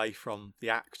get away from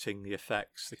the acting, the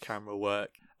effects, the camera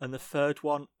work. And the third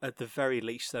one, at the very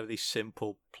least, there are these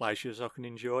simple pleasures I can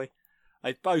enjoy.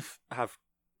 They both have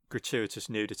gratuitous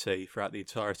nudity throughout the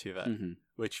entirety of it,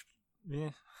 which, yeah,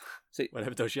 See,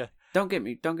 whatever does you. Don't get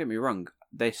me wrong.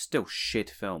 They're still shit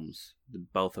films.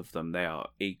 Both of them. They are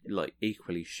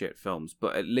equally shit films.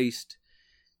 But at least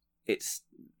it's,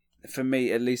 for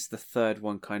me, at least the third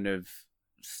one kind of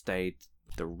stayed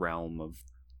the realm of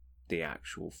the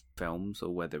actual films,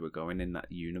 or where they were going in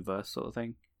that universe sort of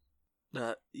thing.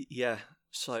 Yeah.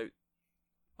 So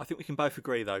I think we can both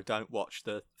agree, though, don't watch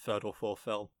the third or fourth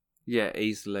film. Yeah,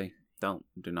 easily. Do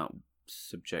not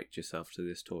subject yourself to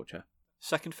this torture.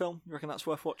 Second film, you reckon that's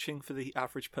worth watching for the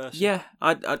average person? Yeah,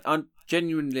 I'd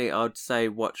genuinely, I'd say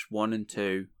watch 1 and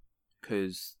 2,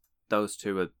 because those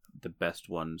two are the best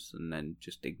ones, and then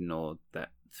just ignore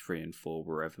that 3 and 4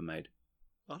 were ever made.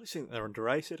 I don't think they're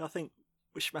underrated. I think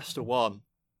Wishmaster 1,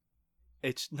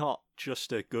 it's not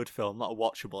just a good film, not a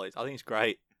watchable. I think it's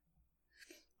great.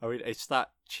 I mean, it's that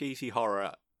cheesy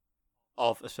horror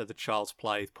of, as I said, the Child's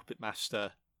Play, the Puppet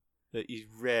Master, that you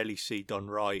rarely see done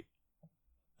right.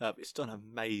 It's done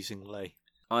amazingly.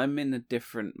 I'm in a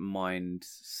different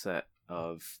mindset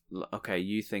of, okay,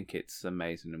 you think it's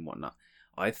amazing and whatnot.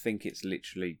 I think it's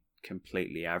literally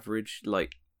completely average.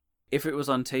 Like, if it was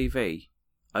on TV,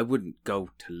 I wouldn't go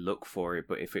to look for it,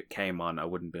 but if it came on, I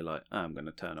wouldn't be like, oh, I'm going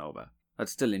to turn over. I'd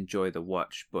still enjoy the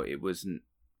watch, but it wasn't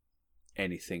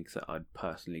anything that I'd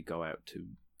personally go out to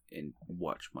and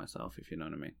watch myself, if you know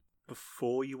what I mean.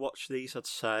 Before you watch these, I'd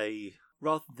say,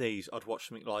 rather than these, I'd watch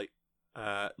something like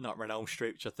Nightmare on Elm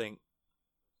Street, which I think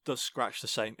does scratch the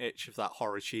same itch of that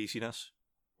horror cheesiness.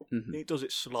 I think it does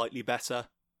it slightly better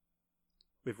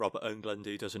with Robert Englund,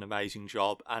 who does an amazing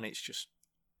job, and it's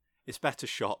better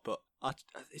shot, but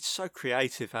it's so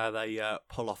creative how they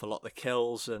pull off a lot of the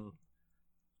kills, and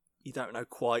you don't know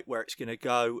quite where it's going to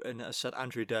go. And as I said,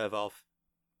 Andrew Dervov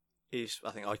is,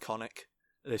 I think, iconic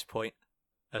at this point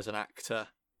as an actor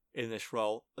in this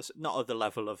role. Not of the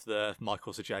level of the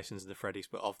Michaels, the Jasons, and the Freddys,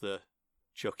 but of the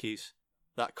Chuckies.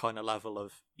 That kind of level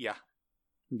of, yeah.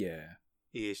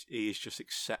 He is just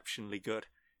exceptionally good.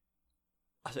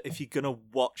 If you're going to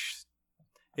watch,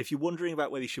 if you're wondering about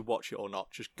whether you should watch it or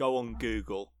not, just go on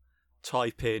Google,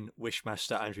 type in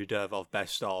Wishmaster Andrew Dervov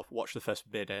best of, watch the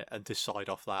first minute and decide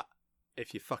off that.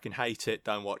 If you fucking hate it,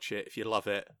 don't watch it. If you love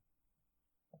it,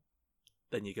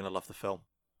 then you're going to love the film.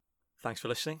 Thanks for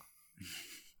listening.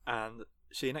 And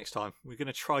see you next time. We're going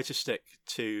to try to stick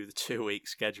to the 2-week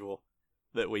schedule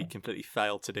that we completely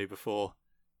failed to do before.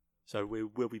 So we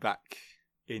will be back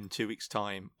in 2 weeks'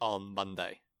 time on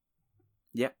Monday.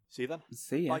 Yep. See you then.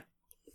 See ya. Bye.